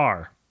 There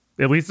are.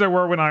 At least there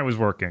were when I was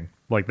working.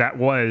 Like, that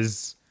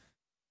was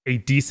a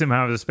decent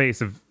amount of the space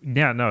of,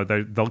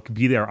 they'll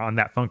be there on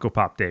that Funko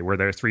Pop day where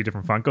there's 3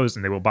 different Funkos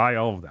and they will buy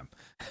all of them.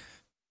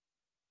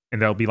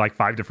 And there'll be like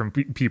 5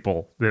 different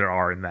people that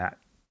are in that.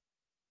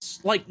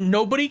 Like,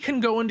 nobody can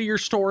go into your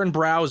store and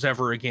browse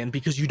ever again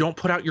because you don't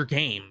put out your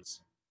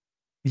games.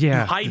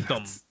 Yeah. You hide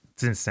them.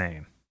 It's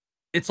insane.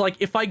 It's like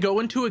if I go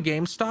into a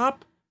GameStop,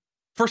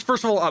 first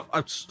of all,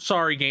 I'm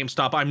sorry,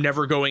 GameStop, I'm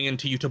never going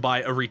into you to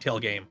buy a retail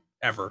game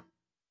ever.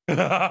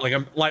 Like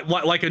I'm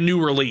like a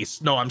new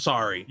release. No, I'm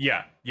sorry.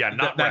 Yeah,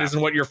 not That isn't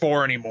what you're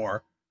for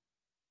anymore.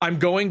 I'm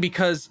going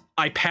because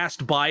I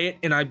passed by it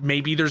and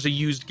maybe there's a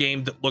used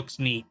game that looks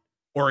neat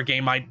or a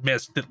game I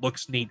missed that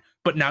looks neat.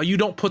 But now you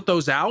don't put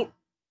those out.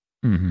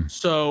 Mm-hmm.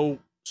 So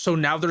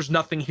now there's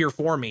nothing here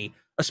for me,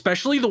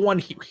 especially the one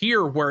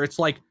here where it's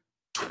like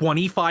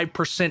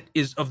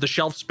 25% of the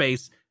shelf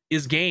space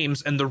is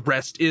games and the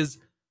rest is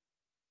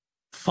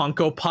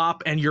Funko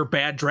Pop and your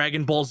bad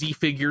Dragon Ball Z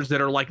figures that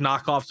are like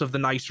knockoffs of the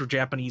nicer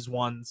Japanese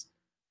ones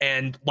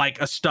and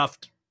like a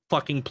stuffed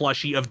fucking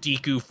plushie of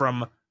Deku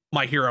from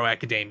My Hero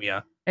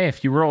Academia. Hey,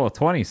 if you roll a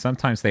 20,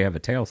 sometimes they have a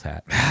Tails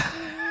hat.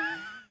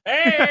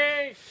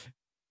 Hey!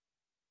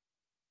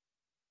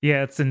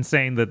 Yeah, it's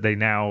insane that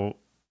the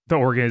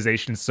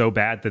organization's so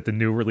bad that the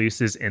new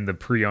releases and the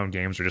pre-owned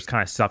games are just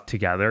kind of stuck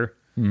together.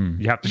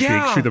 You have to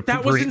dig through the...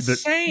 that was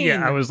insane!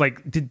 Yeah, I was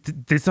like,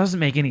 this doesn't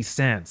make any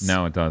sense.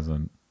 No, it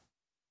doesn't.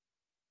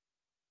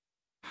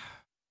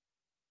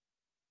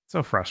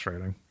 So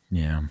frustrating.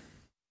 Yeah.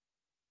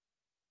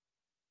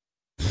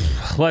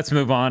 Let's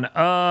move on.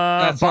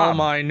 That's Bob. all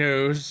my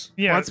news.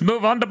 Yeah, Let's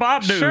move on to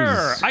Bob news.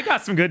 Sure, I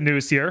got some good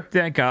news here.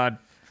 Thank God.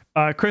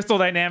 Crystal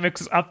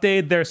Dynamics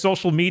updated their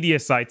social media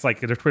sites, like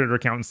their Twitter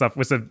account and stuff,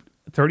 with a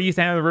 30th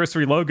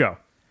anniversary logo.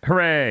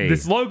 Hooray.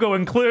 This logo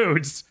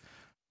includes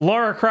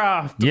Lara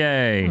Croft,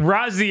 Yay.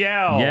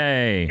 Raziel,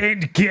 Yay.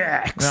 and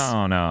Gex.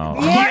 Oh, no.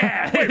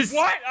 Yes! Wait,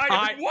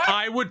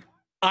 what? What?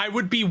 I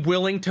would be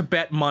willing to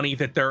bet money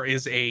that there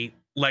is a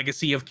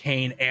Legacy of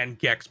Kain and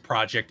Gex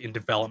project in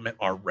development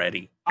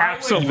already.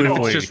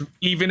 Absolutely.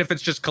 Even if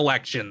it's just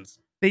collections.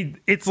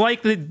 It's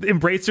like the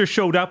Embracer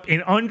showed up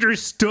and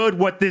understood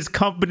what this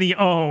company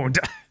owned.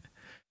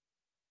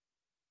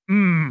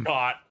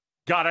 God,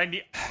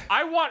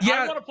 I want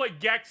to play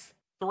Gex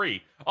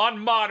 3 on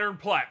modern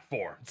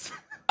platforms.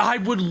 I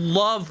would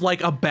love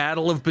like a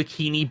Battle of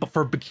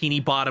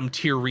Bikini Bottom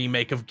tier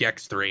remake of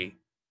Gex 3.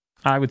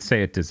 I would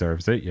say it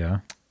deserves it, yeah.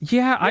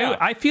 Yeah,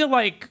 I feel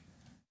like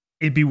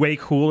it'd be way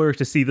cooler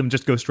to see them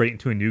just go straight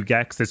into a new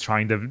Gex that's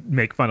trying to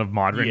make fun of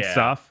modern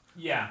stuff.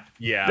 Yeah.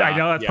 I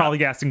know that's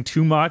probably asking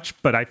too much,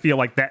 but I feel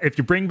like that if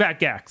you bring back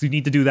Gex, you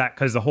need to do that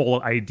because the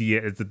whole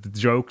idea is that the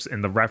jokes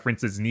and the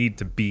references need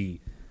to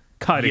be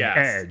cutting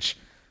edge.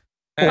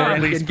 Or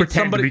at least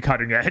pretend to be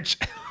cutting edge.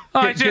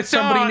 Get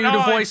somebody new to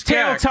voice it's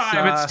tail Gex.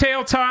 time. It's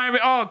tail time.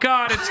 Oh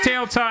God, it's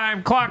tail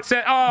time. Clock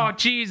set. Oh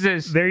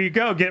Jesus. There you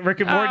go. Get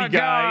Rick and Morty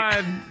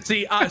guy. God.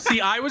 See,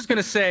 I was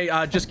gonna say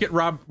just get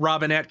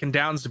Robin Atkin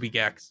Downs to be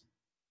Gex.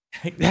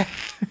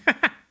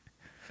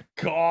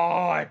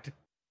 God.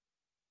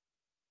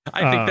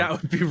 I think that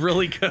would be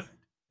really good.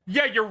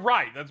 Yeah, you're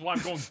right. That's why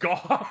I'm going,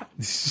 God.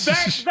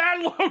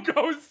 That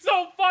logo is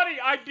so funny.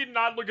 I did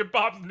not look at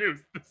Bob's news,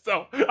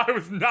 so I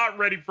was not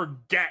ready for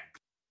Gex.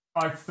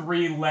 Our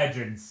 3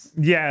 legends.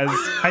 Yes.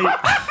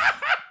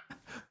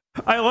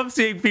 I love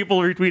seeing people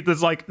retweet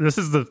this like, this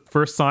is the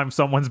first time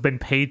someone's been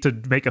paid to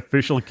make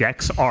official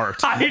Gex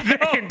art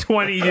in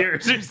 20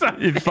 years or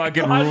something. It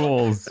fucking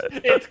rules.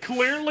 It's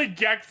clearly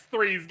Gex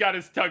 3. He's got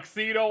his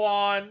tuxedo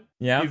on.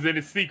 Yep. He's in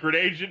his secret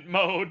agent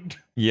mode.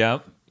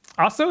 Yep.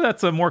 Also,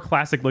 that's a more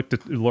classic look to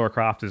Lara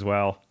Croft as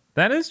well.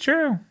 That is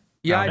true.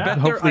 Yeah, I bet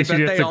Hopefully she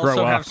gets they to grow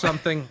also up. have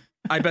something.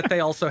 I bet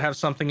they also have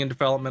something in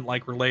development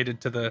like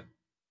related to the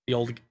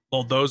old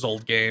those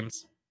old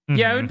games.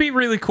 Yeah, it would be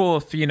really cool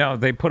if,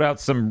 they put out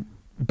some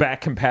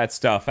back compat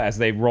stuff as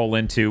they roll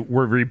into,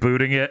 we're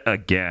rebooting it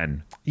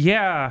again.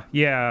 Yeah.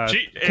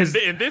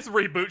 In this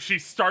reboot, she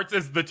starts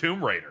as the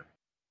Tomb Raider.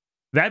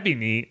 That'd be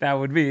neat. That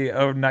would be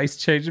a nice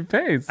change of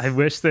pace. I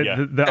wish that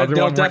Yeah. the other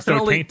they'll one weren't so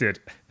definitely- tainted.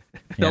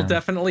 They'll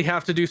definitely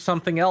have to do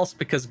something else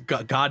because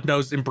God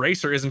knows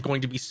Embracer isn't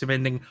going to be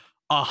spending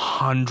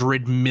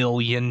 $100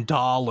 million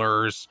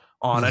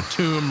on a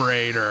Tomb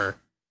Raider.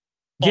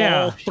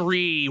 Yeah. All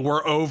three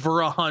were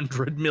over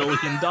 $100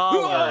 million.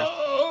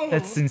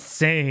 That's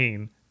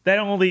insane. That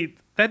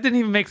didn't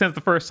even make sense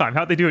the first time.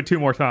 How'd they do it 2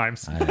 more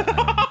times?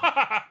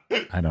 I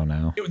don't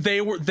know.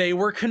 They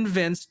were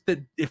convinced that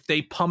if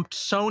they pumped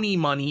Sony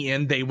money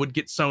in, they would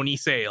get Sony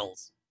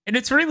sales. And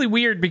it's really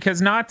weird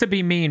because, not to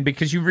be mean,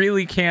 because you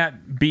really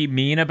can't be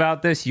mean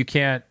about this. You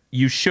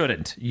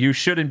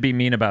shouldn't be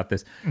mean about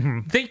this.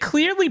 Mm-hmm. They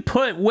clearly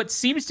put what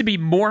seems to be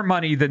more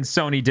money than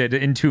Sony did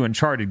into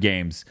Uncharted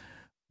games,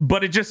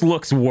 but it just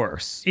looks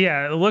worse.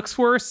 Yeah, it looks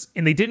worse,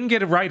 and they didn't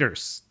get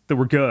writers that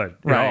were good.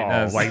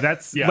 Right,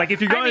 That's yeah. like if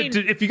you're going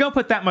to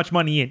put that much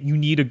money in, you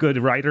need a good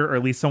writer, or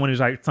at least someone who's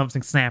write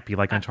something snappy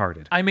like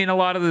Uncharted. I mean, a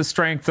lot of the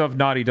strength of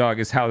Naughty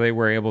Dog is how they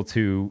were able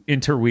to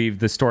interweave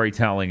the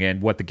storytelling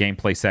and what the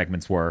gameplay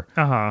segments were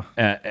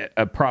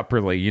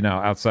properly,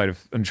 outside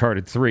of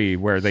Uncharted 3,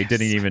 where they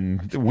didn't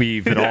even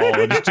weave at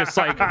all. And it's just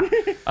like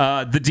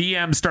the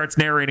DM starts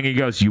narrating and he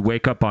goes, "You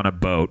wake up on a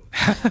boat."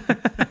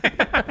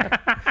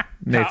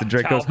 Nathan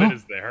Drake goes, Talbot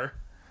is there.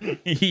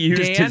 he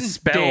used his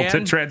spell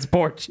to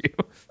transport you.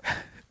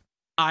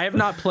 I have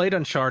not played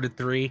Uncharted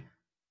 3.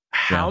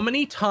 How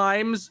many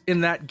times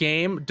in that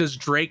game does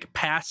Drake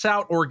pass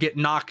out or get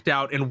knocked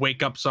out and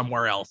wake up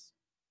somewhere else?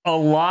 A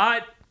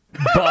lot,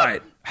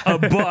 but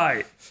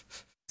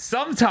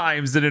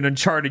sometimes in an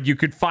Uncharted you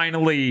could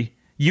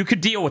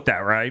deal with that,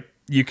 right?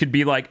 You could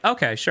be like,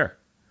 okay, sure.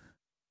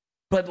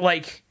 But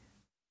like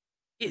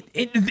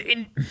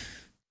in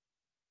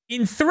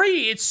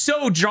 3, it's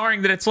so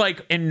jarring that it's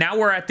like, and now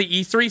we're at the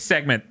E3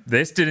 segment.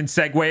 This didn't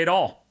segue at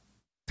all.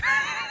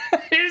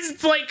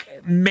 It's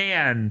like,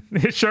 man.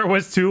 It sure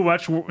was too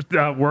much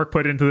work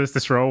put into this to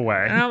throw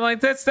away. And I'm like,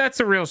 that's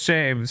a real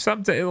shame.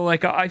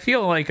 I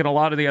feel like in a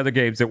lot of the other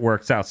games it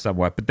works out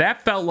somewhat, but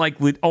that felt like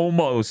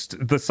almost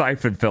the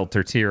siphon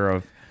filter tier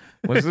of,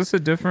 was this a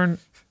different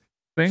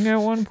thing at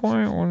one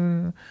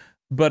point?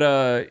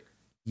 But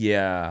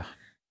yeah,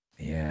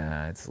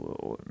 it's a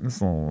little.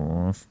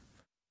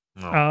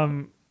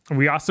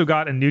 We also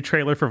got a new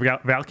trailer for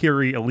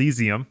Valkyrie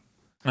Elysium.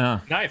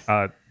 Nice.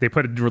 They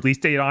put a release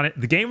date on it.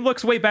 The game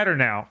looks way better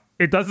now.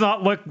 It does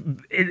not look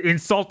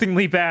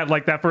insultingly bad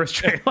like that first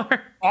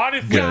trailer.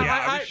 Honestly,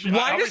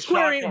 Why does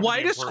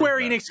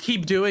Square Enix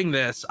keep doing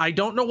this? I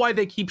don't know why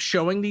they keep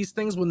showing these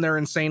things when they're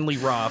insanely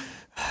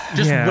rough.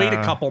 Just wait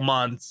a couple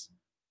months.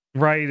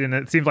 Right, and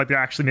it seems like they're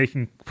actually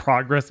making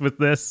progress with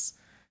this,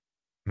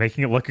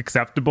 making it look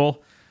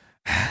acceptable.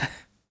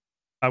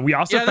 We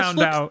also found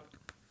out.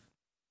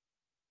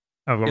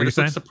 Oh, what were you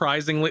saying?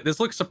 This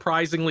looks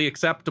surprisingly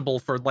acceptable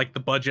for like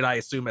the budget I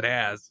assume it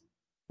has.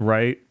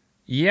 Right.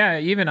 Yeah,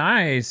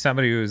 even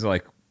somebody who's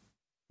like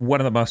one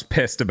of the most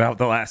pissed about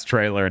the last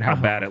trailer and how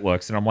bad it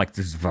looks, and I'm like,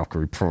 this is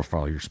Valkyrie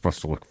profile. You're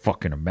supposed to look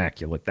fucking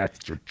immaculate.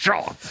 That's your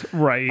job.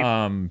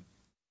 Right.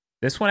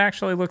 This one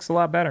actually looks a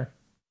lot better.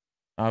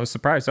 I was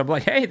surprised. I'm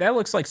like, hey, that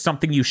looks like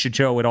something you should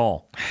show at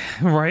all.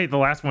 Right. The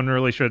last one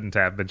really shouldn't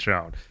have been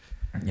shown.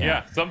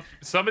 Yeah.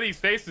 Some of these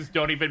faces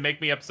don't even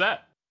make me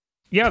upset.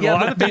 Yeah, a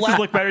lot of the faces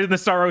look better than the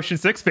Star Ocean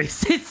 6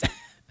 faces.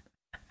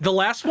 The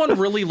last one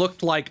really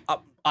looked like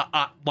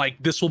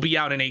this will be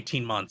out in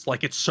 18 months.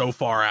 Like it's so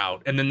far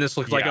out. And then this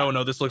looks like, oh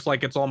no, this looks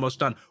like it's almost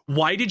done.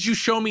 Why did you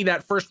show me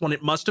that first one?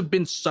 It must have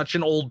been such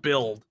an old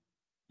build.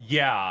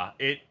 Yeah,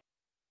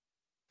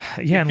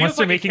 unless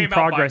they're making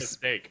progress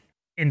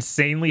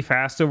insanely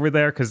fast over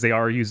there because they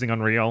are using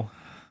Unreal.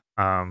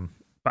 But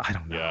I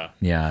don't know.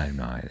 Yeah, I have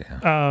no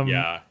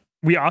idea.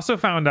 We also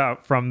found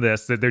out from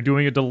this that they're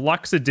doing a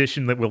deluxe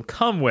edition that will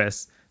come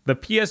with the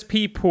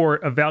PSP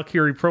port of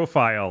Valkyrie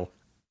Profile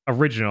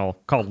original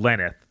called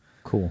Lenneth.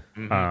 Cool.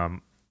 Mm-hmm.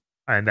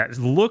 And that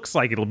looks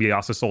like it'll be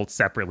also sold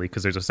separately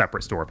because there's a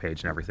separate store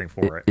page and everything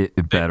for it.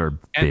 It better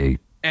be.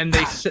 And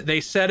they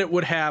said it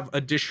would have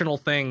additional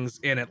things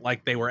in it,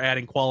 like they were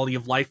adding quality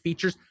of life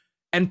features.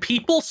 And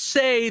people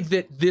say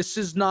that this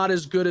is not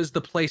as good as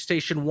the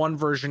PlayStation 1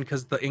 version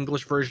because the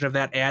English version of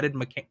that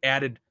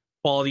added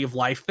quality of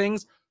life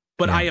things.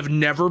 But I have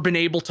never been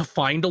able to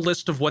find a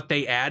list of what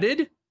they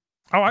added.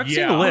 Oh, I've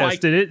seen the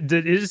list.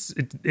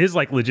 It is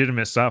like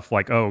legitimate stuff.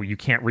 Like, oh, you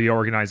can't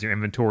reorganize your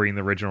inventory in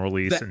the original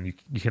release, and you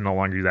can no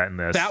longer do that in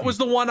this. That was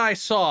the one I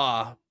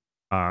saw.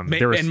 And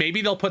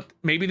maybe they'll put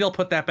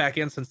that back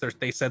in since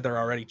they said they're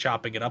already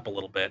chopping it up a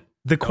little bit.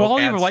 The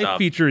quality of life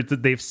features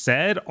that they've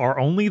said are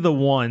only the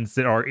ones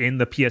that are in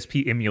the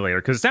PSP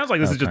emulator, because it sounds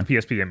like this is just a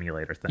PSP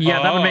emulator thing.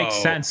 Yeah, that would make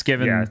sense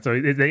given. Yeah, so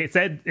they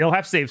said it'll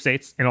have save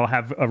states and it'll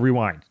have a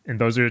rewind,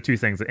 and those are the two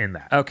things in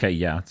that. Okay,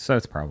 yeah, so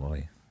it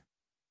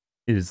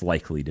is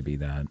likely to be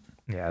that.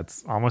 Yeah,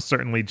 it's almost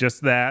certainly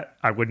just that.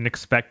 I wouldn't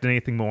expect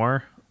anything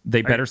more.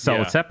 They better sell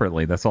yeah. it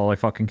separately. That's all I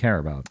fucking care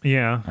about.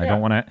 Yeah. I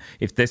don't want to.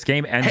 If this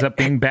game ends up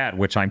being bad,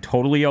 which I'm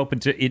totally open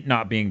to it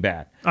not being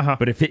bad,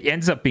 but if it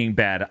ends up being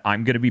bad,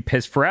 I'm going to be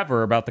pissed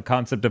forever about the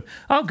concept of,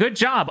 oh, good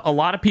job. A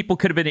lot of people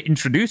could have been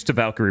introduced to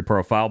Valkyrie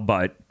Profile,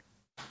 but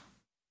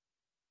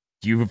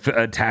you've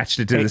attached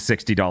it to the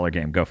 $60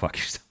 game. Go fuck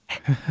yourself.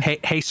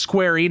 Hey,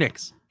 Square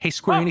Enix. Hey,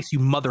 Square Enix, you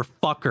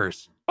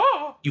motherfuckers.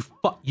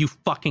 You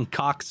fucking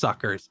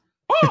cocksuckers.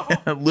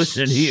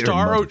 Listen here,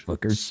 Star O-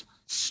 motherfuckers.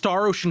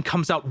 Star Ocean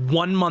comes out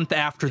 1 month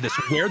after this.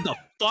 Where the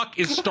fuck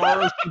is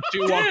Star Ocean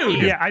 2 on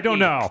Yeah, I don't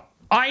know.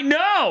 I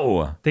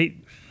know.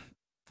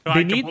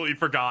 I need- completely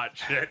forgot.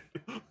 Shit.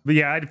 But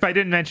yeah, if I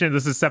didn't mention it,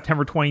 this is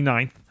September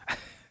 29th.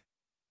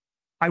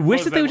 I wish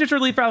is that they that? would just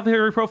release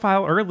Valkyrie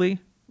Profile early.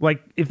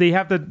 Like, if they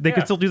have they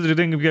could still do the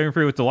thing of getting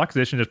free with Deluxe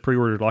Edition, just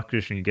pre-order Deluxe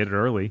Edition, you get it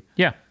early.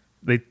 Yeah.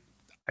 They,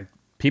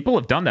 People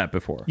have done that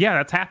before. yeah,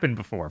 that's happened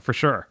before, for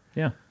sure.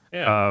 Yeah.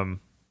 Yeah.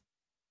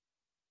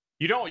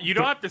 You don't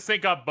have to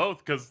sync up both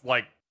because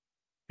like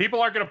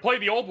people are gonna play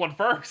the old one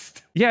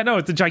first. Yeah, no,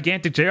 it's a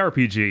gigantic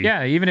JRPG.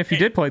 Yeah, even if you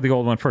did play the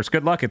gold one first,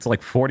 good luck. It's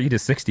like 40 to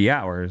 60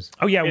 hours.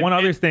 Oh, yeah, one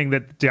other thing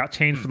that got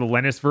changed for the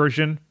Lennis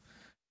version,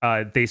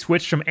 they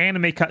switched from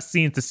anime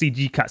cutscenes to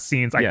CG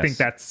cutscenes. I Yes. think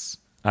that's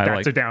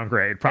like- a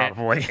downgrade,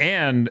 probably.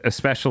 And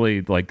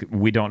especially, like,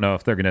 we don't know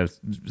if they're going to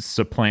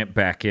supplant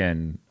back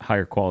in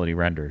higher quality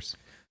renders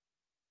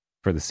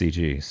for the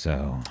CG.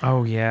 So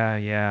Oh,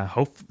 yeah.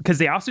 Hope because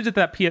they also did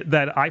that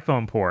that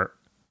iPhone port.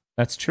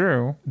 that's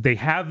true. They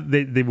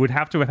would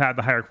have to have had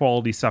the higher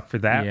quality stuff for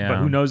that, Yeah. but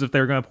who knows if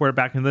they're going to port it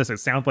back into this? It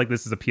sounds like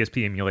this is a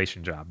PSP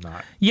emulation job,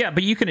 not Yeah,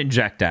 but you can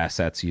inject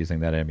assets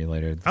using that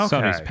emulator.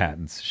 Sony's Okay.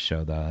 patents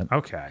show that.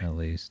 okay. At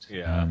least.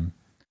 Yeah.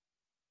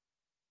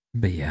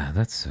 But yeah,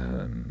 that's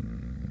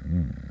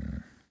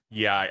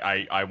Yeah,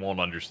 I won't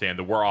understand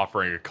that we're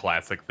offering a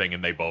classic thing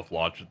and they both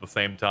launched at the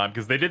same time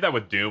because they did that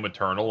with Doom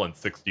Eternal and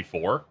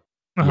 64,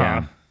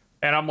 yeah.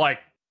 and I'm like,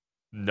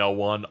 no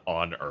one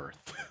on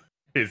Earth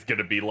is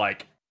gonna be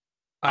like,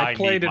 I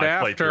played need it my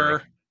after.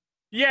 playthrough.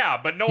 Yeah,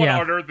 but no one Yeah.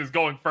 on Earth is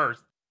going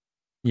first.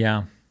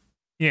 Yeah.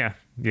 Yeah.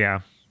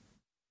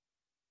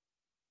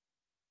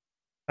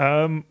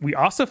 We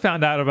also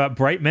found out about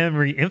Bright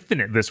Memory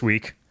Infinite this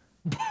week.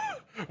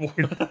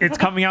 It's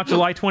coming out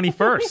July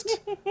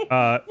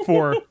 21st.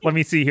 For let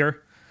me see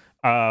here,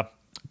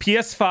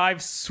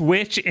 PS5,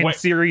 Switch, and Wait.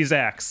 Series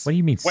X. What do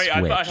you mean Wait,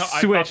 Switch? I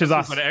Switch thought is this was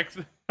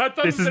awesome. I thought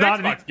This was is an not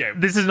Xbox game.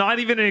 this is not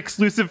even an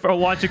exclusive or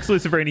launch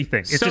exclusive or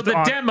anything. It's so just the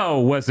on- demo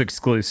was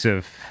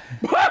exclusive.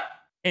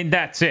 And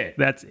that's it.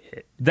 That's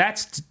it.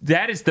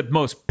 That is the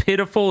most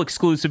pitiful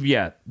exclusive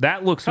yet.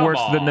 That looks Come worse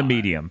than the on.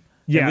 medium.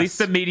 Yes. At least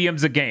the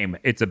medium's a game.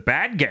 It's a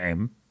bad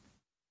game,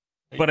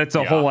 but it's a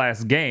Yeah. whole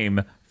ass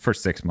game for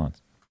 6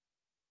 months.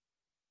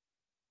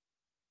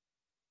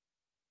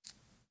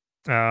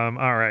 All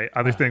right.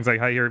 Other things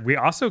like I heard. We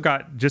also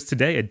got just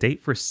today a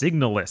date for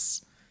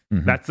Signalis.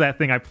 Mhm. That's that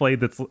thing I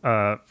played. That's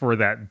for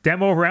that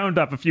demo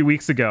roundup a few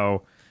weeks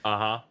ago.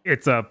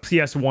 It's a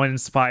PS1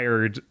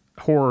 inspired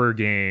horror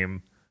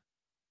game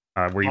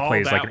where he Oh,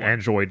 plays that like an one.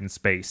 android in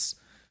space.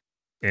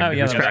 And Oh,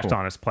 yeah, he's that's trapped cool.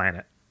 on his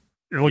planet.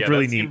 It looked Yeah,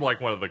 really that neat. seemed like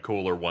one of the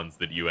cooler ones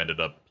that you ended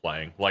up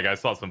playing. Like I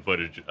saw some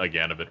footage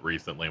again of it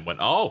recently and went,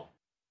 "Oh,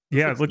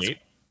 Yeah, looks neat."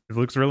 it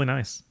looks really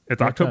nice.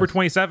 It's Yeah, it October does.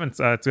 27th.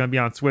 It's going to be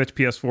on Switch,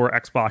 PS4,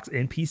 Xbox,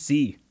 and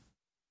PC.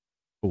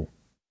 Cool.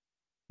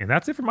 And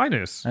that's it for my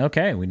news.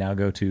 Okay, we now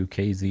go to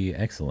KZ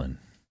Excellent.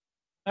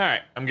 All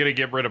right, I'm gonna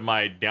get rid of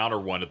my downer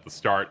one at the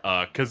start.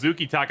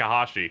 Kazuki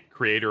Takahashi,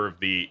 creator of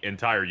the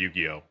entire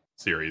Yu-Gi-Oh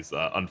series,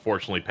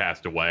 unfortunately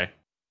passed away.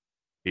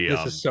 He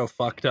This is so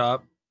fucked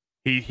up.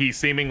 he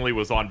seemingly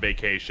was on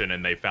vacation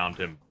and they found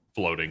him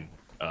floating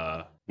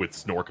with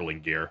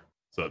snorkeling gear.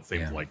 So it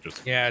seems Yeah. like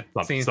just Yeah, it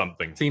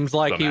something. seems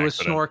like some he was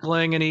accident.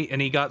 snorkeling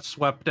and he got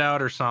swept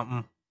out or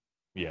something.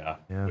 Yeah,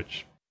 Yeah.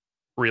 which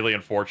really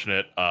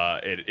unfortunate.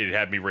 It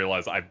had me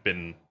realize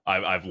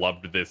I've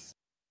loved this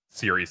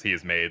series he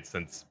has made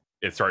since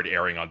it started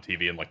airing on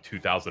TV in like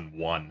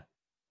 2001.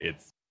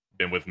 It's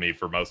been with me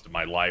for most of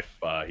my life.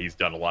 He's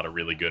done a lot of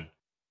really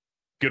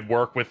good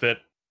work with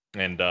it,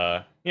 and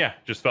yeah,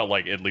 just felt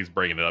like at least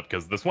bringing it up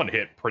because this one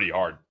hit pretty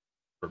hard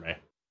for me.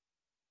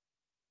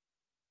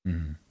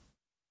 Mhm.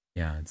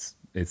 Yeah,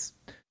 it's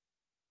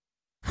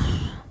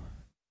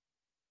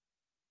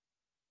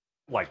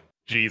Like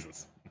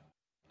Jesus.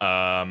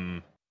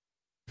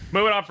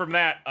 Moving on from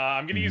that,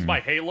 I'm gonna use my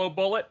Halo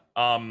bullet.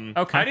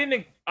 Okay.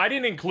 I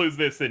didn't include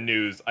this in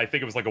news. I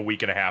think it was like a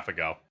week and a half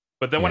ago.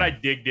 But then when Yeah. I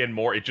digged in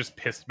more, it just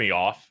pissed me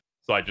off.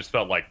 So I just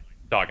felt like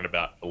talking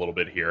about a little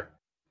bit here.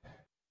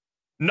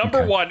 Number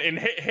Okay. one, in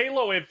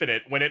Halo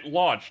Infinite, when it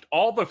launched,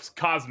 all the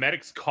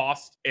cosmetics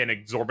cost an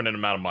exorbitant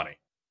amount of money.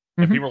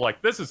 And Mhm. people were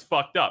like, this is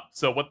fucked up.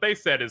 So what they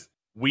said is,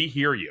 we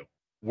hear you.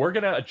 We're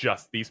going to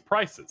adjust these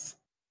prices.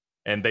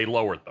 And they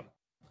lowered them.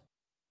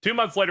 2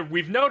 months later,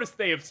 we've noticed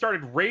they have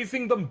started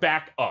raising them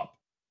back up.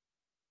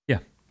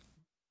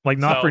 Like,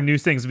 not So- for new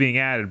things being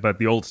added, but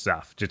the old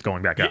stuff just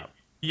going back up.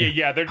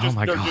 Yeah, they're just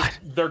my they're God.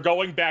 they're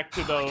going back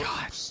to those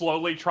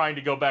slowly trying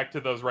to go back to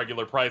those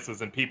regular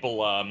prices, and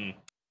people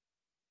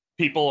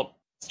people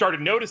started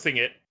noticing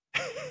it,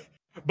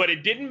 but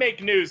it didn't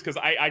make news because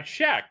I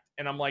checked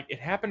and I'm like, it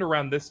happened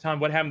around this time.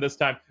 What happened this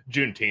time?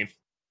 Juneteenth.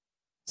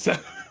 So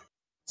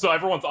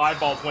everyone's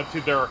eyeballs went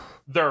to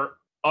their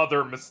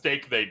other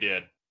mistake they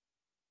did.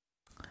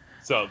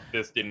 So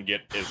this didn't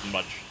get as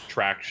much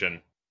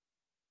traction.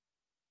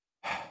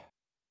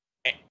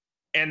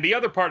 And the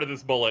other part of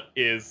this bullet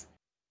is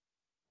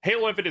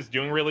Halo Infinite is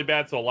doing really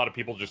bad, so a lot of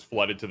people just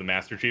flooded to the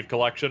Master Chief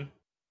Collection.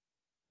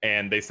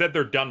 And they said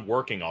they're done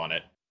working on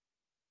it.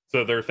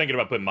 So they're thinking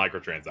about putting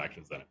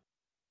microtransactions in it.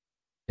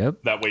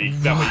 Yep. That way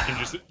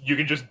you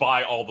can just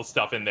buy all the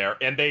stuff in there.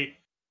 And they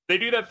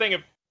do that thing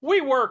of, we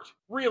worked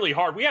really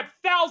hard. We have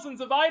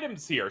thousands of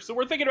items here. So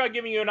we're thinking about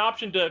giving you an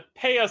option to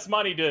pay us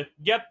money to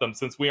get them,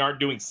 since we aren't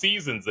doing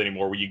seasons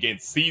anymore where you gain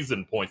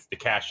season points to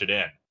cash it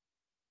in.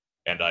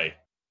 And I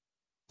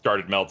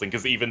started melting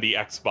because even the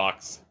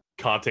Xbox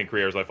content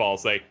creators I follow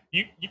say,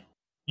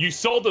 you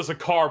sold us a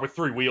car with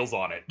 3 wheels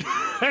on it.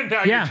 And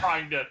now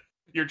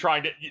you're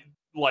trying to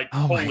like,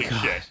 Oh my holy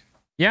God. shit.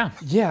 Yeah.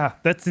 Yeah,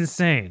 that's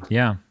insane.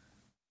 Yeah.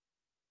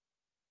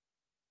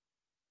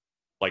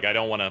 Like, I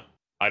don't want to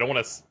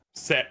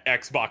set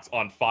Xbox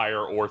on fire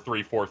or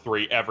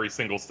 343 every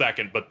single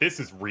second, but this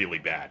is really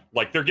bad.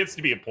 Like, there gets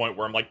to be a point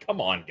where I'm like, come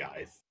on,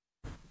 guys.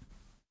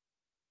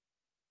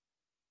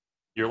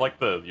 You're like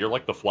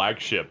the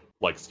flagship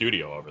like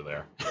studio over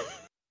there.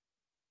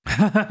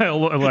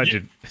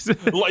 Alleged.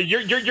 Like,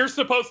 you're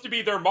supposed to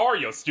be their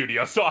Mario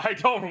studio, so I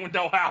don't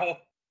know how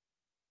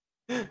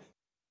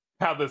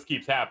this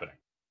keeps happening.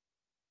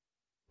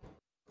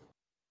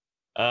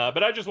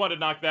 But I just wanted to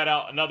knock that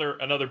out.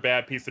 Another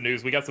bad piece of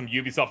news. We got some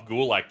Ubisoft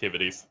Ghoul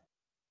activities.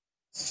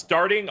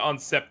 Starting on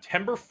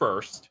September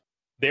 1st,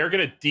 they're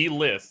going to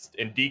delist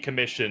and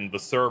decommission the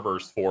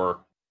servers for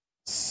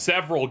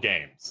several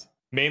games,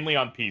 mainly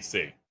on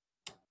PC.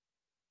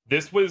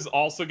 This was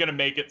also going to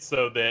make it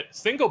so that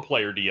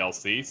single-player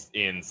DLCs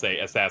in, say,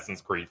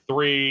 Assassin's Creed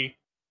 3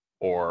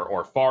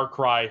 or Far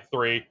Cry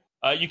 3,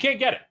 you can't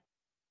get it.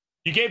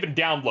 You can't even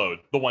download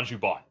the ones you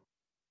bought.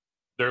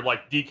 They're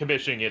like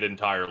decommissioning it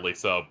entirely,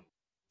 so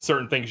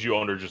certain things you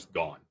own are just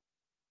gone.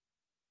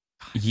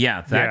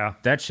 Yeah,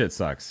 that shit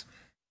sucks.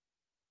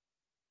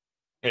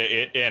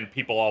 And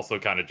people also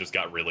kind of just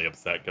got really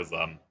upset because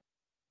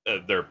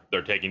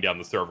they're taking down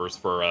the servers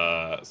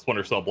for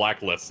Splinter Cell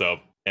Blacklist,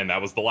 and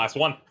that was the last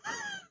one.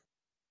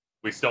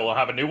 We still don't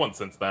have a new one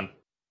since then.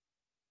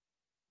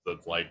 So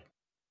it's like,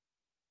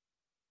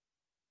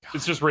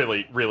 it's just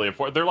really, really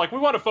important. They're like, we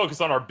want to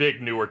focus on our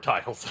big newer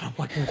titles. And I'm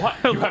like, what?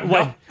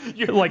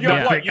 You have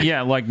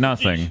like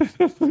nothing.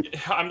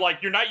 I'm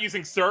like, you're not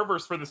using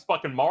servers for this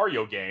fucking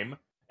Mario game,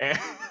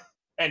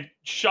 and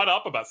shut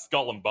up about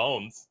Skull and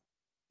Bones.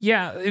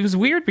 Yeah, it was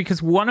weird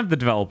because one of the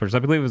developers, I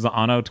believe it was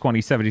Anno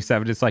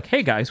 2077, it's like,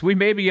 hey guys, we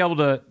may be able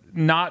to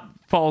not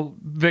fall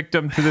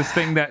victim to this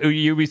thing that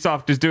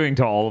Ubisoft is doing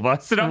to all of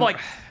us. And I'm like,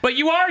 but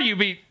you are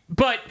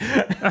but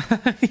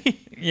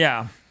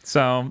yeah.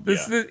 So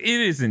it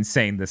is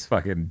insane, this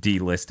fucking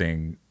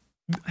delisting.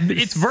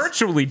 It's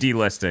virtually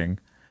delisting.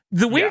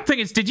 The weird thing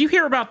is, did you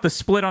hear about the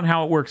split on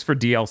how it works for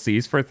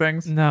DLCs for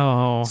things?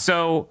 No.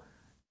 So,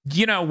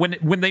 you know,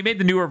 when they made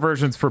the newer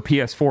versions for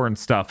PS4 and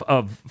stuff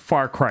of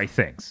Far Cry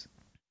things,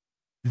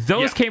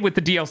 those came with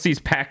the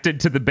DLCs packed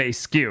into the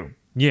base SKU.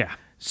 Yeah.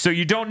 So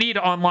you don't need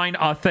online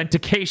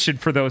authentication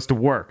for those to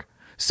work.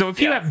 So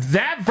if you have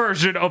that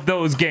version of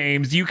those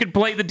games, you can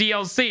play the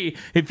DLC.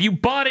 If you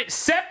bought it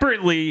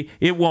separately,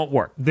 it won't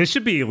work. This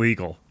should be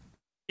illegal.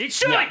 It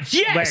should.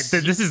 Yes.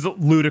 Like, this is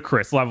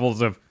ludicrous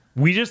levels of,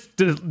 we just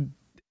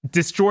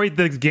destroyed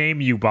the game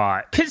you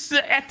bought. Because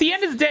at the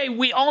end of the day,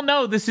 we all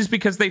know this is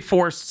because they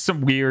forced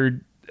some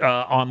weird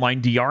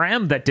online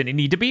DRM that didn't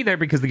need to be there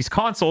because these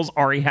consoles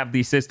already have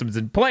these systems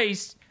in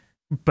place.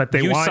 But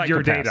they You want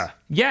your psychopaths. data.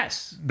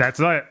 Yes.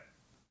 That's it.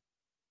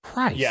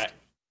 Christ.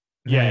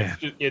 Yeah,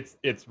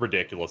 it's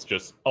ridiculous.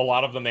 Just a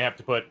lot of them they have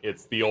to put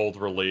it's the old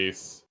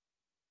release,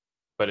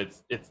 but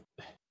it's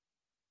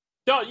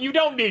you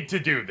don't need to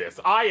do this.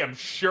 I am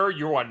sure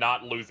you are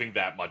not losing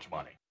that much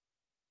money.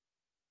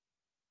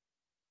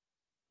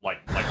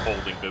 Like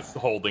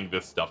holding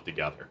this stuff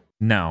together.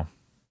 No.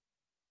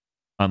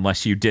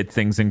 Unless you did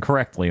things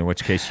incorrectly, in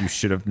which case you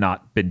should have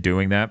not been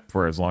doing that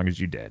for as long as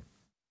you did.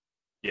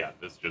 Yeah,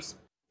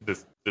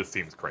 this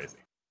seems crazy.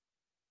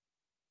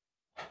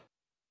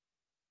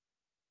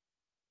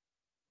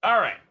 All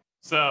right,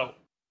 so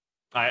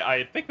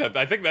I think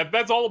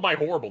that's all of my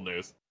horrible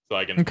news. So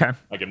I can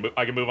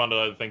move on to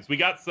other things. We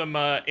got some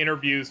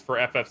interviews for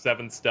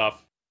FF7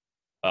 stuff.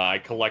 I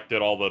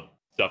collected all the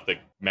stuff that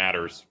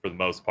matters for the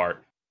most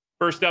part.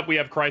 First up, we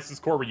have Crisis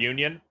Core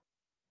Reunion.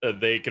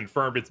 They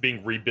confirmed it's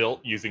being rebuilt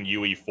using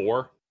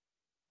UE4.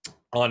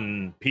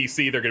 On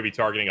PC, they're going to be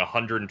targeting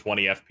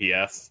 120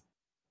 FPS.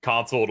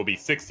 Console, it'll be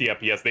 60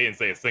 FPS. They didn't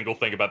say a single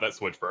thing about that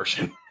Switch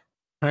version.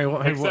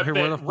 Except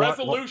that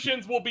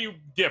resolutions will be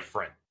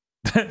different.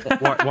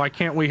 Why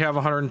can't we have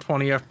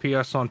 120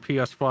 FPS on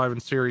PS5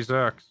 and Series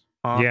X?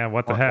 Yeah,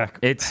 what the heck?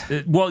 It's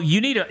well,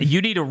 you need a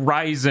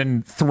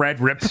Ryzen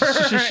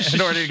Threadripper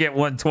in order to get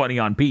 120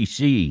 on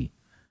PC.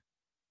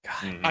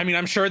 I mean,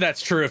 I'm sure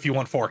that's true if you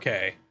want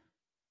 4K.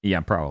 Yeah,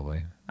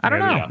 probably. I don't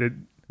Yeah, know.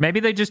 Maybe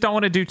they just don't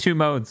want to do two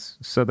modes,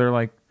 so they're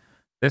like,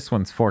 this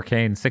one's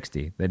 4K and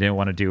 60. They didn't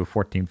want to do a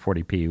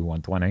 1440p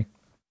 120.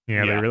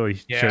 Yeah, they really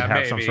Yeah, should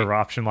have some maybe. sort of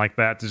option like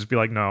that to just be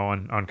like, no,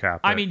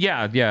 uncap. I mean,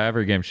 yeah,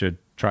 every game should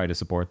try to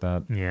support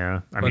that.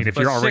 yeah. I But- mean, if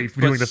but you're already six-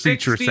 doing but the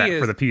feature 60 set is-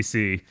 for the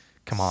PC,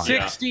 come on.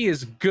 60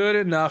 is good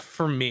enough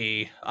for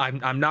me.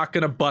 I'm not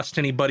gonna bust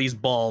anybody's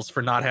balls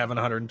for not having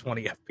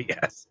 120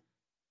 FPS.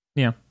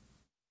 Yeah.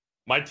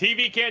 My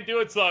TV can't do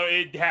it, so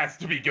it has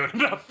to be good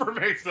enough for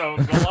me. So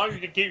long as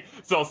you can keep,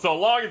 so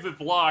long as it's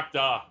locked,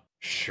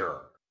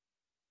 sure.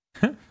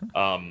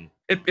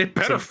 It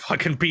better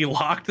fucking be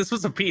locked. This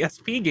was a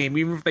PSP game,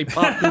 even if they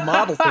popped new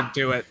models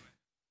into it.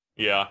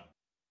 Yeah.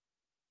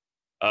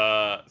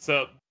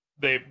 So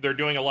they're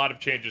doing a lot of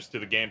changes to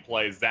the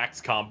gameplay.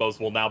 Zax's combos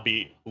will now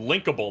be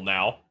linkable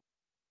now.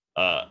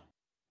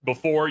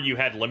 Before you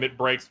had limit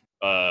breaks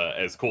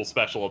as cool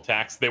special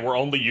attacks. They were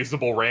only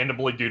usable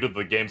randomly due to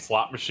the game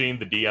slot machine,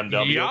 the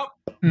DMW. Yup.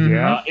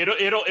 Yeah.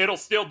 It'll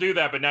still do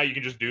that, but now you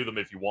can just do them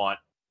if you want,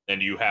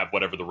 and you have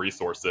whatever the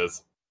resource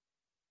is.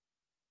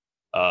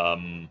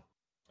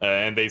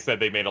 And they said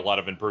they made a lot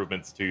of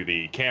improvements to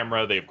the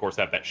camera. They of course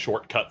have that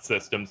shortcut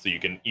system, so you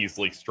can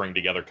easily string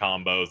together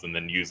combos and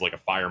then use like a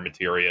fire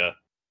materia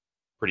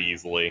pretty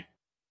easily.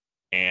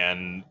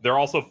 And they're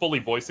also fully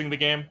voicing the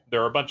game.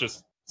 There are a bunch of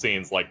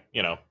scenes like,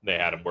 you know, they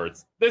had them where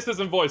this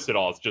isn't voiced at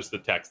all. It's just the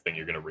text thing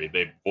you're going to read.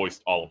 They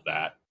voiced all of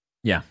that.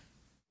 Yeah.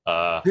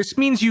 This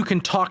means you can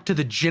talk to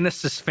the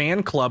Genesis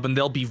fan club and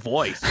they'll be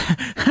voiced.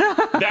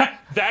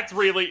 That's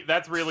really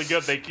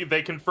good.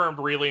 They confirmed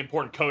really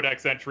important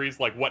codex entries,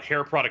 like what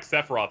hair product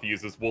Sephiroth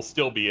uses will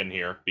still be in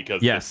here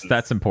because Yes,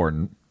 that's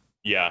important.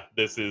 Yeah,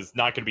 this is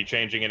not going to be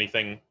changing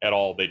anything at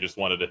all. They just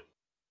wanted to.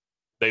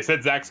 They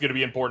said Zax's going to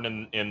be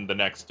important in the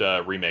next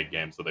remake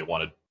game, so they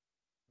wanted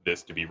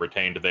this to be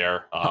retained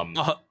there.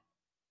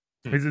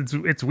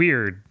 It's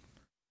weird.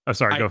 Oh,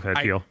 sorry. Go ahead,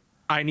 Phil.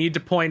 I need to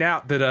point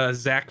out that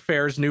Zach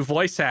Fair's new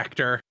voice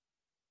actor,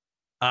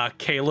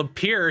 Caleb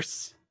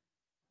Pierce,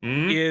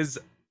 is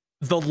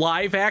the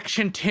live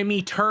action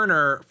Timmy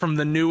Turner from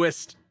the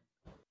newest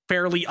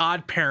Fairly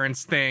Odd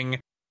Parents thing.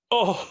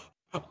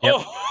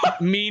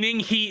 Meaning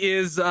he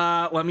is,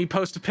 let me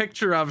post a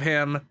picture of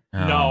him.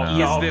 No,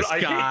 He is this I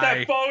guy. hate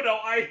that photo.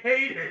 I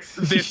hate it.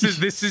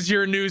 This is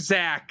your new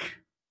Zach.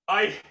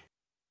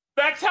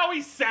 That's how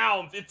he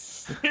sounds.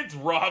 It's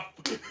rough.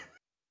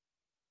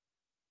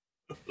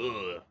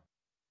 Ugh.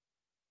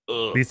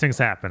 These things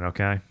happen,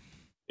 okay?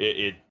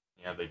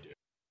 Yeah, they do.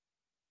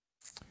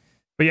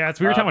 But yeah,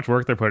 it's weird how much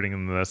work they're putting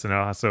into this, and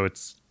also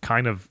it's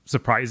kind of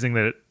surprising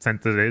that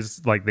since it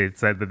is like they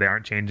said that they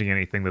aren't changing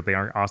anything, that they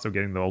aren't also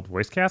getting the old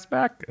voice cast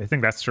back. I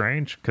think that's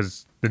strange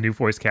because the new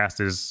voice cast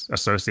is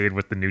associated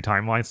with the new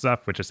timeline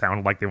stuff, which it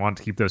sounded like they wanted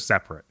to keep those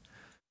separate.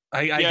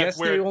 I guess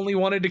they only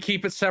wanted to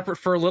keep it separate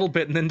for a little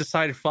bit and then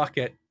decided, fuck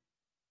it.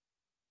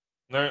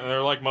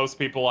 They're like most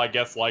people, I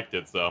guess, liked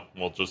it, so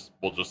we'll just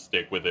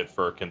stick with it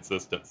for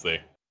consistency.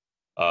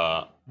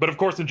 But of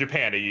course, in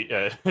Japan,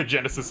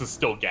 Genesis is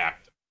still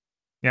gacked.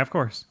 Yeah, of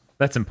course.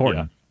 That's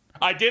important. Yeah.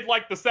 I did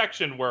like the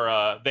section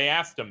where they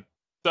asked him,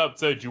 so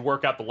did you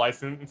work out the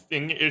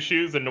licensing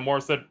issues? And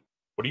Nomura said,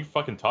 what are you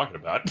fucking talking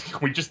about?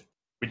 we just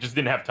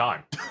didn't have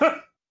time.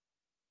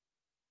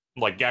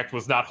 Like, Gact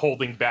was not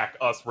holding back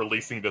us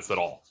releasing this at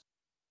all.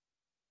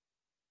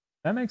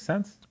 That makes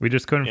sense. We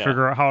just couldn't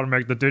figure out how to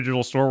make the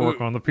digital store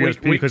work on the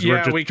PSP because we we're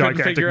just couldn't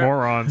gigantic figure out-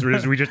 morons.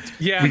 We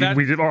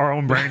did our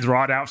own brains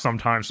rot out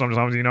sometimes.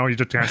 Sometimes, you know, you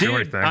just can't do Dude,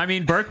 anything. I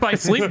mean, Birth by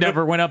Sleep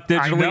never went up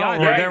digitally know,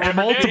 either. right? There were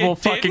multiple It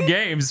fucking didn't?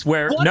 games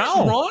where What's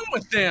wrong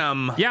with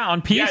them? Yeah,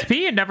 on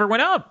PSP it never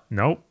went up.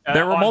 Nope.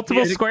 There were on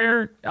multiple PS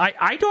Square.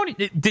 I don't.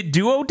 Did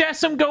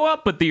Duodecim go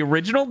up, but the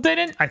original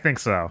didn't? I think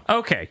so.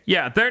 Okay,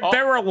 yeah. There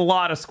were a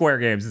lot of Square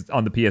games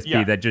on the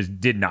PSP that just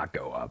did not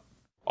go up.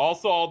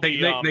 Also, all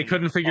They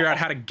couldn't figure out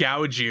how to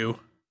gouge you.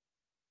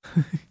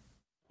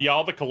 Yeah,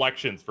 all the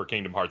collections for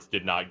Kingdom Hearts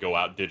did not go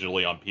out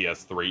digitally on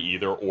PS3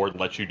 either, or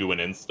let you do an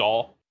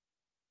install.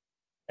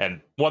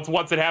 And once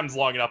it happens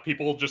long enough,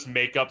 people will just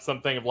make up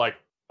something of like,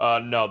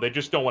 no, they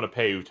just don't want to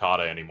pay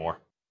Utada anymore.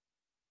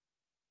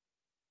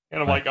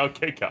 And I'm like,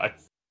 okay,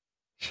 guys,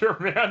 sure,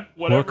 man.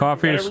 Whatever. Look,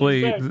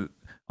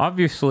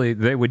 obviously,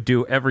 they would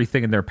do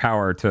everything in their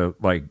power to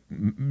like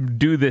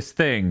do this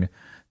thing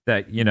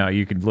that, you know,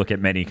 you can look at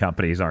many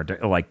companies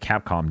aren't, like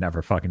Capcom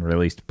never fucking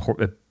released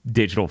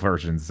digital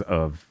versions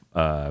of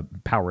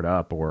Powered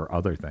Up or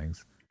other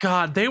things.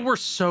 God, they were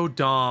so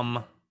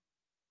dumb.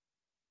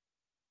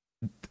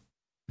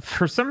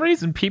 For some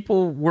reason,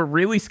 people were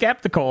really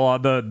skeptical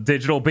on the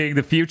digital being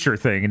the future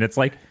thing, and it's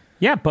like,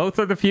 yeah, both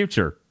are the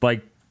future.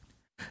 Like,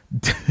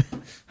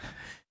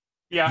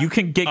 Yeah. you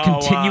can get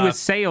continuous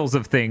sales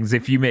of things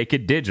if you make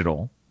it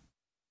digital.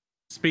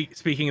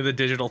 Speaking of the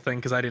digital thing,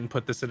 because I didn't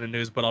put this in the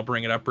news, but I'll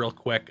bring it up real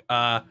quick.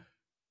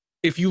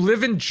 If you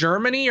live in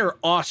Germany or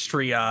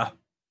Austria,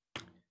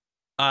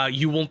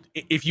 you will,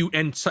 if you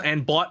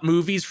and bought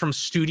movies from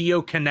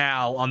Studio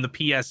Canal on the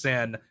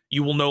PSN,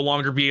 you will no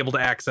longer be able to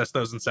access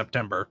those in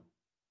September.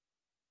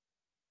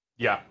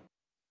 Yeah.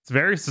 It's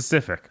very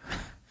specific.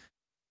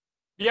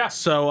 Yeah.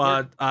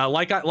 So,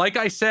 like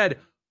I said,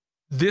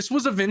 this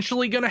was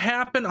eventually going to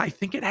happen. I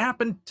think it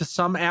happened to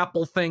some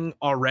Apple thing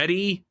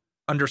already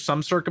under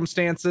some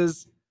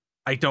circumstances.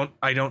 I don't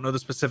know the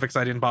specifics.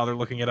 I didn't bother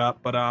looking it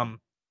up, but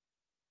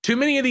too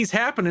many of these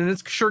happen, and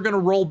it's sure going to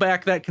roll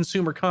back that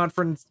consumer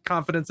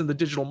confidence in the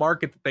digital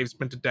market that they've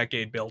spent a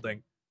decade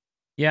building.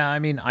 Yeah, I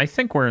mean, I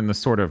think we're in the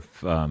sort of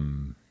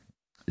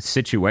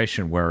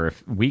situation where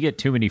if we get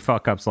too many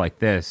fuck ups like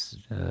this,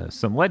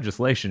 some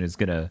legislation is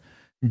going to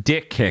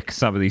dick kick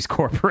some of these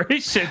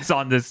corporations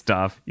on this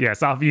stuff.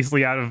 Yes,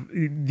 obviously out of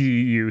the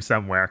EU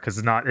somewhere, because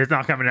it's not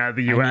coming out of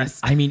the US.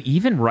 I mean,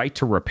 even right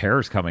to repair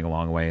is coming a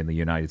long way in the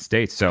United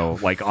States. So,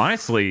 like,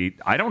 honestly,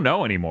 I don't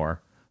know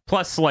anymore.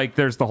 Plus, like,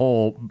 there's the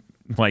whole,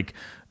 like,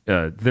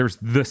 there's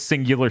the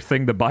singular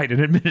thing the Biden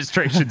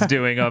administration's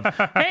doing of,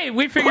 hey,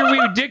 we figured we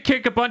would dick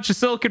kick a bunch of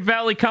Silicon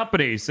Valley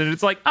companies. And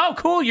it's like, oh,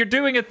 cool, you're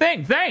doing a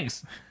thing.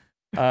 Thanks.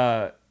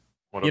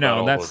 What about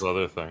all those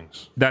other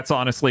things? That's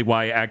honestly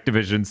why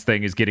Activision's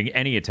thing is getting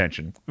any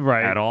attention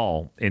at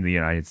all in the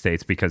United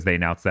States, because they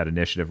announced that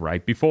initiative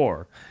right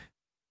before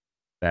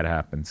that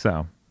happened.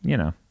 So, you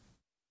know.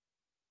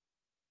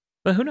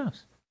 But who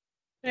knows?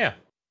 Yeah.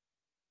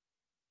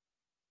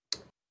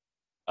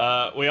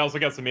 We also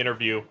got some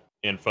interview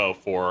info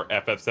for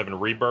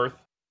FF7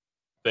 Rebirth.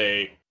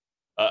 They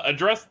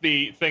addressed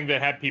the thing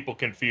that had people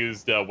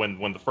confused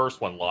when the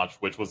first one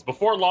launched, which was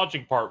before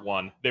launching part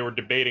 1, they were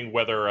debating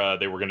whether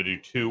they were going to do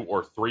 2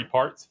 or 3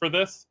 parts for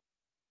this.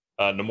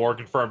 Nomura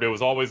confirmed it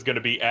was always going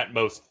to be at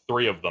most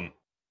 3 of them.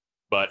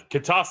 But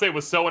Kitase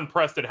was so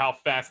impressed at how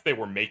fast they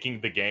were making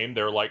the game,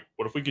 they were like,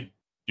 what if we could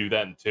do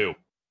that in 2?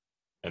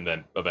 And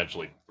then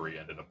eventually 3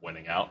 ended up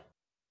winning out.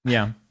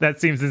 Yeah. That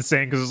seems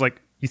insane, because it's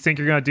like, you think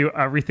you're going to do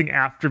everything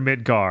after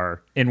Midgar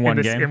in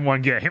one game? In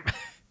one game.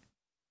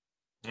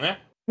 Yeah.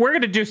 We're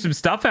going to do some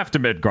stuff after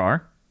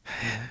Midgar.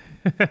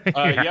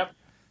 Yep.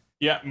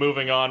 Yeah,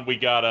 moving on. We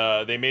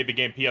got they made the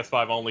game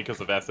PS5 only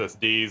because of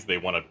SSDs. They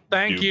want to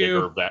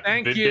do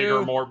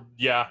bigger, more.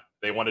 Yeah,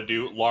 they want to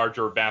do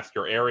larger,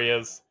 vaster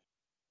areas.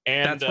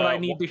 And that's what I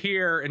need to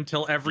hear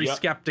until every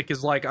skeptic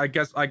is like, I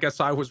guess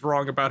I was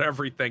wrong about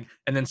everything,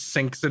 and then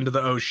sinks into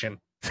the ocean.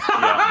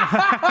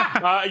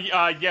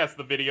 Yes,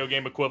 the video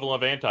game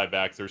equivalent of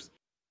anti-vaxxers.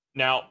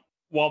 Now,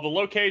 while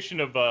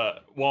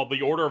the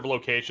order of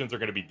locations are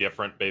going to be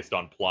different based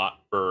on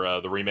plot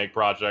for the remake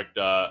project,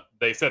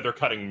 they said they're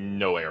cutting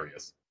no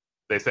areas.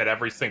 They said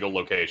every single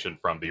location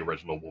from the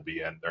original will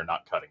be in. They're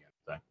not cutting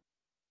anything.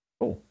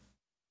 Cool.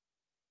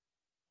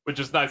 Which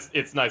is nice.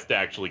 It's nice to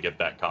actually get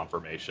that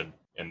confirmation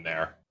in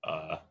there.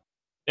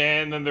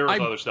 And then there was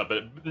other stuff,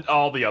 but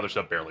all the other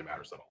stuff barely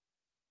matters at all.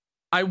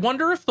 I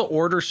wonder if the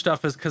order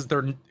stuff is because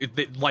they're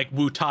like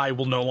Wu Tai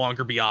will no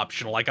longer be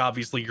optional. Like,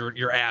 obviously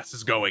your ass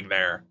is going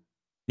there.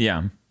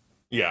 Yeah.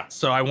 Yeah.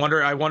 So I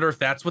wonder if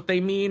that's what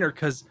they mean, or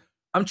because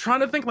I'm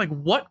trying to think, like,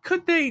 what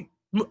could they,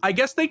 I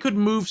guess they could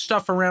move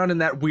stuff around in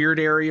that weird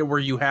area where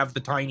you have the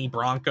tiny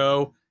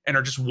Bronco and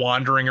are just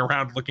wandering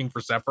around looking for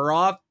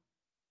Sephiroth.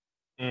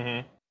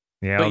 Yeah,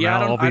 but yeah,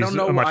 I don't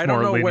know. Much I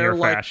don't more know where,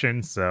 like,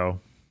 fashion. So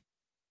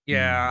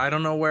yeah, I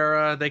don't know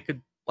where they could,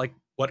 like,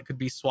 what could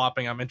be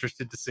swapping. I'm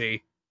interested to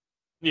see.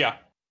 Yeah.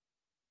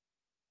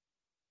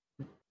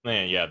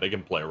 Yeah, they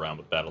can play around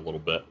with that a little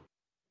bit.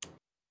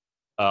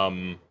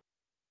 But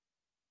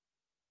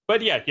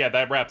yeah,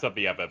 that wraps up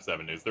the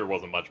FF7 news. There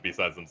wasn't much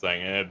besides them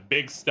saying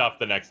big stuff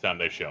the next time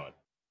they show it,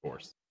 of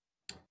course.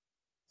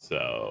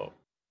 So,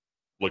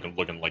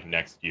 looking like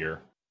next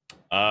year.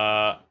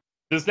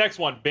 This next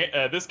one,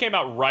 this came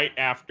out right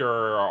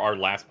after our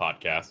last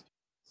podcast.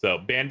 So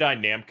Bandai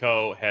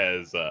Namco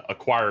has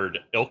acquired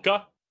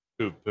ILCA,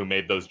 who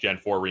made those Gen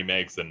 4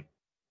 remakes and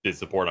did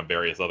support on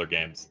various other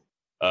games,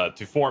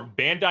 to form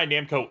Bandai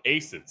Namco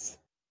Aces.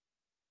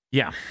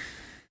 Yeah.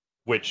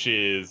 Which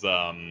is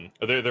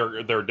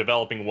they're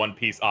developing One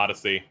Piece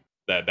Odyssey,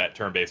 that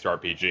turn-based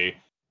RPG,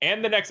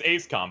 and the next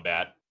Ace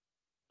Combat,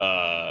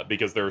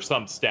 because there's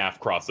some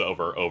staff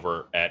crossover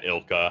over at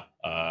ILCA.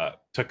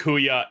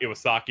 Takuya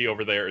Iwasaki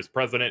over there is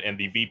president, and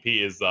the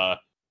VP is the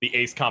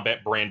Ace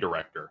Combat brand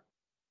director,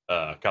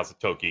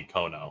 Kazutoki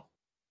Kono.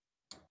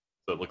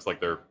 So it looks like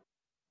they're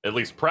at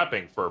least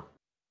prepping for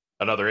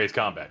another Ace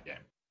Combat game.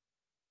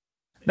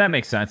 That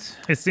makes sense.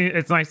 It's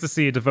nice to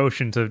see a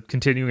devotion to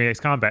continuing Ace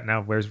Combat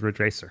now. Where's Ridge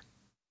Racer?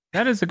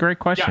 That is a great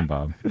question,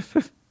 Bob.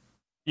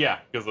 Yeah,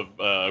 because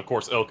of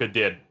course, ILCA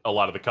did a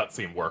lot of the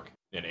cutscene work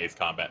in Ace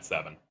Combat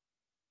 7.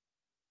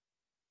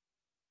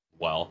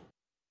 Well,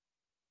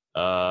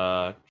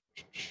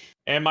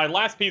 and my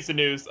last piece of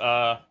news,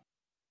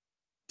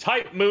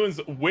 Type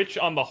Moon's Witch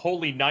on the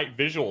Holy Night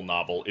visual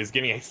novel is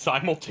getting a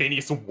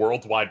simultaneous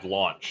worldwide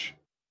launch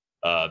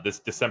this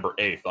December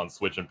 8th on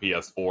Switch and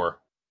PS4.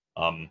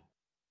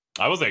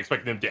 I wasn't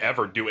expecting them to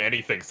ever do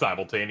anything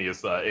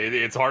simultaneous.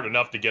 It's hard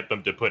enough to get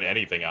them to put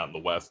anything out in the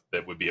West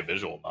that would be a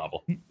visual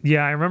novel.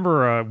 Yeah, I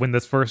remember when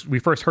we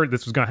first heard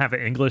this was going to have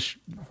an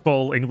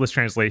full English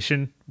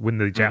translation when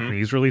the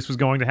Japanese release was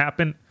going to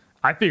happen.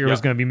 I figured it was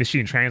going to be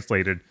machine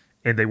translated,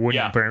 and they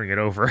wouldn't bring it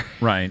over.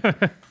 Right.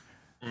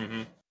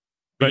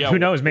 But who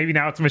knows? Maybe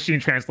now it's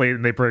machine translated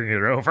and they bring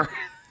it over.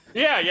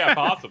 Yeah,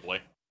 possibly.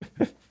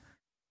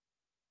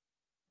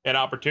 An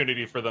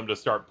opportunity for them to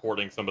start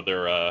porting some of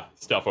their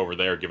stuff over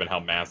there, given how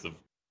massive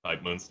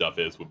Type Moon stuff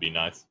is, would be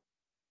nice.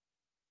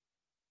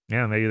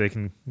 Yeah, maybe they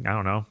can, I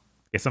don't know,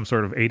 get some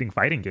sort of aiding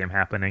fighting game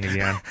happening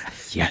again.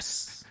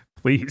 Yes.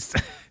 Please.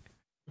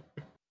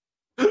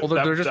 Well,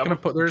 they're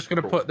just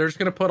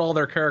gonna put all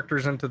their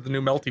characters into the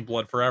new Melty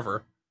Blood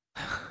forever.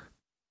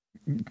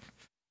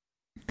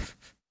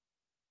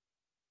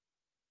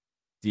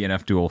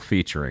 DNF Duel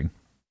featuring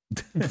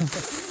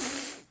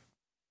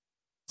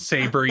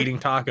Saber eating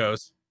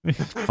tacos.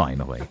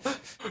 finally.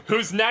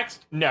 Who's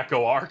next?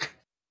 Neko Arc.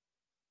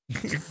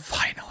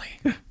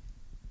 Finally.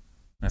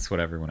 That's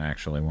what everyone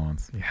actually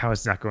wants. How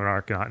is Neko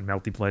Arc not in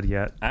Melty Blood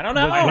yet? I don't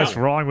know. What's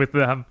wrong with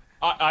them?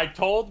 I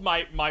told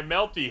my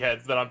Melty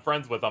heads that I'm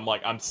friends with, I'm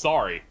like, I'm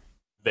sorry.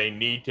 They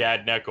need to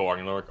add Neko Arc.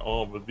 And they're like,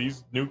 oh, but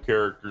these new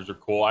characters are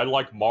cool. I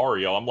like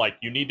Mario. I'm like,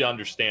 you need to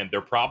understand, they're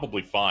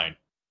probably fine.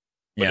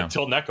 But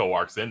until Neko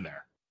Arc's in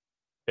there,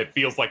 it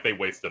feels like they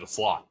wasted a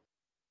slot.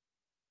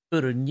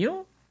 But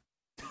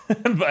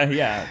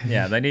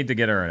yeah, they need to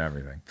get her and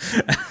everything.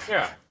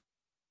 Yeah.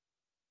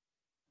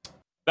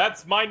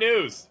 That's my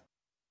news.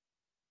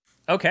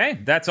 Okay,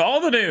 that's all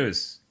the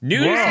news.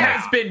 News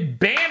has been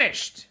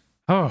banished.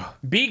 Oh,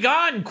 Be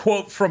gone,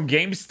 quote from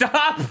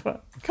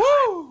GameStop.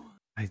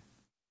 There's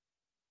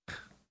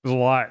a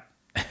lot.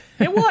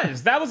 It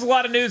was. That was a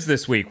lot of news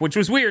this week, which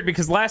was weird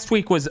because last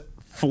week was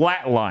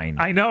flatline.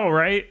 I know,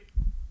 right?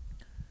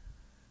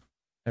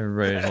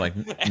 Everybody's like,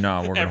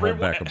 no, we're going to hold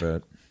back a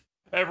bit.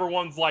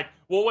 Everyone's like,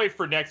 we'll wait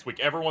for next week.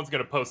 Everyone's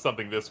going to post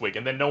something this week.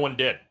 And then no one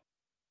did.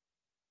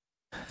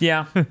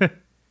 Yeah.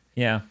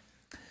 Yeah.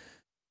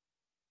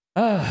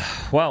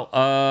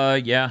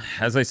 Yeah,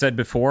 as I said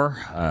before,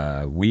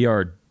 we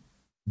are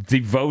the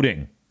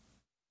voting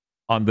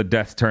on the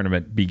Death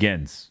Tournament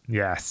begins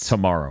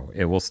tomorrow.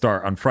 It will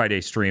start on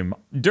Friday stream,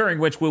 during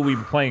which we'll be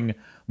playing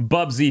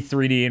Bubsy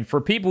 3D. And for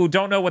people who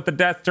don't know what the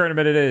Death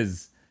Tournament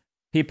is,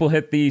 people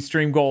hit the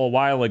stream goal a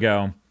while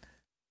ago.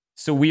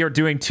 So we are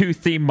doing 2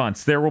 theme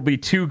months. There will be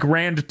 2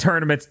 grand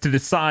tournaments to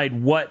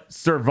decide what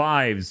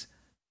survives.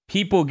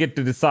 People get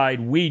to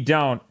decide. We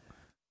don't.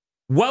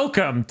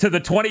 Welcome to the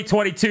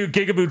 2022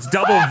 Gigaboots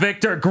Double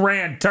Victor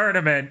Grand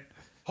Tournament.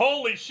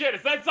 Holy shit,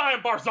 is that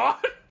Zion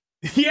Barzan?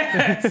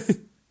 Yes!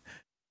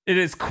 It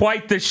is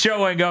quite the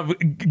showing of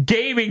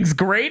gaming's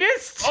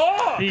greatest.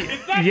 Oh, is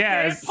that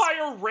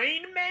Vampire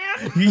Rain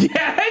Man?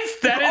 Yes,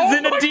 that is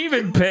in a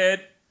demon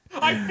pit.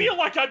 I feel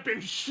like I've been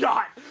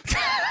shot.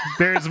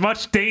 There's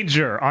much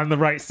danger on the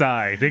right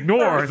side.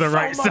 Ignore the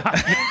right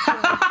side.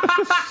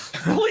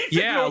 Please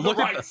ignore the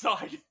right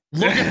side.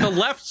 Look at the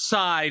left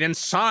side and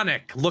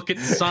Sonic. Look at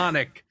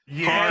Sonic.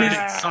 Hard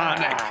at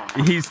Sonic.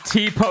 He's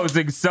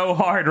T-posing so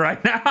hard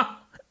right now.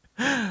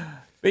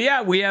 But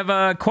yeah, we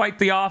have quite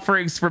the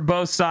offerings for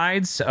both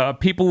sides.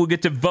 People will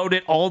get to vote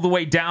it all the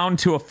way down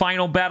to a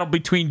final battle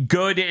between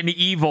good and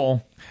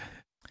evil.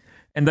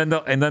 And then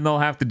they'll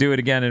have to do it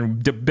again,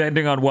 and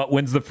depending on what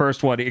wins the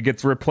first one, it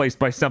gets replaced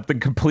by something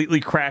completely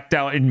cracked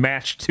out and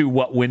matched to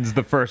what wins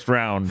the first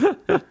round.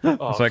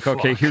 It's like,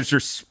 okay, here's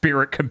your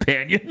spirit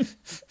companion.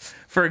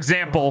 For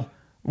example,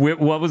 what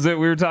was it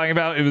we were talking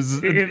about? It was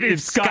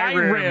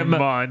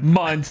Skyrim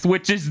month,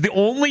 which is the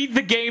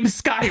game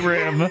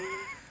Skyrim.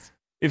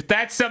 If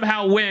that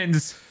somehow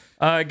wins,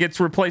 gets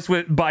replaced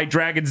by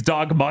Dragon's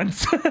Dog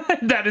month.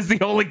 That is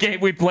the only game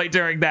we play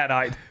during that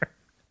either.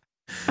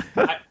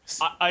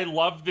 I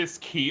love this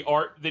key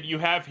art that you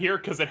have here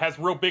because it has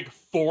real big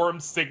Forum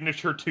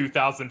Signature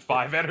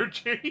 2005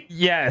 energy.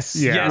 Yes.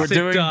 Yeah. Yes,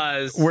 it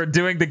does. We're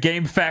doing the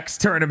Game Facts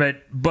tournament,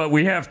 but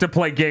we have to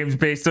play games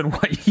based on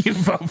what you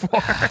vote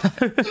for.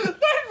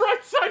 That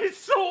right side is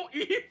so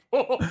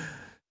evil.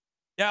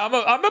 Yeah,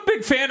 I'm a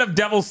big fan of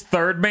Devil's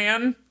Third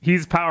Man.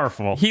 He's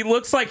powerful. He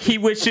looks like he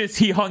wishes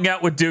he hung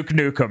out with Duke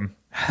Nukem.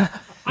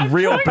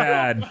 Real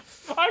bad.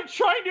 I'm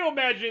trying to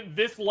imagine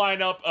this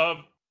lineup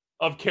of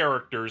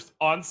characters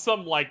on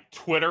some like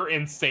Twitter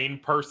insane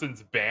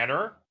person's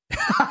banner.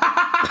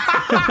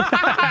 I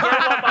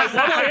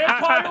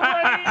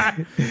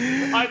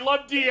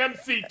love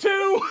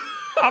DMC2.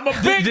 I'm a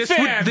big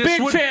fan.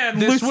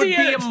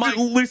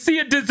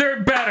 Lucia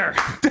deserved better.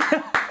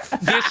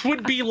 This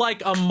would be like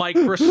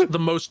the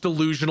most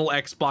delusional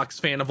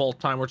Xbox fan of all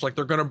time, where it's like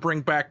they're going to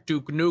bring back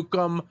Duke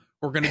Nukem.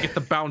 We're going to get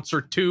the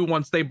Bouncer 2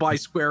 once they buy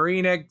Square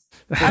Enix.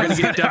 We're going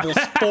to get Devil's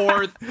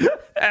Fourth.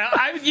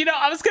 I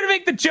was going to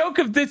make the joke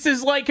of this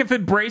is like if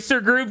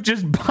Embracer Group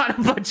just bought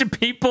a bunch of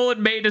people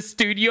and made a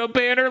studio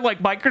banner like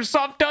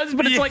Microsoft does,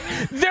 but it's like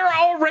they're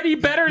already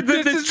better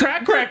than this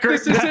track record.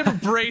 This is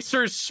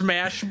Embracer's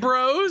Smash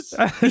Bros.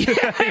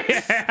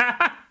 Yes.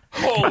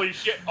 Holy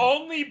shit!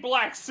 Only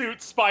black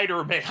suit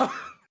Spider-Man.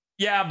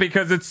 Yeah,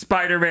 because it's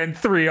Spider-Man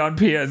 3 on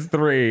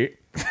PS3.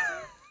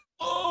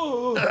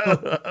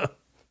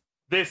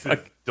 This is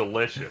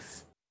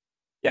delicious.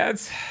 Yeah,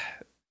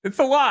 it's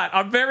a lot.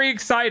 I'm very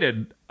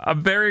excited.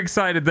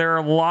 There are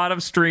a lot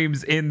of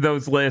streams in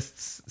those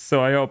lists,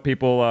 so I hope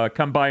people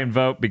come by and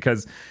vote,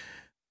 because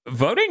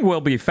voting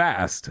will be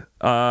fast.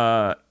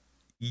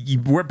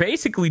 We're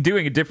basically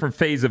doing a different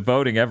phase of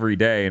voting every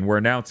day, and we're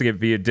announcing it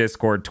via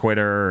Discord,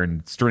 Twitter,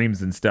 and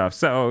streams and stuff.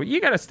 So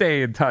you got to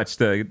stay in touch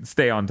to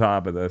stay on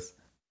top of this.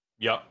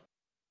 Yep.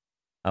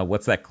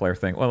 What's that Claire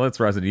thing? Well, it's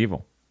Resident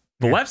Evil.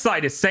 The left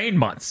side is sane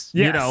months.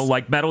 Yes. You know,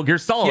 like Metal Gear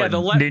Solid,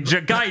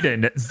 Ninja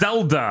Gaiden,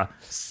 Zelda,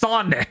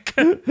 Sonic.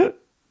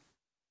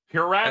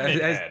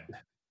 Pyramid Head.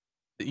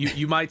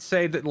 You might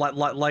say that,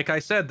 like I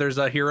said, there's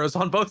heroes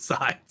on both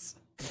sides.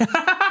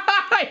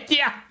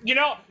 Yeah. You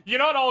know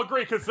what? I'll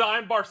agree, because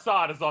Zion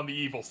Barsad is on the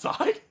evil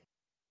side.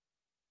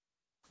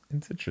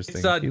 It's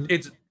interesting.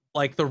 It's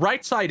like the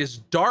right side is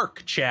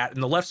dark, chat,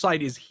 and the left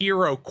side is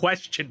hero ?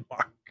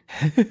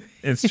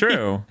 It's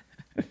true.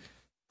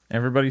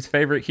 Everybody's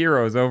favorite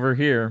heroes over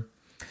here.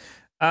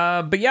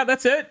 But yeah,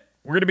 that's it.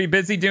 We're going to be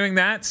busy doing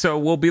that, so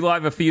we'll be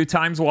live a few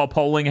times while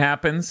polling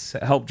happens,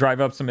 help drive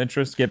up some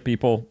interest, get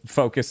people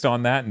focused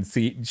on that,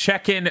 and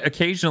check in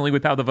occasionally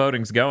with how the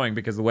voting's going,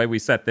 because the way we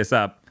set this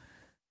up,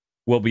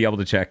 we'll be able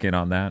to check in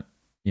on that.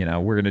 You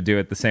know, we're going to do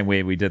it the same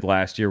way we did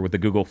last year with the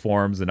Google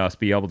Forms and us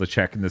be able to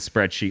check in the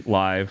spreadsheet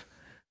live.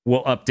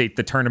 We'll update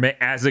the tournament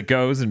as it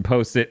goes and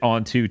post it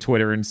onto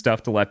Twitter and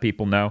stuff to let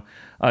people know.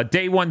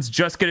 Day one's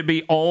just going to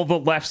be all the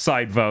left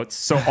side votes.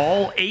 So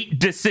all 8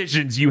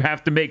 decisions you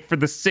have to make for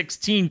the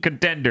 16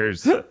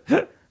 contenders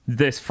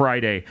this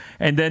Friday.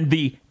 And then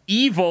the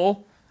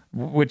evil,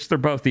 which they're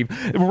both evil,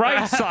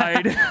 right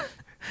side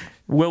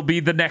will be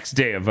the next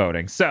day of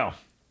voting. So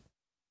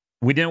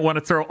we didn't want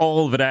to throw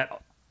all of it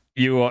at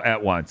you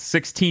at once.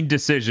 16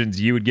 decisions,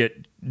 you would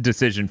get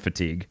decision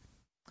fatigue.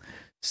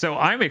 So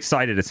I'm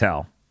excited as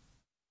hell.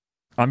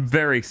 I'm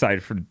very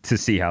excited to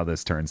see how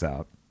this turns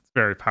out. It's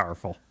very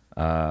powerful.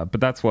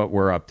 But that's what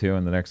we're up to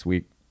in the next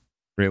week.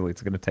 Really,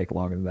 it's going to take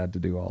longer than that to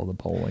do all the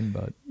polling.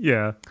 But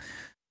yeah.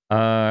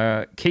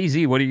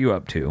 KZ, what are you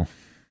up to?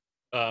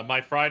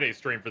 My Friday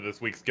stream for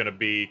this week's going to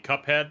be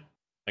Cuphead.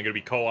 I'm going to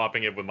be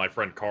co-oping it with my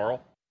friend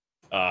Carl.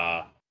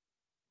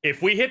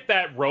 If we hit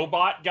that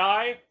robot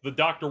guy, the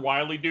Dr.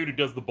 Wily dude who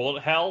does the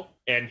bullet hell,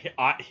 and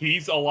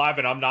he's alive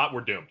and I'm not,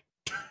 we're doomed.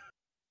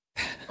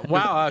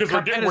 Wow,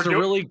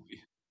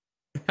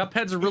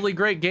 Cuphead's a really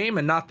great game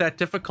and not that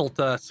difficult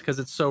because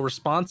it's so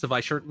responsive.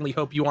 I certainly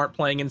hope you aren't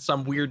playing in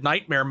some weird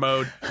nightmare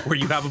mode where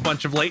you have a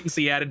bunch of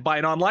latency added by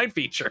an online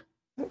feature.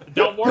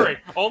 Don't worry,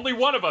 only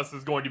one of us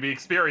is going to be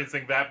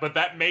experiencing that, but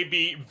that may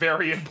be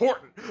very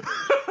important.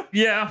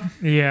 Yeah.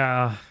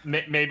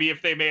 Maybe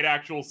if they made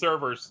actual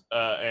servers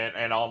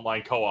and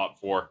online co-op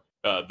for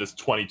this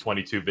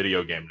 2022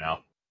 video game now,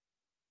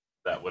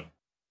 that would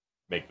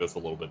make this a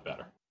little bit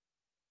better.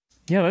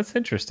 Yeah, that's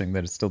interesting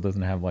that it still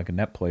doesn't have like a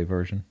net play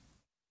version.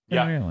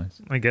 Yeah,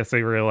 I guess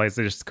they realized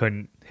they just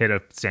couldn't hit a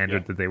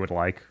standard that they would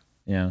like.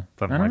 Yeah,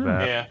 something like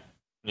that.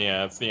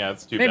 Yeah, it's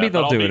too bad. Maybe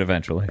they'll do it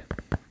eventually.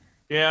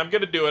 Yeah, I'm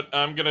gonna do it.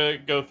 I'm gonna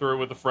go through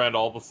with a friend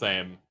all the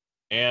same.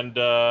 And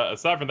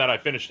aside from that, I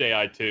finished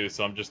AI 2,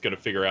 so I'm just gonna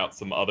figure out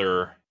some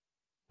other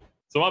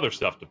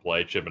stuff to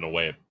play, chipping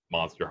away at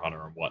Monster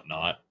Hunter and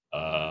whatnot.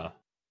 But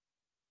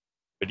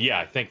yeah,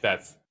 I think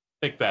that's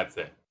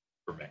it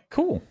for me.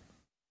 Cool.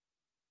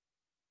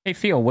 Hey,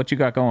 Phil, what you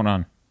got going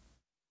on?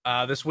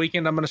 This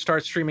weekend, I'm going to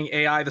start streaming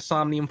AI: The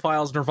Somnium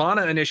Files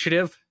Nirvana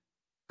Initiative.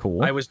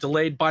 Cool. I was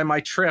delayed by my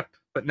trip,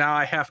 but now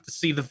I have to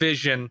see the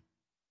vision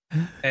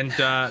and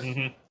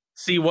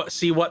see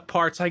what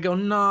parts I go,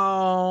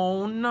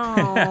 no.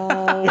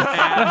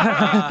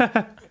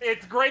 And,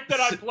 it's great that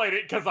I played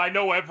it because I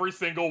know every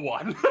single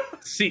one.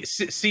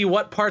 see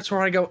what parts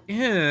where I go,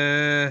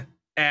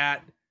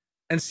 at,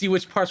 and see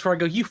which parts where I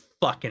go, you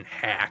fucking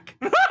hack.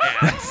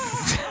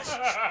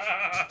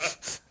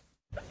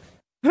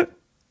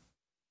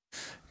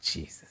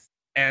 Jesus.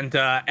 And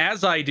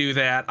as I do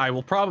that, I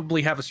will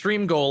probably have a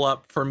stream goal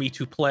up for me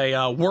to play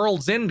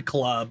World's End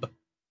Club,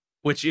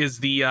 which is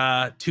the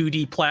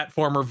 2D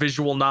platformer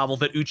visual novel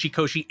that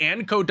Uchikoshi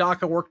and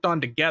Kodaka worked on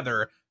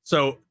together.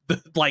 So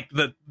it's like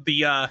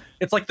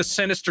the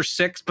Sinister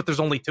Six, but there's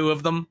only 2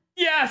 of them.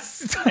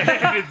 Yes.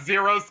 And it's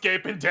Zero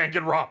Escape and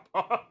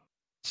Danganronpa.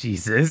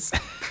 Jesus.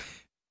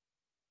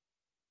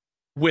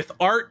 With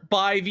art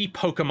by the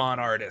Pokemon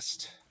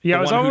artist. Yeah,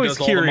 I was always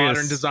curious all the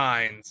modern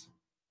designs.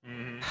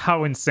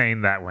 How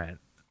insane that went.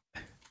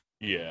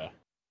 Yeah.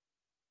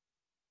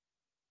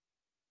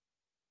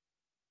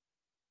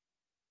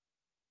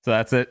 So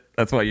that's it.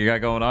 That's what you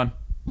got going on?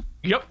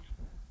 Yep.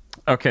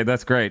 Okay,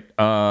 that's great.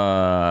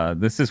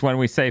 This is when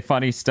we say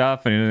funny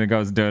stuff and then it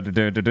goes do do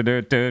do do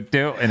do do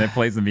do and it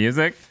plays the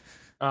music.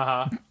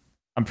 Uh-huh.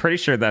 I'm pretty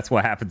sure that's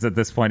what happens at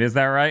this point. Is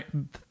that right?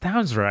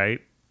 Sounds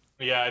right.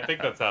 Yeah, I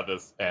think that's how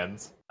this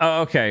ends.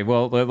 Oh, okay.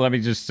 Well, let me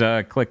just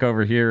click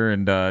over here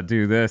and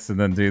do this and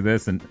then do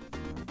this and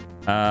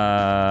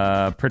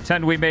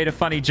Pretend we made a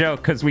funny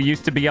joke because we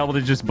used to be able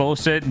to just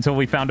bullshit until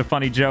we found a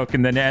funny joke,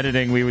 and then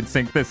editing we would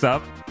sync this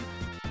up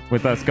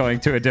with us going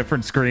to a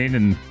different screen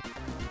and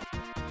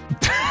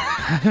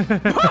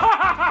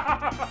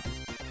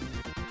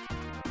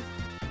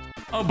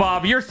oh,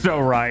 Bob, you're so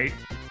right.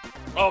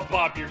 Oh,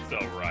 Bob, you're so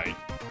right.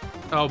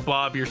 Oh,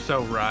 Bob, you're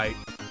so right.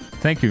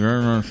 Thank you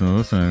very much for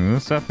listening to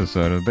this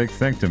episode of Big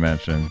Think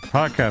Dimension.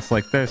 Podcasts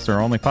like this are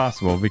only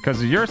possible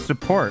because of your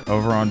support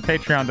over on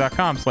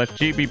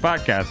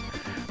patreon.com/gbpodcast,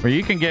 where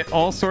you can get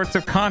all sorts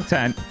of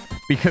content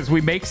because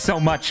we make so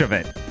much of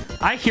it.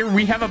 I hear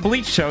we have a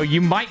Bleach show.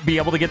 You might be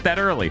able to get that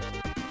early.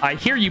 I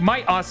hear you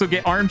might also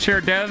get Armchair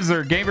Devs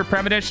or Gamer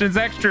Premonitions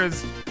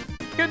extras.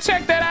 Go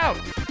check that out.